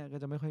ยอะไรเงี้ยก็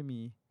จะไม่ค่อยมี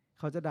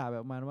เขาจะด่าแบ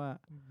บประมาณว่า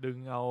ดึง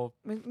เอา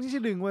ไม่ใช่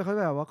ดึงไว้เขา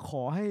แบบว่าข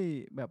อให้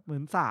แบบเหมื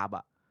อนสาบ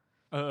อ่ะ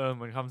เห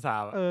มือนคำสา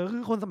บคื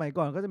อคนสมัย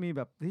ก่อนก็จะมีแ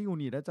บบที่งู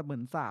หนีแล้วจะเหมือ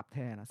นสาบแท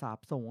นสาบ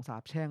ส่งสา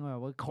บแช่งแบ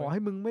บว่าขอให้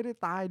มึงไม่ได้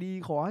ตายดี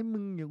ขอให้มึ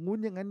งอย่างงู้น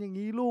อย่างนั้นอย่าง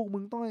นี้ลูกมึ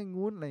งต้องอย่าง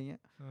งู้นอะไรเงี้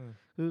ย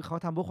คือเขา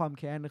ทำเพื่อความ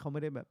แค้นเขาไ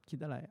ม่ได้แบบคิด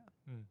อะไร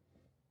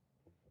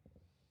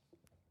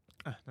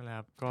นั่นแหละค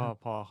รับก็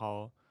พอเขา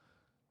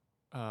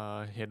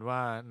เห็นว่า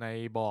ใน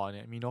บ่อเ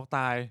นี่ยมีนกต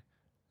าย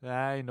แล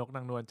ะนกน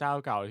างนวลเจ้า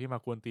เก่าที่มา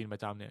กวนตีนปร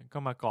ะจำเนี่ยก็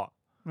มาเกาะ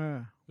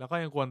แล้วก็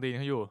ยังกวนตีนเ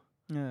ขาอยู่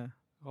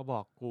ก็บอ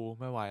กกู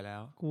ไม่ไหวแล้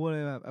วกูเล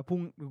ยแบบพุ่ง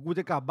กู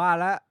จะกลับบ้าน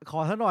แล้วขอ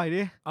ซะหน่อย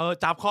ดิ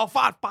จับคอฟ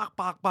าดปาก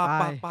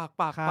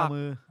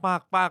มือ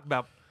ปากแบ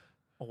บ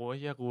โอ้โหเ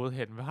ฮียกูเ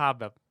ห็นภาพ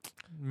แบบ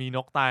มีน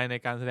กตายใน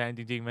การแสดงจ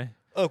ริงๆไหม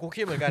กู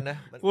คิดเหมือนกันนะ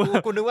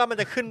กูนึกว่ามัน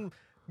จะ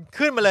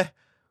ขึ้นมาเลย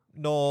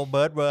no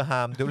bird were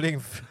harmed during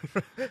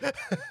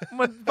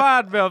มันฟา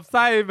ดแบบไ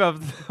ส้แบบ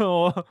โอ้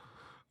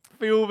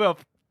ฟิลแบบ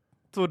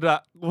สุดอะ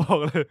กูบอก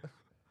เลย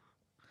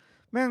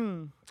แม่ง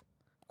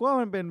กูว่า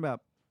มันเป็นแบบ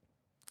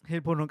เห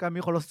ตุผลของการมี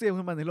โคลอสเซียม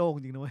ขึ้นมาในโลกจ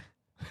ริงๆนะเว้ย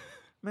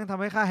แม่งทำ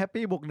ให้ค่าแฮป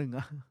ปี้บวก1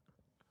อ่ะ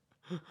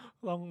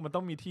มันต้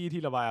องมี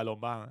ที่ระบายอารม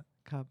ณ์บ้าง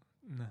ครับ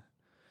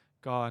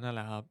ก็นั่นแห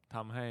ละครับท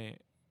ำให้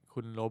คุ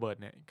ณโรเบิร์ต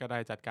เนี่ยก็ได้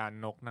จัดการ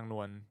นกนางน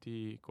วลที่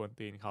กวน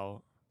ตีนเขา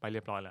ไปเรี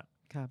ยบร้อยแล้ว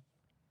ครับ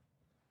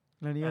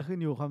แล้วนี้ก็ขึ้น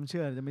อยู่ความเ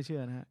ชื่อจะไม่เชื่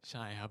อนะฮะใ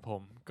ช่ครับผ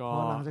มก็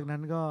หลังจากนั้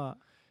นก็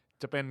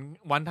จะเป็น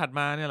วันถัด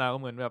มาเนี่ยแหละก็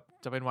เหมือนแบบ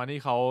จะเป็นวันที่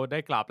เขาได้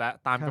กลับแล้ว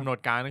ตามกำหนด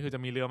การก็คือจ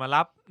ะมีเรือมา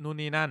รับนู่น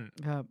นี่นั่น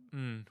ครับ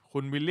คุ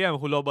ณวิลเลียม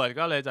คุณโรเบิร์ต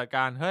ก็เลยจัดก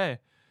ารเฮ้ย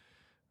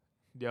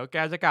เดี๋ยวแก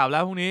จะกลับแล้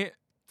วพรุ่งนี้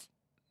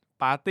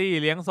ปาร์ตี้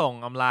เลี้ยงส่ง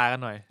อำลากัน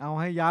หน่อยเอา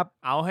ให้ยั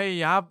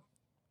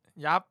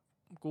บ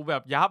กูแบ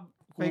บยับ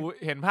กู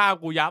เห็นภาพ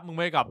กูยับมึงไ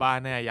ม่กลับบ้าน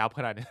แน่ยับข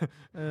นาดนี้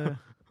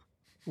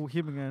กูคิ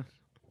ดเหมือนกัน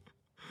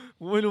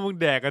กูไม่รู้มึง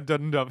แดกกันจ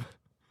นแบบ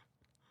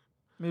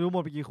ไม่รู้หม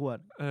ดไปกี่ขวด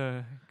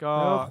ก็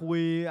แล้วคุ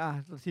ย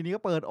ทีนี้ก็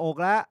เปิดอก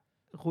แล้ว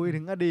คุยถึ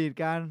งอดีต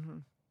กัน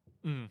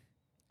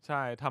ใ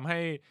ช่ทำให้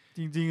จ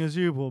ริงๆ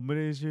ชื่อผมไม่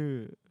ได้ชื่อ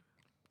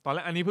ตอนแร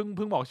กอันนี้เ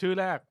พิ่งบอกชื่อ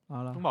แรก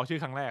เพิ่งบอกชื่อ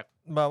ครั้งแรก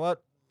แบบว่า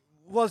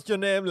what's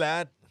your name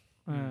lad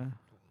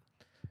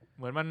เ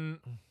หมือนมัน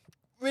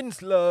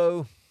Winslow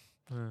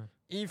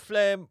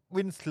Ephraim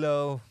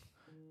Winslow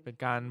เป็น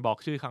การบอก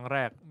ชื่อครั้งแร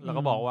กแล้ว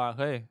ก็บอกว่าเ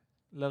ฮ้ย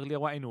เลิกเรีย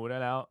กว่าไอ้หนูได้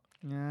แล้ว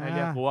ให้เ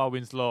รียกกูว่า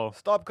Winslow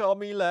stop call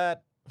me lad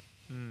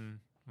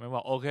มันบ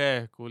อกโอเค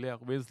กูเรียก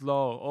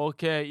Winslow โอ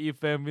เค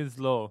Ephraim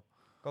Winslow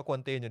ก็กวน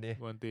ตีนอยู่ดี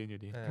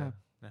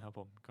นะครับผ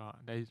มก็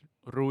ได้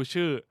รู้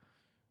ชื่อ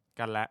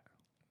กันแล้ว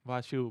ว่า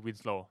ชื่อ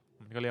Winslow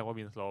มันก็เรียกว่า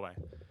Winslow ไป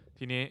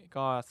ทีนี้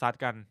ก็ซัด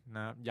กันน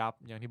ะยับ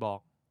อย่างที่บอก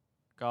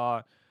ก็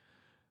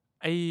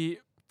ไอ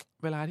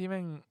เวลาที่แ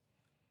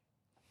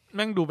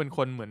ม่งดูเป็นค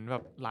นเหมือนแบ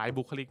บหลาย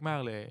บุคลิกมาก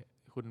เลย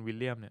คุณวิล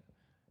เลียมเนี่ย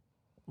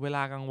เวล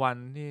ากลางวัน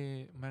ที่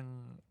แม่ง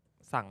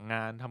สั่งง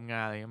านทำงา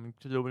นอะไรเงี้ยมัน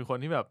จะดูเป็นคน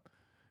ที่แบบ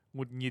ห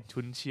งุดหงิด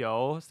ฉุนเฉียว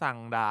สั่ง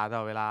ด่าต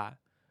ลอดเวลา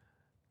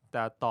แ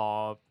ต่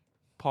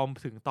พอ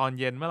ถึงตอน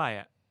เย็นเมื่อไหร่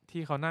อ่ะ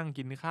ที่เขานั่ง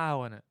กินข้าว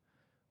กันอ่ะ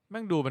แ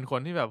ม่งดูเป็นคน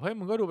ที่แบบเฮ้ย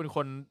มึงก็ดูเป็นค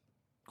น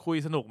คุย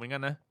สนุกเหมือนกั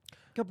นนะ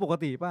ก็ปก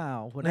ติเปล่า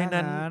ใน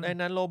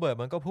นั้นโรเบิร์ต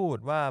มันก็พูด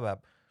ว่าแบบ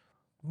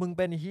มึงเ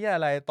ป็นเฮียอ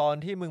ะไรตอน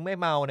ที่มึงไม่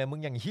เมาเนี่ยมึง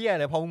อย่างเฮีย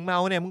เลยพอมึงเมา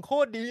เนี่ยมึงโค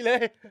ตรดีเล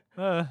ย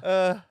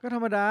ก็ธร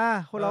รมดา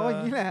คนเราก็อย่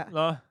างนี้แหละเห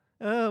รอ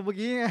เมื่อ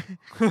กี้ไง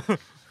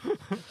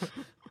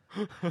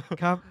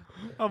ครับ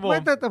ไม่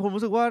แต่ผม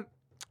รู้สึกว่า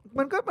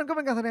มันก็เป็น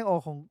การแสดงออ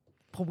กของ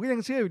ผมก็ยั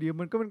งเชื่ออยู่ดี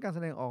มันก็เป็นการแส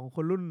ดงออกของค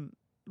น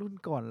รุ่น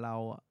ก่อนเรา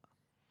อ่ะ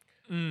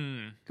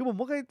คือผม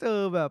ก็เคยเจอ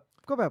แบบ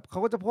ก็แบบเขา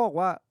ก็จะบอก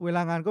ว่าเวล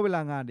างานก็เวล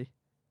างานดิ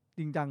จ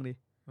ริงจังดิ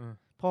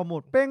พอหม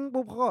ดเป้ง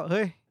ปุ๊บเขาก็เ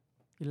ฮ้ย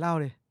กินเหล้า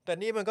ดิแต่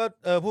นี่มันก็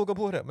พู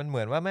ดเถอะมันเห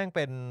มือนว่าแม่งเ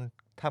ป็น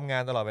ทำงา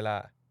นตลอดเวลา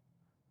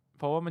เ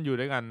พราะว่ามันอยู่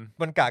ด้วยกัน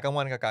มันกะกลาง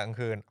วันกับกะกลาง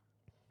คืน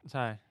ใ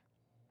ช่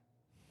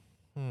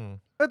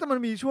แต่มัน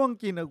มีช่วง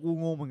กินอะกู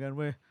งงเหมือนกันเ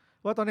ว้ย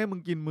ว่าตอนนี้มึ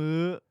งกินมื้อ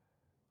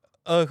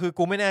คือ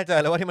กูไม่แน่ใจ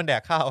แล้วว่าที่มันแด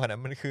กข้าวขนาด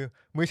มันคือ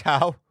มื้อเช้า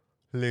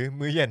หรือ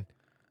มื้อเย็น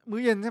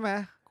ใช่ไหม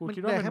มัน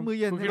แดกแค่มื้อ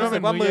เย็นกูคิดว่าเป็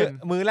น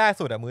มื้อแรก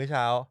สุดอะมื้อเ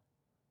ช้า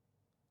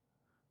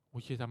โอ้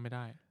ยจำไม่ไ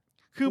ด้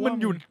คือมัน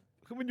อ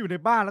ยู่ใน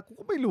บ้านแล้วกู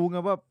ก็ไม่รู้ไง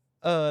ว่า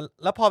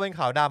แล้วพอเป็นข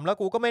าวดำแล้ว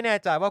กูก็ไม่แน่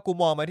ใจว่ากู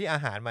มองมาที่อา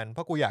หารมันเพร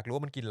าะกูอยากรู้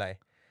ว่ามันกินอะไร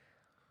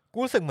กู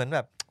รู้สึกเหมือนอ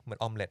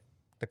อมเล็ต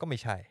แต่ก็ไม่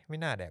ใช่ไม่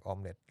น่าแดกออม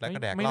เล็ตแล้วก็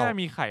แดกเหล้าไม่น่า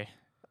มีไข่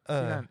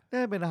น่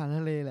าเป็นอาหารท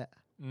ะเลแหละ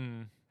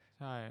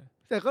ใช่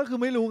แต่ก็คือ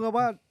ไม่รู้ไง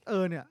ว่า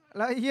เนี่ยแ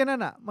ล้วไอ้เหี้ยนั่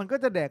นอ่ะมันก็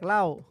จะแดกเหล้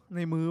าใน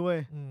มื้อเว้ย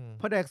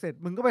พอแดกเสร็จ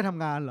มึงก็ไปท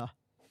ำงานเหรอ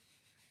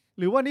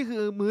หรือว่านี่คื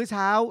อมื้อเ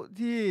ช้า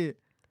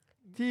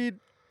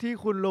ที่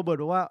คุณโรเบิร์ต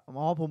บอกว่า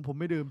อ๋อผม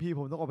ไม่ดื่มพี่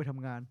ผมต้องออกไปท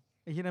ำงาน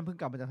ไอ้ที่นั่นเพิ่ง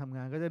กลับมาจากทำง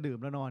านก็จะดื่ม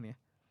แล้วนอนเนี่ย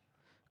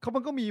มั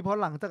นก็มีพอ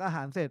หลังจากอาห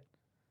ารเสร็จ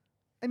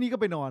ไอ้นี่ก็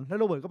ไปนอนแล้ว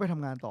โรเบิร์ตก็ไปท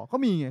ำงานต่อก็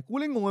มีไงกู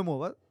เล่นงงไปหมด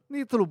ว่า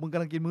นี่สรุปมึงก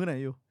ำลังกินมื้อไหน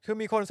อยู่คือ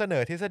มีคนเสน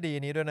อทฤษฎี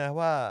นี้ด้วยนะ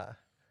ว่า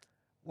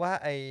ว่า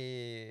ไอ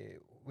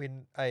วิ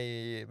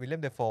ลเลีย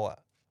มเดฟโฟอ่ะ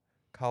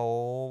เ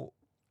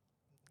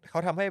ขา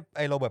ทำให้ไ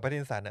อโรเบิร์ตแพตติ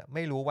นสันอ่ะไ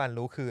ม่รู้วัน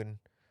รู้คืน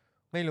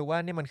ไม่รู้ว่า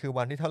นี่มันคือ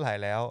วันที่เท่าไหร่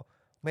แล้ว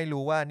ไม่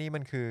รู้ว่านี่มั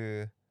นคือ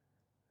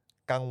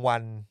กลางวั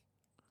น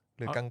ห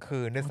รือกลาง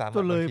คืนด้วยซ้ำจ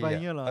นเลยไป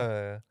เงี้ยเหรอ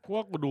พว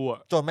กกูดูอ่ะ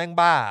จนแม่ง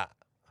บ้า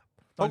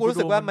เพราะกูรู้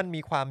สึกว่ามัน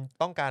มีความ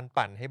ต้องการ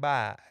ปั่นให้บ้า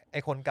ไอ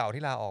คนเก่า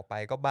ที่ลาออกไป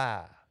ก็บ้า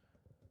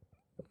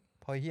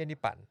พอเฮียนี่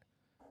ปั่น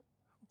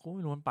กูไ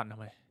ม่รู้มันปั่นทำ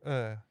ไม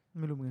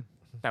ไม่รู้เหมือนกัน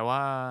แต่ว่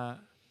า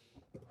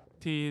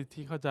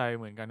ที่เข้าใจ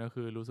เหมือนกันก็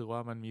คือรู้สึกว่า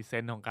มันมีเซ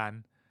นส์ของการ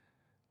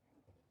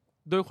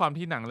ด้วยความ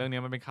ที่หนังเรื่อง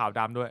นี้มันเป็นข่าว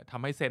ดำด้วยท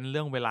ำให้เซนส์เ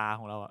รื่องเวลาข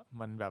องเราอ่ะ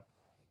มันแบบ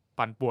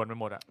ปั่นป่วนไป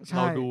หมดอ่ะเ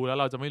ราดูแล้ว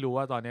เราจะไม่รู้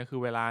ว่าตอนนี้คือ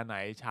เวลาไหน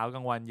เช้ากล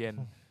างวันเย็น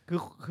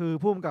คือ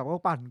ผู้กำกับ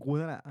ก็ปั่นกู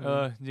นั่นแหละ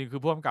จริงคื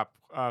อผู้กำกับ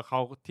เขา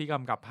ที่ก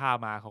ำกับภาพ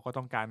มาเขาก็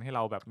ต้องการให้เร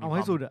าแบบมีเอาใ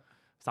ห้สุดอะ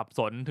สับส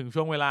นถึง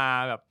ช่วงเวลา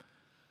แบบ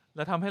แ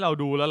ล้วทำให้เรา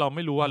ดูแล้วเราไ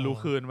ม่รู้ว่ารู้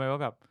คืนไว้ว่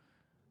าแบบ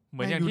เห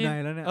มือนอย่างที่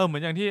เหมือ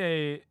นอย่างที่ไอ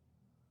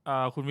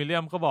คุณวิลเลี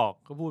ยม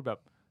ก็พูดแบบ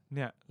เ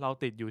นี่ยเรา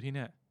ติดอยู่ที่เ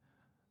นี่ย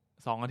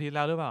2 อาทิตย์แ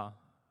ล้วหรือเปล่า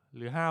ห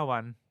รือ5 วั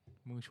น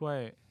มึงช่วย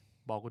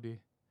บอกกูดิ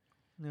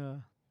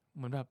เ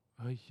หมือนแบบ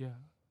เฮ้ยเหี้ย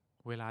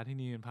เวลาที่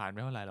นี่มันผ่านไป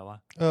เท่าไหร่แล้ววะ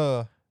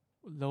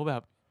แล้วแบ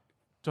บ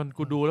จน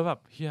กูดูแล้วแบบ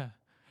เฮีย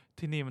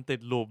ที่นี่มันติด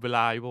ลูปเวล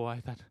าอยู่ป่ะวะ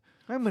สัตว์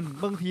ไม่เหมือน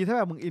บางทีถ้าแ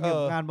บบมึงอินกั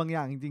บงานบางอ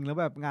ย่างจริงๆแล้ว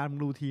แบบงานมึง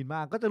รูทีนม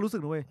ากก็จะรู้สึ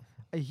กนะเว้ย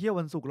ไอ้เฮีย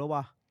วันศุกร์แล้วว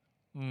ะ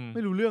ไ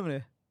ม่รู้เรื่องเล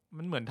ย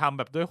มันเหมือนทำแ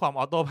บบด้วยความอ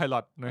อโต้ไพล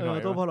อตหน่อยๆออ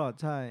โต้ไพลอต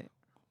ใช่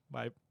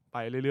ไป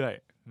เรื่อย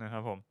ๆนะครั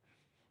บผม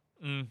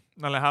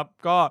นั่นแหละครับ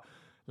ก็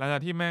หลังจา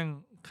กที่แม่ง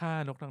ฆ่า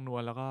นกนางนว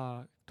ลแล้วก็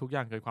ทุกอย่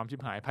างเกิดความชิบ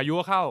หายพายุ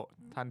ก็เข้า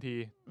ทันที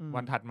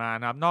วันถัดมา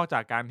นะครับนอกจา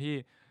กการที่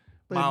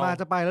ตื่นมา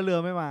จะไปแล้วเรือ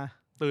ไม่มา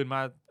ตื่นมา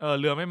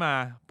เรือไม่มา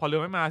พอเรื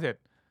อไม่มาเสร็จ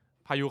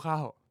พายุเข้า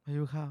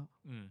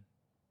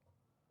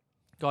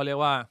ก็เรียก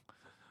ว่า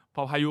พ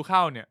อพายุเข้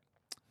าเนี่ย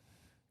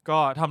ก็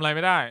ทำอะไรไ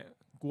ม่ได้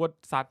กูก็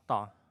ซัดต่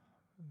อ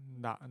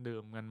ดื่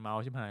มกันเมา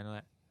ชิบหายนั่นแห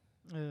ละ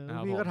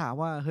พี่ก็ถาม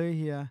ว่าเฮ้ยเ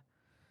ฮีย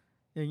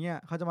อย่างเงี้ย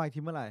เขาจะมาอีก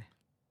ทีเมื่อไหร่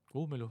กู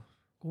ไม่รู้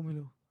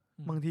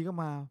บางทีก็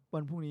มาวั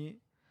นพรุ่งนี้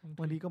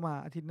บางทีก็มา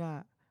อาทิตย์หน้า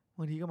บ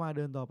างทีก็มาเ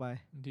ดือนต่อไป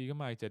บางทีก็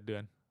มาอีก7 เดือ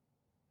น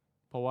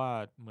เพราะว่า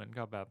เหมือน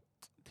กับแบบ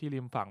ที่ริ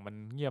มฝั่งมัน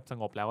เงียบส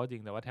งบแล้วก็จริ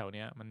งแต่ว่าแถวเ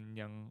นี้ยมัน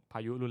ยังพา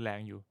ยุรุนแรง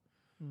อยู่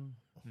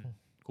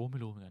กูไม่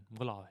รู้เหมือนกันมึง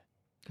ก็รอไป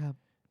ครับ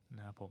น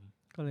ะครับผม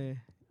ก็เลย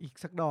อีก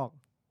สักดอก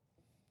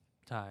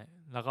ใช่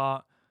แล้วก็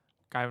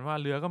กลายเป็นว่า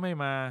เรือก็ไม่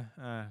มา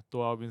ตั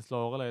ววินสโล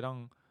ก็เลยต้อง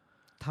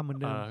ทำเหมือน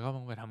เดิมก็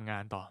ต้องไปทำงา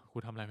นต่อกู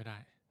ทำอะไรไม่ได้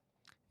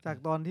จาก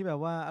ตอนที่แบบ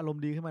ว่าอารม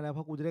ณ์ดีขึ้นมาแล้วเพ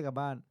ราะกูจะได้กลับ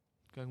บ้าน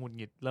ก็หงุดห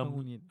งิดเริ่มห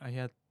งุดหงิดไอ้เ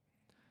หี้ย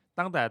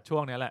ตั้งแต่ช่ว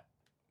งนี้แหละ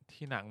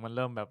ที่หนังมันเ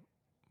ริ่มแบบ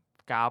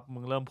กราฟมึ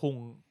งเริ่มพุ่ง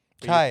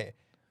ใช่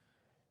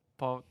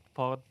พ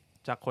อ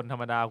จากคนธร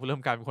รมดากูเริ่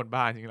มกลายเป็นคน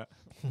บ้าจริงแล้ว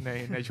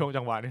ในช่วง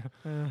จังหวะนี้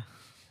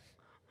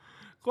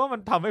ก็มั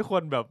นทำให้ค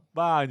นแบบ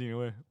บ้าจริง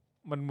เว้ย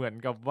มันเหมือน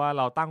กับว่าเ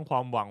ราตั้งควา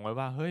มหวังไว้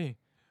ว่าเฮ้ย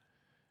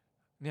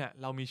เนี่ย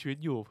เรามีชีวิต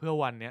อยู่เพื่อ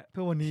วันนี้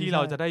ที่เร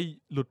าจะได้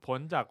หลุดพ้น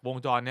จากวง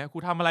จรเนี้ยกู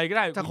ทำอะไรก็ไ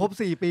ด้จะครบ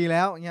4 ปีแ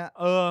ล้วเงี้ย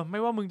ไม่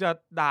ว่ามึงจะ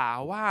ด่า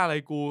ว่าอะไร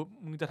กู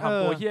มึงจะท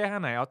ำตัวเหี้ยแค่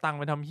ไหนเอาตังค์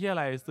ไปทำเหี้ยอะ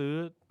ไรซื้อ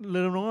เ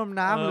รือ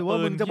น้ำหรือว่า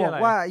มึงจะบอก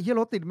ว่าเหี้ย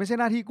รถติดไม่ใช่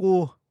หน้าที่กู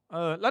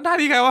แล้วหน้า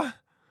ที่ใครวะ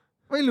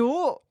ไม่รู้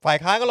ฝ่าย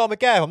ค้านก็ลองไป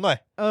แก้ผมหน่อย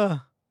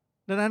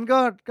ดังนั้นก็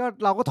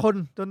เราก็ทน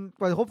จน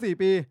กว่าจะครบ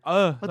4 ปี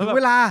พอถึงเ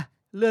วลา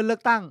เลือ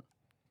กตั้ง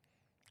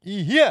อี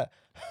เหี้ย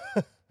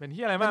เป็นเ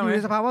หี้ยอะไรมากอยู่ใน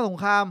สภาวะสง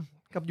คราม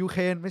กับยูเค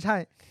รนไม่ใช่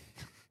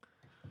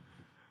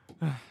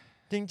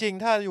จริง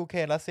ๆถ้ายูเคร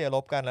นรัสเซียล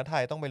บกันแล้วไท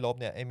ยต้องไปลบ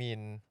เนี่ยไอ้มีน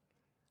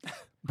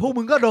พวก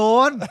มึงก็โด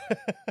น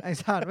ไอ้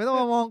สัตว์ไม่ต้อง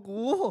มามอง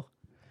กู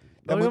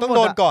แต่มึงต้องโ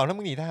ดนก่อนถ้า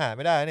มึงหนีทหารไ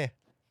ม่ได้เนี่ย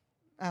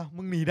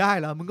มึงหนีได้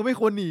เหรอมึงก็ไม่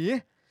ควรหนี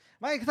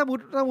ไม่ถ้า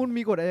มุด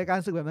มีกฎอัยการ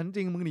ศึกแบบนั้นจ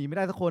ริงมึงหนีไม่ไ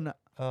ด้สักคนอ่ะ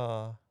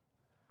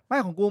ไม่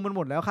ของกูมันห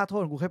มดแล้วค่าโท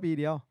ษของกูแค่ปี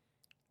เดียว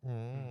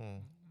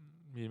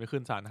มีไม่ขึ้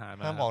นศาลทหารม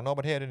าห้ามออกนอก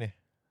ประเทศด้วยนี่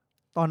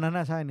ตอนนั้น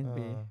น่ะใช่1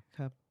 ปีค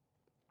รับ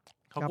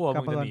เขากลัว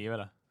มึงจะหนีไป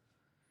เหรอ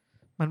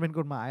มันเป็นก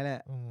ฎหมายแหล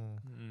ะ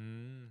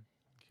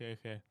โอ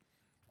เค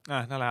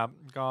นั่นแหละครับ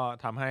ก็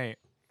ทำให้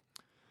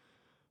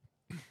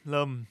เ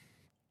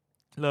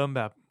ริ่มแ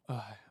บบ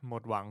หม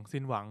ดหวัง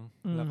สิ้นหวัง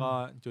แล้วก็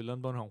จุดเริ่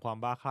มต้นของความ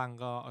บ้าคลั่ง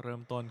ก็เริ่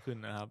มต้นขึ้น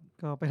นะครับ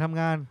ก็ไปทำ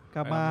งานก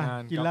ลับมา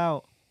กินเห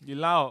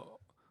ล้า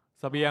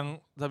เสบี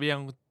ยง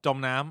จม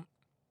น้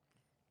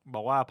ำบ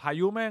อกว่าพา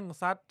ยุแม่ง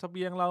ซัดเส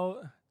บียงเรา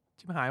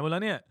ชิบหายหมดแล้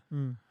วเนี่ย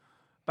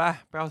ไ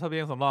ปเอาเสบี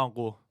ยงสำรอง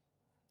กู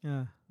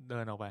เดิ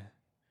นออกไป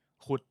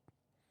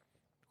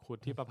ขุด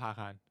ที่ประภา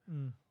คาร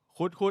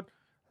ขุด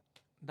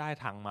ได้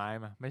ถังไม้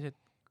มาไม่ใช่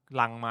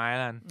ลังไม้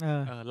แล้ว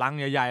ลัง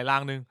ใหญ่ๆลั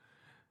งนึง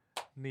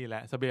นี่แหล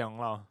ะเสบียงของ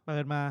เราเปิ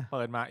ด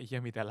มาอีกยั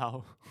งมีแต่เหล้า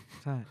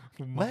ใช่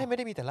ไม่ไ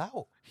ด้มีแต่เหล้า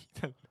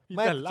ไ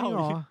ม่แต่เหล้า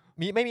ไ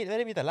ม่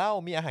ได้มีแต่เหล้า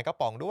มีอาหารกระ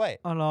ป๋องด้วย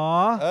อ๋อเหรอ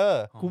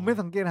กูไม่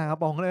สังเกตอาหารกระ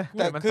ป๋องเลย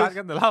แต่มันซัด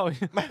กันแต่เหล้า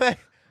ไม่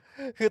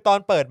คือตอน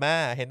เปิดมา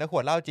เห็นแต่ข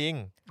วดเหล้าจริง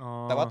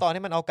แต่ว่าตอน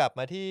ที่มันเอากลับ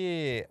มา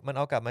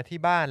ที่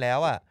บ้านแล้ว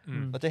อ่ะ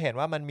เราจะเห็น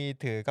ว่ามันมี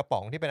ถือกระป๋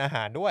องที่เป็นอาห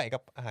ารด้วยกั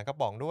บอาหารกระ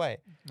ป๋องด้วย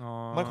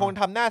มันคง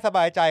ทำหน้าสบ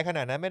ายใจขน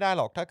าดนั้นไม่ได้ห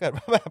รอกถ้าเกิด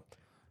ว่าแบบ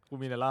กู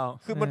มีแต่เหล้า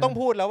คือมันต้อง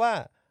พูดแล้วว่า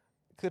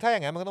คือถ้าอย่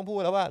างนั้นมันก็ต้องพูด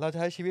แล้วว่าเราจะ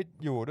ใช้ชีวิต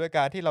อยู่ด้วยก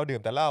ารที่เราดื่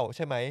มแต่เหล้าใ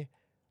ช่ไหม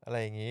อะไร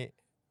อย่างนี้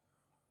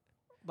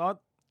ตอน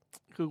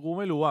คือกู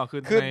ไม่รู้อ่ะคื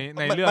อ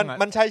ในเรื่อง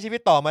มันใช้ชีวิต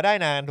ต่อมาได้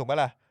นานถูกปะ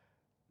ล่ะ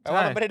แปลว่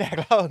ามันไม่ได้แดก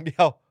เหล้าอย่างเดี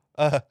ยว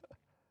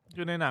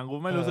คือในหนังกู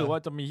ไม่รู้สึกว่า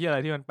จะมีที่อะไร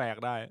ที่มันแปลก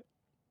ได้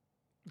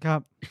ครั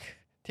บ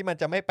ที่มัน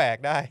จะไม่แปลก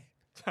ได้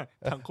ใช่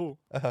ทั้งคู่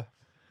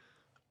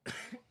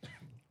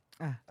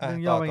เรื่อ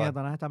งย่อไปไงต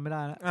อนนั้นจำไม่ไ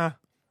ด้แล้ว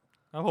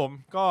ครับผม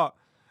ก็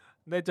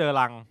ได้เจอ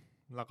รัง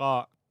แล้วก็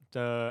เจ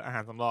ออาหา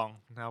รสำรอง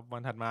นะครับวั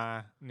นถัดมา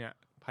เนี่ย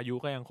พายุ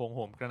ก็ยังคงโห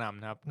มกระหน่ำ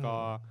นะครับก็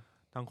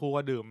ทั้งคู่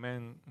ก็ดื่มแม่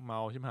งเมา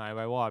ชิบหายไ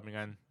ว้วอดเหมือน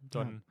กันจ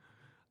น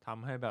ท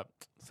ำให้แบบ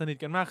สนิท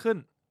กันมากขึ้น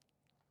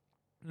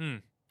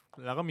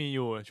แล้วก็มีอ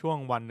ยู่ช่วง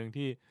วันหนึ่ง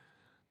ที่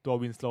ตัว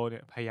วินสโลว์เนี่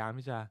ยพยายาม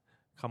ที่จะ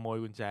ขโมย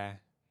กุญแจ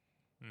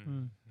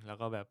แล้ว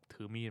ก็แบบ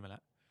ถือมีดมาแล้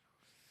ว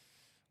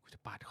กูจะ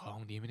ปาดคอข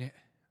องดีไหมเนี่ย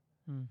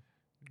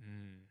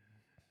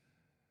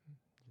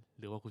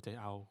หรือว่ากูจะ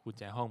เอากุญ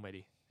แจห้องไป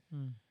ดิ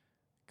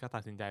ก็ตั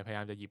ดสินใจพยาย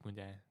ามจะหยิบกุญแ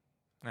จ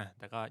แ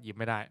ต่ก็หยิบ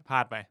ไม่ได้พลา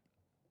ดไป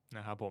น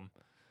ะครับผม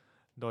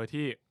โดย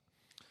ที่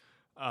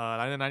ห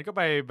ลังจากนั้นก็ไ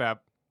ปแบบ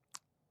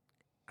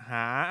ห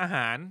าอาห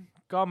าร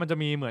ก็มันจะ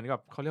มีเหมือนกับ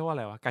เขาเรียกว่าอะ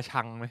ไรวะกระ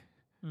ชังไหม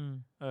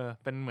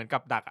เป็นเหมือนกั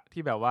บดัก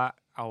ที่แบบว่า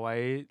เอาไว้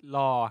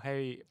ล่อให้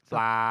ป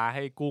ลาใ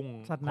ห้กุ้ง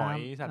หอย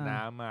สัตว์น้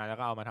ำมาแล้ว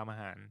ก็เอามาทำอา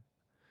หาร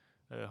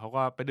เขา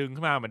ก็ไปดึง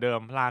ขึ้นมาเหมือนเดิม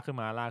ลากขึ้น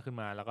มา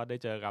แล้วก็ได้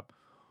เจอกับ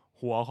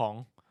หัวของ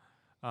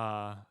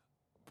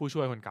ผู้ช่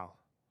วยคนเก่า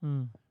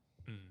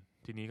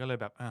ทีนี้ก็เลย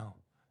แบบอ้าว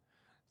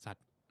สัต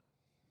ว์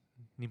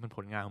นี่มันผ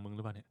ลงานของมึงห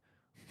รือเปล่าเนี่ย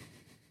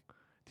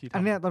อั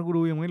นเนี้ยตอนกู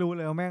ดูยังไม่รู้เ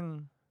ลยว่าแม่ง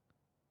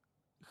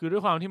คือด้ว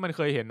ยความที่มันเ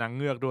คยเห็นนางเ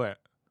งือกด้วย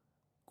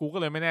กูก็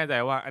เลยไม่แน่ใจ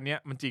ว่าอันเนี้ย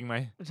มันจริงไหม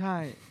ใช่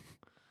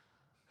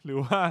หรือ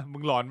ว่ามึ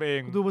งหลอนไปเอ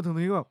งดูมาถึงตร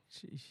งนี้แบบเ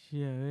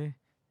ชี่ยเอ้ย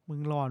มึ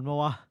งหลอนมา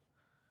วะ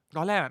ต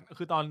อนแรก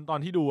คือตอน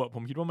ที่ดูผ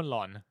มคิดว่ามันหล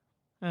อน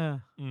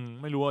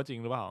ไม่รู้ว่าจริง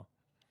หรือเปล่า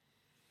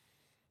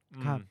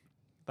ครับ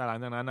แต่หลัง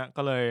จากนั้นนะ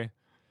ก็เลย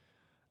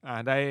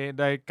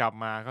ได้กลับ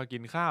มาก็กิ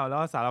นข้าวแล้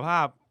วสารภา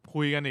พ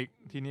คุยกันอีก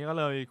ทีนี้ก็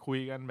เลยคุย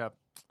กันแบบ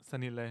ส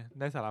นิทเลย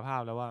ได้สารภา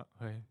พแล้วว่า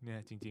เฮ้ยเนี่ย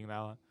จริงๆแล้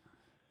ว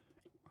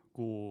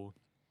กู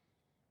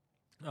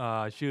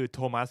ชื่อโท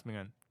มัสเหมือน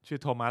กันชื่อ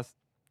โทมัส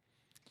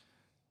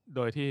โด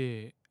ยที่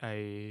อ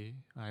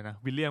ะไรนะ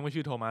วิลเลียมก็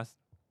ชื่อโทมัส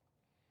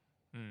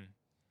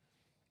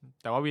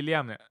แต่ว่าวิลเลีย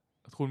มเนี่ย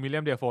คุณวิลเลี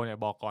ยมเดโฟเนี่ย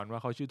บอกก่อนว่า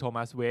เขาชื่อโท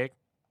มัสเวก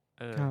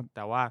แ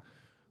ต่ว่า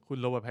คุณ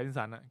โรเบิร์ตแพตติน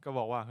สันน่ะก็บ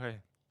อกว่าเฮ้ย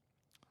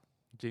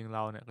จริงเร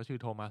าเนี่ยก็ชื่อ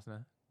โทมัสน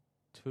ะ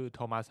ชื่อโท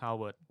มัสฮาว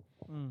เวิร์ด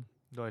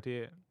โดยที่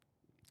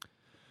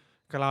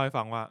ก็เล่าให้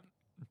ฟังว่า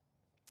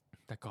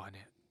แต่ก่อนเ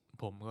นี่ย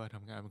ผมก็ท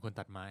ำงานเป็นคน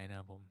ตัดไม้นะค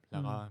รับผมแล้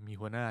วก็มี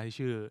หัวหน้าที่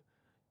ชื่อ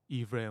อี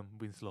เฟรม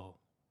วินสโลว์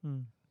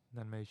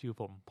นั่นไม่ชื่อ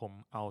ผม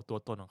เอาตัว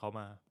ตนของเขา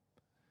มา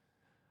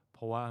เพ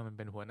ราะว่ามันเ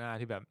ป็นหัวหน้า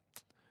ที่แบบ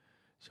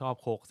ชอบ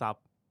โขกสับ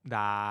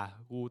ด่า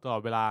กูตลอ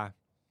ดเวลา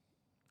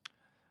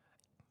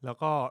แล้ว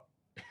ก็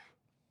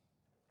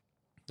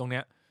ตรงเนี้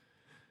ย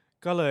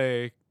ก็เลย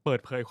เปิด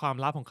เผยความ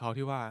ลับของเขา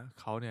ที่ว่า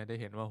เขาเนี่ยได้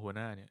เห็นว่าหัวห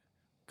น้าเนี่ย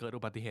เกิด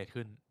อุบัติเหตุ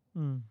ขึ้น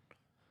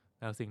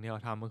แล้วสิ่งที่เข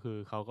าทำก็คือ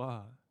เขาก็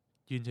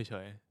ยืนเฉ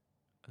ย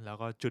ๆแล้ว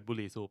ก็จุดบุห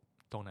รี่สูบ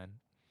ตรงนั้น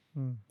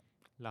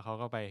แล้วเขา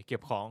ก็ไปเก็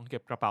บ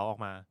กระเป๋าออก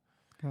มา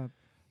ครับ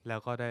แล้ว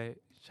ก็ได้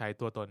ใช้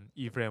ตัวตน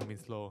อีเฟรมวิน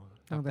สโลว์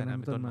ตั้งแต่นั้น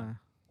เป็นต้นมา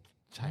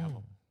ใช่ครับผ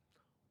ม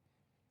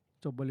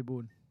จบบริบู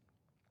รณ์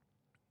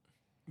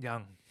ยั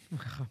ง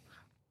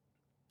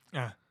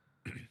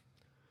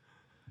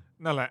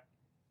นั่นแหละ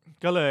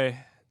ก็เลย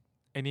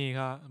ไอ้นี่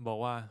ก็บอก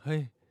ว่าเฮ้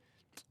ย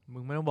มึ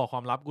งไม่ต้องบอกคว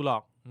ามลับกูหรอ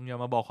กมึงอย่า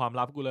มาบอกความ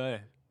ลับกูเลย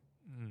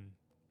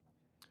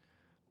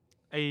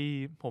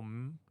ผม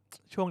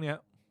ช่วงเนี้ย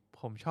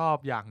ผมชอบ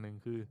อย่างหนึ่ง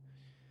คือ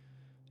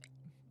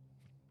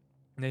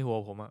ในหัว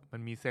ผมอ่ะมั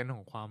นมีเซนส์ข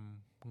องความ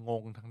ง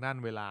งทางด้าน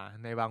เวลา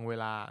ในบางเว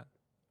ลา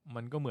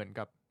มันก็เหมือน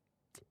กับ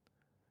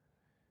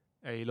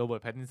โรเบิร์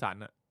ตแพตตินสัน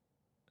อ่ะ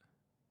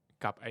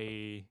กับ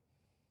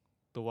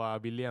ตัว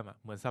วิลเลียมอ่ะ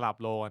เหมือนสลับ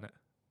โลกันอ่ะ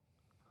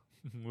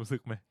รู้สึ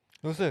กไหม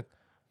รู้สึก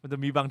มันจะ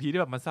มีบางทีที่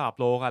แบบมันสลับ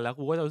โลกันแล้ว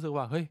กูก็จะรู้สึก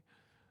ว่าเฮ้ย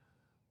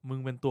มึง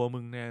เป็นตัวมึ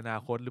งในอนา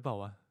คตหรือเปล่า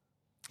วะ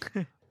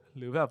ห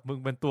รือแบบมึง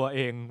เป็นตัวเอ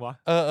งวะ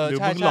หรือ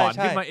มึงหลอน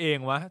ขึ้นมาเอง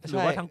วะหรือ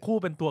ว่าทั้งคู่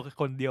เป็นตัว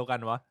คนเดียวกัน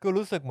วะก็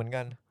รู้สึกเหมือน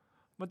กัน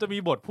มันจะมี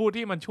บทพูด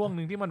ที่มันช่วง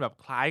นึงที่มันแบบ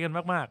คล้ายกัน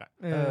มากๆอ่ะ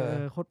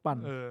โคตรปั่น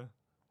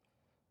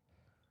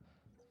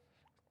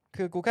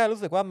คือกูแค่รู้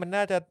สึกว่ามัน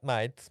น่าจะ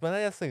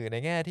สื่อใน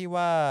แง่ที่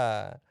ว่า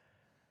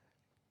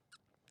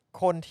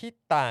คนที่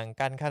ต่าง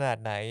กันขนาด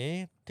ไหน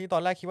ที่ตอ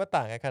นแรกคิดว่า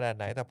ต่างกันขนาด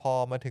ไหนแต่พอ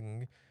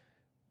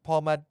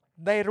มา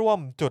ได้ร่วม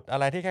จุดอะ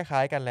ไรที่คล้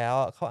ายๆกันแล้ว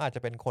เขาอาจจะ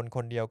เป็นค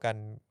นเดียวกัน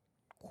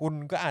คุณ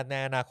ก็อาจใน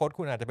อนาคต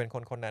คุณอาจจะเป็น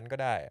คนนั้นก็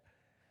ได้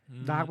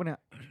ดาร์กปะเนี่ย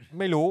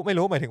ไม่รู้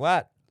หมายถึงว่า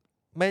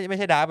ไม่ใ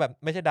ช่ดาร์กแบบ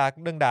ไม่ใช่ดาร์ก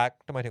เรื่องดาร์ก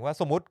หมายถึงว่า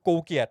สมมติกู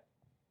เกลียด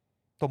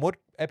สมมติ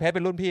ไอ้เพชรเ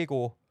ป็นรุ่นพี่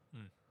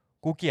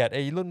กูเกลียดไ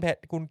อ้รุ่นเพชร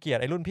กูเกลียด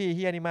ไอ้รุ่นพี่เ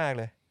ฮี้ยนี่มาก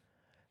เลย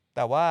แ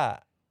ต่ว่า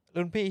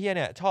รุ่นพี่เฮี้ยเ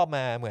นี่ยชอบม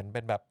าเหมือนเ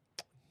ป็นแบบ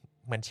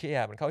เหมือนเชีย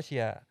ร์มันเข้าเชี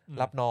ยร์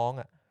รับน้อง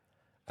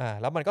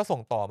แล้วมันก็ส่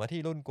งต่อมาที่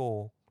รุ่นกู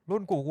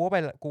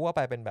ก็ไ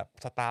ปเป็นแบบ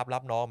สตาฟรั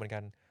บน้องเหมือนกั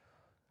น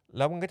แ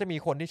ล้วมันก็จะมี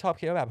คนที่ชอบ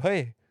คิดว่าแบบเฮ้ย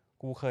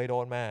กูเคยโด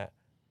นมา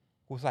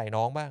กูใส่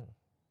น้องบ้าง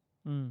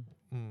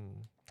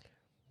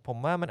ผม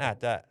ว่ามันอาจ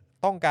จะ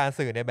ต้องการ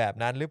สื่อในแบบ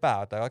นั้นหรือเปล่า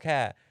แต่ก็แค่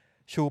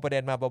ชูประเด็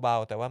นมาเบา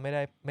ๆแต่ว่าไม่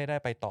ได้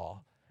ไปต่อ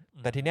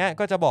แต่ทีเนี้ย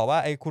ก็จะบอกว่า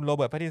ไอ้คุณโรเ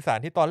บิร์ต แพตตินสัน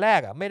ที่ตอนแรก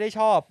อ่ะไม่ได้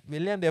ชอบวิ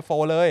ลเลียมเดโฟ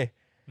เลย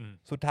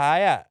สุดท้าย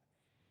อ่ะ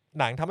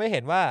หนังทำให้เ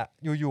ห็นว่า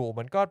อยู่ๆ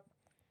มันก็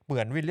เหมื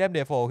อนวิลเลียมเด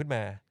โฟขึ้นม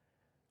า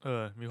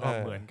มีความ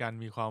เหมือนกัน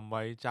มีความไ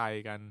ว้ใจ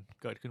กัน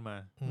เกิดขึ้นมา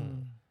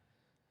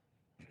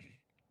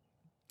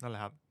นั่นแหล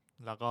ะครับ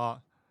แล้วก็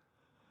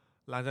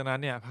หลังจากนั้น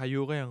เนี่ยพายุ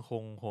ก็ยังค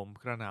งโหม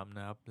กระหน่ำน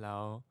ะครับแล้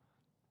ว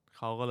เ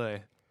ขาก็เลย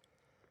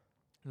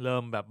เริ่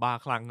มแบบบ้า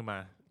คลั่งขึ้นมา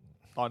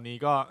ตอนนี้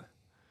ก็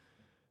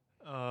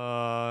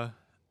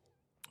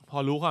พอ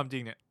รู้ความจริ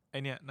งเนี่ยไอ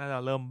เนี่ยน่าจะ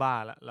เริ่มบ้า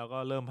แล้วก็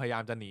เริ่มพยายา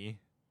มจะหนี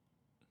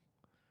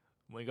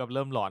เหมือนกับเ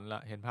ริ่มหลอนล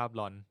ะเห็นภาพห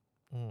ลอน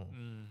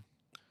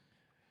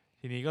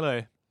ทีนี้ก็เลย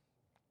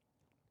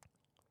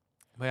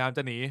พยายามจ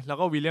ะหนีแล้ว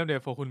ก็วิลเลียมเด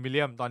โฟคุณวิลเลี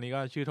ยมตอนนี้ก็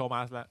ชื่อโทมั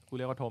สแล้วกูเ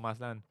รียกว่าโทมัส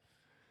นั่น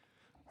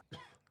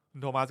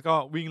โทมัสก็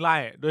วิ่งไล่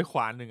ด้วยขว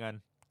าน1 อัน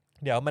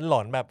เดี๋ยวมันหล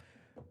อนแบบ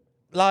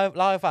เ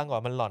ล่าให้ฟังก่อ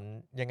นมันหลอน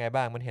ยังไง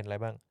บ้างมันเห็นอะไร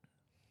บ้าง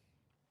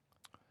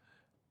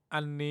อั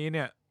นนี้เ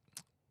นี่ย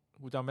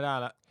กูจำไม่ได้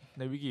ละใ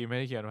นวิกิไม่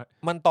ได้เขียนไว้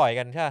มันต่อย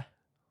กันใช่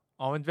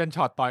อ๋อมันเป็น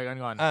ช็อตต่อยกัน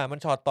ก่อนมัน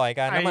ช็อตต่อย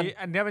กันแล้ว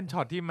อันนี้เป็นช็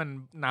อตที่มัน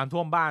น้ำท่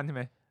วมบ้านใช่ไห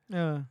ม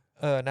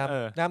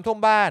น้ำท่วม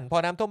บ้านพอ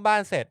น้ำท่วมบ้า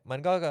นเสร็จมั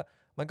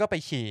นก็ไป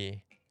ฉี่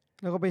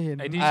แล้วก็ไปเห็น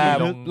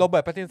โรเบิ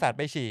ร์ต แพตตินสัน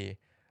ไปฉี่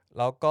แ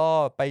ล้วก็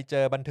ไปเจ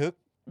อบันทึก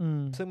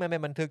ซึ่งมันเป็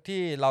นบันทึก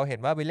ที่เราเห็น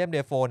ว่าวิลเลียมเด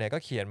โฟเนี่ยก็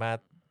เขีย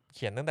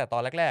นตั้งแต่ตอ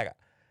นแรกๆอ่ะ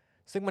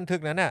ซึ่งบันทึ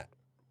กนั้นน่ะ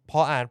พอ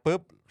อ่านปุ๊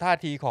บท่า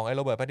ทีของไอ้โ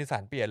รเบิร์ต แพตตินสั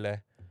นเปลี่ยนเลย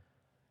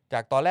จา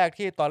กตอนแร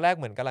ก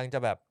เหมือนกำลังจะ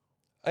แบบ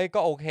ก็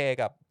โอเค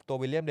กับตัว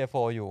วิลเลียมเดโฟ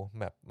อยู่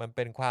แบบมันเ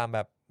ป็นความแบ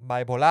บไบ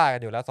โพล่ากั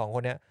นอยู่แล้ว2 ค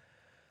นเนี้ย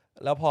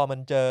แล้วพอมัน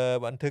เจอ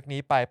บันทึกนี้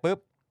ไปปุ๊บ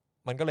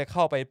มันก็เลยเ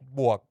ข้าไป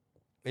บวก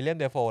วิลเลียม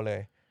เดโฟเล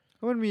ย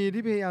มันมี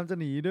ที่พยายามจะ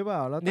หนีด้วยเปล่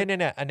าแล้วเ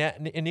นี่ยอัน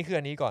นี้คือ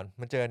อันนี้ก่อน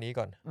มันเจออันนี้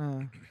ก่อน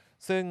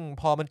ซึ่ง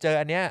พอมันเจอ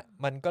อันเนี้ย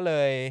มันก็เล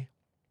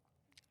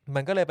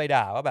ยไป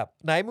ด่าว่าแบบ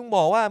ไหนมึงบ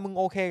อกว่ามึง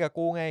โอเคกับ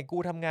กูไงกู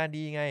ทำงาน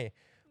ดีไง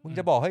มึงจ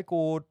ะบอกให้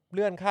กูเ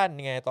ลื่อนขั้น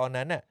ยังไงตอน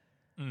นั้นน่ะ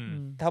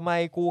ทำไม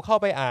กูเข้า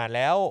ไปอ่านแ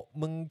ล้ว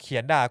มึงเขีย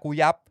นด่ากู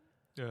ยับ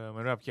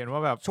มันแบบเขียนว่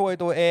าแบบช่วย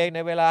ตัวเองใน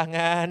เวลาง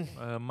าน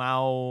เมา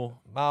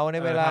ใน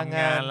เวลาง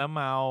านแล้ว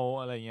เมา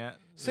อะไรเงี้ย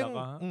ซึ่ง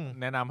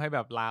แนะนำให้แบ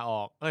บลาอ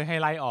อกให้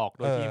ไล่ออกโ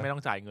ดยที่ไม่ต้อ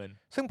งจ่ายเงิน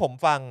ซึ่งผม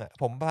ฟั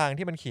ง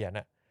ที่มันเขียน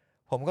อ่ะ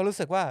ผมก็รู้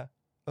สึกว่า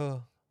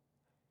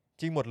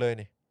จริงหมดเลย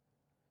นี่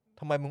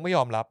ทำไมมึงไม่ย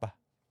อมรับอ่ะ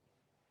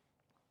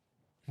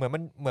เหมือน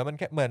มัน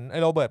แค่เหมือนไอ้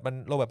โรเบิร์ต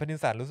แพตติน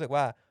สันรู้สึก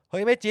ว่าเฮ้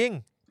ยไม่จริง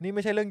นี่ไ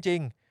ม่ใช่เรื่องจริ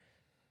ง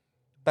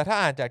แต่ถ้า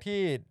อ่านจากที่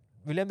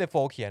วิลเลียมเดโฟ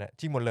เขียนอ่ะ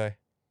จริงหมดเลย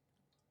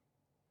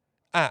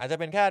อาจจะ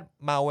เป็นแค่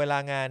เมาเวลา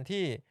งาน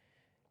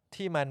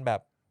ที่มันแบ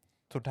บ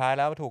สุดท้ายแ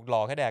ล้วถูกหล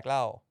อกให้แดกเหล้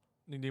า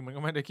จริงๆมันก็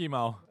ไม่ได้ขี้เม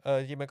า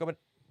จริงมันก็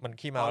มัน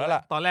ขี้เมาแล้วล่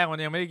ะตอนแรกมัน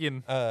ยังไม่ได้กิน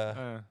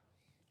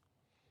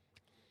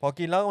พอ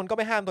กินแล้วมันก็ไ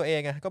ม่ห้ามตัวเอง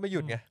ไงก็ไม่หยุ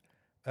ดไง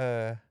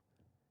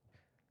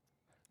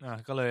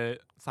ก็เลย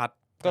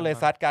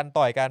ซัดกัน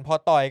ต่อยกันพอ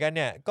ต่อยกันเ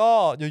นี่ยก็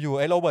อยู่ๆ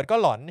ไอ้โรเบิร์ตก็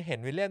หลอนเห็น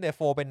วิลเลียมเดโฟ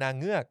เป็นนาง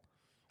เงือก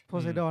โพ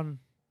ไซดอน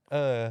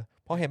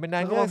พอเห็นเป็นน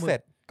างเงือกเสร็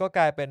จก็ก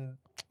ลายเป็น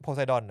โพไซ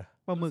ดอน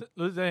ปลาหมึก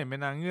รู้จะเห็นเป็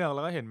นนางเงือกแ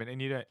ล้วก็เห็นเป็นไอ้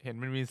นี้ด้วยเห็น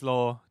เป็นวินสโล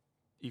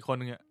อีกคน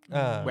นึง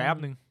แวบ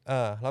นึง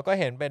แล้วก็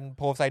เห็นเป็นโ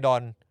พไซดอ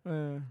น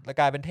แล้ว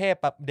กลายเป็นเทพ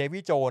แบบเดวิ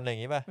ดโจนอะไรอย่า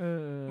งงี้ป่ะ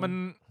มัน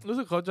รู้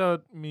สึกเขาจะ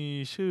มี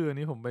ชื่อ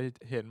นี้ผมไป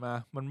เห็นมา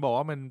มันบอก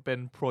ว่ามันเป็น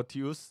โปรติ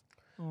อุส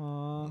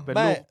เ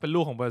ป็น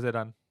ลูกของโพไซด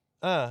อน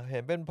เห็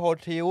นเป็นโปร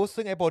ติอุส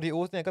ซึ่งไอ้โปรติ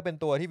อุสเนี่ยก็เป็น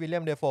ตัวที่วิลเลี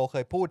ยมเดโฟเค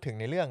ยพูดถึง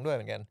ในเรื่องด้วยเ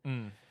หมือนกัน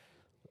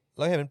เ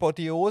ราเห็นเป็นโปร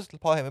ติอุส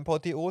พอเห็นเป็นโปร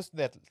ติอุส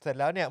เสร็จ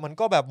แล้วเนี่ยมัน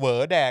ก็แบบเหว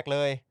อแดกเล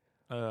ย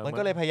มัน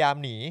ก็เลยพยายาม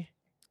หนี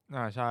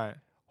ใช่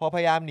พอพ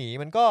ยายามหนี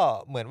มันก็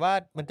เหมือนว่า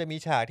มันจะมี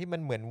ฉากที่มั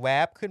นเหมือนแว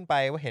บขึ้นไป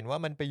ว่าเห็นว่า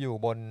มันไปอยู่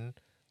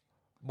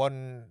บน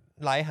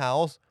ไลท์เฮา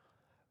ส์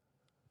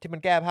ที่มั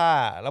นแก้ผ้า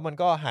แล้วมัน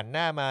ก็หันห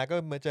น้ามาก็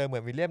มาเจอเหมื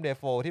อนวิลเลียมเด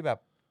โฟที่แบบ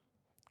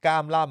กล้า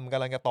มล่ำก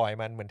ำลังจะต่อย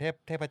มันเหมือน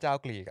เทพเจ้า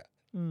กรีก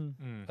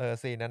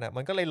ซีนนั้น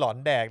มันก็เลยหลอน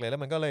แดกเลยแล้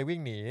วมันก็เลยวิ่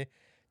งหนี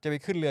จะไป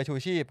ขึ้นเรือชู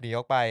ชีพหนีอ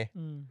อกไป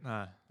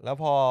แล้ว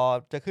พอ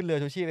จะขึ้นเรือ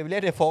ชูชีพวิลเลี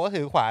ยมเดโฟก็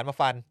ถือขวานมา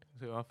ฟัน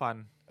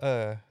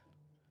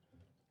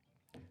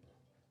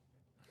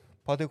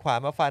พอถือขวาน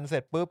มาฟันเสร็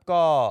จปุ๊บ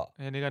ก็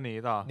นี่ก็หนี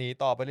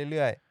ต่อไปเ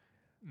รื่อย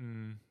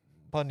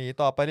ๆพอหนี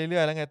ต่อไปเรื่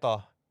อยๆแล้วไงต่อ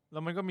แล้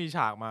วมันก็มีฉ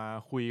ากมา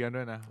คุยกันด้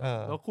วยนะ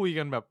แล้วคุย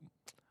กันแบบ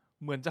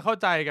เหมือนจะเข้า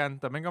ใจกัน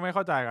แต่มันก็ไม่เ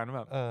ข้าใจกันแ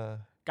บบ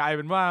กลายเ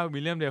ป็นว่าวิ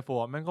ลเลียมเดโฟ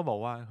แม่งก็บอก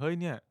ว่าเฮ้ย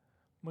เนี่ย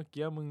เมื่อ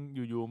กี้มึง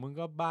อยู่ๆมึง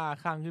ก็บ้า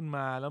ข้างขึ้นม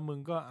าแล้วมึง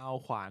ก็เอา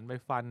ขวานไป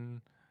ฟัน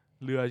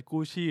เรือ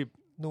กู้ชีพ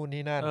นู่น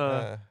นี่นั่น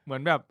เหมือ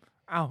นแบบ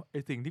อ้าวไอ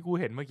สิ่งที่กู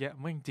เห็นเมื่อกี้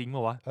แม่งจริงป่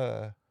ะวะ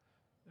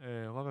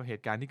ว่าแบบเห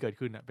ตุการณ์ที่เกิด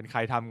ขึ้นเป็นใคร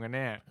ทำกันแ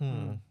น่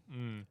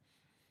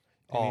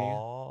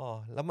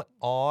แ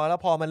ล้ว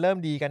พอมันเริ่ม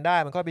ดีกันได้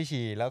มันค่อยไป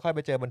ฉี่แล้วค่อยไป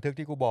เจอบันทึก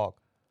ที่กูบอก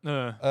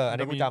อัน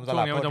นี้กูจำส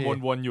ลับมันจะ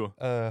วนๆอยู่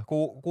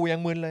กูยัง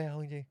มึนเลยเอา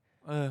จริง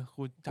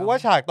กูว่า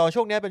ฉากตอน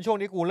ช่วงนี้เป็นช่วง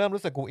ที่กูเริ่ม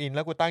รู้สึกกูอินแ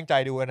ล้วกูตั้งใจ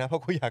ดูนะเพรา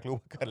ะกูอยากรู้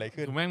ว่าเกิดอะไร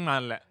ขึ้นคือแม่งมั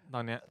นแหละต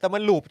อนเนี้ยแต่มั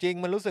นลูปจริง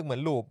มันรู้สึกเหมือ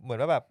นลูปเหมือน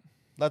ว่าแบบ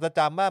เราจะจ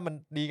ำว่ามัน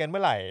ดีกันเมื่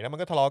อไหร่แล้วมัน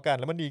ก็ทะเลาะกัน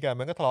แล้วมันดีกัน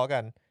มันก็ทะเลาะกั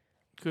น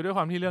คือด้วยค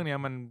วามที่เรื่องนี้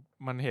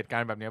มันเหตุกา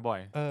รณ์แบบนี้บ่อย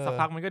สัก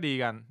พักมันก็ดี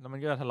กันแล้วมัน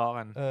ก็จะทะเลาะ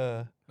กัน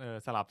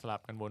สลับ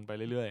กันวนไป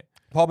เรื่อย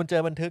ๆพอมันเจ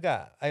อบันทึกอ่ะ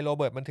ไอ้โรเ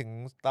บิร์ตมันถึง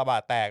ตาบา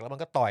ดแตกแล้วมัน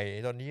ก็ต่อย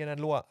จนนี้นั่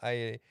นรั่วไอ้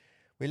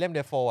วิลเลียมเด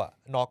โฟอ่ะ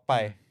น็อกไป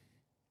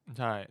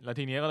ใช่แล้ว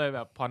ทีนี้ก็เลยแบ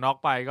บพอน็อก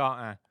ไปก็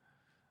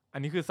อั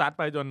นนี้คือซัดไ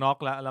ปจนน็อก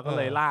แล้วก็เ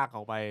ลยลากอ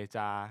อกไปจ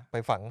ะไป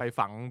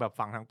ฝังแบบ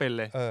ฝังทั้งเป็น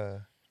เลย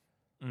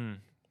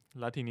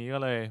แล้วทีนี้ก็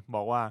เลยบ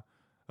อกว่า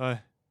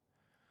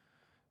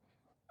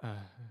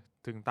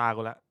ถึงตา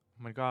กูแล้ว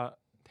มันก็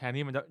แทน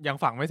ที่มันจะยัง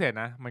ฝังไม่เสร็จ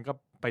นะมันก็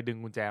ไปดึง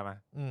กุญแจมา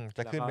จ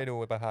ะขึ้นไปดู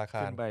ปาภาคา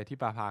รขึ้นไปที่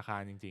ปาภาคา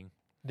รจริง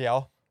ๆเดี๋ยว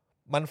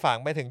มันฝัง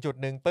ไปถึงจุด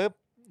นึงปุ๊บ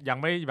ยัง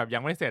ไม่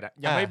เสร็จ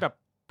ยังไม่แบบ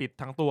ปิด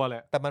ทั้งตัวเล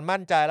ยแต่มันมั่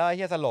นใจแล้วไอ้เ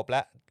หี้ยสลบแ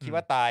ล้วคิด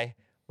ว่าตาย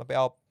มันไปเ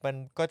อามัน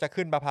ก็จะ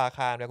ขึ้นปาภาค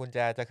ารกุญแจ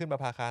จะขึ้นปา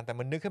ภาคารแต่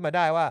มันนึกขึ้นมาไ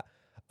ด้ว่า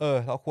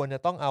เราควรจะ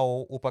ต้องเอา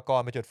อุปกร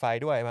ณ์ไปจุดไฟ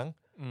ด้วยมั้ง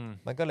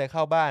มันก็เลยเข้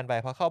าบ้านไป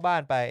พอเข้าบ้า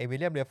นไปวิล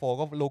เลียมเดโฟ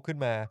ก็ลุกขึ้น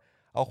มา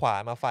เอาขวา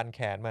นมาฟันแข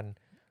นมัน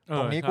ต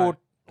รงนี้กู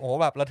โอ้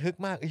แบบระทึก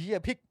มากเฮีย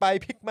พลิกไป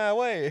พลิกมาเ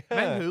ว้ยแ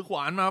ม่งถือขว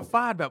านมาฟ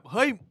าดแบบเ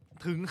ฮ้ย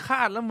ถึงค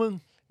าดแล้วมึง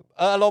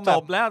อารมณ์แบบจ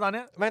บแล้วตอน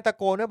นี้แม่งตะ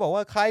โกนด้วยบอกว่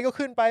าใครก็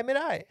ขึ้นไปไม่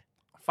ได้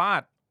ฟา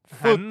ด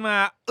หันมา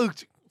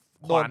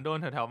ขวานโดน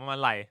แถวๆประมาณ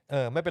ไหล่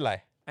ไม่เป็นไร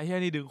ไอ้เหี้ย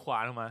นี่ดึงขวา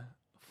นออกมา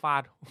ฟา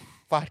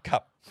ดกั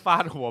บฟา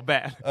ดหัวแบ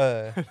ะ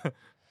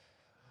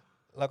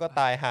แล้วก็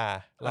ตายห่า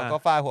แล้วก็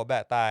ฟาดหัวแบ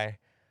ะตาย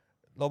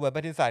โรเบิร์ต แพ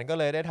ตตินสันก็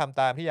เลยได้ทำ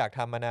ตามที่อยากท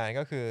ำมานาน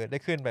ก็คือได้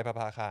ขึ้นไปปา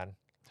ภาคาร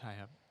ใช่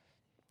ครับ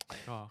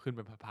ก็ขึ้นไป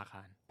ปาภาค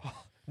าร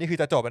นี่คือ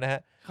จะจบนะฮ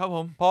ะครับผ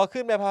มพอ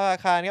ขึ้นไปปาภา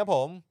คารครับผ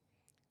ม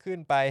ขึ้น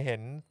ไปเห็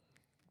น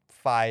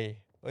ไฟ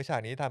ฉา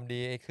กนี้ทำดี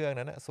ไอ้เครื่อง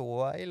นั้นนะส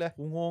วยเลย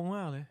กูงงม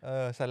ากเลย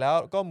เสร็จแล้ว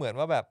ก็เหมือน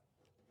ว่าแบบ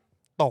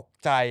ตก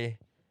ใจ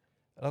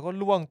แล้วก็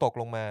ล่วงตก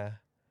ลงมา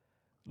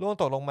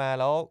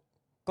แล้ว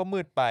ก็มื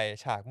ดไป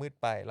ฉากมืด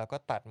ไปแล้วก็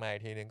ตัดมาอี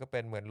กทีนึงก็เป็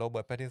นเหมือนโรเบิ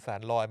ร์ต แพตตินสัน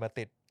ลอยมา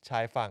ติดชา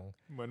ยฝั่ง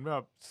เหมือนแบ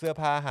บเสื้อ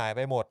ผ้าหายไป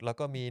หมดแล้ว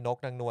ก็มีนก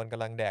นางนวลก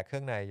ำลังแดกเครื่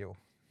องในอยู่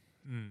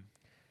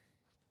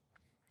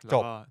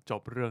จ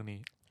บเรื่องนี้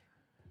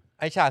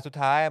ไอฉากสุด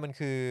ท้ายมัน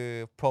คือ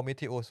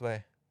Prometheus เว้ย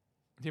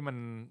ที่มัน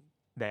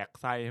แดก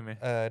ไส้ใช่ไหม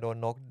โดน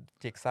นก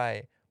จิกไส้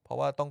เพราะ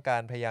ว่าต้องกา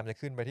รพยายามจะ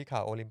ขึ้นไปที่เข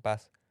าโอลิมปั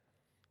ส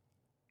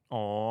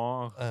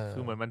คื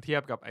อเหมือนมันเทีย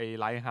บกับไอ้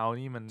ไลท์เฮาส์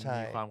นี่มัน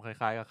มีความค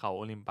ล้ายๆกับเขา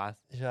โอลิมปัส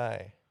ใช่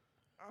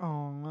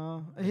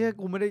ไอ้เหี้ย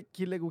กูไม่ได้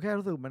คิดเลยกูแค่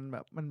รู้สึกมันแบ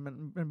บ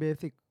มันเบ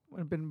สิก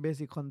มันเป็นเบ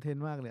สิกคอนเทน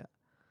ต์มากเลย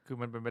คือ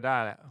มันเป็นไปได้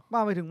แหละม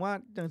าไปถึงว่า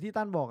อย่างที่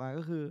ตั้นบอก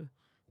ก็คือ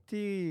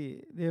ที่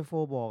เดโฟ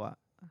บอก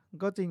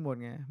ก็จริงหมด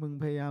ไงมึง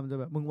พยายามจะ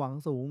แบบมึงหวัง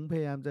สูงพ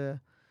ยายามจะ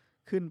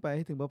ขึ้นไปใ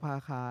ห้ถึงปาภา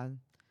คาร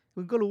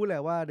มึงก็รู้แหล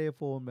ะว่าเดโฟ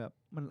แบบ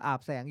มันอาบ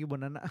แสงอยู่บ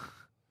นนั้น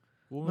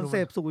มันเส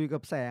พสุขอยู่กั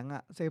บแสง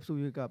เสพสุข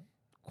อยู่กับ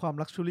ความ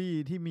ลักชัวรี่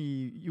ที่มี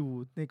อยู่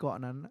ในเกาะ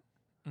นั้น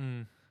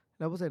แ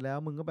ล้วพอเสร็จแล้ว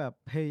มึงก็แบบ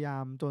พยายา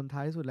มจนท้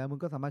ายที่สุดแล้วมึง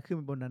ก็สามารถขึ้นไ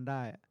ปบนนั้นไ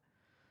ด้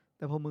แ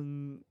ต่พอมึง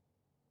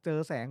เจอ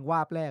แสงว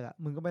าบแรก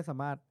มึงก็ไม่สา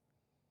มารถ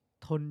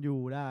ทนอยู่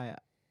ได้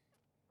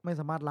ไม่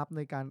สามารถรับ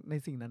ใน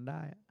สิ่งนั้นไ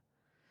ด้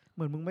เห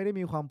มือนมึงไม่ได้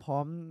มีความพร้อ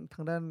มท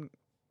างด้าน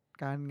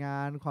การงา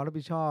นความรับ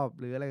ผิดชอบ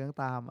หรืออะไร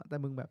ต่างๆแต่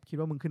มึงแบบคิด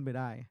ว่ามึงขึ้นไป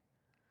ได้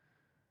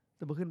แ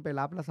ต่พอขึ้นไป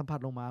รับแล้วสัมผัส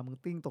ลงมามึง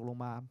ติ้งตกลง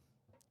มา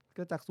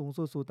ก็จากสูง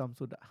สุดสู่ต่ำ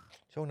สุด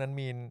ช่วงนั้น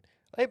มีน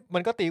มั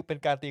นก็เป็น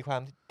การตีควา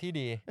มที่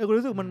ดีกู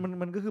รู้สึก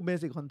มันก็คือเบ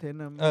สิกคอนเทนต์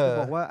นะจะ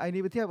บอกว่าไอ้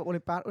นี่ไปเทียบกับโอ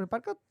ลิมปั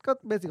สก็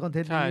เบสิกคอนเท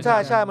นต์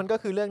ใช่มันก็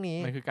คือเรื่องนี้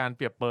มันคือการเ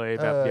ปรียบเปย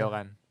แบบเดียว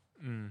กัน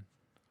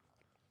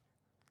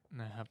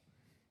นะครับ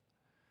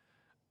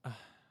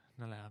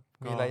นั่นแหละครับ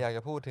มีอะไรอยากจ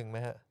ะพูดถึงไหม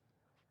ฮะ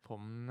ผม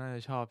น่าจะ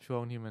ชอบช่ว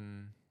งที่มัน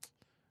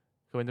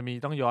คือมันจะมี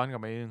ต้องย้อนกลั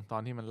บไปตอ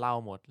นที่มันเล่า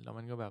หมดแล้ว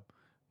มันก็แบบ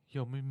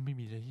ไม่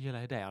มีอะไร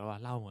ให้แดกแล้วว่ะ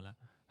เล่าหมดแล้ว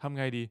ทำ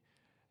ไงดี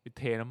ไปเ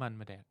ทน้ำมัน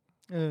มาแดก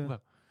แบ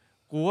บ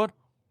กูว่า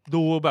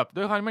ดูแบบ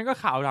ด้วยความมันก็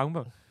ข่าวดังแ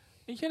บบ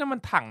ไอ้แค่นั้นมั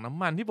นถังน้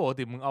ำมันที่ปก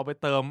ติมึงเอาไป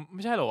เติมไ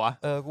ม่ใช่เหรอวะ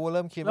กูเ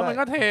ริ่มคิดแล้วมัน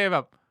ก็เทแบ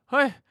บเ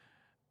ฮ้ย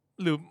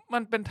หรือมั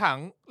นเป็นถัง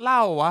เหล้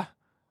าวะ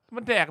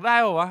มันแดกได้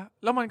ป่ะวะ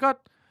แล้วมันก็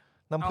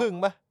น้ำผึ้ง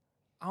ปะ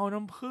เอา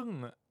น้ำผึ้ง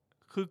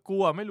คือกู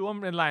ไม่รู้ว่า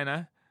มันเป็นอะไรนะ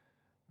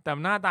แต่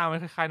หน้าตามัน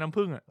คล้ายๆน้ำ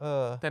ผึ้ง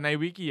แต่ใน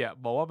วิกิ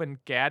บอกว่าเป็น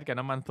แก๊สกับ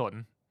น้ำมันสน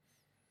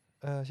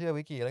เชื่อ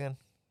วิกิแล้วกัน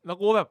แล้ว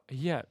กูแบบเ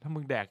ฮียถ้ามึ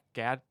งแดกแ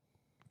ก๊ส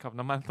กับ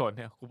น้ำมันสนเ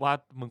นี่ยกูว่า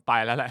มึงไป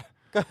แล้วแหละ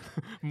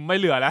ไม่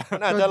เหลือแล้วมั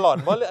นอาจจะหลอน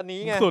เพราะอันนี้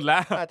ไงสุดแล้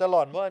วอาจจะหล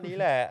อนเพราะอันนี้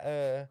แหละ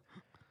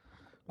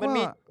มัน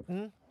มี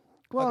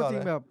ก็จริ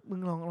งแบบมึง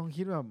ลอง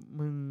คิดแบบ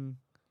มึง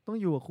ต้อง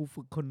อยู่กับครู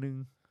ฝึกคนนึง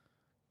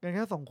กันแ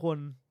ค่2 คน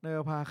ในป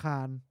าภาคา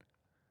ร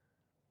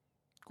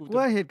กู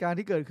ว่าเหตุการณ์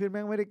ที่เกิดขึ้นแ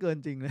ม่งไม่ได้เกิน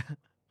จริงเลย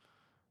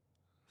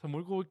สมมุ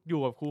ติกูอ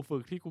ยู่กับครูฝึ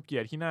กที่กูเกลี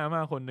ยดที่หน้าม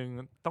ากคนนึง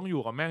ต้องอ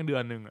ยู่กับแม่งเดือ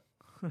นนึง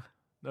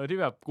โดยที่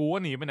แบบกูก็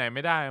หนีไปไหนไ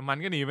ม่ได้มัน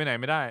ก็หนีไปไหน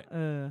ไม่ได้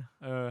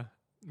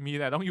มี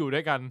แต่ต้องอยู่ด้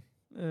วยกัน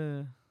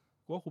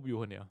กูว่ากูอยู่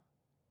คนเดียว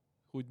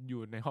กูอ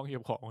ยู่ในห้องเก็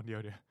บของคนเดียว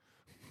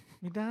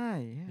ไม่ได้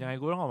ยังไง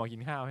กูต้องออกมากิ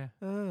นข้าวใช่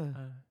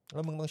แ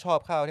ล้วมึงต้องชอบ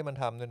ข้าวที่มัน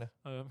ทำด้วยนะ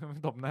มัน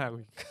ตบหน้ากู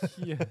เ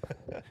หี้ย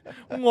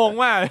งง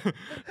มาก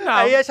ไ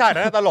อ้ฉาก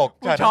นั้นตลก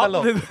ฉาก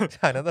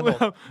นั้นตลก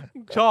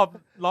ชอบ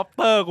ล็อบสเ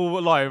ตอร์กู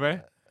อร่อยไหม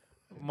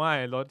ไม่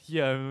รสเหี้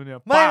ยเนี่ย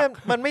ไม่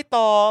มันไม่ต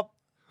อบ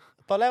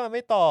ตอนแรกมันไ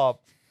ม่ตอบ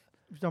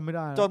จำไม่ไ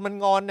ด้จนมัน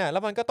งอนเนี่ยแล้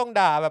วมันก็ต้อง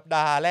ด่าแบบ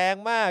ด่าแรง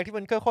มากที่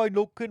มันค่อยๆ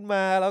ลุกขึ้นม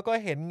าแล้วก็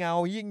เห็นเงา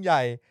ยิ่งให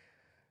ญ่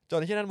จ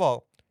นที่นั่นบอก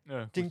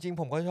จริงๆ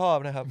ผมก็ชอบ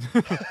นะครับ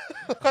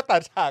ก็ตั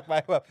ดฉากไป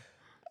แบบ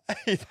ไอ้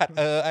สัตว์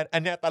อั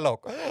นเนี้ยตลก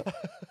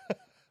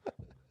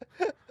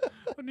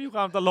มันมีคว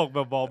ามตลกแบ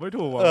บบอกไม่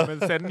ถูกอ่ะเป็น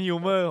เซนส์ฮิว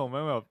เมอร์ของมั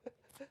นแบบ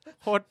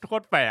โค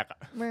ตรแปลกอ่ะ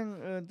แม่ง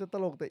จะต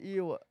ลกแต่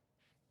อิ่วอ่ะ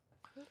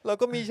แล้ว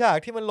ก็มีฉาก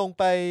ที่มันลง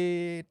ไป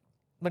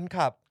มัน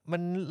ขับมั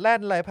นแล่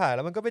นไหลผ่านแ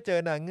ล้วมันก็ไปเจอ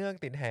นางเงือก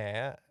ติดแห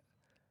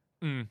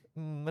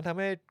มันทำ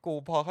ให้กู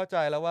พอเข้าใจ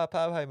แล้วว่าพร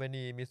ะอภัยม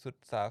ณีมีสุด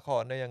สาค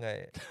รได้ยังไง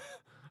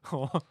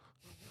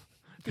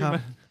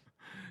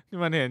ที่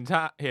มันเห็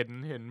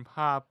นภ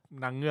าพ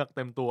นางเงือกเ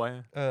ต็มตัว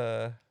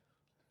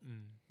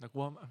แต่กู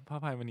ว่าพระ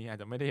อภัยมณีอาจ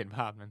จะไม่ได้เห็นภ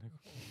าพนั้น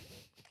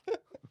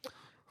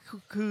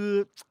คือ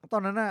ตอ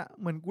นนั้นอะ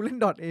เหมือนกูเล่น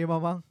 .A มา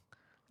บ้าง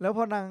แล้วพ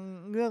อนาง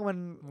เงือกมัน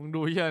มึง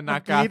ดูเหี้ยนา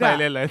กาไซ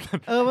เลนเลย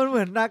มันเห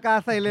มือนนากา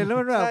ไซเลนแล้ว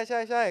มันแบบ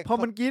ใช่พอ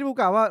มันกรี๊ดกู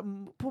กะว่า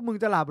พวกมึง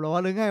จะหลับหรอ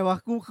หรือไงวะ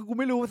กู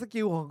ไม่รู้ส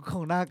กิลข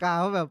องนากา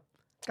ว่าแบบ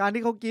การ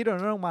ที่เขากรี๊ดออ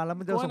กมาแล้ว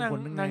มันจะส่งผล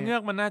ยังไงนางเงือ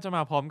กมันน่าจะม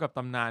าพร้อมกับต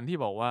ำนานที่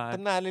บอกว่าต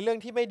ำนานในเรื่อง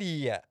ที่ไม่ดี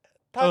อ่ะ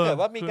ถ้าเกิด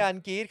ว่ามีการ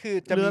กรี๊ดคือ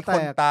จะมีค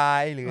นตา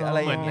ยหรืออะไร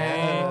อย่างเงี้ย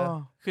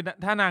คือ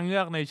ถ้านางเงื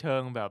อกในเชิ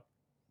งแบบ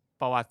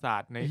ประวัติศา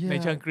สตร์ใน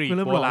เชิงกรีก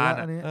โบราณ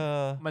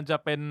มันจะ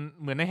เป็น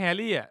เหมือนในแฮร์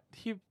รี่อ่ะ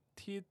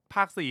ที่ภ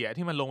าค4อ่ะ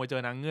ที่มันลงไปเจ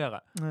อนางเงือกอ่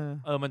ะ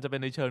มันจะเป็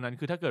นในเชิงนั้น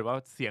คือถ้าเกิดว่า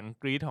เสียง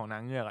กรี๊ดของนา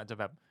งเงือกอ่ะจะ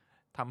แบบ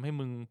ทำให้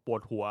มึงปว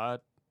ดหัว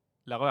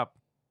แล้วก็แบบ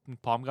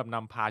พร้อมกับน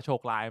ำพาโช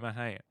คร้ายมาใ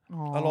ห้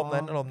อารมณ์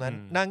นั้น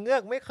นางเงือ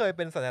กไม่เคยเ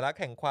ป็นสัญลักษณ์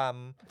แห่งความ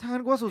ทาง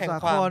กูสุดสา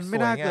ครไม่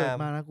น่าเกิด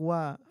มานะกูว่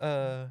า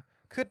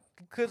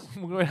คือ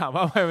มึงไปถาม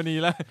ว่าไปวันนี้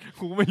แล้ว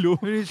กูไม่รู้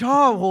ไม่ช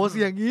อบโหเ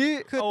สียงงี้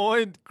โอ้ย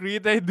กรี๊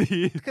ดได้ดี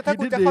คือถ้า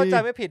กูจะเข้าใจ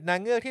ไม่ผิดนาง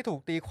เงือกที่ถูก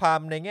ตีความ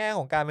ในแง่ข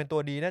องการเป็นตั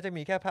วดีน่าจะ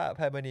มีแค่พระอ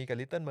ภัยมณีกับ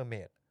Little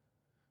Mermaid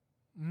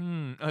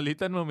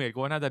Little Mermaid กู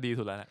ว่าน่าจะดี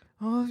สุดแล้วแหละ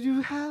Oh you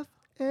have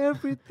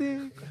everything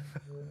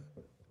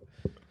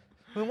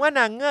มึงว่า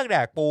นางเงือกแด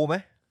กปูไหม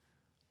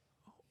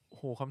โ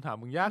หคำถาม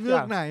มึงยากจังเงือ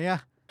กไหนอะ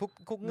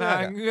ทุกเงือกนา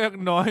งเงือก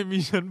น้อยมี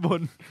ชั้นบ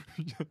น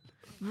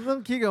มึงต้อ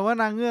งคิดกันว่า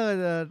นางเงือก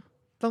จะ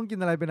ต้องกิน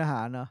อะไรเป็นอาห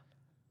ารเนาะ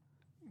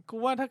กู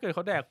ว่าถ้าเกิดเข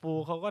าแดกปู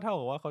เขาก็เท่า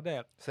กับว่าเขาแด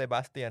กเซบา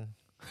สเตียน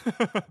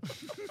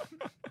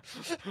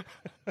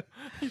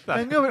น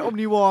างเงือกเป็นโอม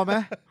นิวอร์ไหม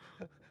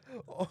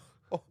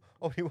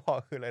โอมนิวอ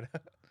ร์คืออะไรน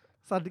ะ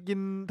สัตว์กิน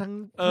ทั้ง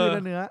พืชแล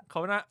ะเนื้อเข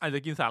าน่าอาจจะ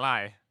กินสาหร่า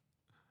ย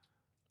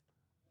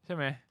ใช่ไ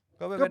หม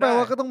ก็แปล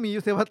ว่าก็ต้องมี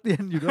เซบาสเตีย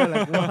นอยู่ด้วยแหละ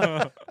กูว่า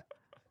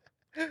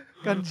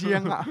กันเชีย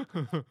งอ่ะ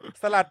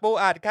สลัดปู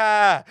อัดค่ะ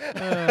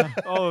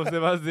โอ้เซ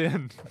บาสเตียน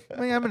ไ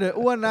ม่งั้นมันเดี๋ยว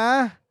อ้วนนะ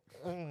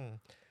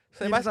เ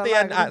ซบาสเตีย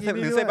น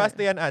หรือเซบาสเ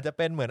ตียนอาจจะเ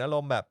ป็นเหมือนอาร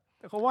มณ์แบบ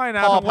เขาว่าย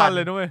น้ำทั้งวันเ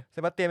ลยด้วยเซ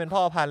บาสเตียนเป็นพ่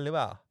อพันธุ์หรือเป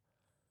ล่า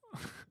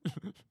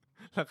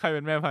แล้วใครเ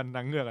ป็นแม่พันธุ์น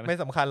างเงือกไม่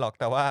สำคัญหรอก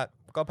แต่ว่า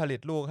ก็ผลิต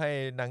ลูกให้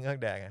นางเงือก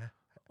แดกไง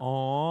อ๋อ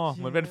เ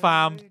หมือนเป็นฟา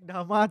ร์มดรา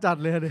ม่าจัด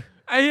เลยดิ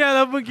ไอ้เหี้ยแ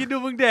ล้วมึงคิดดู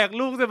มึงแดก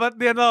ลูกเซบาสเ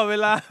ตียนตลอดเว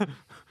ลา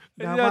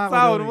ดราม่าเศ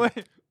ร้าด้วย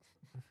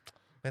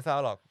ไม่เศร้า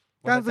หรอก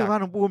การสืบพัน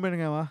ธุ์ของปูเป็นยั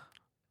งไงวะ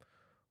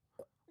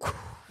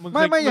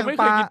ไม่อย่าง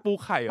ปลาปู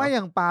ไข่ไม่อ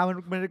ย่างปลา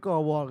มันได้ก่อ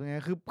วอร์กไง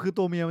คือ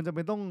ตัวเมียมันจะเ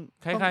ป็นต้อง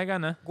คล้ายๆกัน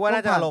นะกูว่าน่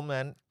าจะอารมณ์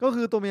นั้นก็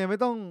คือตัวเมียไม่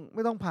ต้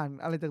องผ่าน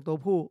อะไรจากตัว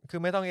ผู้คือ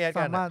ไม่ต้องแยก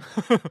กัน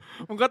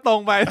มันก็ตรง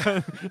ไป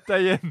ใจ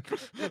เย็น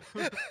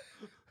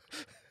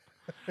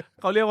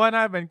เขาเรียกว่าน่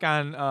าเป็นกา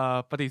ร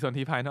ปฏิสน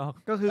ธิภายนอก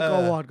ก็คือก่อ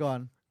วอร์กก่อ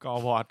นก่อ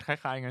วอร์กค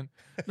ล้ายๆงั้น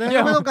แล้ว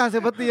ไม่ต้องการเซ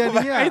บาสเตียนเ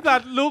นี่ยไอ้สั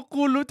ตว์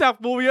กูรู้จัก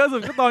ปูเยอะสุ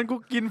ดก็ตอนกู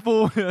กินปู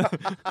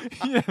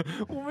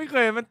กูไม่เค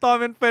ยมันตอน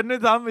เป็นด้ว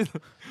ยซ้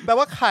ำแปล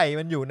ว่าไข่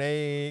มันอยู่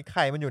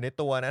ใน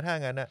ตัวนะถ้า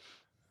งั้นน่ะ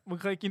มึง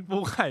เคยกินปู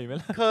ไข่ไหม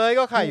ล่ะเคย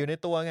ก็ไข่อยู่ใน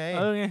ตัวไง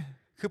ไง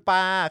คือปล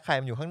าไข่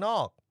มันอยู่ข้างนอ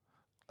ก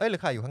หรื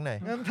อไข่อยู่ข้างใน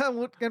งั้นถ้า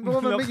มุดกันเพราะว่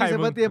ามันไม่มีเซ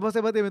บาสเตียนเพราะเซ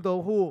บาสเตียนเป็นตัว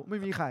ผู้ไม่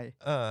มีไข่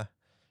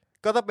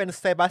ก็ต้องเป็น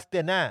เซบาสเตี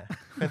ยน่า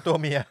เป็นตัว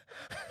เมีย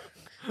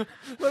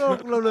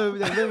เราเลยไป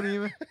จากเรื่องนี้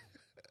ไหม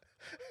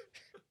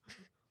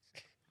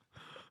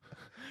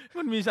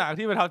มันมีฉาก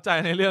ที่ประทับใจ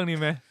ในเรื่องนี้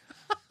ไหม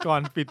ก่อ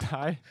นปิด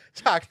ท้าย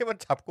ฉากที่มัน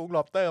จับกุ้งล็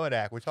อบสเตอร์มาแด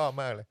กกูชอบ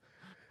มากเลย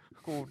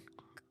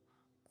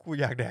กู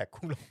อยากแดก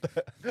กุ้งล็อบสเตอ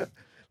ร์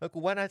แล้วกู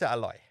ว่าน่าจะอ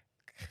ร่อย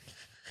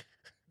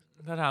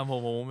ถ้าถามผ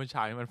มเป็นฉ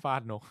ากที่มันฟา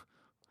ดนก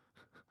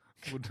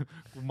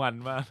กูมัน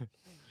มาก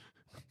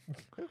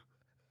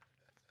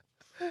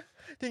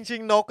จริ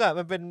งๆนกอ่ะ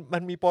มั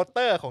นมีโปสเต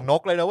อร์ของน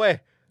กเลยนะเว้ย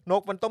น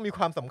กมันต้องมีค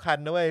วามสำคัญ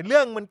นะเว้ยเรื่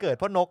องมันเกิด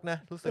เพราะนกนะ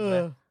รู้สึกไหม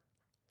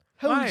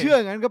ถ้ามึงเชื่ออ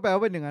ย่างนั้นก็แปลว่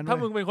าเป็นอย่างนั้นถ้า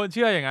มึงเป็นคนเ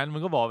ชื่ออย่างนั้นมึ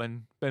งก็บอกเ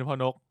ป็นเพราะ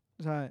นก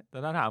ใช่แต่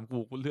ถ้าถามกู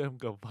เรื่อง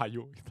เกิดพา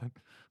ยุ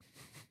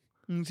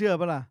มึงเชื่อ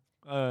ปะล่ะ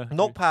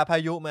นกพาพา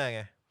ยุมาไ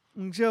ง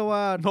มึงเชื่อว่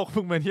านก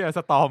มึงเป็นที่ส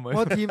ตอมเหมือนเพ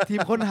ราะทีม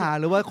ค้นหา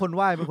หรือว่าคน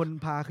ว่ายเป็นคน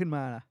พาขึ้นม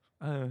าล่ะ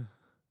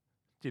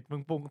จิตมึ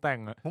งปรุงแต่ง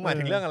อ่ะมึงหมาย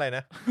ถึงเรื่องอะไรน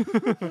ะ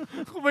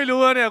กูไม่รู้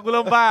เนี่ยกูเ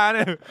ริ่มบ้าเ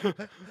นี่ย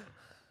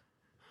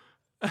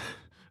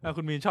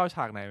คุณมีนชอบฉ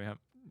ากไหนไหมครับ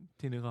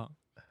ที่นึกออก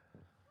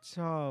ช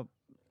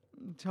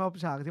อบ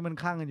ฉากที่มัน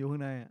ข้างกันอยู่ข้า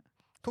งในอ่ะ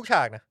ทุกฉ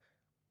ากนะ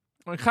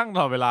มันข้างต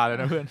ลอดเวลาเลย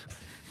นะเพื่อน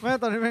แม่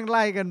ตอนนี้แม่งไ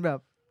ล่กันแบบ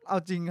เอา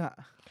จริงอ่ะ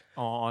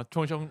อ๋อช่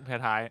วง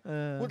ท้าย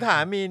กูถา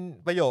มมีน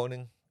ประโยคนึ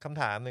งค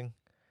ำถามนึง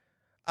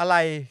อะไร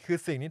คือ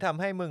สิ่งที่ทำ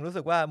ให้มึงรู้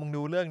สึกว่ามึง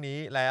ดูเรื่องนี้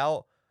แล้ว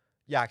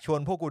อยากชวน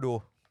พวกกูดู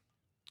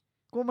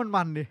ก็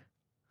มันดิ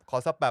ขอ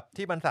สับแบบ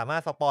ที่มันสามาร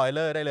ถสปอยเล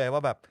อร์ได้เลยว่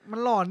าแบบมัน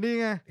หลอนดี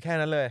ไงแค่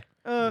นั้นเลย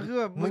คือ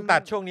แบบมึงตั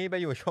ดช่วงนี้ไป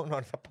อยู่ช่วงนอ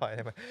นสปอยไ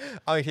ด้ไหม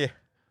เอาอีกที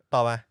ต่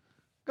อมา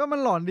ก็มัน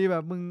หลอนดีแบ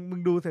บมึ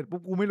งดูเสร็จปุ๊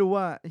บกูไม่รู้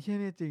ว่าไอ้แค่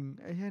นี้จริง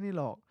ไอ้แค่นี้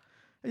หลอก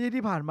ไอ้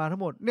ที่ผ่านมาทั้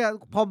งหมดเนี่ย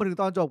พอมาถึง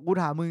ตอนจบกู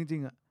ถามมึงจริ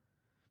งๆอ่ะ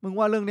มึง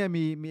ว่าเรื่องเนี้ย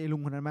มีไอ้ลุ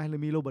งคนนั้นไหมหรื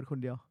อมีโรเบิร์ตคน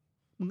เดียว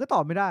มึงก็ต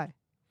อบไม่ได้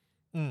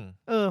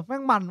แม่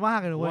งมันมาก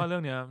เลยเว้ยว่าเรื่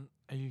องเนี้ย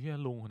ไอ้แค่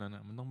ลุงคนนั้นอ่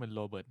ะมันต้องเป็นโ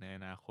รเบิร์ตในอ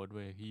นาคตเ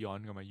ว้ยที่ย้อน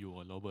กลับมาอยู่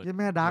กับโรเบิร์ต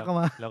แม่ดาร์ก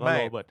มาแล้วก็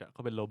โรเบิร์ตอ่ะก็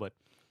เป็นโรเบิร์ต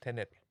เทเ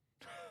น็ต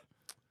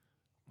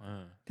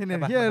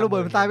ที่โรเบิ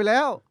ร์ตมันตายไปแล้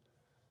ว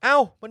เอ้า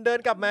มันเดิน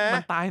กลับมา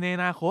มันตายในอ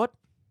นาคต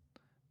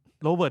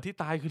โรเบิร์ตที่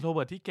ตายคือโรเ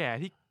บิร์ตที่แก่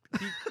ที่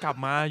กลับ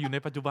มาอยู่ใน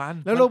ปัจจุบัน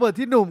แล้วโรเบิร์ต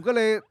ที่หนุ่มก็เ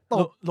ลยต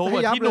บโรเบิ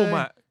ร์ตที่หนุ่ม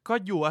อ่ะก็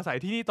อยู่อาศัย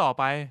ที่นี่ต่อ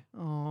ไป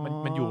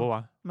มันอยู่ปะว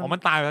ะอ๋อมั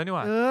นตายไปแล้วนี่ห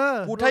ว่า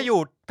กู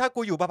ถ้า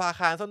กูอยู่ประภา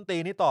คารส้นตี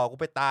นนี่ต่อกู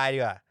ไปตายดี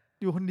กว่า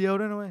อยู่คนเดียว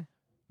ด้วยนะเว้ย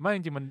ไม่จ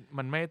ริงๆ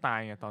มันไม่ตาย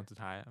ไงตอนสุด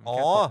ท้ายอ๋อ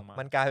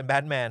มันกลายเป็นแบ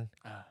ทแมน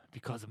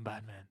because I'm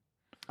Batman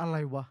อะไร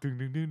วะดึง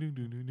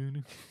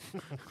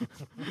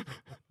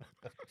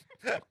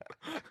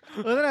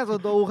นั่นแหละส่ว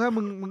นตัวกูแค่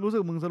มึงรู้สึ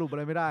กมึงสรุปอะไ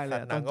รไม่ได้เล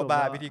ยหนังก็บ้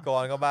าพิธีก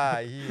รก็บ้าไ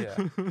อ้เหี้ย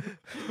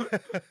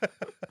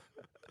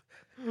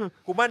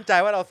กูมั่นใจ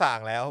ว่าเราสั่ง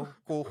แล้ว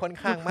กูค่อน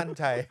ข้างมั่น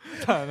ใจ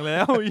สั่งแล้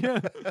วเหี้ย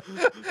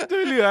จะ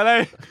เหลืออะไร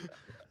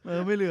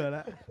ไม่เหลือแ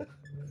ล้ว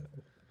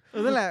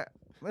นั่นแหละ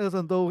ส่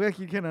วนตัวกูแค่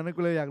คิดแค่นั้น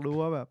กูเลยอยากรู้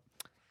ว่าแบบ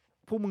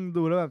พวกมึง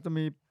ดูแล้วแบบจะ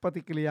มีป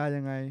ฏิกิริยา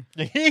ยังไงอ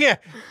ย่างนี้ไง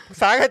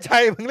สากชั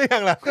ยมึงเรื่อ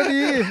งล่ะก็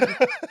ดี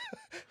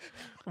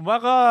ผมว่า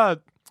ก็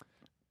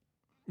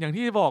อย่าง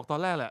ที่บอกตอ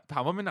นแรกแหละถา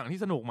มว่าเป็นหนังที่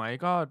สนุกไหม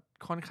ก็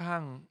ค่อนข้า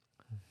ง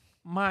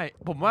ไม่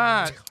ผมว่า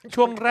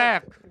ช่วงแรก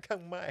ข้า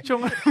งไม่ช่ว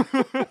ง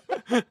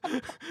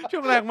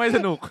แรกไม่ส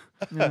นุก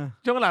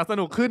ช่วงหลังส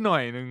นุกขึ้นหน่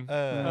อยนึง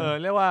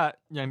เรียกว่า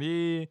อย่างที่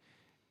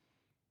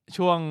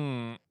ช่ว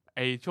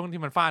ง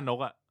ที่มันฟาดนก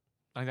อ่ะ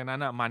หลังจากนั้น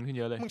อ่ะมันขึ้น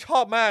เยอะเลยมึงชอ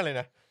บมากเลย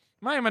นะ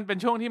ไม่มันเป็น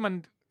ช่วงที่มัน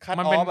เ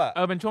ป็น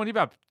เป็นช่วงที่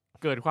แบบ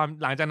เกิดความ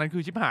หลังจากนั้นคื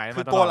อชิบหายมาตลอด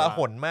คือโกลาห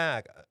ลมาก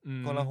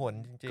โกลาหล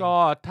จริงๆก็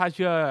ถ้าเ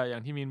ชื่ออย่า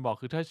งที่มินบอก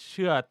คือถ้าเ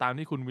ชื่อตาม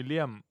ที่คุณวิลเลี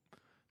ยม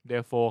เด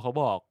โฟเขา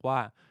บอกว่า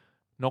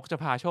นกจะ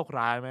พาโชค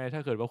ร้ายไหมถ้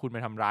าเกิดว่าคุณไป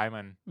ทำร้าย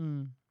มัน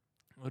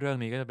เรื่อง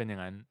นี้ก็จะเป็นอย่า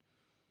งนั้น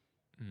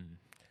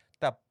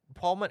แต่เพ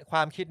ราะมันคว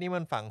ามคิดนี้มั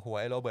นฝังหัว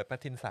ไอ้โรเบิร์ต แพต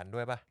ตินสันด้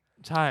วยป่ะ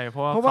ใช่เพร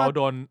าะว่าเขาโ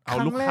ดนเอา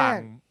ลูกข่าง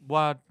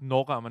ว่าน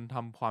กอ่ะมันท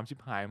ำความชิบ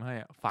หายมาให้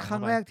ฝังครั้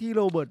งแรกที่โ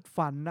รเบิร์ต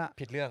ฝันอ่ะ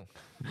ผิดเรื่อง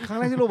ครั้ง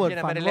แรกที่โรเบิร์ต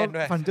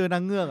ฝันเจอนา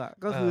งเงือกอ่ะ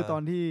ก็คือตอ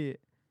น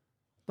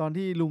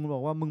ที่ลุงบอ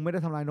กว่ามึงไม่ได้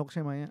ทำลายนกใ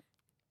ช่ไหม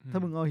ถ้า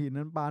มึงเอาหิน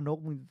นั้นปานก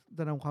มึงจ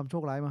ะนำความโช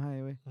คร้ายมาให้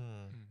เว้ย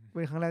เ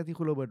ป็นครั้งแรกที่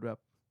คุณโรเบิร์ตแบบ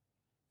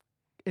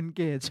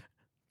engage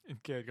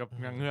กับ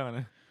นางเงือก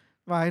นะ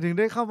หมายถึง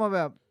ได้เข้ามาแ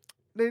บบ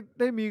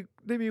ไ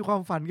ด้มีควา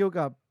มฝันเกี่ยว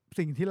กับ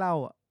สิ่งที่เล่า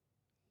อ่ะ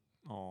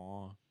อ๋อ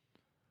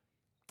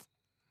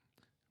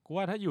กู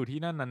ว่าถ้าอยู่ที่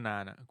นั่นนา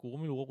นๆอ่ะกูก็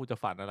ไม่รู้ว่ากูจะ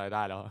ฝันอะไรไ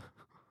ด้แล้ว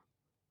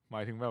หม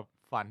ายถึงแบบ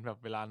ฝันแบบ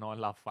เวลานอน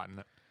หลับฝัน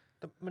อ่ะแ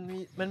ต่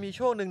มันมี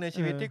ช่วงหนึ่งใน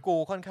ชีวิตที่กู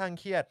ค่อนข้าง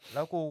เครียดแ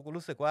ล้วกู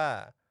รู้สึกว่า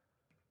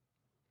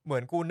เหมื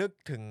อนกูนึก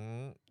ถึง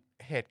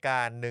เหตุกา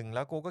รณ์หนึ่งแ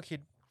ล้วกูก็คิด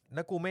แ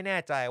ล้วกูไม่แน่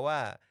ใจว่า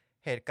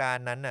เหตุการ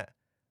ณ์นั้นน่ะ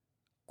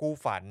กู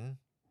ฝัน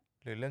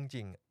หรือเรื่องจ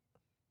ริง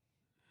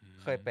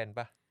เคยเป็นป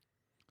ะ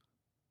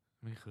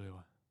ไม่เคย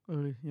ว่ะ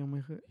ยังไ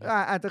ม่เคย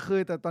อาจจะเค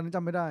ยแต่ตอนนี้จ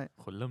ำไม่ได้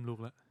ขนเริ่มลุก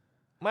แล้ว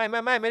ไ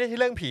ม่ได้ที่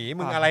เรื่องผี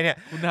มึงอะไรเนี่ย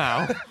กูหนาว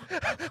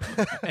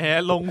แอ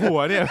ร์ลงหัว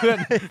เนี่ยเพื่อน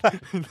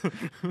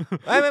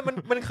ไม่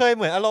มันเคยเ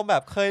หมือนอารมณ์แบ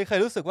บเคย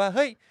รู้สึกว่าเ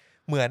ฮ้ย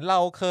เหมือนเรา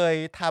เคย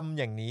ทำ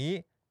อย่างนี้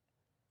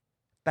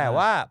แต่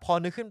ว่าพอ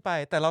นึกขึ้นไป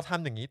แต่เราท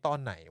ำอย่างนี้ตอน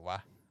ไหนวะ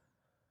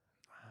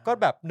ก็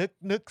แบบ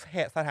นึก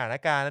สถาน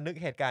การณ์นึก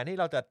เหตุการณ์ที่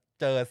เราจะ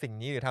เจอสิ่ง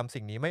นี้หรือทำ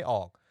สิ่งนี้ไม่อ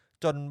อก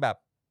จนแบ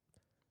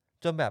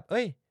บเ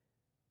อ้ย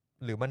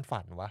หรือมัน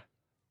ฝันวะ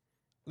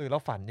หรือเรา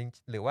ฝันจริง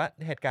หรือว่า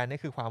เหตุการณ์นี้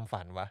คือความ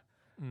ฝันวะ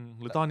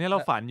หรือตอนนี้เรา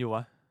ฝันอยู่ว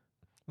ะ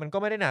มันก็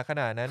ไม่ได้หนักข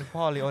นาดนั้น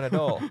พ่อลีโอนาร์โด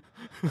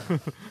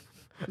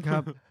ครั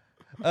บ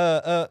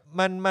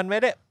มันไม่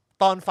ได้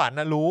ตอนฝัน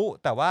นะรู้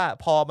แต่ว่า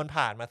พอมัน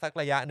ผ่านมาสัก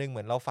ระยะนึงเห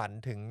มือนเราฝัน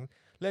ถึง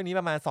เรื่องนี้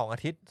ประมาณ2 อา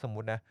ทิตย์สมมุ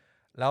ตินะ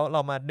แล้วเร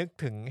ามานึก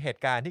ถึงเห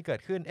ตุการณ์ที่เกิ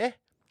ดขึ้น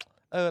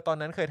ตอน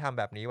นั้นเคยทำ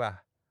แบบนี้ว่ะ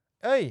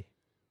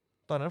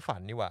ตอนนั้นฝั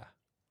นนี่ว่ะ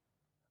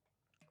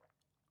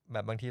แบ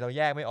บบางทีเราแ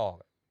ยกไม่ออก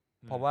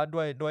เพราะว่า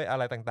ด้วยอะ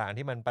ไรต่างๆ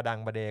ที่มันประดัง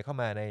ประเดเข้า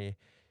มาใน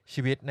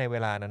ชีวิตในเว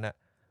ลานั้นน่ะ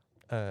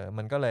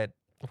มันก็เลย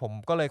ผม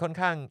ก็เลยค่อน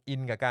ข้างอิ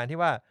นกับการที่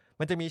ว่า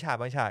มันจะมีฉาก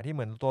บางฉากที่เห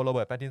มือนตัวโรเ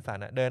บิร์ต แพตตินสัน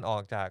เดินออ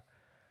กจาก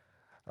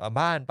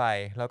บ้านไป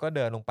แล้วก็เ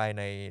ดินลงไป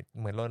ใน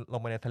เหมือนล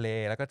งไปในทะเล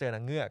แล้วก็เจอน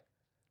างเงือก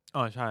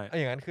ใช่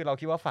อย่างนั้นคือเรา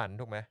คิดว่าฝัน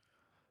ถูกไหม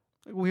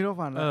กูคิดว่า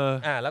ฝัน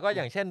แล้วก็อ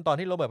ย่างเช่นตอน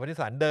ที่โรเบิร์ต แพตติน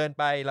สันเดิน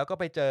ไปแล้วก็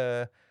ไปเจอ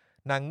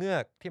นางเงือ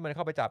กที่มันเ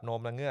ข้าไปจับน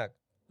มนางเงือก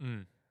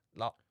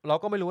เรา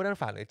ก็ไม่รู้ว่านั่น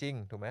ฝันหรือจริง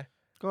ถูกไหม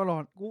ก็หลอ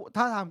นกู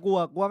ถ้าถามกู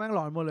อะกูว่าแม่งหล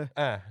อนหมดเลย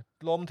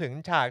รวมถึง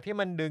ฉากที่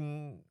มันดึง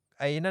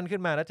ไอ้นั่นขึ้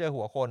นมาแล้วเจอ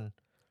หัวคน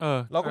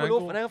เราก็ไม่รู้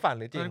นั่นฝัน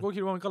หรือจริงกู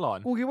คิดว่ามันก็หลอน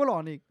กูคิดว่าหลอ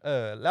นอีก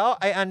แล้ว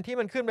ไอ้อันที่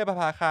มันขึ้นไปประ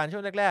ภาคารช่ว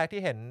งแรกๆ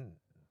ที่เห็น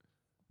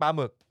ปลาห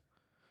มึก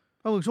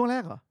ช่วงแร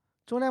กเหรอ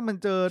ช่วงแรกมัน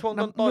เจอช่วง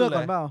ต้นๆเล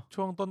ย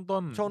ช่วง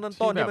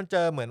ต้นที่มันเจ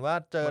อเหมือนว่า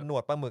เจอหนว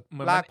ดปลาหมึก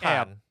ลากผ่า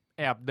น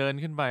แอบเดิน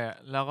ขึ้นไปอ่ะ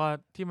แล้วก็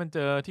ที่มันเจ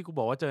อที่กู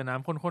บอกว่าเจอน้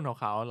ำข้น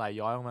ๆขาวๆไหล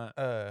ย้อยออกมา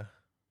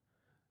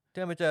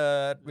ที่มันเจอ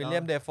วิลเลี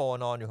ยมเดโฟ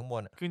นอนอยู่ข้างบ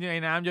นคือไอ้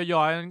น้ำ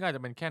ย้อยๆนั่นก็อาจจ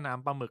ะเป็นแค่น้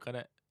ำปลาหมึกก็ไ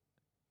ด้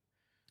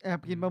แอบ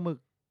กินปลาหมึก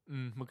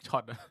หมึกช็อ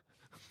ตอ่ะ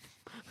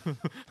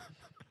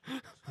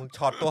มึง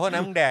ช็อตตัวเขาน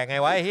ะมึงแดกไง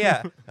วะไอ้เหี้ย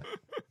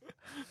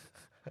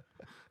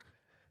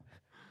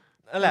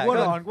นั่นแหละกู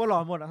หลอ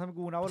นหมดอ่ะทำ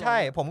กูนะว่าใช่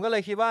ผมก็เล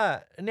ยคิดว่า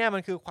เนี่ยมั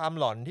นคือความ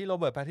หลอนที่โร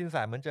เบิร์ต แพตติน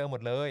สันมันเจอหม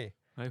ดเลย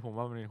เฮ้ยผม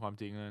ว่ามันเป็นความ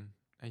จริงเลย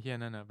ไอ้เหี้ย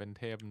นั่นน่ะเป็น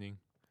เทพจริง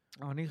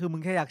นี่คือมึ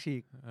งแค่อยากฉี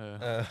ก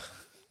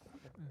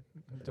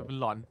จะเป็น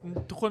หลอน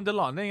ทุกคนจะห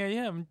ลอนได้ไงเ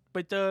นี่ยมันไป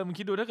เจอมึง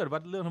คิดดูถ้าเกิดว่า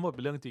เรื่องทั้งหมดเ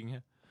ป็นเรื่องจริงเ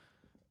นี่ย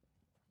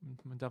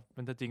มั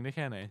นจะจริงได้แ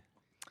ค่ไหน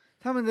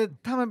ถ้ามัน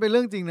เป็นเ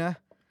รื่องจริงนะ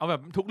เอาแบ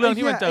บทุกเรื่อง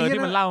ที่มันเจอ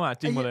ที่มันเล่าอ่ะ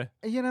จริงหมดเลย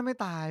ไอ้เหี้ยนั่นไม่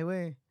ตายเว้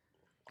ย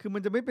คือมั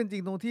นจะไม่เป็นจริ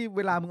งตรงที่เ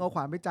วลามึงเอาข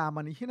วานไปจาม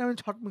มันนี่ที่นั่นมัน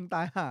ช็อตมึงต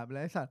ายห่าไปแ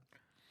ล้วไอ้สัตว์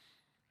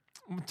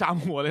มันจาม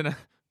หัวเลยนะ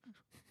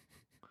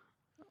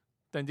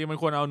แต่จริงมัน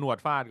ควรเอาหนวด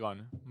ฟาดก่อน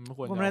มันค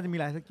วรน่าจะมี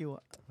หลายสกิลอ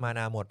ะมาน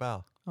าหมดเปล่า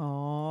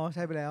ใ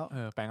ช่ไปแล้ว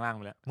แปลงร่างไ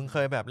ปแล้วมึงเค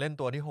ยแบบเล่น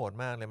ตัวที่โหด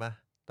มากเลยมั้ย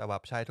แต่แบ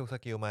บใช้ทุกส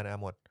กิลมานา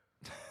หมด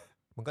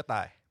มึงก็ต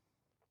าย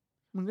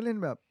มึงก็เล่น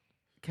แบบ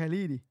แค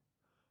รี่ดิ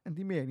อัน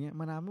ติเมทเงี้ย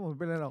มานาไม่หมด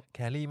เป็นไรหรอกแค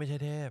รี่ไม่ใช่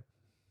เทพ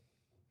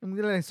มึง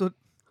จะเล่นสุด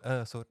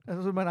สุ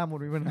ดมานาหมด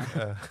มีปัญหา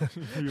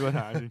มีปัญห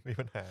าจริงมี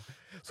ปัญหา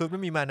สุดไม่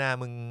มีมานา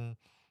มึง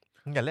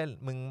อย่าเล่น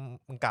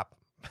มึงกลับ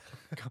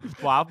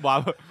วาร์ป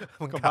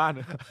มึงกลับบ้าน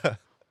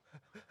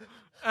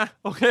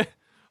โอเค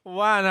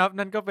ว่านะครับ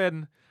นั่นก็เป็น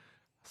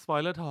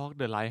Spoiler Talk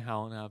The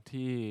Lighthouse นะครับ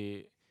ที่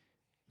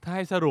ถ้าใ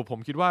ห้สรุปผม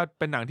คิดว่า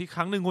เป็นหนังที่ค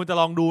รั้งหนึ่งคุณจะ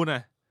ลองดูน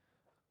ะ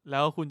แล้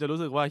วคุณจะรู้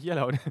สึกว่าเหี้ยแ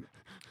ล้วเนี่ย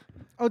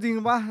เอาจริง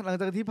ป่ะหลัง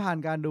จากที่ผ่าน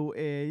การดู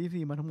A24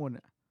 มาทั้งหมดเ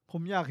นี่ยผ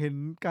มอยากเห็น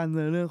การเ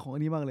นื้อเรื่องของอั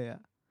นนี้มากเลยอ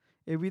ะ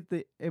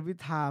every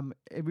time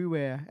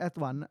everywhere at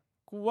once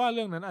กูว่าเ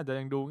รื่องนั้นอาจจะ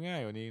ยังดูง่าย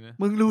กว่านี้นะ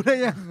มึงรู้ได้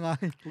ยังไง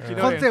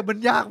คอนเซ็ปต์มัน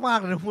ยากมาก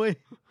เลยเว้ย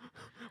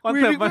คอนเ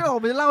ซ็ปต์ไม่ออก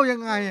มันจะเล่ายั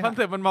งไงคอนเ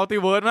ซ็ปต์มันมัลติ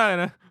เวิร์สมากเลย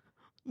นะ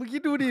มึงคิ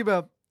ดดูดิแบ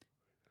บ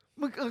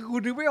มึงกู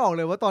นึกไม่ออกเ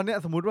ลยว่าตอนเนี้ย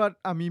สมมติว่า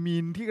มีมี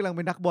นที่กำลังเ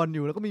ป็นนักบอลอ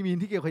ยู่แล้วก็มีมีน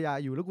ที่เก็บขยะ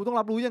อยู่แล้วกูต้อง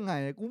รับรู้ยังไง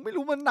กูไม่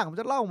รู้มันหนังมัน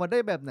จะเล่ามาได้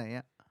แบบไหน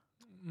อ่ะ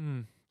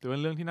แต่เป็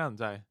นเรื่องที่น่าสน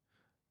ใจ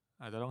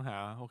อาจจะต้องหา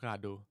โอกาส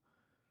ดู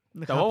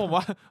แต่ว่าผม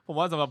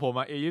ว่าสำหรับผม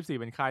อะ A24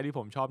 เป็นค่ายที่ผ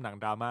มชอบหนัง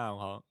ดราม่าของ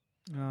เขา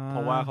เพร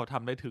าะว่าเขาท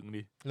ำได้ถึง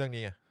ดิเรื่อง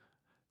นี้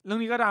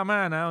ก็ดราม่า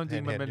นะจริ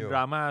งๆมันเป็นดร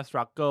าม่าสต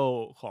รักเกิล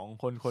ของ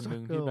คนนึ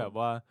งที่แบบ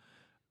ว่า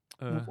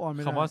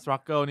คำว่าสตรั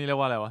กเกิลนี่เรียก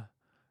ว่าอะไรวะ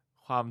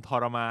ความท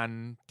รมาน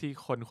ที่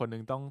คนนึ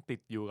งต้องติ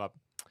ดอยู่กับ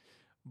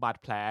บาด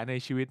แผลใน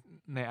ชีวิต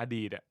ในอ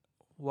ดีตอะ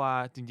ว่า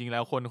จริงๆแล้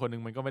วคนนึ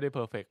งมันก็ไม่ได้เ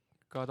พอร์เฟกต์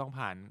ก็ต้อง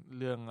ผ่าน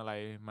เรื่องอะไร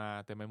มา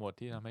เต็มไปหมด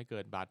ที่ทำให้เกิ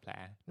ดบาดแผล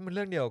นี่มันเ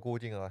รื่องเดียวกับกู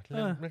จริงเหรอ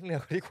เรื่องเดีย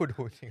วที่กู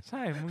ดูจริงใ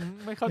ช่มึง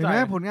ไม่เข้าใจเห็นไหม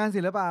ผลงาน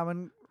ศิลปะมัน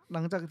ห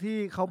ลังจากที่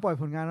เขาปล่อย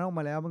ผลงานออก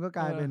มาแล้วมันก็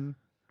กลายเป็น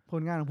ผ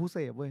ลงานของผู้เส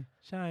พเว้ย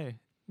ใช่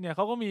เนี่ยเข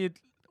าก็มี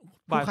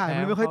บาดแผล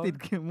มันไม่ค่อยติด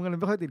มันเลย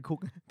ไม่ค่อยติดคุก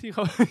ที่เข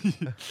า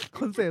ค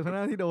นเสพเท่า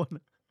นั้นที่โดน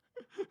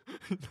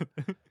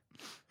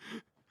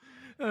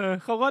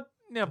เขาก็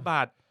เนี่ยบ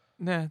าด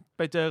เนี่ยไ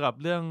ปเจอกับ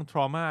เรื่อง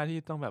trauma ที่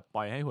ต้องแบบป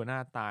ล่อยให้หัวหน้า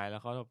ตายแล้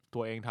วเขาตั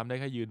วเองทำได้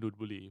แค่ยืนดูด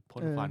บุหรี่พ่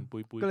นควันปุ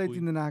ยก็เลย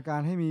จินตนาการ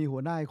ให้มีหั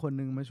วหน้าอีกคน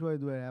นึงมาช่วย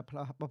ด้วย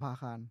ประภา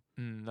คาร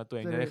แล้วตัวเ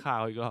องจะได้ข่า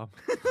วอีกรอบ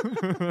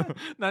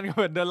นั่นก็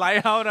เป็น The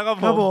Lighthouse นะครับ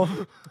ผม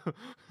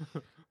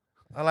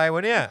อะไรว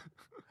ะเนี่ย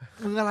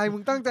มึงอะไรมึ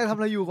งตั้งใจทำอ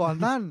ะไรอยู่ก่อน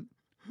ตั้น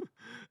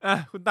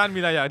คุณตั้นมี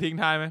อะไรอยากทิ้ง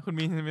ท้ายไหมคุณ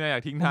มีอะไรอยา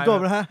กทิ้งท้ายจ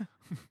บแล้วฮะ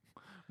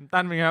คุณ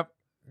ตั้นเป็นครับ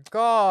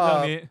ก็เรื่อ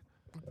งนี้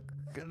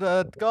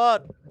ก็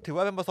ถือ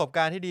ว่าเป็นประสบก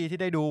ารณ์ที่ดีที่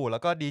ได้ดูแล้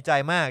วก็ดีใจ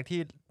มากที่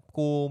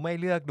กูไม่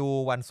เลือกดู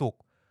วันศุกร์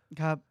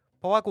ครับ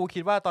เพราะว่ากูคิ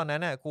ดว่าตอนนั้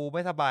นน่ะกูไ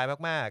ม่สบาย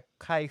มาก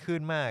ๆไข้ขึ้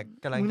นมาก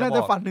กำลังจะบอกมึงน่าจ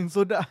ะฝันถึง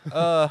สุดอ่ะ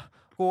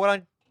กูกำลัง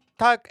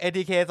ถ้า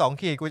ATK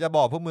 2 ขีดกูจะบ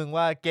อกพวกมึง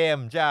ว่าเกม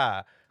จ้า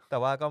แต่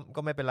ว่า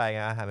ก็ไม่เป็นไรไ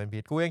งอาหารเป็นพิ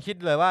ษกูยังคิด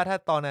เลยว่าถ้า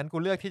ตอนนั้นกู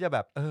เลือกที่จะแบ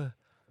บ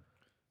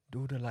ดู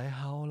The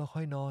Lighthouse แล้วค่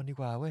อยนอนดี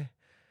กว่าเว้ย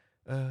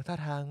ถ้า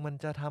ทางมัน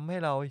จะทำให้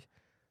เรา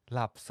ห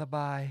ลับสบ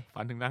าย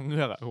ฝันถึงนางเ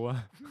งือกอ่ะกู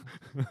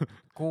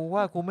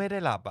ว่ากูไม่ได้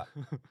หลับอ่ะ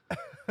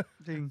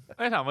จริง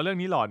ถามว่าเรื่อง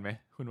นี้หลอนไหม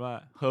คุณว่า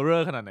เฮอร์เรอ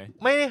ร์ขนาดไหน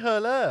ไม่เฮอ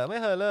ร์เรอร์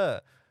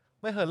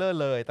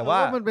เลยแต่ว่า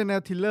มันเป็นแน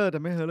วทริลเลอร์แต่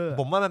ไม่เฮอร์เรอร์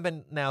ผมว่ามันเป็น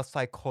แนว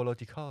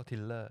psychological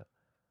thriller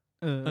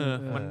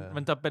มั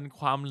นจะเป็น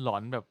ความหลอ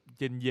นแบบ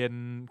เย็น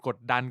ๆกด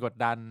ดัน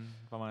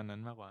ประมาณนั้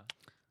นมากกว่า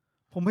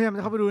ผมพยายามจ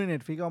ะเข้าไปดูใน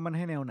Netflix ว่ามันใ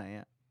ห้แนวไหน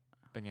อ่ะ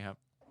เป็นไงครับ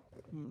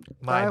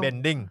My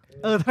Bending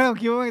ถ้าเรา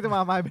คิดว่ามันจะม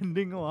า My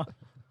Bending ก็วะ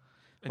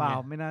เปล่า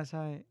ไม่น่าใ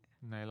ช่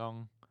ไหนลอง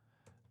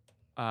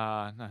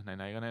ไห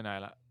นๆก็ไหน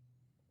ๆละ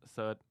เ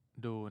ซิร์ช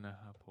ดูนะ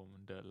ครับผม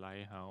The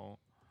Lighthouse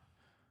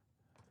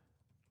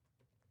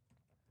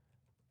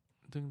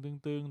ตึง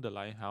The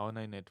Lighthouse ใ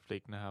น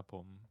Netflix นะครับผ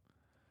ม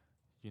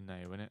อยู่ไหน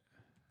วะเนี่ย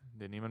เ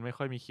ดี๋ยวนี้มันไม่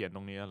ค่อยมีเขียนต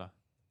รงนี้แล้วเหรอ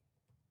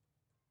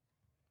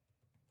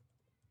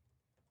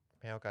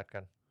แมวกัดกั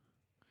น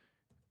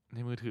ใน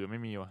มือถือไม่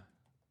มีวะ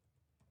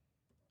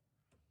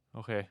โอ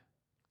เค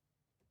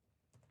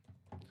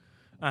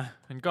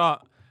มันก็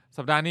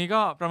สัปดาห์นี้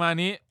ก็ประมาณ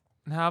นี้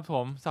นะครับผ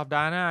มสัปด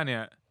าห์หน้าเนี่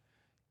ย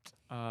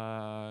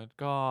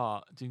ก็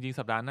จริงๆ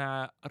สัปดาห์หน้า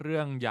เรื่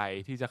องใหญ่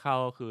ที่จะเข้า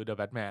คือ The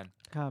Batman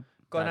ครับ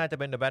ก็น่าจะ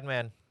เป็น The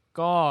Batman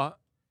ก็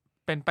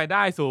เป็นไปไ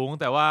ด้สูง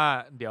แต่ว่า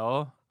เดี๋ยว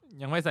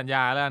ยังไม่สัญญ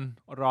าแล้ว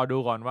รอดู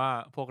ก่อนว่า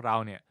พวกเรา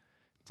เนี่ย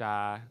จะ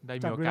ได้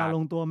มีโอกาสล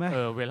งตัวไหม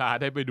เวลา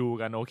ได้ไปดู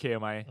กันโอเค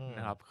ไหมน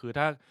ะครับคือ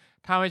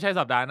ถ้าไม่ใช่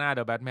สัปดาห์หน้า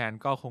The Batman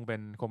ก็คงเ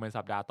ป็น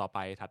สัปดาห์ต่อไป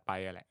ถัดไป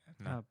แหละ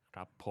นะค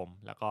รับผม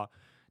แล้วก็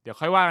เดี๋ยว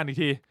ค่อยว่ากันอีก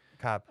ที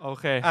ครับโอ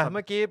เคเ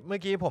มื่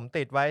อกี้ผม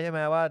ติดไว้ใช่ไหม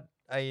ว่า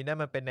ไอ้นั่น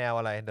มันเป็นแนว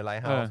อะไร The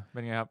Lighthouse เป็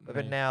นไงครับเ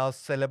ป็นแนว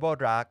cerebral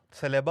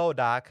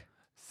dark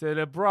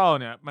cerebral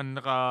เนี่ยมัน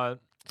ก็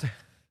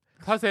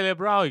ถ้า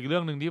cerebral อีกเรื่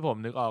องนึงที่ผม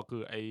นึกออกคื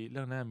อไอ้เ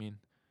รื่องหน้ามิน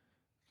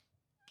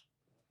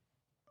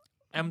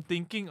I'm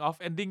thinking of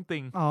ending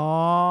thing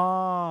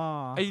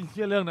ไอ้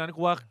เรื่องนั้น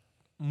กูว่า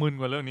มึน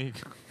กว่าเรื่องนี้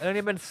เรื่อง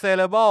นี้เป็น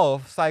cerebral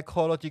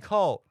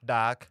psychological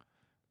dark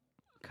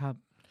ครับ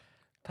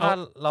ถ้า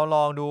เราล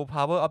องดู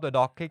Power of the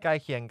Dog ใกล้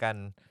ๆเคียงกัน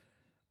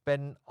เป็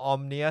น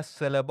Omnious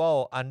Cerebral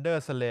Under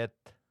Slate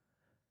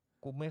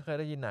กูไม่เคย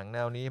ได้ยินหนังแน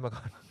วนี้มา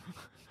ก่อน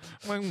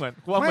มันเหมือน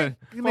ว่าเหมือน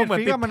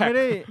Netflix มันไม่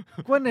ได้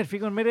ว่า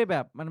Netflix มันไม่ได้แบ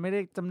บมันไม่ได้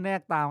จำแน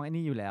กตามไอ้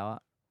นี่อยู่แล้วอ่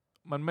ะ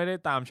มันไม่ได้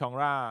ตามชอง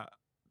ร่า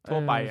ทั่ว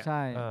ไปใ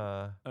ช่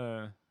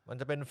มัน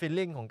จะเป็น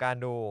feeling ของการ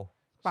ดู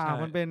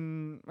มันเ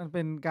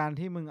ป็นการ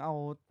ที่มึงเอา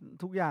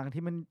ทุกอย่าง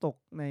ที่มันตก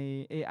ใน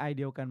AI เ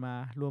ดียวกันมา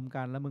รวม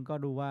กันแล้วมึงก็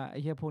ดูว่าไอ้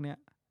เหี้ยพวกเนี้ย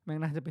แม่ง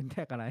น่าจะเป็นแ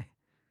ท็กอะไร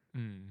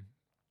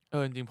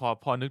จริง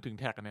ๆพอนึกถึง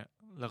แท็กอันเนี้ย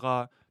แล้วก็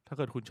ถ้าเ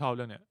กิดคุณชอบเ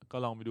รื่องเนี้ยก็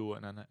ลองไปดูอั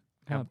นนั้นนะ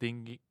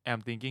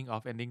I'm thinking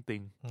of ending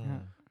thing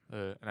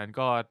อันนั้น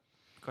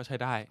ก็ใช้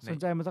ได้สน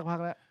ใจมาสักพัก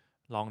แล้ว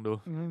ลองดู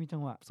ไม่มีจั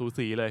งหวะสู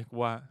สีเลยกู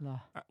ว่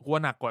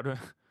าหนักกว่าด้วย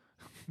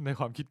ใน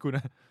ความคิดกูน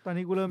ะตอน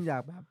นี้กูเริ่มอยา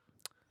กแบบ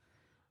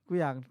กู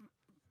อยาก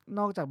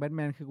นอกจากแบทแม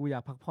นคือกูอยา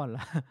กพักผ่อนล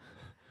ะ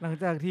หลัง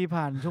จากที่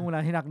ผ่านช่วงเวลา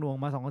ที่หนักหน่วง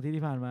มา2 อาทิตย์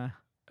ที่ผ่านมา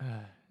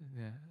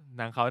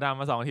หนังขาวดำ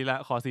มา2 อาทิตย์ละ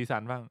ขอสีสั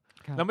นบ้าง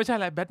แล้วไม่ใช่อ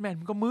ะไรแบทแมน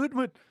มันก็มืด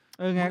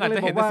ไงก็เลย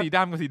บอกว่าสีด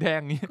ำกับสีแดง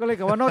นี้ก็เลย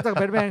กับว่านอกจากแ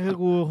บทแมนคือ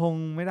กูคง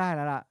ไม่ได้แ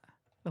ล้วล่ะ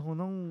เราคง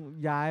ต้อง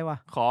ย้ายว่ะ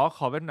ข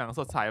อเป็นหนัง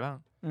สดใสบ้าง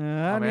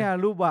เนี่ย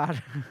รูปวาด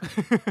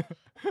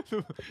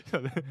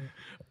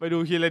ไปดู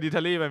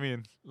Hereditary ไปมี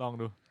นลอง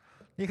ดู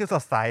นี่คือส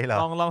ดใสเหรอ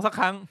ลองสัก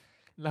ครั้ง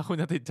แล้วคุณ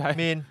จะติดใจ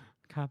มีน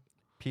ครับ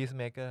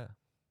Peacemaker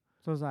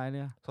สดใสเ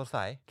นี่ยสดใส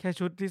แค่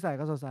ชุดที่ใส่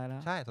ก็สดใสแล้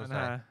วใช่สดใส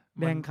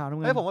แดงขาวน้ำเ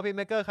งินผมว่า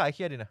Peacemaker คลายเค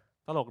รียดดีนะ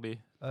ตลกดี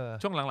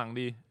ช่วงหลังๆ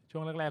ดีช่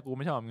วงแรกๆกู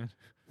ไม่ชอบเงี้ย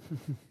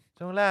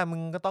ช่วงแรกมึ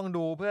งก็ต้อง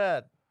ดูเพื่อ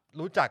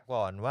รู้จัก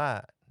ก่อนว่า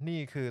นี่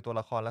คือตัว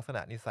ละครลักษณ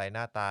ะนิสัยห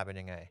น้าตาเป็น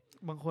ยังไง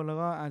บางคนแล้ว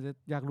ก็อาจจะ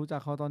อยากรู้จั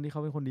กเขาตอนที่เข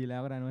าเป็นคนดีแล้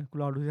วก็ได้นะกู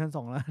รอดูซีซั่น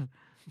 2แล้ว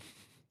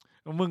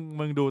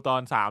มึงดูตอ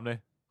น3เลย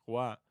กู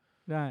ว่า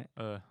ได้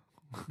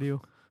ดีล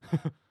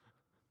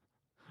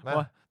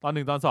ว่าตอน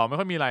1ตอน2ไม่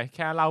ค่อยมีอะไรแ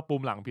ค่เล่าปุ่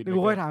มหลังผิด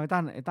กูค่อยถามไอ้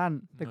ตั้น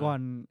แต่ก่อน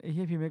ไอ้เ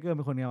ฮียพีเมเกอร์เ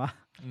ป็นคนไงวะ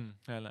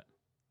นั่นแหละ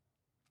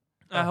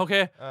โอเค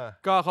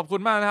ก็ขอบคุ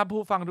ณมากนะครับ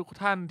ผู้ฟังทุก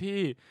ท่านที่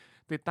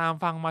ติดตาม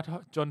ฟังมา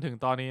จนถึง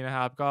ตอนนี้นะค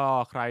รับก็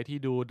ใครที่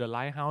ดู The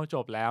Lighthouse จ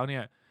บแล้วเนี่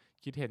ย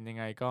คิดเห็นยัง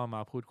ไงก็ม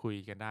าพูดคุย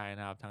กันได้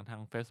นะครับทา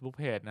ง Facebook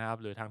Page นะครับ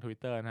หรือทาง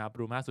Twitter นะครับ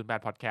Room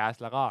 508 Podcast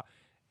แล้วก็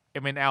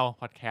MNL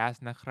Podcast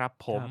นะครับ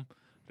ผม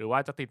หรือว่า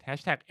จะติด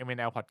hashtag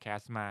MNL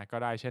Podcast มาก็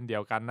ได้เช่นเดี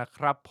ยวกันนะค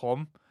รับผม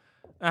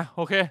โ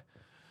อเค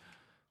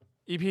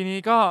EP นี้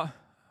ก็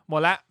หม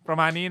ดละประ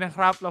มาณนี้นะค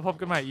รับเราพบ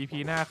กันใหม่ EP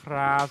หน้าค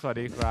รับสวัส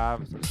ดีครับ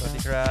สวัสดี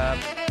ครั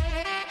บ